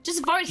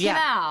 just vote him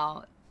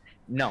out.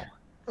 No.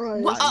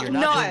 What? You're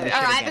No, not doing this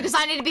shit alright, again. because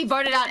I need to be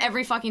voted out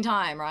every fucking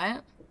time, right?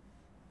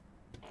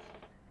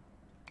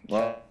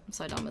 What? I'm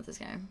so done with this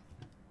game.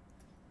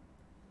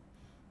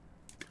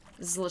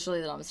 This is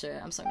literally the dumbest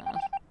shit. I'm so mad.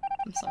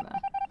 I'm so mad.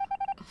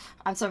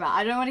 I'm so mad.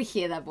 I don't want to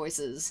hear their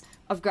voices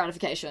of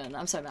gratification.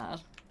 I'm so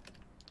mad.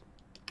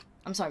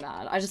 I'm so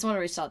mad. I just want to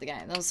restart the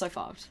game. That was so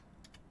fucked.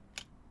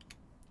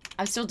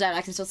 I'm still dead.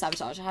 I can still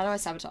sabotage. How do I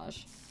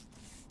sabotage?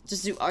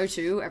 Just do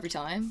O2 every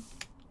time?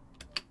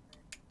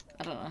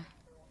 I don't know.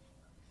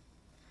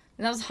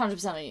 That was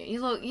 100% on you. You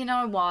look, you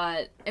know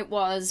what? It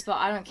was, but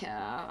I don't care.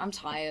 I'm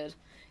tired.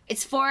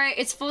 It's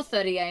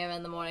 4:30 a.m.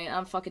 in the morning.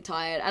 I'm fucking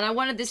tired. And I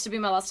wanted this to be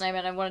my last name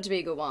and I wanted it to be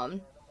a good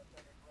one.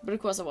 But of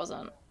course it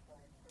wasn't.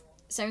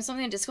 Saying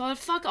something in Discord?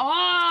 Fuck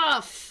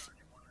off!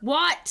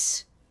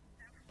 What?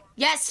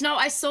 Yes, no,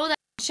 I saw that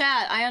in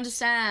chat. I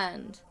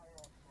understand.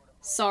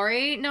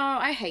 Sorry? No,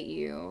 I hate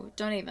you.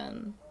 Don't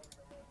even.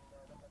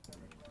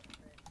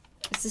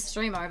 Is this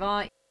stream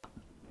over?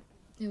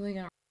 Who are we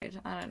gonna raid?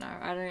 I don't know.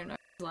 I don't even know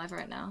who's live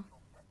right now.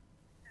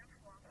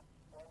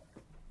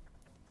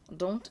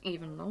 Don't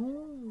even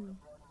know.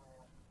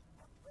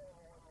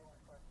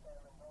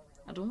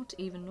 I don't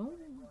even know.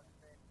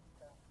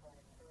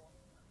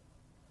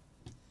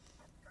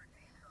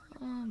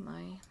 Oh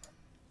my.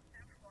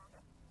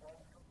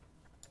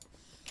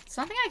 It's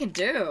nothing I can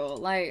do,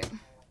 like...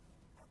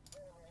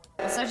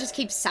 So I just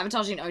keep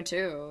sabotaging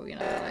O2, you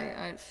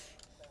know,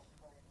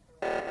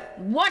 like,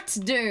 What,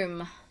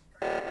 Doom?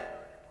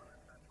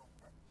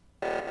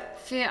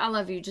 Fear, I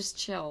love you, just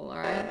chill,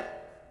 alright?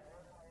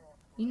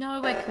 You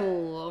know we're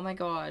cool, oh my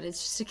god,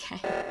 it's just a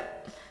game.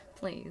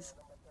 Please.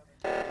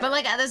 But,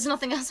 like, there's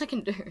nothing else I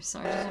can do, so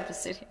I just have to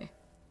sit here.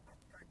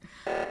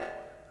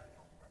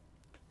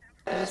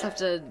 I just have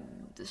to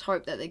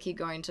hope that they keep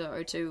going to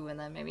O2, and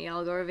then maybe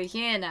I'll go over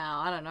here now,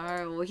 I don't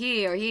know, or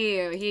here, or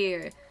here, or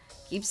here.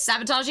 Keep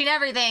sabotaging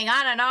everything,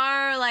 I don't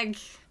know, like...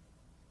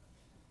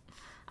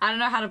 I don't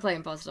know how to play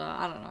Imposter,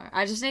 I don't know.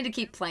 I just need to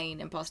keep playing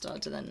Imposter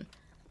to then,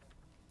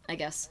 I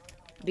guess,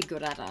 be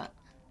good at it.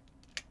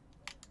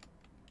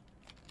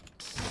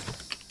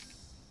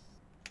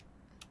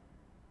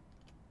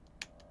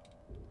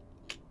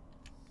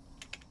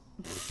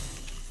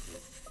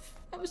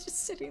 I was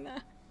just sitting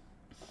there.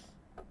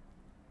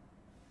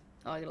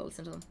 Oh, I gotta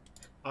listen to them.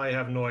 I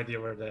have no idea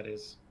where that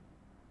is.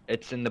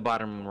 It's in the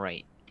bottom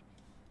right.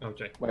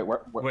 Okay. Wait, where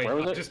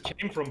was I it? just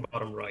came from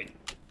bottom right.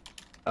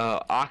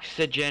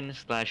 Oxygen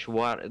 /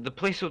 water. The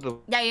place with the.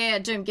 Yeah,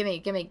 Doom,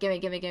 gimme.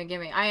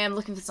 I am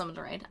looking for someone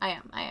to raid. I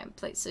am,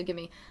 please, so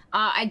gimme.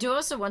 I do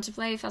also want to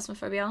play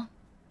Phasmophobia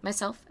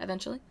myself,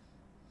 eventually.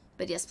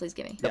 But yes, please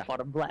gimme. The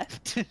bottom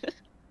left.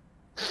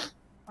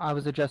 I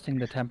was adjusting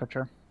the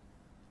temperature.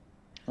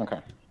 Okay.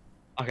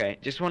 Okay,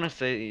 just want to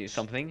say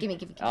something. Gimme.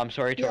 I'm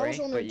sorry, Yeah, I Tori, was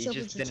on but the you just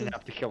temperature didn't too.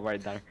 have to kill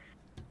right there.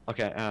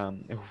 Okay,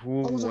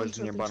 who I was on was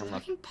in your bottom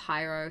left? Fucking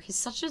Pyro, he's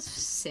such a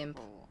simp.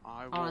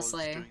 I was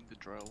honestly. doing the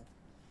drill.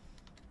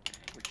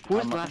 Who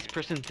was the last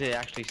person to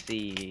actually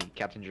see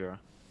Captain Jura?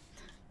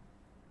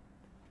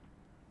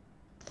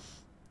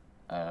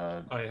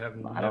 I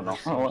have I don't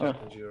know.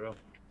 Zero.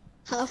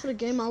 Half of the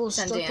game I was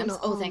Send stuck in DMs.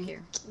 Oh, thank you.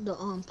 the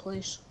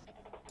place.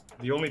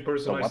 The only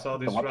person I saw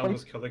this what round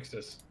place? was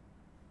Calixtus.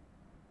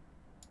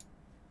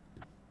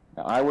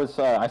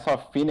 I saw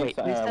Phoenix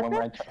when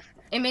we're in.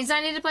 It means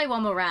I need to play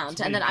one more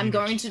round, and then I'm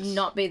going to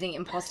not be the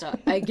imposter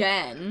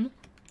again.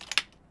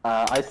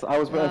 I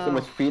was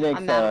with Phoenix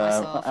I'm mad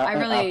at myself. I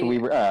really-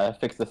 after we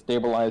fixed the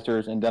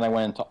stabilizers, and then I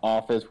went into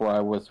office where I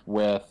was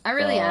with. I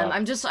really am.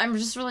 I'm just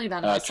really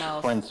mad at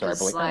myself. Trencer, I 'cause,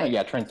 believe. like,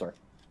 Yeah, Trencer.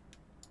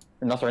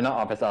 No, sorry, not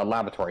office.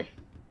 Lavatory.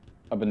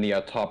 Up in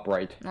the top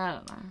right. I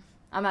don't know.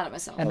 I'm mad at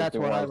myself. And that's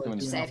what I was doing.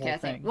 doing. Safe the care whole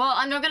thing. thing. Well,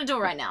 I'm not gonna do it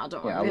right now.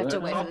 Don't worry. Yeah, We have to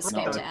well, wait for this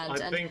game to end.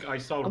 I and think I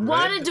saw I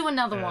want to red, do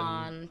another and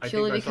one I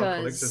purely think I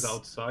saw because Calixtus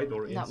outside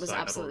or that inside. was I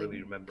don't absolutely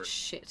really remember.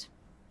 shit.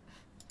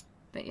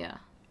 But yeah.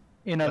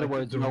 In other Like,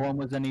 words, the- no one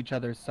was in each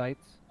other's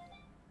sights.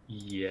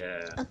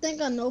 Yeah. I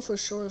think I know for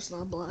sure it's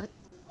not black.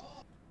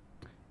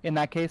 In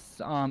that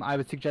case, I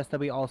would suggest that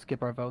we all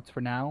skip our votes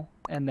for now,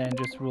 and then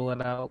just rule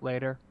it out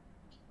later.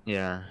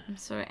 Yeah. I'm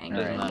so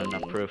angry. There's not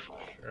enough proof.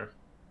 Sure.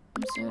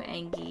 I'm so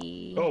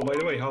angry. Oh, by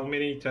the way, how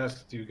many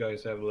tasks do you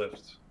guys have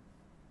left?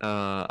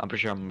 I'm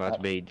pretty sure I'm about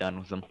to be done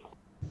with them.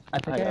 I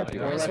think I have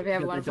I hope you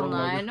have a wonderful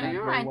night. No,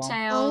 you're right,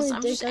 Tails.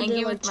 I'm just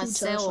angry with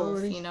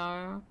myself, you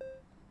know.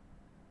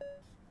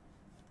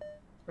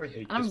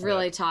 I'm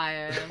really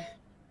tired.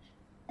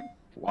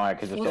 Why?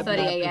 Because it's 4:30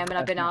 a.m. and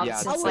I've been up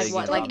since like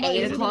what, like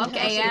 8 o'clock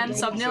a.m.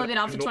 So I've nearly been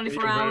up for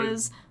 24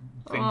 hours.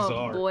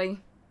 Oh boy.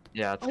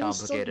 Yeah, it's I was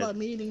stuck complicated. by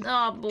meeting.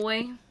 Oh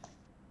boy.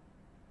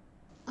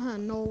 I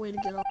had no way to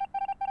get off.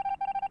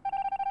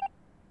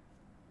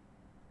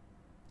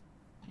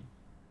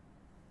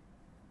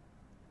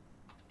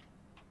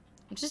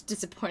 I'm just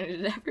disappointed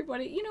in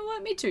everybody. You know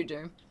what? Me too,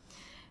 Doom.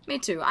 Me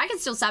too. I can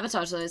still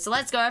sabotage those. So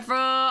let's go for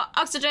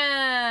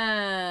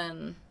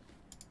oxygen.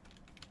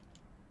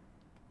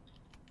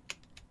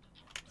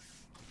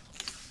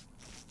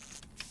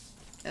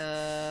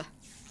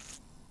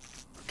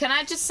 Can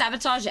I just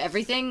sabotage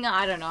everything?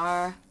 I don't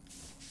know.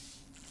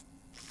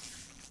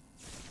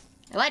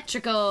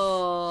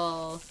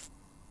 Electrical.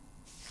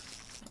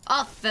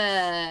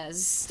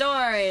 Office.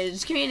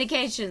 Storage.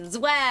 Communications.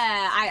 Where?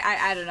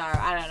 I don't know.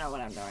 I don't know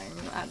what I'm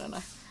doing. I don't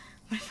know.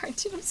 Whatever I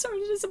did, I'm sorry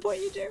to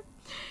disappoint you, Doom.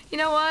 You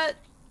know what?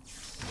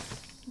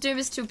 Doom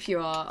is too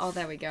pure. Oh,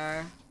 there we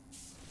go.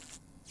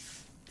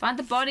 Find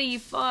the body, you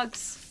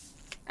fucks.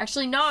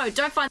 Actually, no,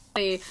 don't find the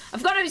body.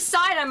 I've got whose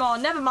side I'm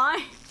on. Never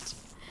mind.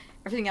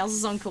 Everything else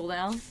is on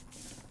cooldown.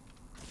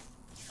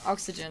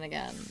 Oxygen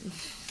again.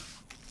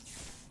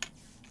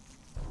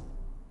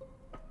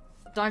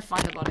 Don't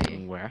find the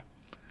body. Where?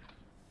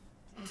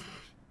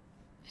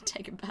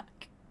 Take it back.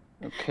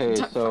 Okay,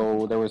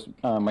 so there was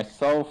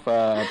myself,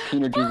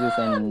 Peter Jesus,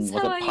 and was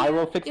it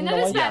Pyro fixing the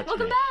lights?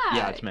 Welcome back.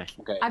 Yeah, it's me.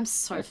 Okay. I'm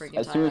so freaking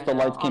tired. As soon as the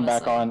right lights now, came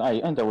back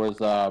honestly. on, and there was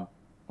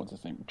what's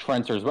his name,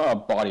 Trenter's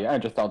body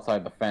just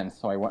outside the fence.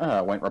 So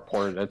I went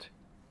reported it.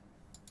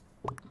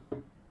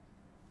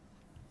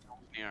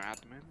 Near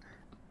admin.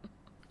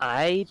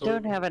 I So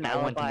don't have an I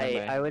went to alibi.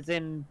 Monday. I was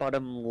in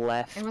bottom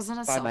left It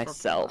wasn't a by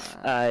myself,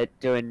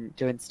 doing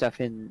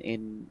stuff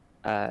in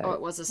Oh,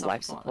 it was a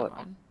life self-report.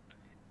 support.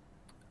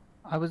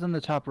 I was in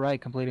the top right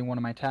completing one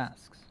of my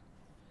tasks.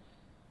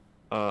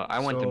 I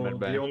went to So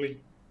Medbay.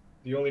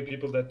 the only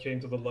people that came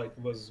to the light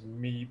was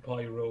me,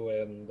 Pyro,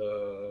 and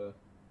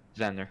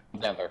Xander.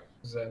 Xander.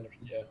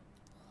 Yeah.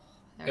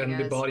 There he And the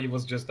goes. body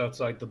was just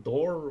outside the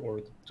door,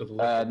 or to the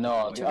left?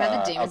 No. Too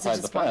bad the demons are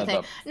just one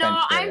thing.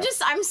 No, I'm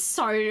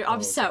so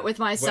upset with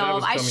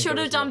myself. I should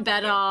have done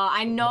better.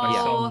 I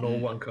know. No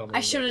one coming.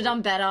 I should have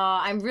done better.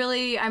 I'm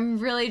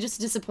really just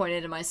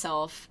disappointed in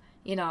myself.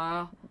 You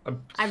know. I'm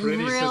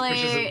pretty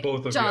suspicious really of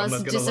both of you, I'm just not gonna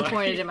lie.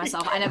 disappointed in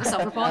myself. I never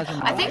self-report.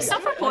 I think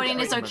self-reporting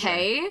is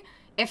okay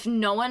if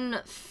no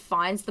one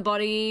finds the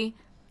body.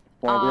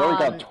 Well, we already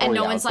got Tori and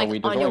no out, one's so like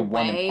there's on only your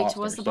one way imposter,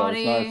 towards the so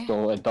body. it's not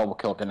still a double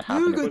kill can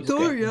happen.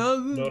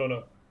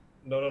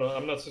 No,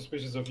 I'm not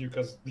suspicious of you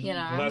because the You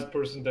know. last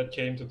person that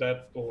came to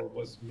that door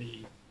was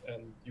me,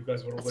 and you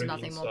guys were That's already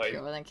nothing more inside.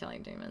 pure than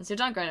killing demons. You've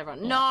done great,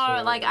 everyone. No,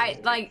 So, like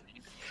the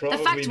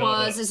probably fact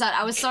not was is that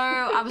I was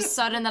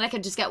certain that I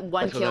could just get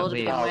one That's what kill that to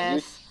begin means.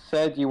 with. You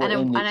said you were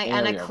in the I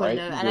area, couldn't right?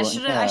 have, and I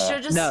should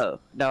have just. No,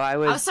 I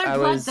was so I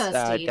was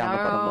bloodthirsty, down the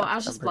bottom no, left. I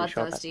was just I'm pretty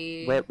sure of that.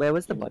 bloodthirsty. Where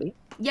was the body?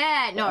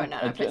 Yeah, no,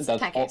 please,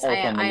 that's pancakes. also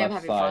I on the am left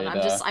having fun.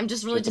 side, I'm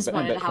just really just a bit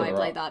disappointed at how I further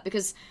played up. that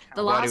because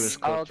the Body was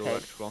last close to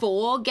electrical.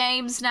 4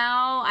 games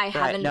now I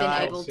haven't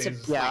been able to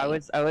play. Yeah,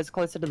 I was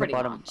closer to the pretty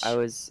bottom. much. I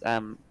was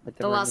with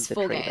The last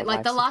 4 games,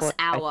 like the last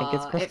hour,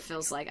 it's it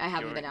feels like I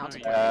haven't been able to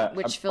play,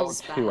 which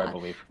feels about 2, I bad.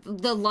 believe.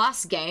 The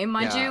last game,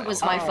 mind you,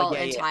 was my fault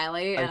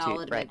entirely, and I'll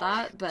admit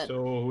that. But So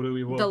who do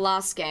we want? the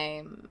last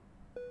game,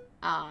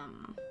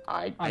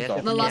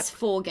 the last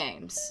 4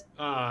 games.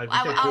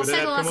 I'll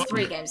say the last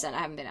 3 games then I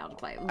haven't been able to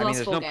play. The last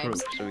there's 4 no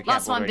games. proof, so we can't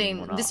Last vote one being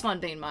anyone this off. one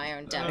being my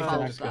own damn I'm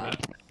fault, just gonna-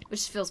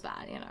 which feels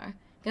bad, you know.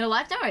 Gonna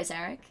life? No worries,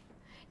 Eric.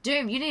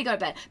 Doom, you need to go to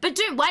bed. But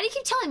Doom, why do you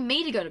keep telling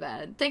me to go to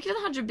bed? Thank you for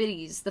the 100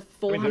 biddies, the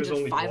I mean, there's 400,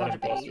 only one 500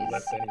 imposter biddies.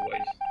 left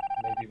anyways.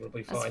 Maybe we'll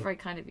be That's fine. very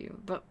kind of you,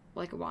 but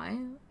like why?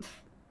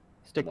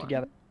 Stick Why?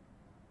 together.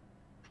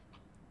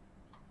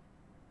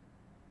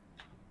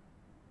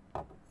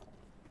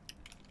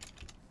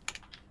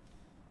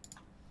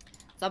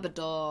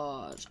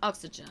 Sabotage,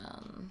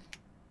 oxygen.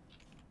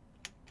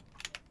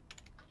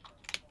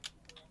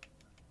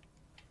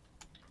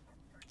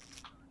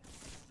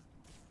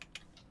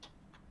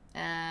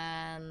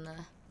 And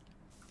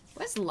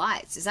where's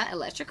lights? Is that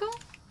electrical?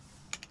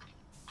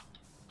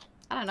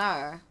 I don't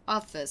know.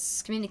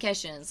 Office,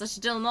 communications. Let's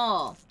just do them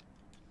all.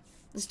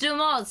 Let's do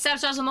them all. Let's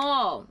sabotage them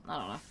all. I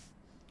don't know.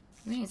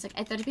 I mean, it's like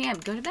 8:30 p.m.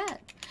 Go to bed.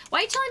 Why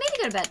are you telling me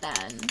to go to bed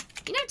then?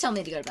 You never tell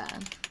me to go to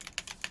bed.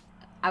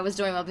 I was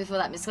doing well before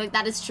that, Mr. Click.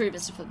 That is true,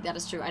 Mr. Click. That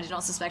is true. I did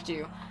not suspect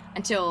you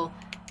until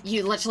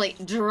you literally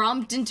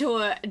jumped into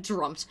a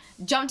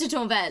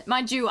vent.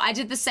 Mind you, I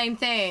did the same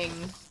thing.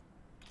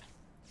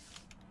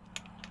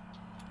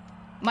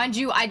 Mind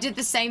you, I did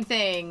the same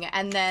thing,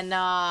 and then,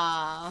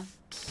 I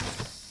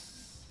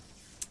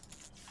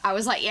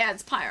was like, yeah,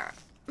 it's Pyro.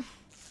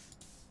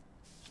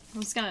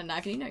 I'm just gonna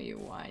knife you. You know you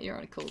why. You're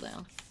on a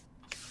cooldown.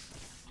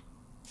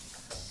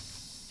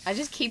 I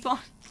just keep on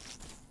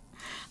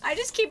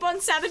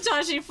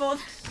sabotaging for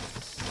them.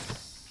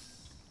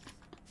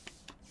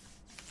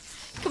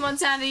 Come on,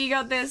 Sandy, you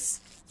got this.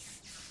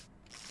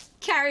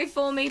 Carry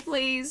for me,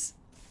 please.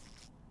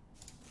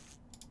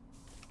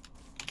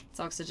 It's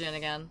oxygen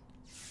again.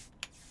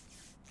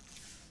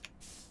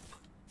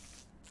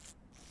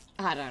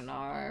 I don't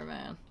know,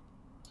 man.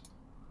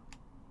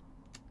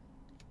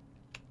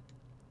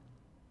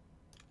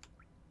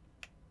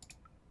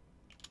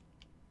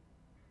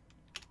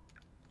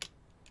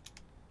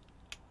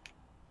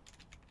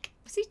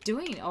 What's he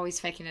doing? Oh, he's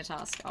faking a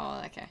task.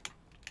 Oh, okay.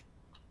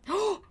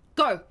 Go!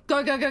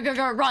 Go, go, go, go,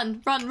 go,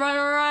 run, run, run,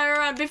 run,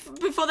 run,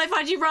 before they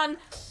find you, run!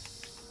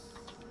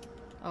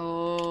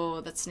 Oh,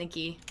 that's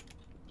sneaky.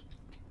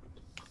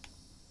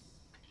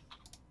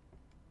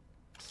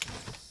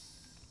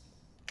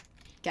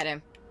 Get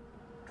him.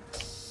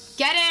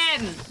 Get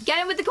him! Get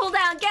him with the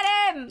cooldown, get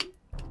him!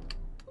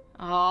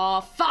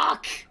 Oh,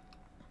 fuck!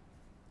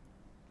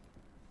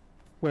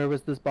 Where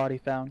was this body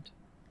found?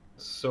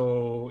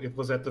 So, it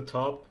was at the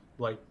top,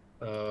 like,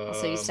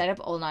 So you stayed up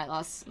all night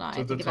last night.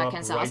 to the Thinking about top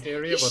Ken's right house.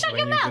 area, You but shut when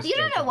your you mouth. just You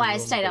don't entered know the why I room,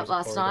 stayed there up was a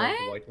last corridor,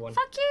 the night. white one.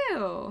 Fuck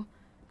you.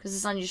 Because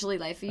it's unusually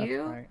late for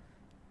you. Right.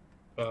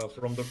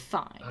 From the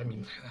Fine. I mean,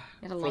 You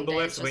had a from long the day,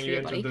 left it's just when for you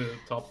your enter body. the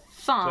top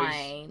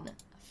Fine.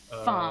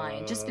 place,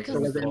 Fine. Just because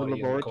there's Was it in the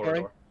body laboratory?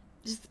 corridor.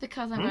 Just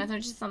because I'm going through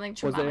just something Was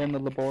traumatic. it in the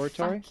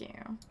laboratory? Fuck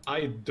you.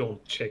 I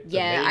don't check the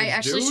Yeah, I names,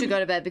 actually dude. should go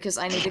to bed because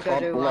I need to go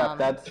to left,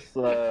 that's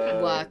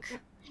work.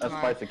 That's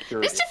by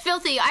security. Mr.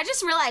 Filthy, I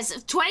just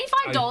realized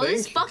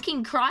 $25.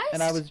 Fucking Christ!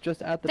 And I was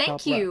just at the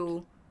top Thank you.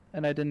 left,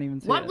 and I didn't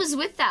even see What it. was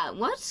with that?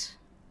 What?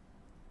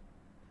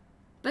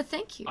 But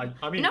thank you. I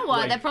mean, you know what?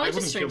 like, They're probably I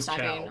just stream wouldn't kill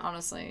sniping, Cal,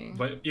 honestly.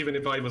 But even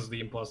if I was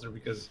the imposter,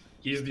 because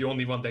he's the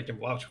only one that can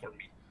vouch for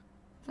me.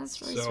 That's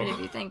really So- sweet of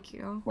you. Thank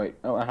you. Wait,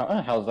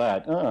 how's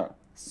that?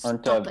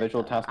 Aren't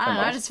visual tasks I don't know.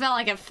 I enough? just felt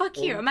like a fuck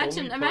you.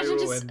 Imagine Pyro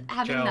just and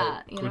having Cal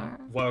that. You could know.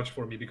 vouch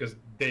for me because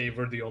they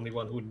were the only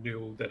one who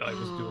knew that I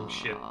was doing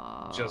shit,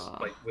 just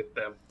like with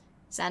them.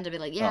 Xander be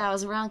like, yeah, I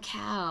was around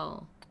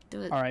Cal.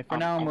 Do it. All right, for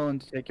now I'm willing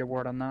to take your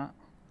word on that.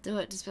 Do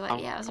it. Just be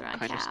like, yeah, I was around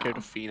kind Cal. of scared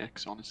of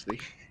Phoenix, honestly.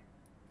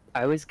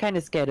 I was kind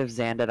of scared of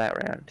Xander that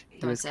round. He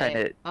Don't was say kind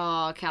of it.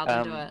 Oh, Cal,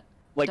 don't do it.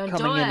 like Don't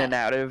coming do in it. and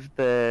out of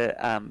the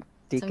Some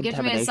give me a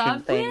decontamination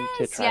sub. thing to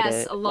Yes, try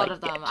yes, to a lot like,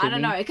 of them. get to I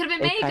don't know. It could have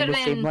been me. It could kinda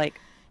have seemed been like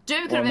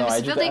Doom. Could have been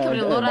Mr. Filthy. Could have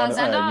been Lord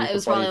Alexander. It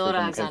was probably Lord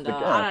Alexander.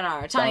 I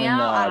don't know. Tiny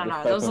out. I don't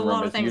know. There was a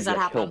lot of things that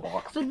happened.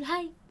 But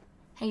hey,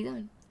 how you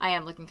doing? I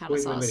am looking kind of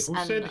sus. Who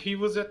said he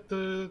was at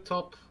the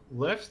top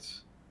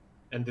left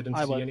and didn't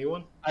see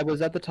anyone? I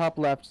was at the top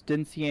left,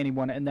 didn't see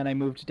anyone, and then I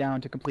moved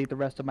down to complete the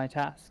rest of my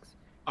tasks.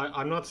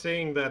 I'm not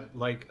saying that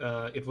like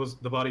it was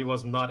the body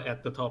was not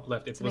at the top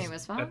left. It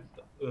was at,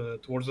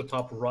 towards the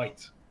top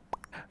right.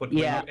 But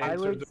Yeah, when you I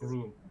entered was- the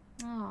room,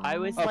 I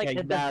was like Okay,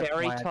 at the that's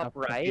very why I top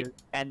got right,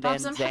 confused. and then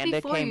Bubs, I'm happy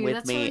Xander for came you. with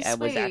That's me really and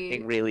was sweet.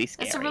 acting really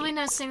scary. It's a really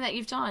nice thing that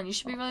you've done. You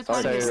should be really So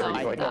proud of yourself.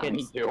 I for that.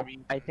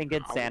 think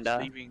it's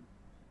Xander.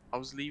 I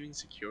was leaving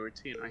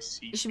security and I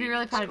see. You should be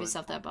really proud of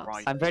yourself there,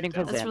 Bubs. I'm voting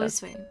for That's Xander. really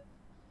sweet.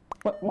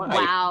 Why?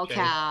 Wow, Okay.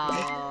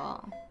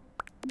 Cal.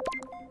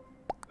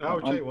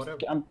 okay, whatever.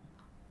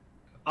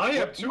 I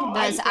have two.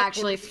 That's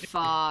actually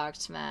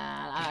fucked,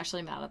 man. I'm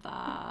actually mad at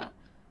that.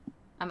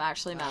 I'm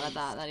actually mad at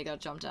that he got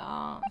jumped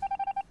out.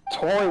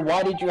 Tori,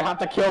 why did you have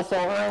to kill so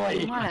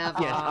early? Whatever.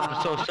 Yes,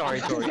 I'm so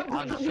sorry, Tori.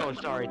 I'm so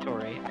sorry,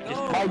 Tori.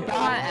 My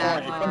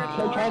God, Tori, I'm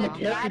still trying to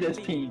carry this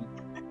team.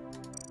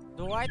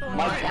 My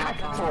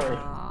God, Tori.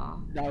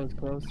 That was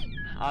close.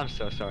 I'm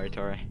so sorry,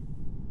 Tori.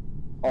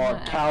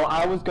 Oh, Cal,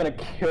 I was gonna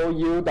kill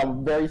you the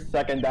very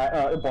second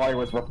that body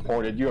was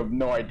reported. You have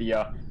no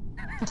idea.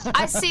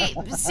 I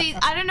see,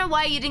 I don't know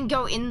why you didn't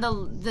go in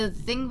the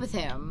thing with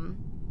him.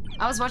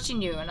 I was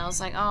watching you and I was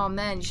like, oh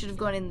man, you should have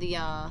gone in the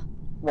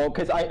Well,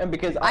 because I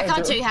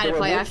can't tell you how to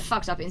play. I I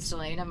fucked up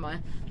instantly. Never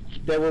mind.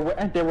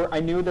 I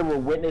knew there were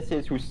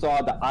witnesses who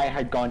saw that I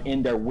had gone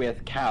in there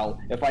with Cal.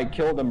 If I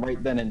killed them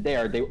right then and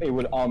there, it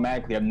would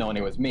automatically have known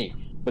it was me.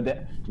 But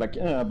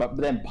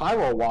then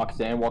Pyro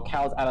walks in while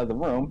Cal's out of the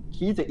room.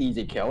 He's an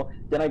easy kill.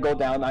 Then I go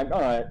down.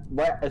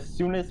 Right as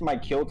soon as my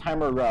kill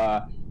timer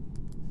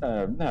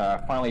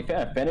finally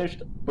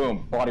finished,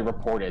 boom, body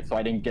reported. So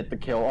I didn't get the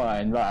kill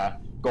and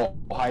go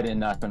hide in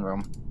that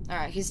room.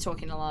 Alright, he's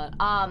talking a lot.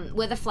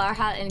 With a flower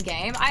hat in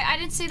game. I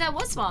didn't see there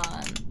was one.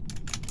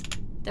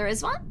 There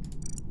is one?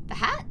 The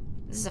hat?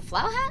 This is a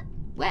flower hat?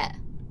 Where?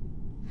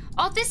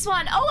 Oh, this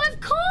one! Oh, of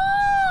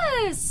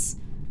course!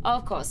 Oh,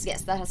 of course.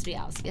 Yes, that has to be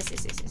ours. Yes.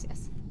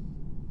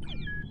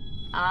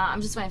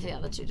 I'm just waiting for the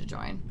other two to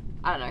join.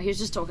 I don't know. He was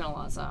just talking a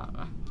lot, so I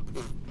don't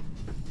know.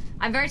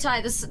 I'm very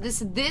tired. This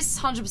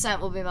 100%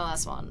 will be my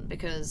last one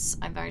because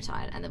I'm very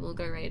tired, and then we'll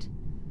go raid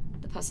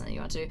the person that you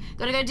want to.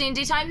 Gotta go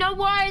D&D time. No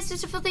worries,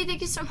 Mr. Filthy.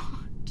 Thank you so much.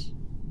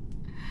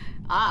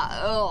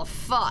 Oh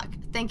fuck.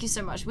 Thank you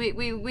so much.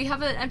 We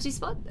have an empty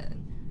spot then.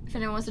 If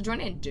anyone wants to join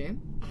in,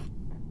 Doom.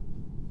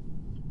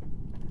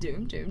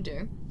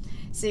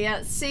 See you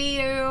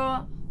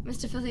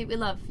Mr. Filthy, we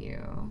love you.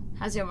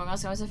 How's your Among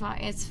Us going so far?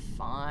 It's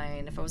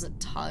fine. If I wasn't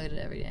targeted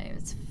every day,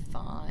 it's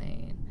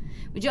fine.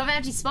 We do have an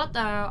empty spot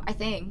though, I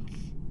think.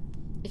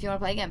 If you want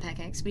to play again,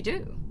 Pancakes, we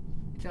do.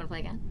 If you want to play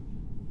again.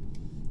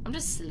 I'm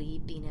just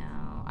sleepy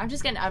now. I'm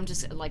just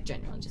like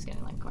genuinely just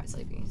getting like quite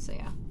sleepy, so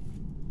yeah.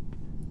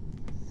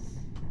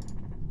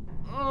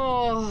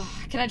 Oh,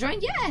 can I join?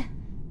 Yeah.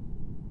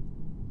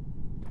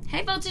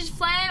 Hey, Voltage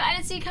Flame, I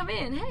didn't see you come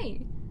in.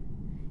 Hey.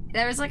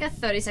 There is like a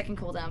 30-second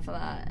cooldown for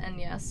that, and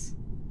yes.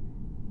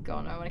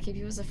 God, no, I want to keep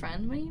you as a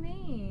friend. What do you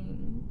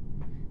mean?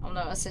 I'll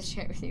not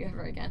associate with you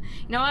ever again.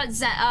 You know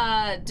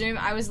what, Doom,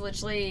 I was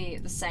literally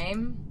the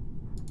same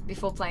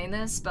before playing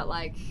this, but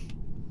like,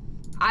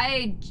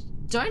 I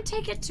don't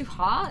take it to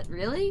heart,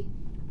 really.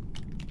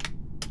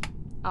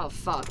 Oh,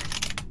 fuck.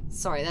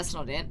 Sorry, that's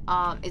not it.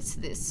 It's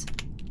this.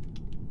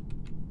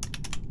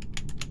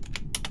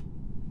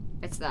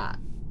 It's that.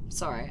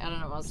 Sorry, I don't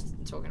know what I was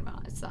talking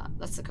about. It's that.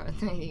 That's the code.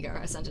 There you go,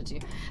 I sent it to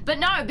you. But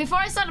no, before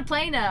I started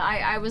playing it,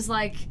 I was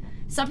like,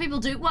 some people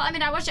do, well, I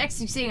mean, I watch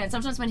XQC, and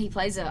sometimes when he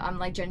plays it, I'm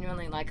like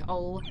genuinely like,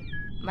 oh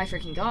my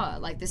freaking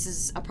god, like this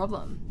is a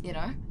problem, you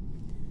know?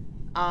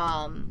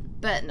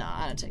 But no,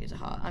 I don't take it to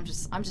heart. I'm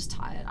just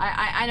tired.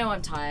 I know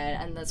I'm tired,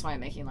 and that's why I'm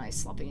making like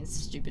sloppy and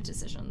stupid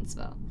decisions,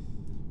 but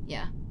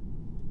yeah.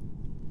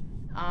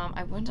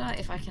 I wonder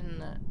if I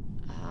can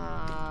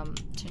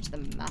change the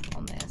map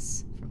on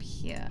this from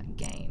here.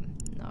 Game.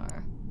 No.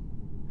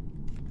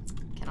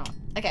 Cannot.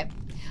 Okay.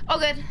 All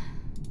good.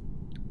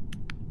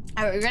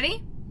 Are we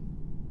ready?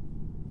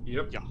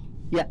 Yep. Yeah.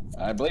 Yeah.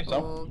 I believe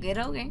so. Okay,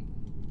 okay.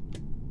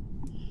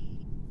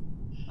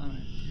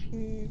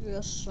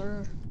 Yes,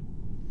 sir.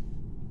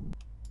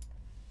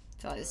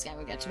 I feel like this game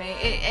would get to me.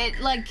 It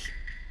like,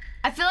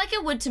 I feel like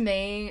it would to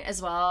me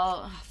as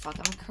well. Oh, fuck,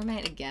 I'm gonna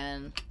cremate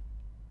again.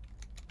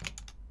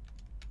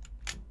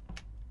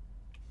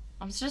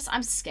 I'm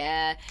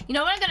scared. You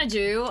know what I'm gonna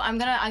do? I'm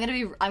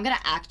gonna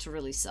act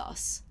really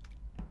sus.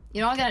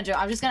 You know what I'm gonna do?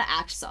 I'm just gonna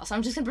act sus.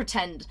 I'm just gonna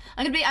pretend.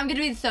 I'm gonna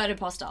be the third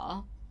imposter.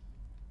 I'm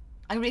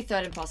gonna be the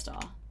third imposter.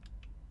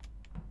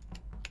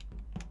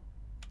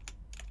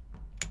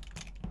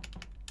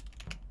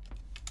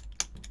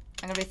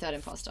 I'm gonna be third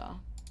imposter.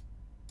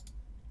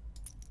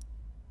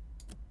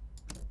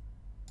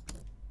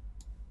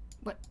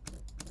 What?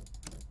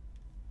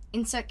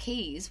 Insert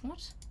keys?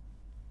 What?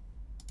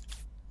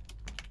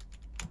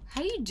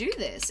 How do you do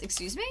this?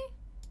 Excuse me?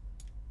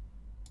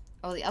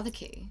 Oh, the other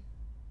key.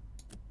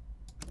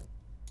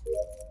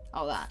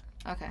 Oh, that.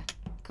 Okay.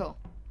 Cool.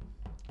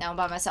 Now I'm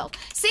by myself.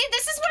 See,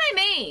 this is what I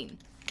mean!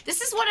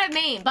 This is what I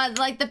mean, but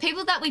like, the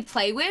people that we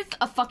play with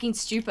are fucking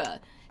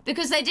stupid.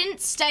 Because they didn't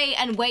stay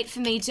and wait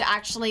for me to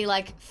actually,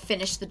 like,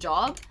 finish the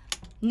job.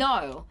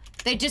 No.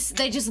 They just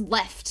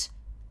left.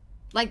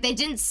 Like, they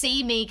didn't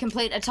see me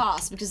complete a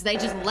task because they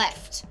just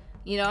left.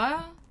 You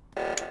know?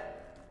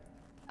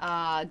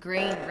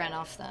 Green ran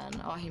off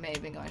then. Oh, he may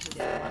have been going to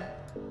the other one.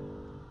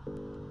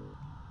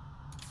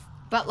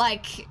 But,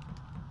 like,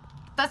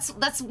 that's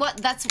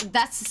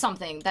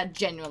something that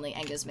genuinely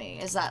angers me.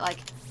 Is that, like,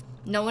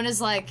 no one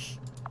is, like,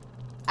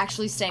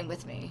 actually staying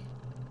with me.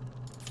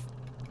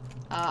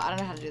 I don't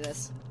know how to do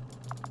this.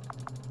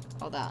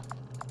 Oh, that.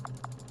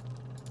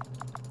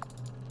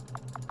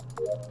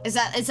 Is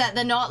that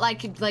they're not,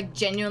 like,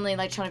 genuinely,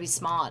 like, trying to be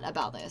smart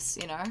about this,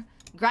 you know?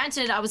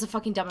 Granted, I was a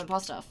fucking dumb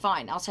imposter.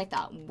 Fine, I'll take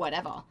that.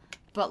 Whatever.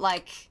 But,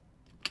 like,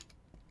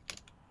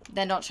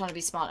 they're not trying to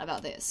be smart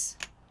about this.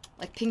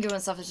 Like, Pingu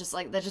and stuff is just,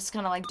 like, they're just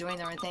kind of, like, doing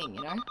their own thing,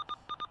 you know?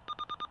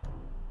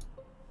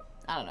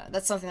 I don't know.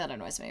 That's something that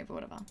annoys me, but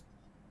whatever.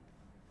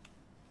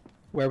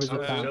 Where was it?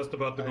 I was just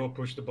about to go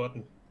push the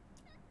button.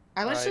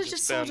 I literally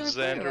just found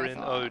Xander in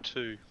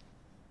O2.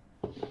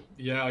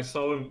 Yeah, I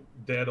saw him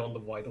dead on the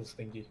vitals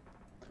thingy.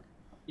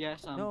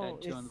 Yes, I'm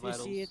dead too on the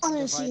vitals. I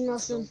didn't see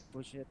nothing. Don't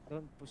push it.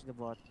 Don't push the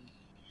button.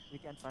 We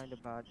can't find the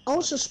body. I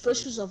was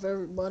suspicious of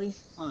everybody.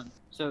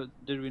 So,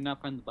 did we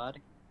not find the body?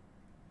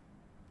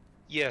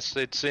 Yes,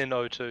 it's in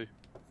O2.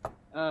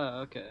 Oh,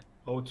 okay.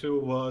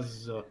 O2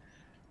 was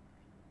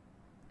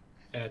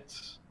at...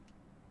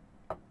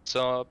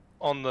 So,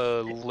 on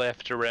the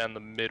left around the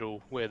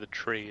middle where the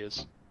tree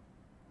is.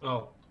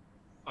 Oh,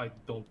 I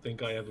don't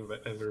think I ever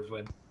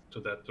went to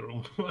that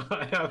room.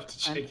 I have to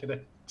check it out.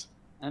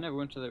 I never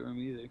went to that room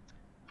either.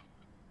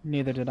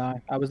 Neither did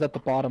I. I was at the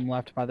bottom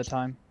left by the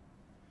time.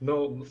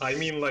 No, I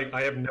mean, like,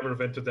 I have never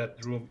went to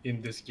that room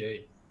in this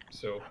game,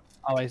 so...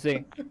 Oh, I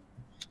see.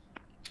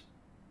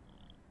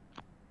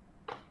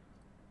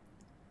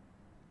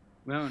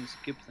 We don't want to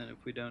skip then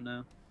if we don't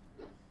know.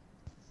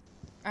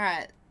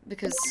 Alright,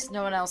 because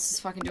no one else is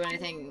fucking doing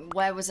anything.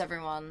 Where was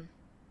everyone?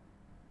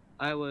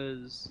 I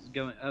was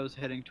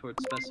heading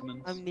towards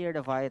specimens. I'm near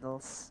the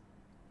vitals.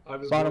 I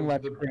was bottom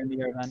left during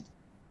the event.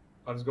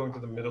 I was going to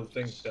the middle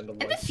thing, then the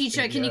In the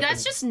future, can you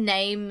guys just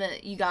name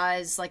you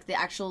guys, like, the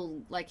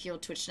actual, like, your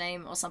Twitch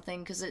name or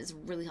something? Because it's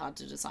really hard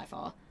to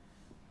decipher.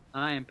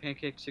 I am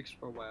Pancake6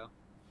 for a while.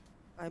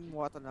 I'm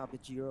Watanabe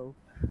Jiro.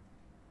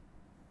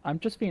 I'm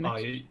just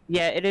Phoenix.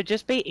 Yeah, it'd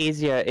just be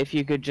easier if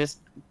you could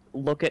just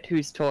look at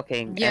who's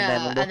talking,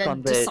 Yeah, and then look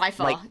on the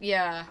decipher. like,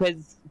 yeah.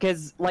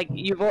 Because like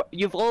you've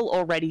all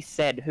already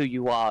said who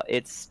you are.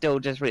 It's still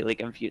just really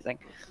confusing.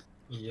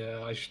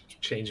 Yeah, I should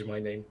change my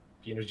name.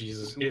 Peanut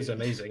Jesus is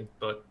amazing,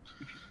 but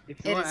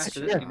if you want after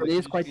this, it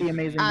is quite the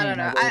amazing I name.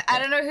 don't know. will I say.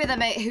 don't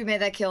know who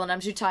made that kill, and I'm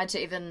too tired to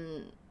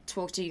even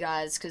talk to you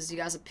guys because you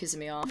guys are pissing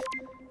me off.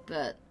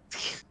 But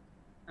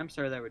I'm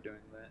sorry that we're doing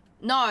that.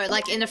 no,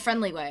 like in a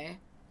friendly way.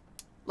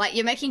 Like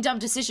you're making dumb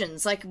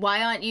decisions. Like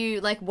why aren't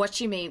you like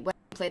watching me when I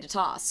complete a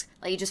task?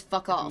 Like you just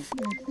fuck off.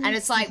 And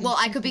it's like, well,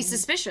 I could be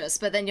suspicious,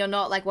 but then you're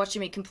not like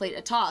watching me complete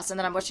a task, and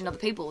then I'm watching other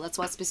people. That's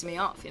why it's pissing me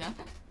off, you know.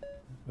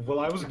 well,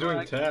 I was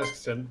doing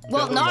tasks and.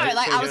 Well, then no, the light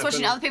like thing I was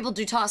watching happened. other people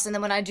do tasks, and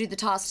then when I do the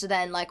task to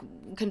then like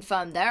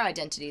confirm their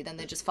identity, then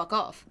they just fuck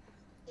off.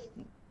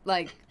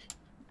 Like,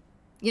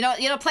 you're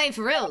not playing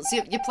for reals.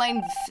 You're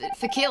playing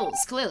for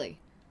kills, clearly.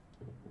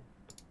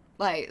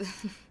 Like,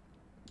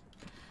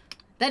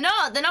 they're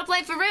not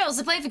playing for reals.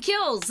 They're playing for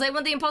kills. They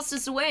want the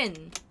imposters to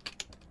win.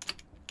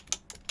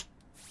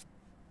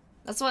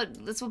 That's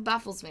what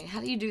baffles me.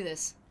 How do you do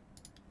this?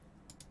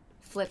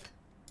 Flip.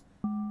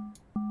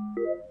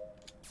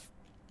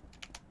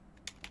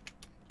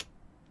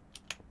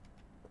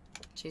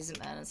 Jesus,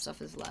 man, and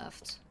stuff is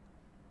left.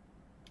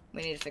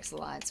 We need to fix the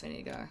lights. We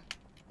need to go.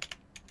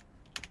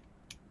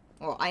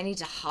 Or I need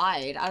to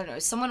hide. I don't know.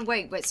 Someone,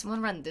 wait,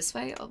 someone run this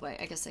way? Oh, wait,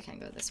 I guess they can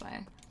go this way.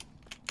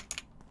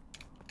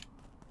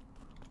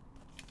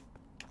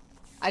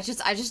 I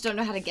just don't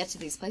know how to get to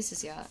these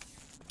places yet.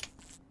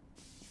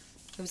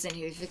 Who was in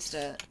here? Who fixed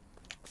it?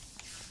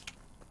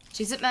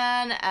 Cheez-It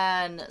Man,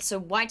 and so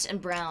white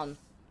and brown.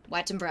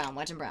 White and brown,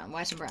 white and brown,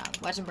 white and brown,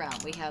 white and brown.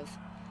 We have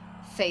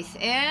faith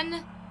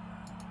in.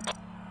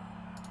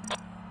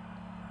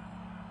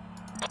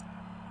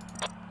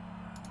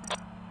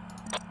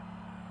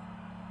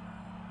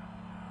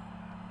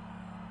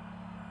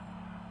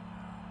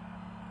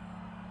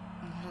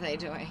 What are they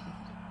doing?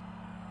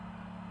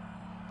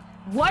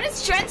 What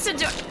is Trenton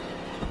doing?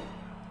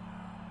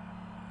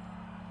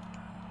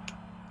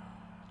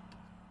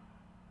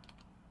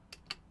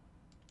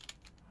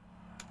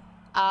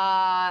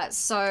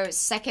 So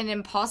second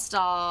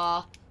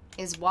imposter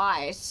is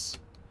white.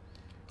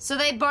 So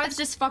they both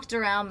just fucked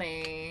around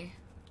me.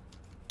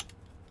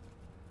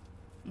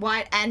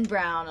 White and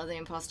brown are the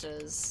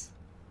imposters.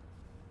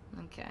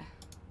 Okay.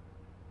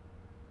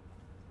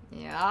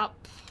 Yup.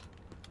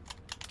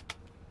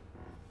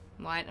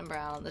 White and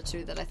brown, the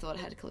two that I thought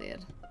had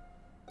cleared.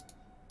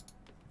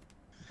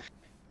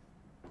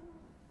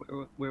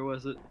 Where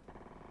was it?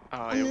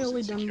 I'm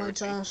nearly done my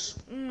task.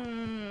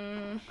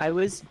 I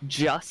was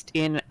just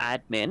in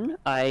admin.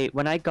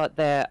 When I got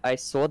there, I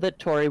saw that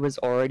Tori was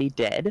already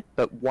dead,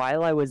 but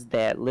while I was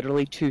there,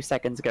 literally 2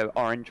 seconds ago,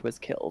 Orange was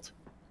killed.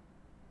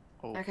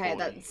 Oh, Okay,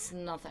 that's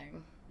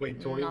nothing.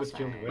 Wait, Tori was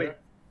killed where?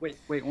 Wait,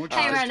 Orange.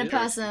 Hey, random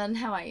person,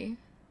 how are you?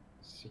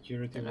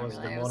 Security Didn't was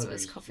the realize I was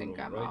monitor's coughing room,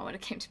 grandma right? when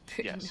it came to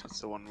putting Yes, it's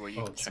the one where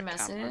you can It's a check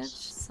message. cameras.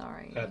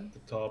 Sorry. At the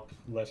top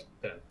left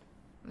then.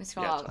 Let me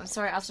scroll up. I'm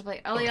sorry, I have to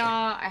play earlier.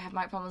 I have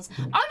mic problems.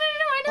 Oh, no,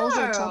 I know!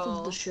 Also, top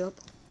of the ship.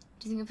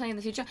 Do you think I'm playing in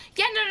the future?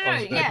 Yeah, no, Oh,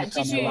 yeah, it's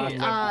did you, on the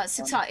last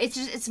 6 hours.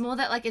 It's more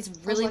that, like, it's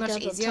really like much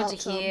at the easier to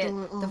top, hear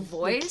door, the the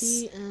voice.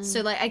 key and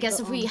So, like, I guess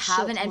the, if we ship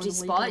have an when empty we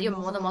spot, go you're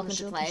north more than on the welcome to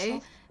ship and play.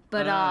 stuff.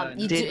 But,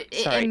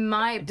 it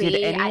might be Did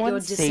at your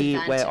anyone see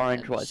disadvantage. where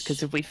Orange was?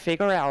 Because if we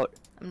figure out...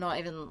 I'm not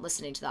even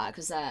listening to that,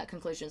 because their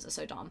conclusions are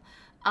so dumb.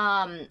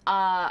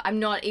 I'm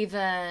not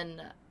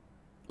even...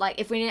 Like,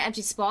 if we need an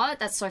empty spot,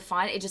 that's so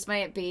fine. It just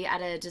might be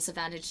at a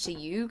disadvantage to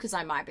you, because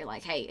I might be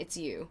like, hey, it's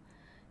you.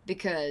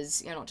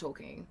 Because you're not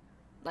talking.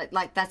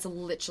 Like that's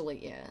literally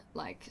it.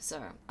 Like, so,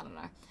 I don't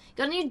know.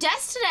 Got a new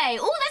desk today!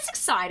 Oh, that's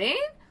exciting!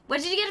 Where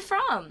did you get it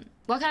from?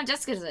 What kind of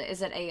desk is it?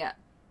 Is it a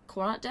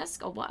corner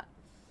desk, or what?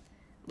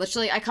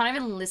 Literally, I can't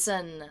even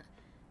listen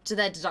to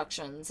their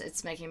deductions.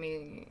 It's making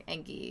me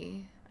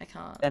angry. I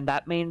can't. And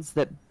that means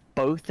that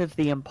both of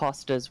the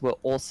imposters were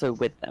also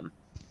with them.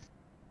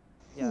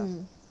 Yeah.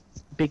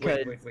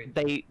 Because wait.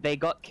 they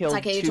got killed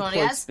It's like too H1, close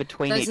yes?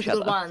 between Those are each the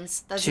good other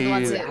ones. Those to are the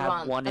ones that you have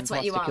want. one That's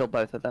what you imposter want.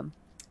 kill both of them.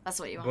 That's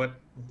what you want.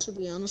 But To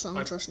be honest, I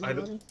don't trust I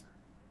nobody.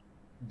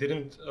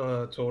 didn't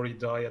Tori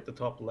die at the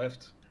top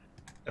left,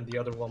 and the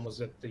other one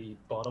was at the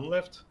bottom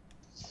left?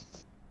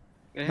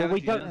 Well,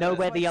 we don't know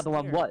where the other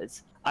one there.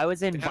 was. I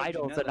was in How would you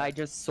Vitals know and I that?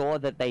 just saw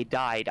that they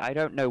died. I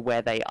don't know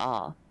where they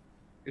are.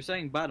 You're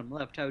saying bottom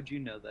left. How would you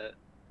know that?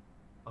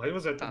 I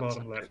was at the Sounds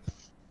bottom like left.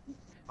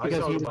 I Because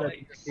saw he the was at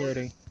body.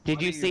 security. Did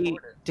Why you do you see?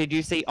 report it? Did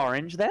you see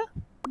Orange there?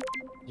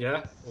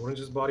 Yeah,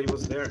 Orange's body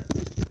was there.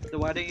 So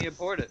why didn't you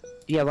report it?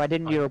 Yeah. Why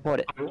didn't you report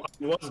it? I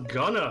was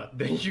gonna.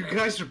 Then you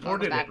guys Welcome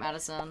reported back, it.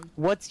 Madison.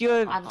 What's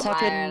your I'm fucking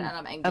tired and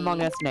I'm angry.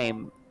 Among Us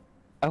name?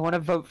 I want to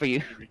vote for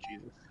you.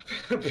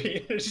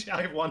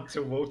 I want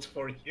to vote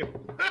for you.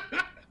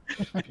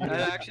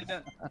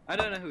 I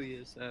don't know who he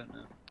is. I don't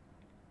know.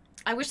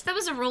 I wish there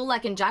was a rule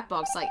like in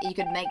Jackbox, like you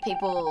could make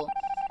people,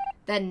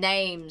 their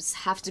names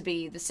have to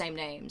be the same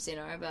names, you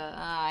know, but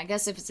I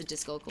guess if it's a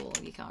Discord call,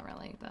 you can't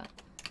really, but...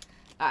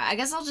 Alright, I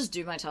guess I'll just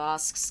do my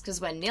tasks, because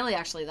we're nearly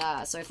actually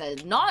there. So if they're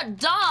not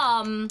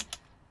dumb,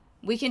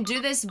 we can do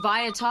this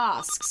via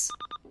tasks.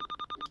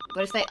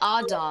 But if they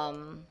are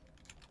dumb,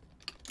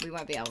 we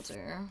won't be able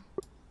to.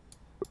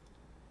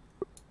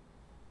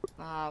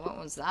 What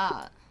was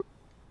that?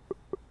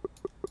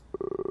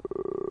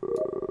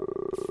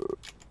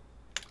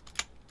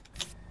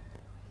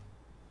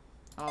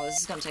 Oh, this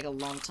is gonna take a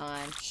long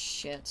time.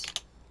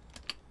 Shit.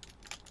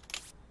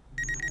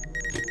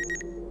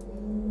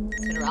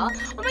 Oh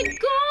my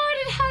god,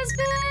 it has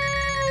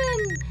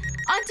been!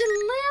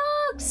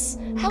 Deluxe!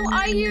 How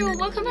are you?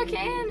 Welcome back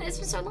in. It's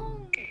been so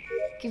long.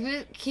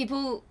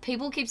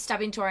 People keep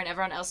stabbing Tori and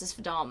everyone else is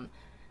for dumb.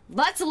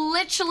 That's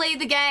literally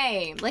the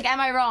game. Like, am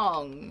I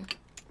wrong?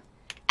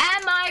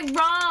 Am I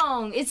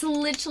wrong? It's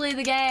literally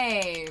the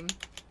game.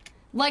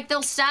 Like,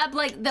 they'll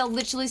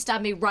literally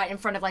stab me right in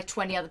front of like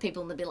 20 other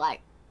people and they'll be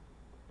like,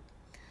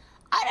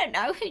 I don't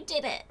know who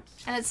did it.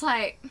 And it's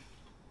like...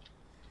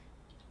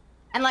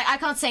 And, like, I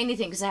can't say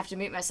anything because I have to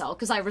mute myself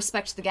because I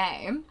respect the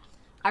game.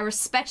 I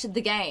respected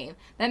the game.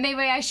 Then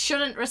maybe I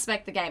shouldn't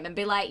respect the game and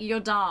be like, you're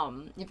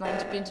dumb. You've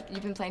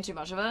been playing too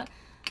much of it.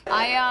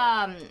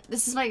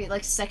 This is my,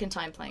 like, second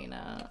time playing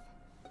it.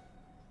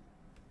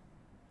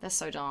 They're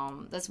so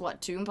dumb. There's,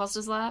 what, 2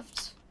 imposters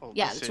left? Oh,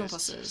 yeah, the 2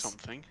 imposters.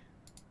 Something.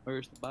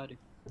 Where's the body?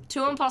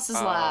 2 imposters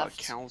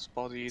left. Counts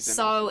bodies.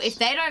 So, if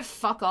they don't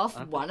fuck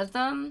off one of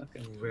them,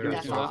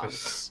 they're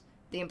fucked.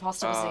 The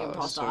imposter was the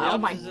imposter. Oh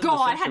my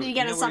god, how did you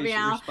get us something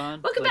out?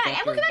 Welcome back,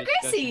 and welcome back,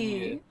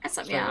 Gracie! That's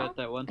something out.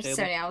 There's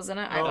so many hours in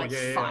it. I have like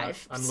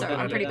 5, so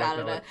I'm pretty bad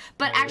at it.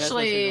 But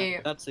actually,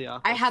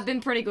 I have been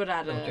pretty good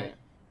at it.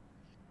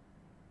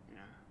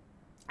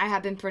 I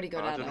have been pretty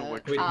good at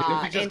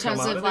it. In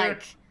terms of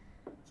like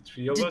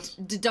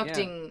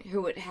deducting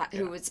who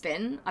it's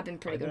been, I've been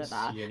pretty good at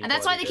that. And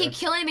that's why they keep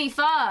killing me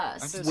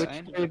first.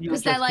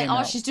 Because they're like,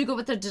 oh, she's too good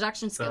with the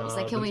deduction skills.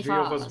 They kill me The 3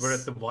 first. of us were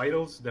at the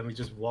vitals, then we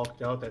just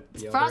walked out at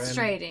the other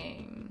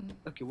Frustrating.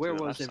 Okay, where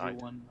was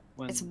everyone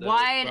when It's the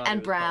white body and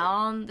was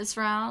brown this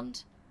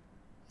round.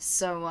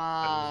 So,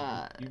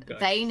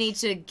 they need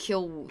to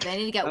kill, they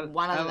need to get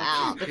one of them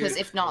out, because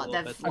if not,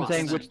 they've lost. I'm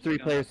saying which 3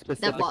 players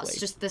specifically. They've lost,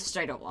 just the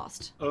straight up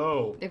lost.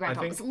 Oh, Big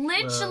random person.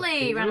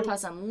 Literally, random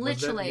person,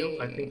 literally.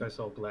 I think I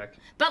saw black.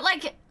 But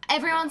like,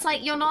 everyone's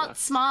like, you're not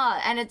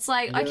smart, and it's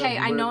like, okay,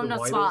 I know I'm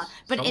not smart,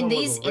 but in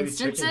these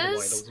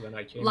instances,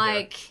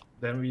 like,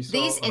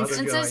 these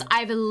instances,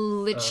 I've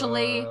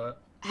literally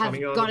have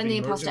gotten the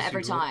imposter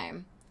every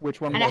time. Which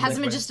one? And it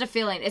hasn't been just a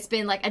feeling, it's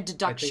been like a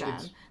deduction.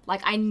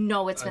 Like, I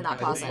know it's been that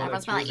person.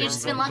 Everyone's been like, you've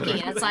just been lucky.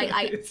 And it's like,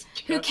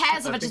 who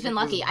cares if I've just been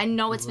lucky? I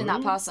know it's been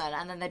that person.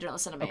 And then they don't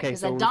listen to me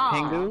because they're dumb.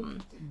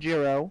 Pingu,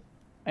 Jiro,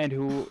 and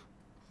who...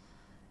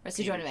 What's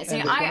he joining me?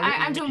 So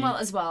I'm doing well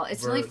as well.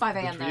 It's only 5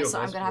 AM though, so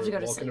I'm gonna have to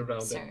go to sleep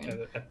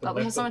soon. But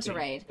we have someone to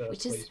raid,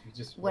 which is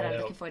what I'm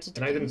looking forward to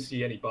doing. And I didn't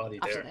see anybody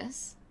there. After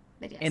this.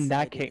 Yes. In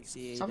that case,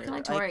 stop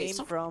killing Tori.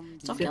 Stop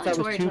since I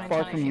was too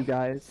far from you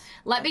guys.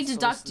 Let me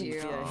deduct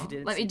you.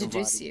 Let me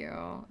deduce you.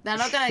 They're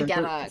not gonna get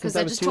it because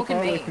they're just talking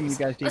memes.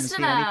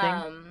 Listen,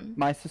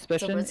 my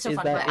suspicion is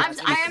that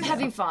I am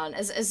having fun.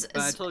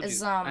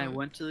 I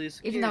went to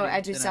these. Even though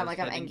I do sound like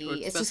I'm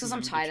angry, it's just because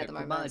I'm tired at the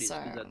moment.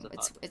 So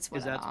it's whatever.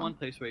 Because that's one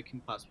place where you can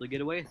possibly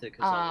get away with it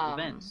because of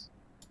the events.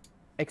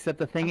 Except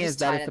the thing is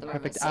that it's a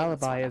perfect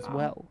alibi as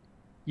well.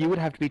 You would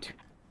have to be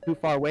too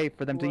far away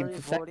for them to even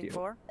suspect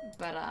you.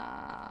 But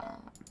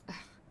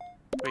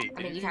Wait,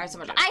 I mean, you carry so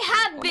much.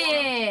 I have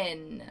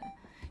been.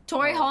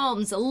 Tori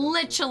Holmes,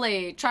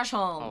 literally Trash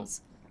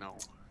Holmes. Oh, no.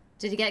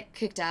 Did he get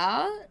kicked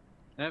out?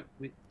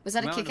 Was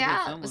that a kick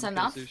out? Was that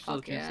enough?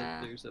 Fuck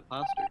yeah. There's a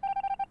poster.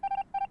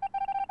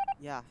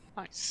 Yeah.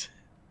 Nice.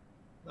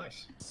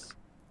 Nice.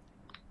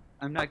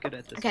 I'm not good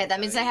at this. Okay, that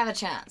means they have a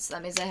chance.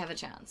 That means they have a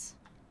chance.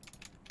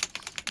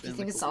 Do you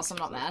think it's awesome?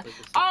 I'm not mad.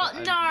 Oh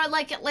no,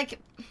 like.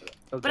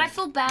 But I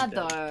feel bad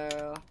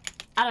though.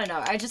 I don't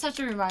know. I just have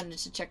to remind her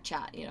to check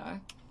chat, you know.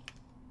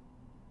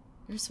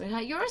 You're a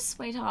sweetheart. You're a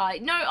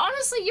sweetheart. No,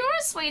 honestly, you're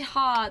a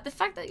sweetheart. The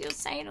fact that you're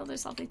saying all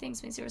those lovely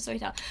things means you're a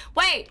sweetheart.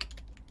 Wait!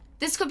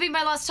 This could be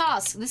my last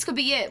task. This could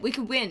be it. We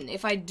could win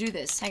if I do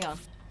this. Hang on.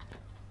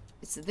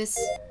 It's this.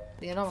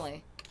 The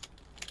anomaly.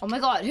 Oh my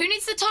god. Who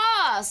needs the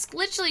task?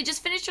 Literally,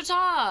 just finish your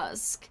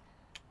task.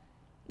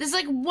 There's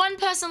like 1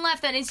 person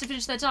left that needs to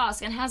finish their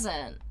task and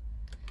hasn't.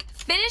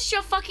 Finish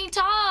your fucking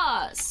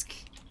task.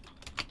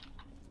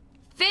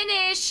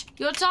 Finish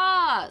your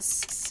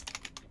tasks.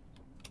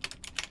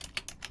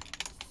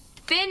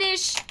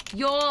 Finish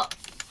your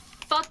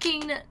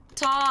fucking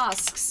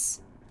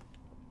tasks.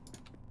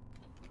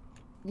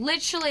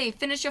 Literally,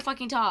 finish your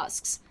fucking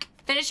tasks.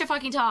 Finish your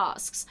fucking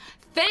tasks.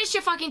 Finish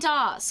your fucking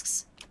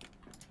tasks.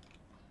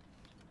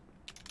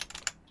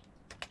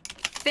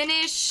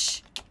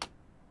 Finish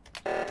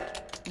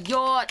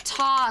your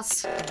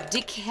tasks,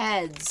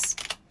 dickheads.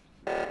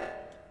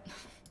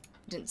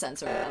 Didn't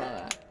censor it, I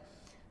love it.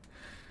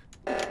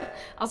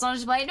 I was honoured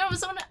to play. No, I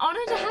was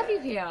honoured to have you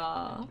here.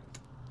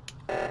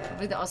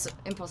 Probably the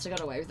imposter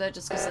got away with it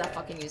just because of that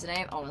fucking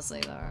username.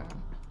 Honestly, though.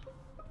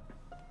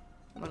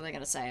 What are they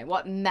gonna say?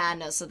 What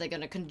madness are they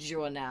gonna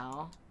conjure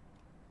now?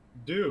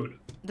 Dude.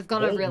 They've got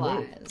to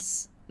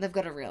realize. They've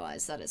got to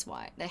realize that is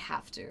why. They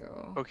have to.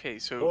 Okay,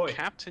 so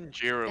Captain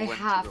Jiro went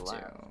to the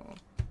left.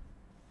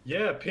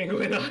 Yeah,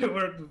 Penguin and I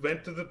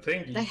went to the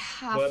thingy. They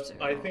have but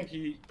I think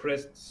he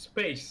pressed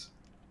space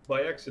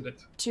by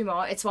accident. 2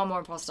 more. It's 1 more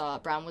imposter.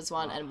 Brown was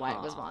 1 and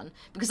White was 1.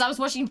 Because I was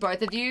watching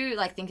both of you,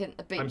 like thinking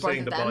both of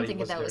them,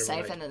 thinking they were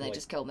safe, and then they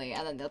just killed me,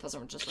 and then the other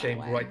person just ran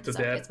away. Right to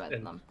so death,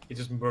 and he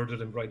just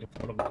murdered him right in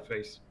front of my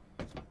face.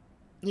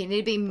 You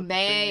need to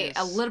be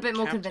a little bit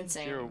more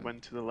convincing. Captain Jiro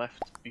went to the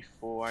left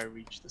before I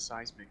reached the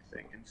seismic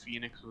thing, and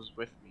Phoenix was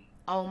with me.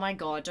 Oh my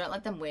god! Don't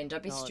let them win.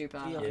 Don't be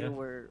stupid.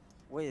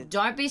 Wait,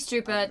 don't be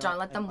stupid. Don't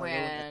let them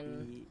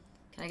win.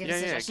 Can I get a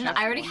suggestion?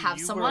 I already have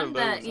someone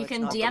that you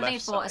can DM me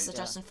for a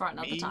suggestion for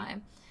another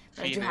time.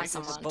 But I do have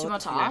someone. 2 more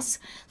tasks.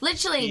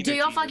 Literally, do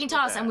your fucking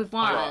task and we've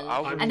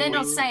won. And they're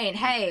not saying,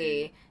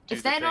 hey,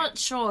 if they're not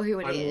sure who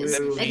it is,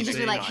 they can just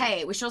be like,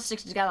 hey, we should all stick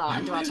together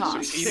and do our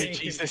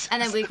tasks.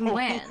 And then we can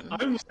win.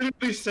 I'm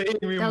simply saying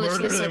we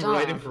murdered him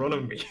right in front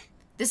of me.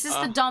 This is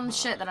the dumb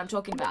shit that I'm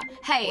talking about.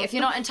 Hey, if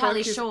you're not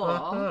entirely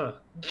sure,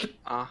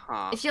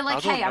 if you're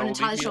like, hey, I'm not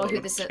entirely sure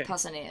who this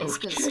person is,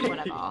 because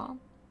whatever.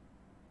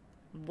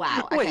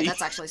 Wow, okay,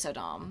 that's actually so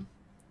dumb.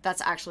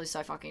 That's actually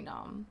so fucking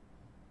dumb.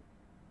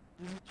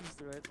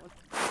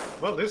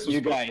 Well, this was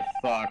you guys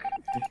suck.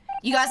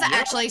 You guys are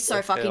actually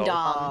so fucking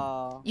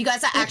dumb. You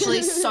guys are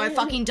actually so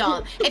fucking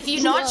dumb. If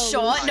you're not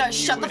sure, no,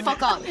 shut the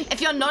fuck up. If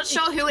you're not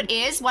sure who it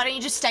is, why don't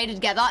you just stay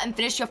together and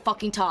finish your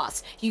fucking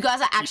task? You guys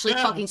are actually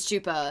fucking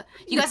stupid.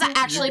 You guys are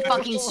actually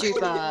fucking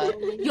stupid.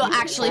 You're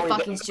actually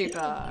fucking stupid.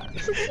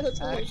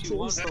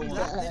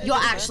 You're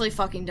actually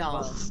fucking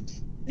dumb.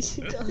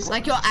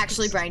 Like, you're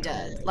actually brain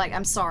dead. Like,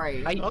 I'm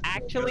sorry. I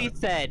actually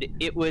said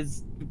it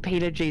was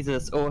Peter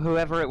Jesus or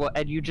whoever it was,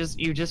 and you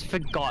just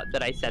forgot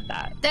that I said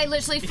that. They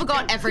literally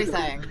forgot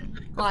everything.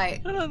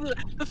 Like,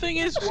 the thing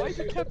is, why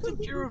did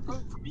Captain Jiro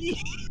vote for me?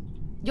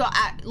 You're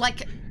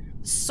like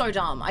so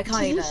dumb. I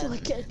can't even.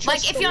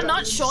 Like, if you're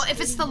not sure, if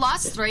it's the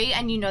last 3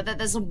 and you know that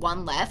there's a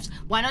 1 left,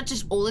 why not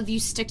just all of you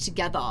stick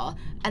together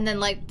and then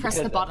like press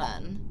the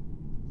button?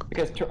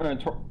 Because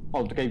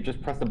okay,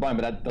 just press the button,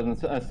 but that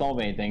doesn't solve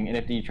anything. And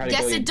if you try to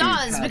yes, go it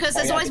does, because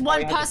there's always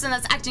one person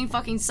that's acting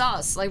fucking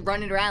sus, like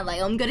running around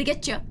like, I'm gonna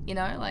get you, you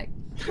know, like.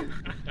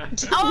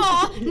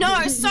 Oh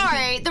no,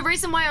 sorry. The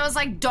reason why I was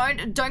like,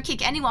 don't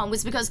kick anyone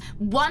was because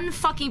one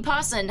fucking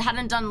person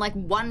hadn't done like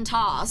 1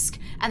 task,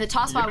 and the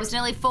taskbar was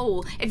nearly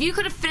full. If you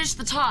could have finished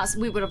the task,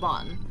 we would have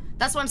won.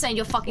 That's what I'm saying.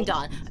 You're fucking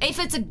done. If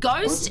it's a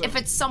ghost, if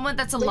it's someone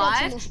that's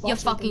alive, you're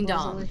fucking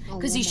dumb,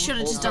 because you should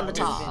have just done the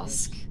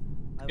task.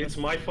 It's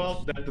my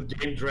fault that the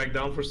game dragged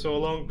down for so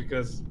long,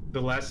 because the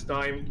last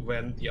time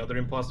when the other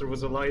imposter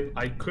was alive,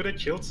 I could have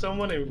killed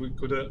someone and we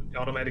could have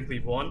automatically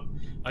won.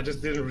 I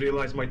just didn't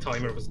realize my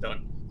timer was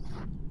done.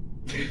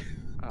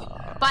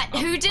 But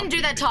who didn't do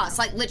their tasks?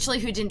 Like, literally,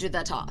 who didn't do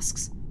their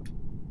tasks?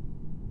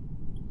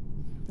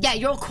 Yeah,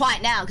 you're all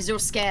quiet now because you're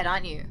scared,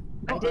 aren't you?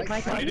 I did my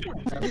task. I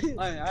didn't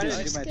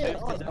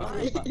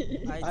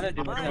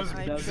do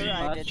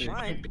my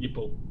task.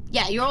 People.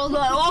 Yeah, you're all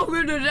like, oh,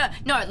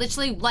 no,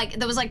 literally, like,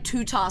 there was like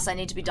 2 tasks that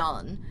need to be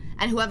done,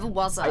 and whoever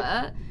was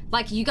it,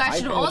 like, you guys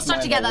should have all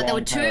stuck together. There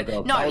were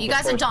 2. No, you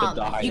guys are dumb.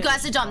 You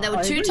guys are dumb. There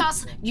were 2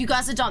 tasks. You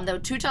guys are dumb. There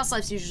were 2 tasks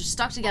left. So you should have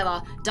stuck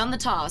together, done the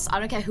task. I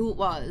don't care who it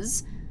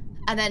was,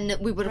 and then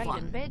we would have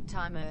won.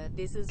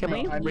 Can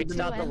we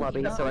restart the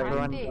lobby so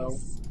everyone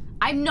knows?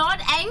 I'm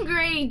not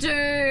angry,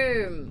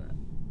 Doom.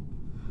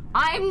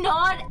 I'm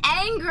not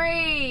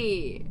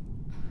angry.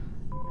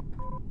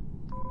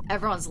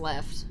 Everyone's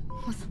left.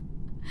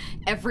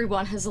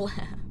 Everyone has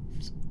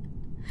left.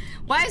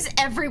 Why is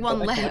everyone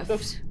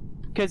left?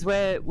 Because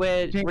we're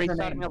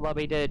restarting a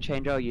lobby to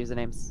change our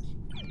usernames.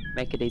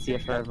 Make it easier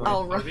for everyone.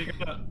 Oh, right.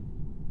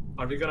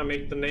 Are we gonna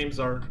make the names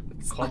our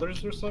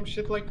colors or some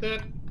shit like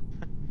that?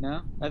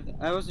 No,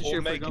 I wasn't sure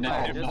if we're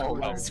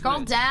gonna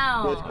Scroll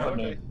down.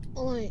 Okay.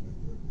 Wait,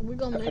 we're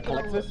gonna make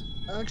our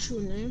actual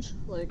names,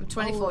 like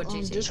 24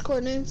 GT.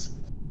 Discord names.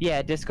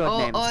 Yeah,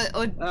 Discord names.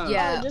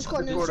 Yeah.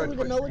 Discord names, so we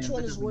can know which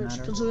one is which,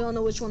 because we don't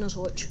know which one is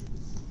which.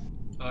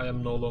 I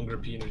am no longer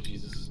Peter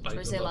Jesus.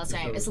 What's your last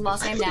name? It's the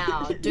last name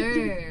now.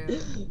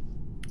 Dude.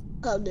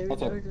 How dare you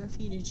murder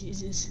Peter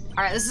Jesus?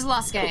 Alright, this is the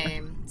last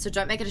game, so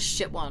don't make it a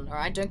shit one,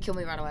 alright? Don't kill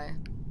me right away.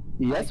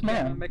 Yes,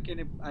 ma'am.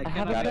 I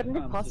haven't got an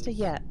imposter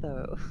yet,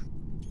 though.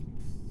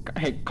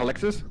 Hey,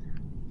 Calixus?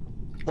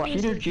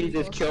 Peter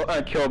Jesus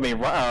killed me.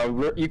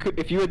 You could,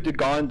 if you had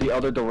gone the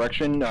other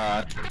direction,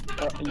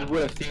 you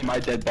would have seen my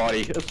dead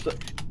body.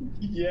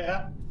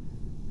 Yeah.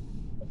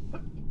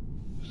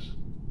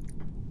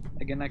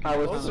 Again, I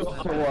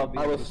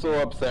was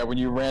so upset when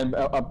you ran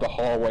up the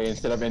hallway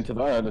instead of into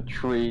the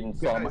tree and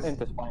saw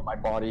into finding my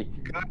body.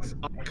 Guys,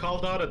 I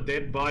called out a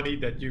dead body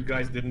that you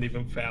guys didn't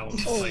even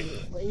found. Like...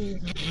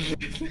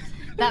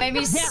 That made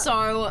me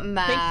so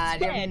mad.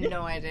 You have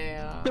no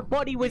idea. The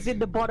body was in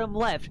the bottom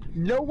left.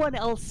 No one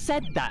else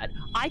said that.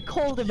 I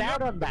called him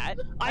out on that.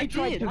 I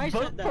tried to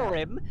vote for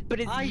him, but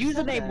his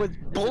username was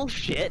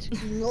bullshit.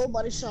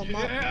 Nobody saw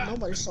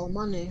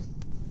my name.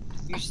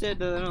 You said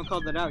that I don't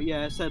call that out.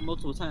 Yeah, I said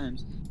multiple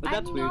times. But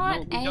that's weird.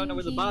 No, we don't know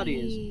where the body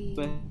is.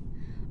 But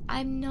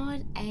I'm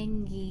not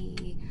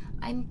angry.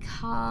 I'm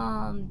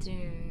calm,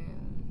 Doom.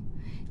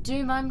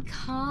 Doom, I'm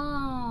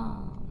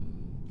calm.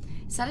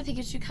 Is that a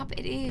Pikachu cup?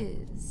 It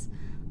is.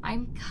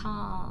 I'm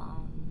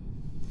calm.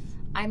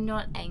 I'm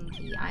not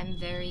angry. I'm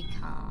very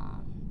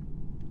calm.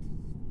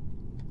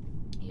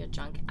 You're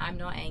drunk. I'm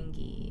not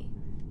angry.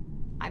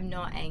 I'm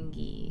not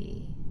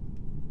angry.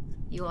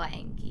 You are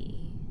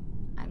angry.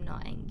 I'm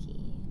not angry.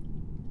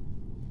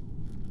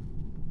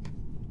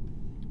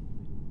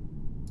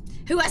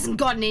 Who hasn't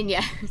gotten in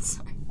yet?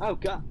 Sorry. Oh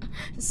god.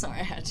 Sorry,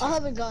 I had to. I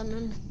haven't gotten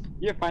in.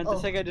 You're fine. The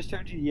second I just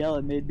heard you yell,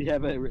 it made me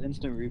have an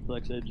instant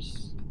reflex. I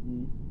just.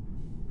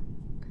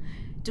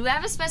 Do we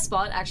have a spare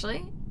spot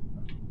actually?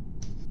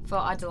 For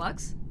our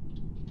deluxe?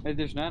 Hey,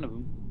 there's 9 of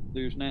them.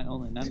 There's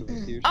only 9 of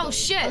us here. Oh so.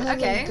 shit!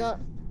 Okay.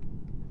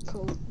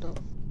 Code though.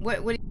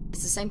 What?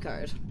 It's the same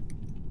code.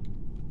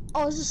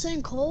 Oh, it's the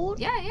same code?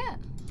 Yeah.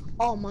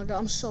 Oh my god,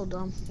 I'm so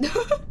dumb.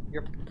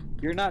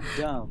 You're not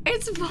dumb.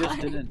 It's you fine.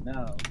 just didn't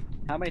know.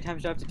 How many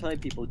times do I have to tell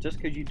people? Just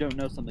because you don't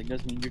know something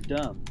doesn't mean you're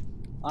dumb.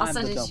 I'm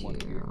the dumb one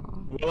here.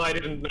 Well, I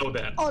didn't know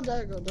that. Oh,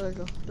 there you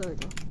go.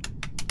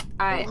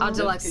 Alright, our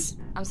deluxe.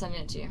 I'm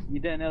sending it to you. You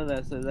didn't know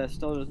that, so that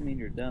still doesn't mean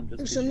you're dumb. Just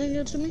you're sending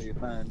it to me? So you're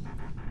fine.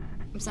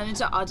 I'm sending it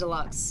to our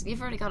deluxe.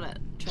 You've already got it.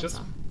 Just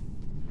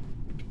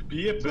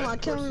be a bad I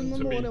can't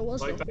remember what it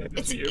was.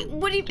 It's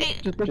what do you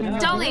mean?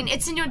 Darling,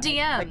 it's in your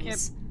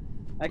DMs.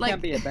 I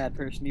can't be a bad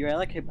person. I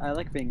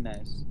like being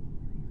nice.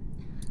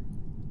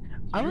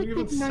 I don't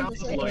even sound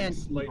like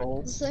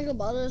the thing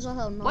about it is I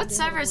have no idea. What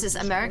server is this?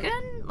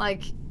 American?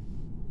 Like,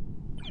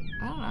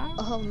 I don't know.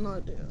 I have no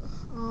idea.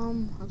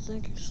 I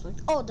think it's like.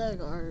 Oh, there you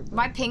go. Right,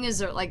 my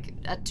pingers are like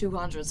at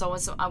 200, so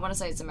I want to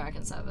say it's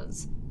American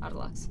servers. Our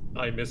deluxe.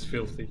 I miss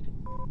filthy.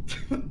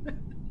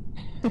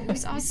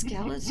 Who's our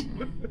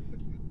skeleton?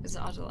 Is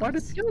it our deluxe? Why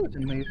did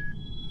skeleton leave?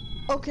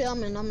 Okay,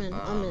 I'm in.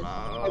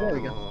 Oh, there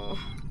we go.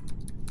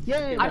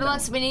 Yay! Our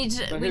deluxe, we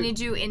need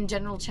you in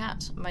general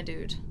chat, my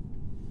dude.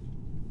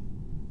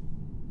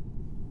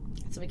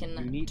 So we can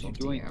talk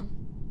to you.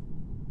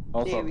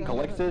 Also,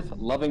 Calixtus,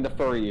 loving the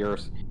furry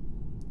ears.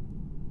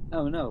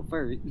 Oh no,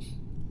 furry.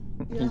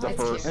 He's a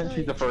furry, and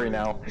she's a furry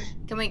now.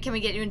 Can we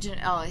get you into?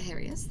 Oh, here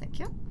he is. Thank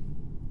you.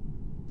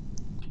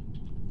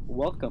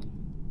 Welcome.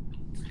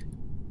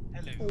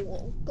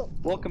 Hello.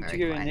 Welcome to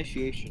your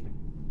initiation.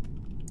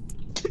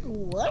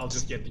 What? I'll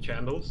just get the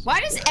candles. Why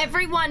does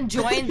everyone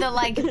join the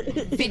like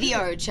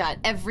video chat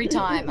every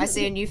time I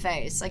see a new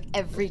face? Like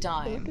every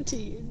time. Welcome to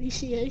your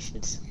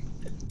initiations.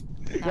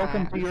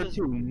 Welcome to your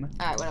tomb.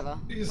 Alright, whatever.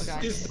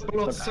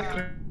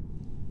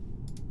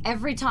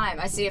 Every time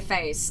I see a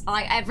face,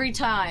 like every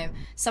time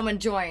someone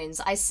joins,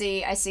 I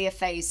see a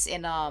face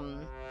in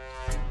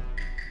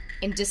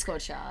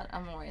Discord chat.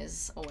 I'm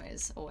always a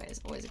crewmate.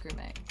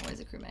 Always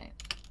a crewmate.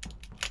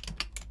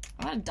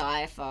 I'm gonna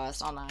die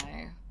first, aren't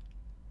I?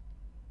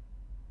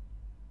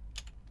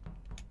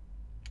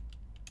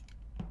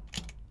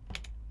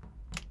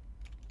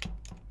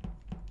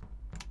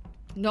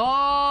 No!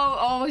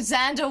 Oh,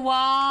 Xander,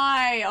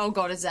 why? Oh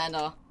god, it's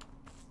Xander.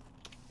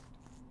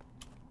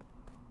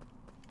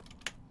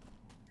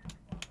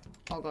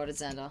 Oh god,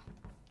 it's Xander.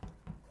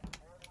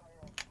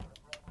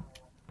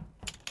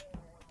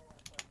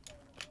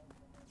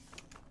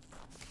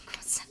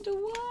 God, Xander,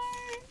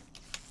 why?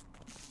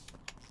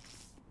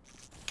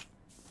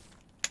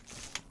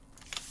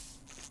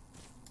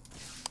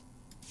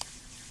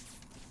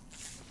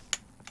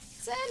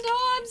 Xander,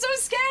 I'm so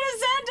scared of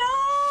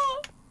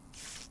Xander!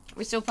 Are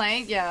we still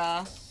playing?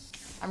 Yeah.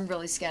 I'm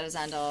really scared of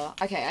Xander.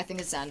 Okay, I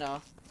think it's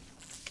Xander.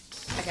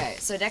 Okay,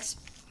 so next...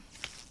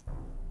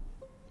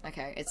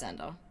 Okay, it's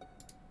Xander.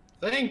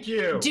 Thank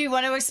you! Do you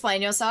want to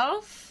explain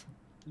yourself?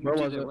 Where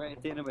was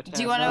it?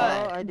 Do you want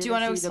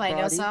to explain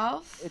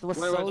yourself? It was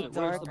so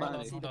dark, I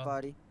didn't see the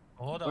body.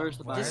 Hold on. Where's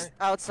the body? Just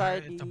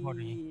outside the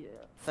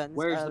fence.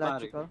 Where's the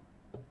electrical.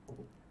 body?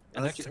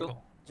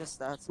 Electrical? Just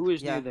that. Who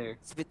is near there?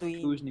 It's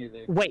between. Who's near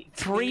there? Wait,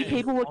 3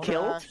 people were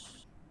killed?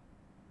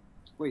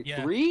 Wait,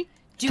 Yeah. 3?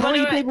 Do you want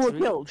to? people were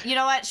killed. You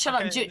know what? Shut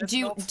up. Okay, Do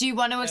you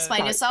want to explain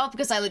Sorry. yourself?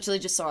 Because I literally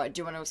just saw it.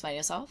 Do you want to explain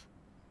yourself?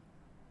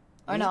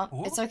 Or not?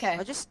 It's okay.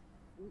 I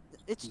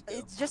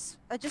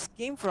just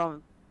came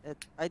from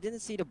it. I didn't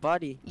see the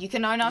body. You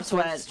can own up Just to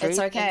went it. It's straight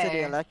okay. into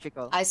the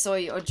electrical. I saw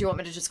you. Or do you want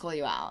me to just call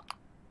you out?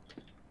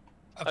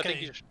 I think Okay,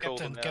 you should call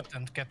them out.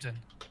 Captain.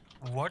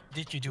 What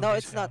did you do? No,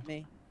 this it's not round?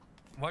 me.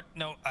 What?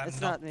 No, I'm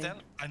It's not. not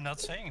me. I'm not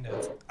saying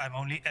that. I'm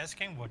only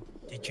asking what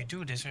did you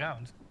do this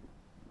round?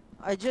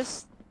 I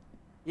just,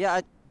 yeah,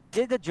 I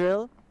did the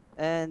drill,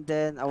 And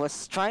then I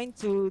was trying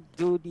to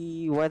do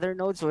the weather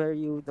nodes where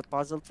the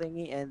puzzle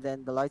thingy, and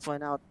then the lights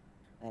went out,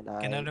 and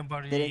Can I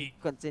anybody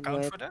didn't continue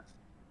count it. for that?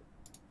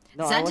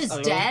 No, I Zend was is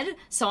alone. dead,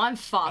 so I'm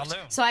fucked.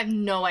 Alone. So I have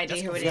no idea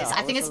That's who it confusing. is. Yeah,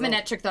 I think was it's alone.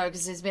 Manetric though,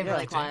 because he's been Yeah.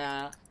 really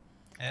quiet.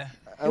 Yeah.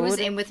 Who was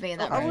wouldn't- in with me in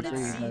that I room? wouldn't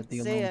say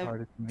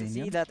to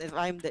see that if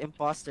I'm the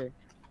imposter.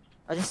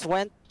 I just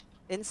went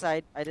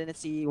inside. I didn't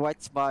see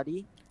White's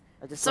body.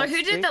 I just So went who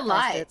did straight the past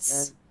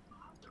lights? it,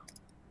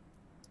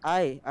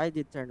 and I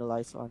did turn the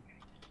lights on.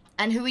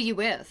 And who were you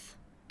with?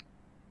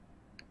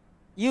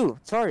 You,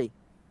 sorry.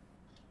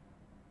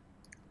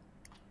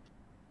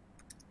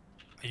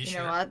 Are you You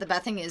sure? know what? The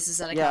bad thing is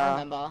that I Yeah, can't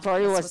remember.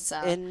 Tori That's was what's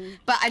sad. in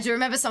But I do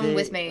remember someone the-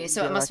 with me,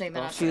 so it must be the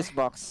Manetric. fuse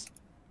box.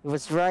 It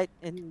was right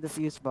in the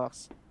fuse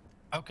box.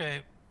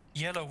 Okay,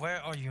 Yellow,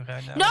 where are you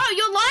right now? No,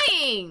 you're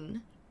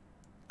lying!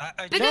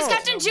 Because No.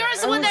 Captain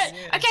Jiro's the one that.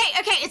 Yeah.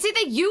 Okay, it's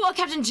either you or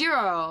Captain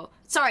Jiro.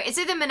 Sorry, it's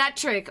either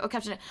Manetric or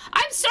Captain.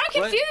 I'm so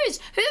What?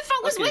 confused! Who the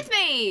fuck was Okay. with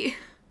me?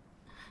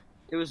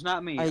 It was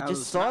not me. I was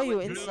just saw not you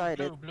with you. inside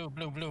it. Blue.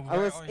 I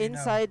was Where are you now?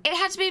 inside. It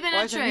had to be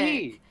Why is it me?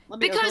 Manetric. Let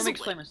Because- me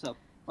explain myself.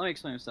 I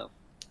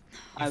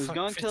was fuck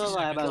going to 50 the lab. I was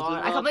seconds. doing I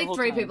the can't lab the believe whole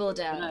 3 time, people are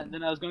dead.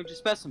 Then I was going to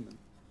specimen.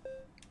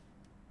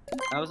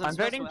 I was in I'm voting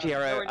specimen. I was Jiro.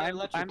 nowhere near I'm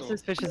electrical.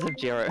 suspicious of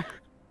Jiro.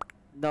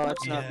 No,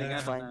 it's not Yeah. me. I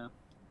It's don't fine. know.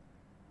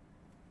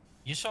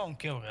 You saw him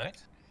kill, right?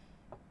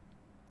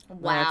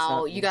 Wow,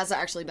 not me. you guys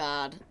are actually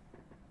bad.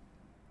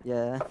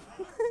 Yeah.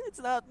 It's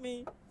not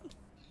me.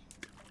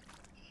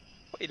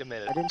 Wait a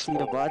minute. I didn't see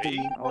the body.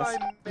 I was...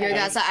 You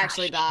guys are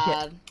actually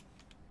bad.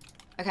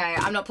 Okay,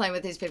 I'm not playing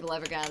with these people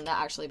ever again. They're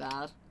actually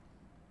bad.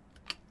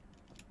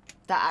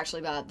 They're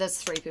actually bad. There's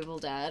 3 people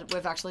dead.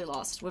 We've actually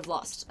lost. We've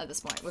lost at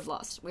this point. We've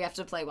lost. We have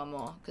to play one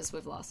more, because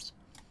we've lost.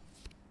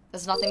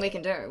 There's nothing we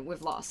can do.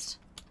 We've lost.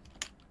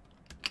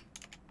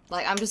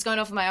 Like, I'm just going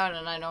off on my own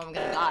and I know I'm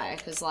gonna die,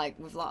 because, like,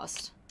 we've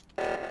lost.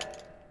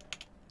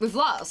 We've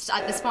lost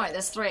at this point.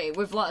 There's 3.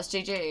 We've lost.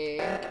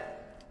 GG.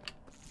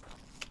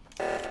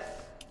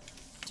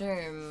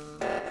 Doom.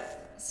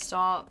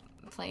 Stop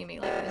playing me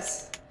like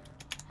this.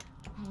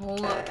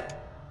 Oh.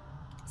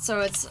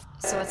 So it's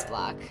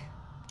black.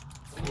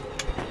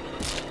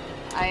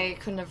 I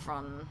couldn't have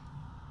run.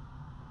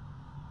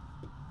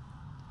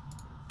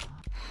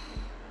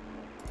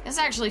 It's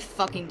actually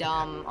fucking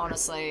dumb,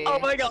 honestly. Oh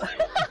my god.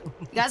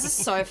 You guys are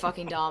so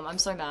fucking dumb. I'm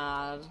so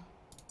mad.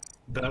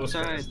 That was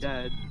Sorry, fast.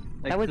 Dad.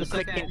 Like, That was the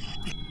a quick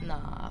second-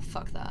 Nah,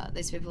 fuck that.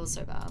 These people are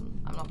so bad.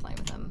 I'm not playing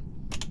with them.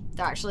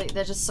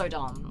 They're just so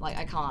dumb. Like,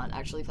 I can't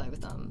actually play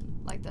with them.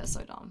 Like, they're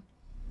so dumb.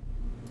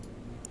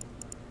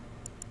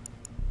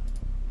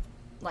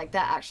 Like,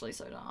 they're actually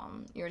so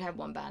dumb. You would have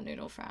one bad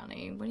noodle,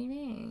 Frowny. What do you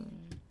mean?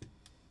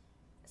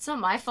 It's not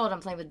my fault I'm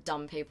playing with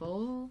dumb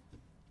people.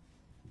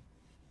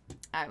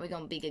 Alright, we're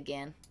going big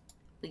again.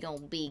 We're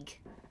going big.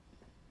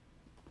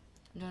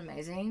 I'm doing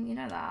amazing. You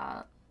know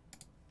that.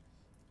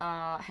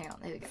 Hang on.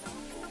 There we go.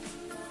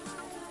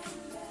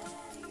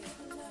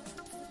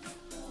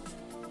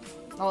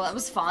 Oh, that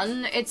was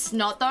fun. It's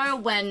not, though,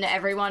 when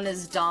everyone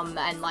is dumb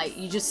and, like,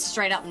 you just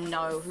straight up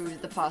know who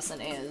the person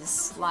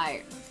is.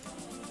 Like...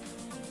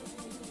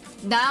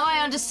 Now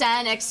I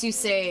understand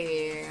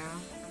XUC.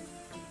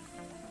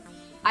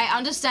 I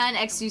understand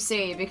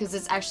XUC because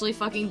it's actually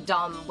fucking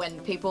dumb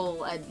when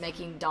people are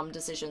making dumb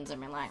decisions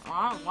and being like,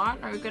 oh, what?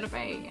 Who could it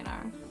be? You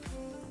know?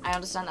 I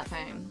understand that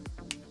pain.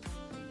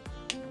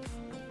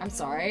 I'm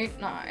sorry.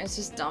 No, it's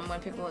just dumb when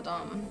people are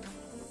dumb.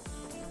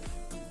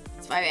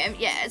 It's 5 AM.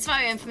 Yeah, it's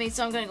 5 AM for me,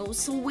 so I'm gonna go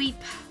sweep.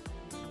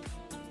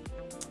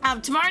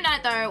 Tomorrow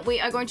night, though, we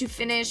are going to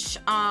finish,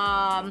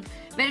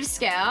 Bit of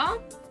Scare.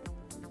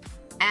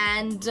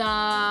 And,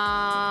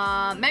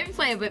 maybe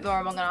play a bit more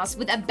Among Us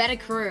with a better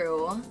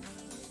crew.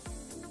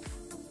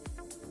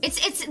 It's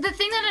the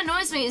thing that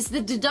annoys me is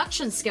the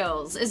deduction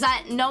skills, is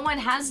that no one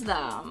has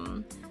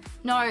them.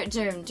 No,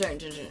 Doom.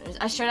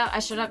 I straight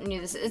up knew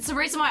this. It's the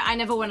reason why I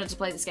never wanted to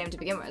play this game to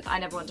begin with. I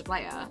never wanted to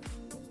play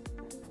it.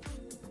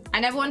 I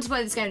never wanted to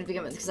play this game to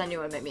begin with because I knew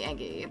it would make me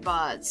angry,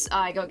 but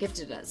I got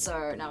gifted it,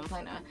 so now I'm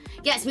playing it.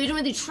 Yes, we're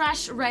doing the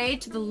trash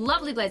raid to the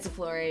lovely Blades of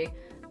Glory.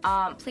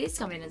 Please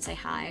come in and say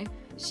hi.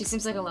 She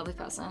seems like a lovely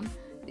person.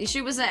 The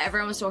issue was that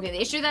everyone was talking.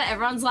 The issue that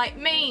everyone's like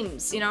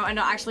memes, you know, and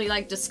not actually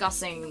like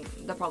discussing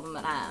the problem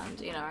at hand,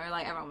 you know?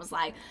 Like everyone was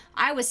like,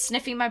 I was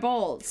sniffing my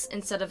balls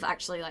instead of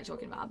actually like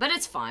talking about it. But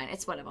it's fine.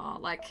 It's whatever.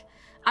 Like,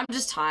 I'm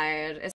just tired.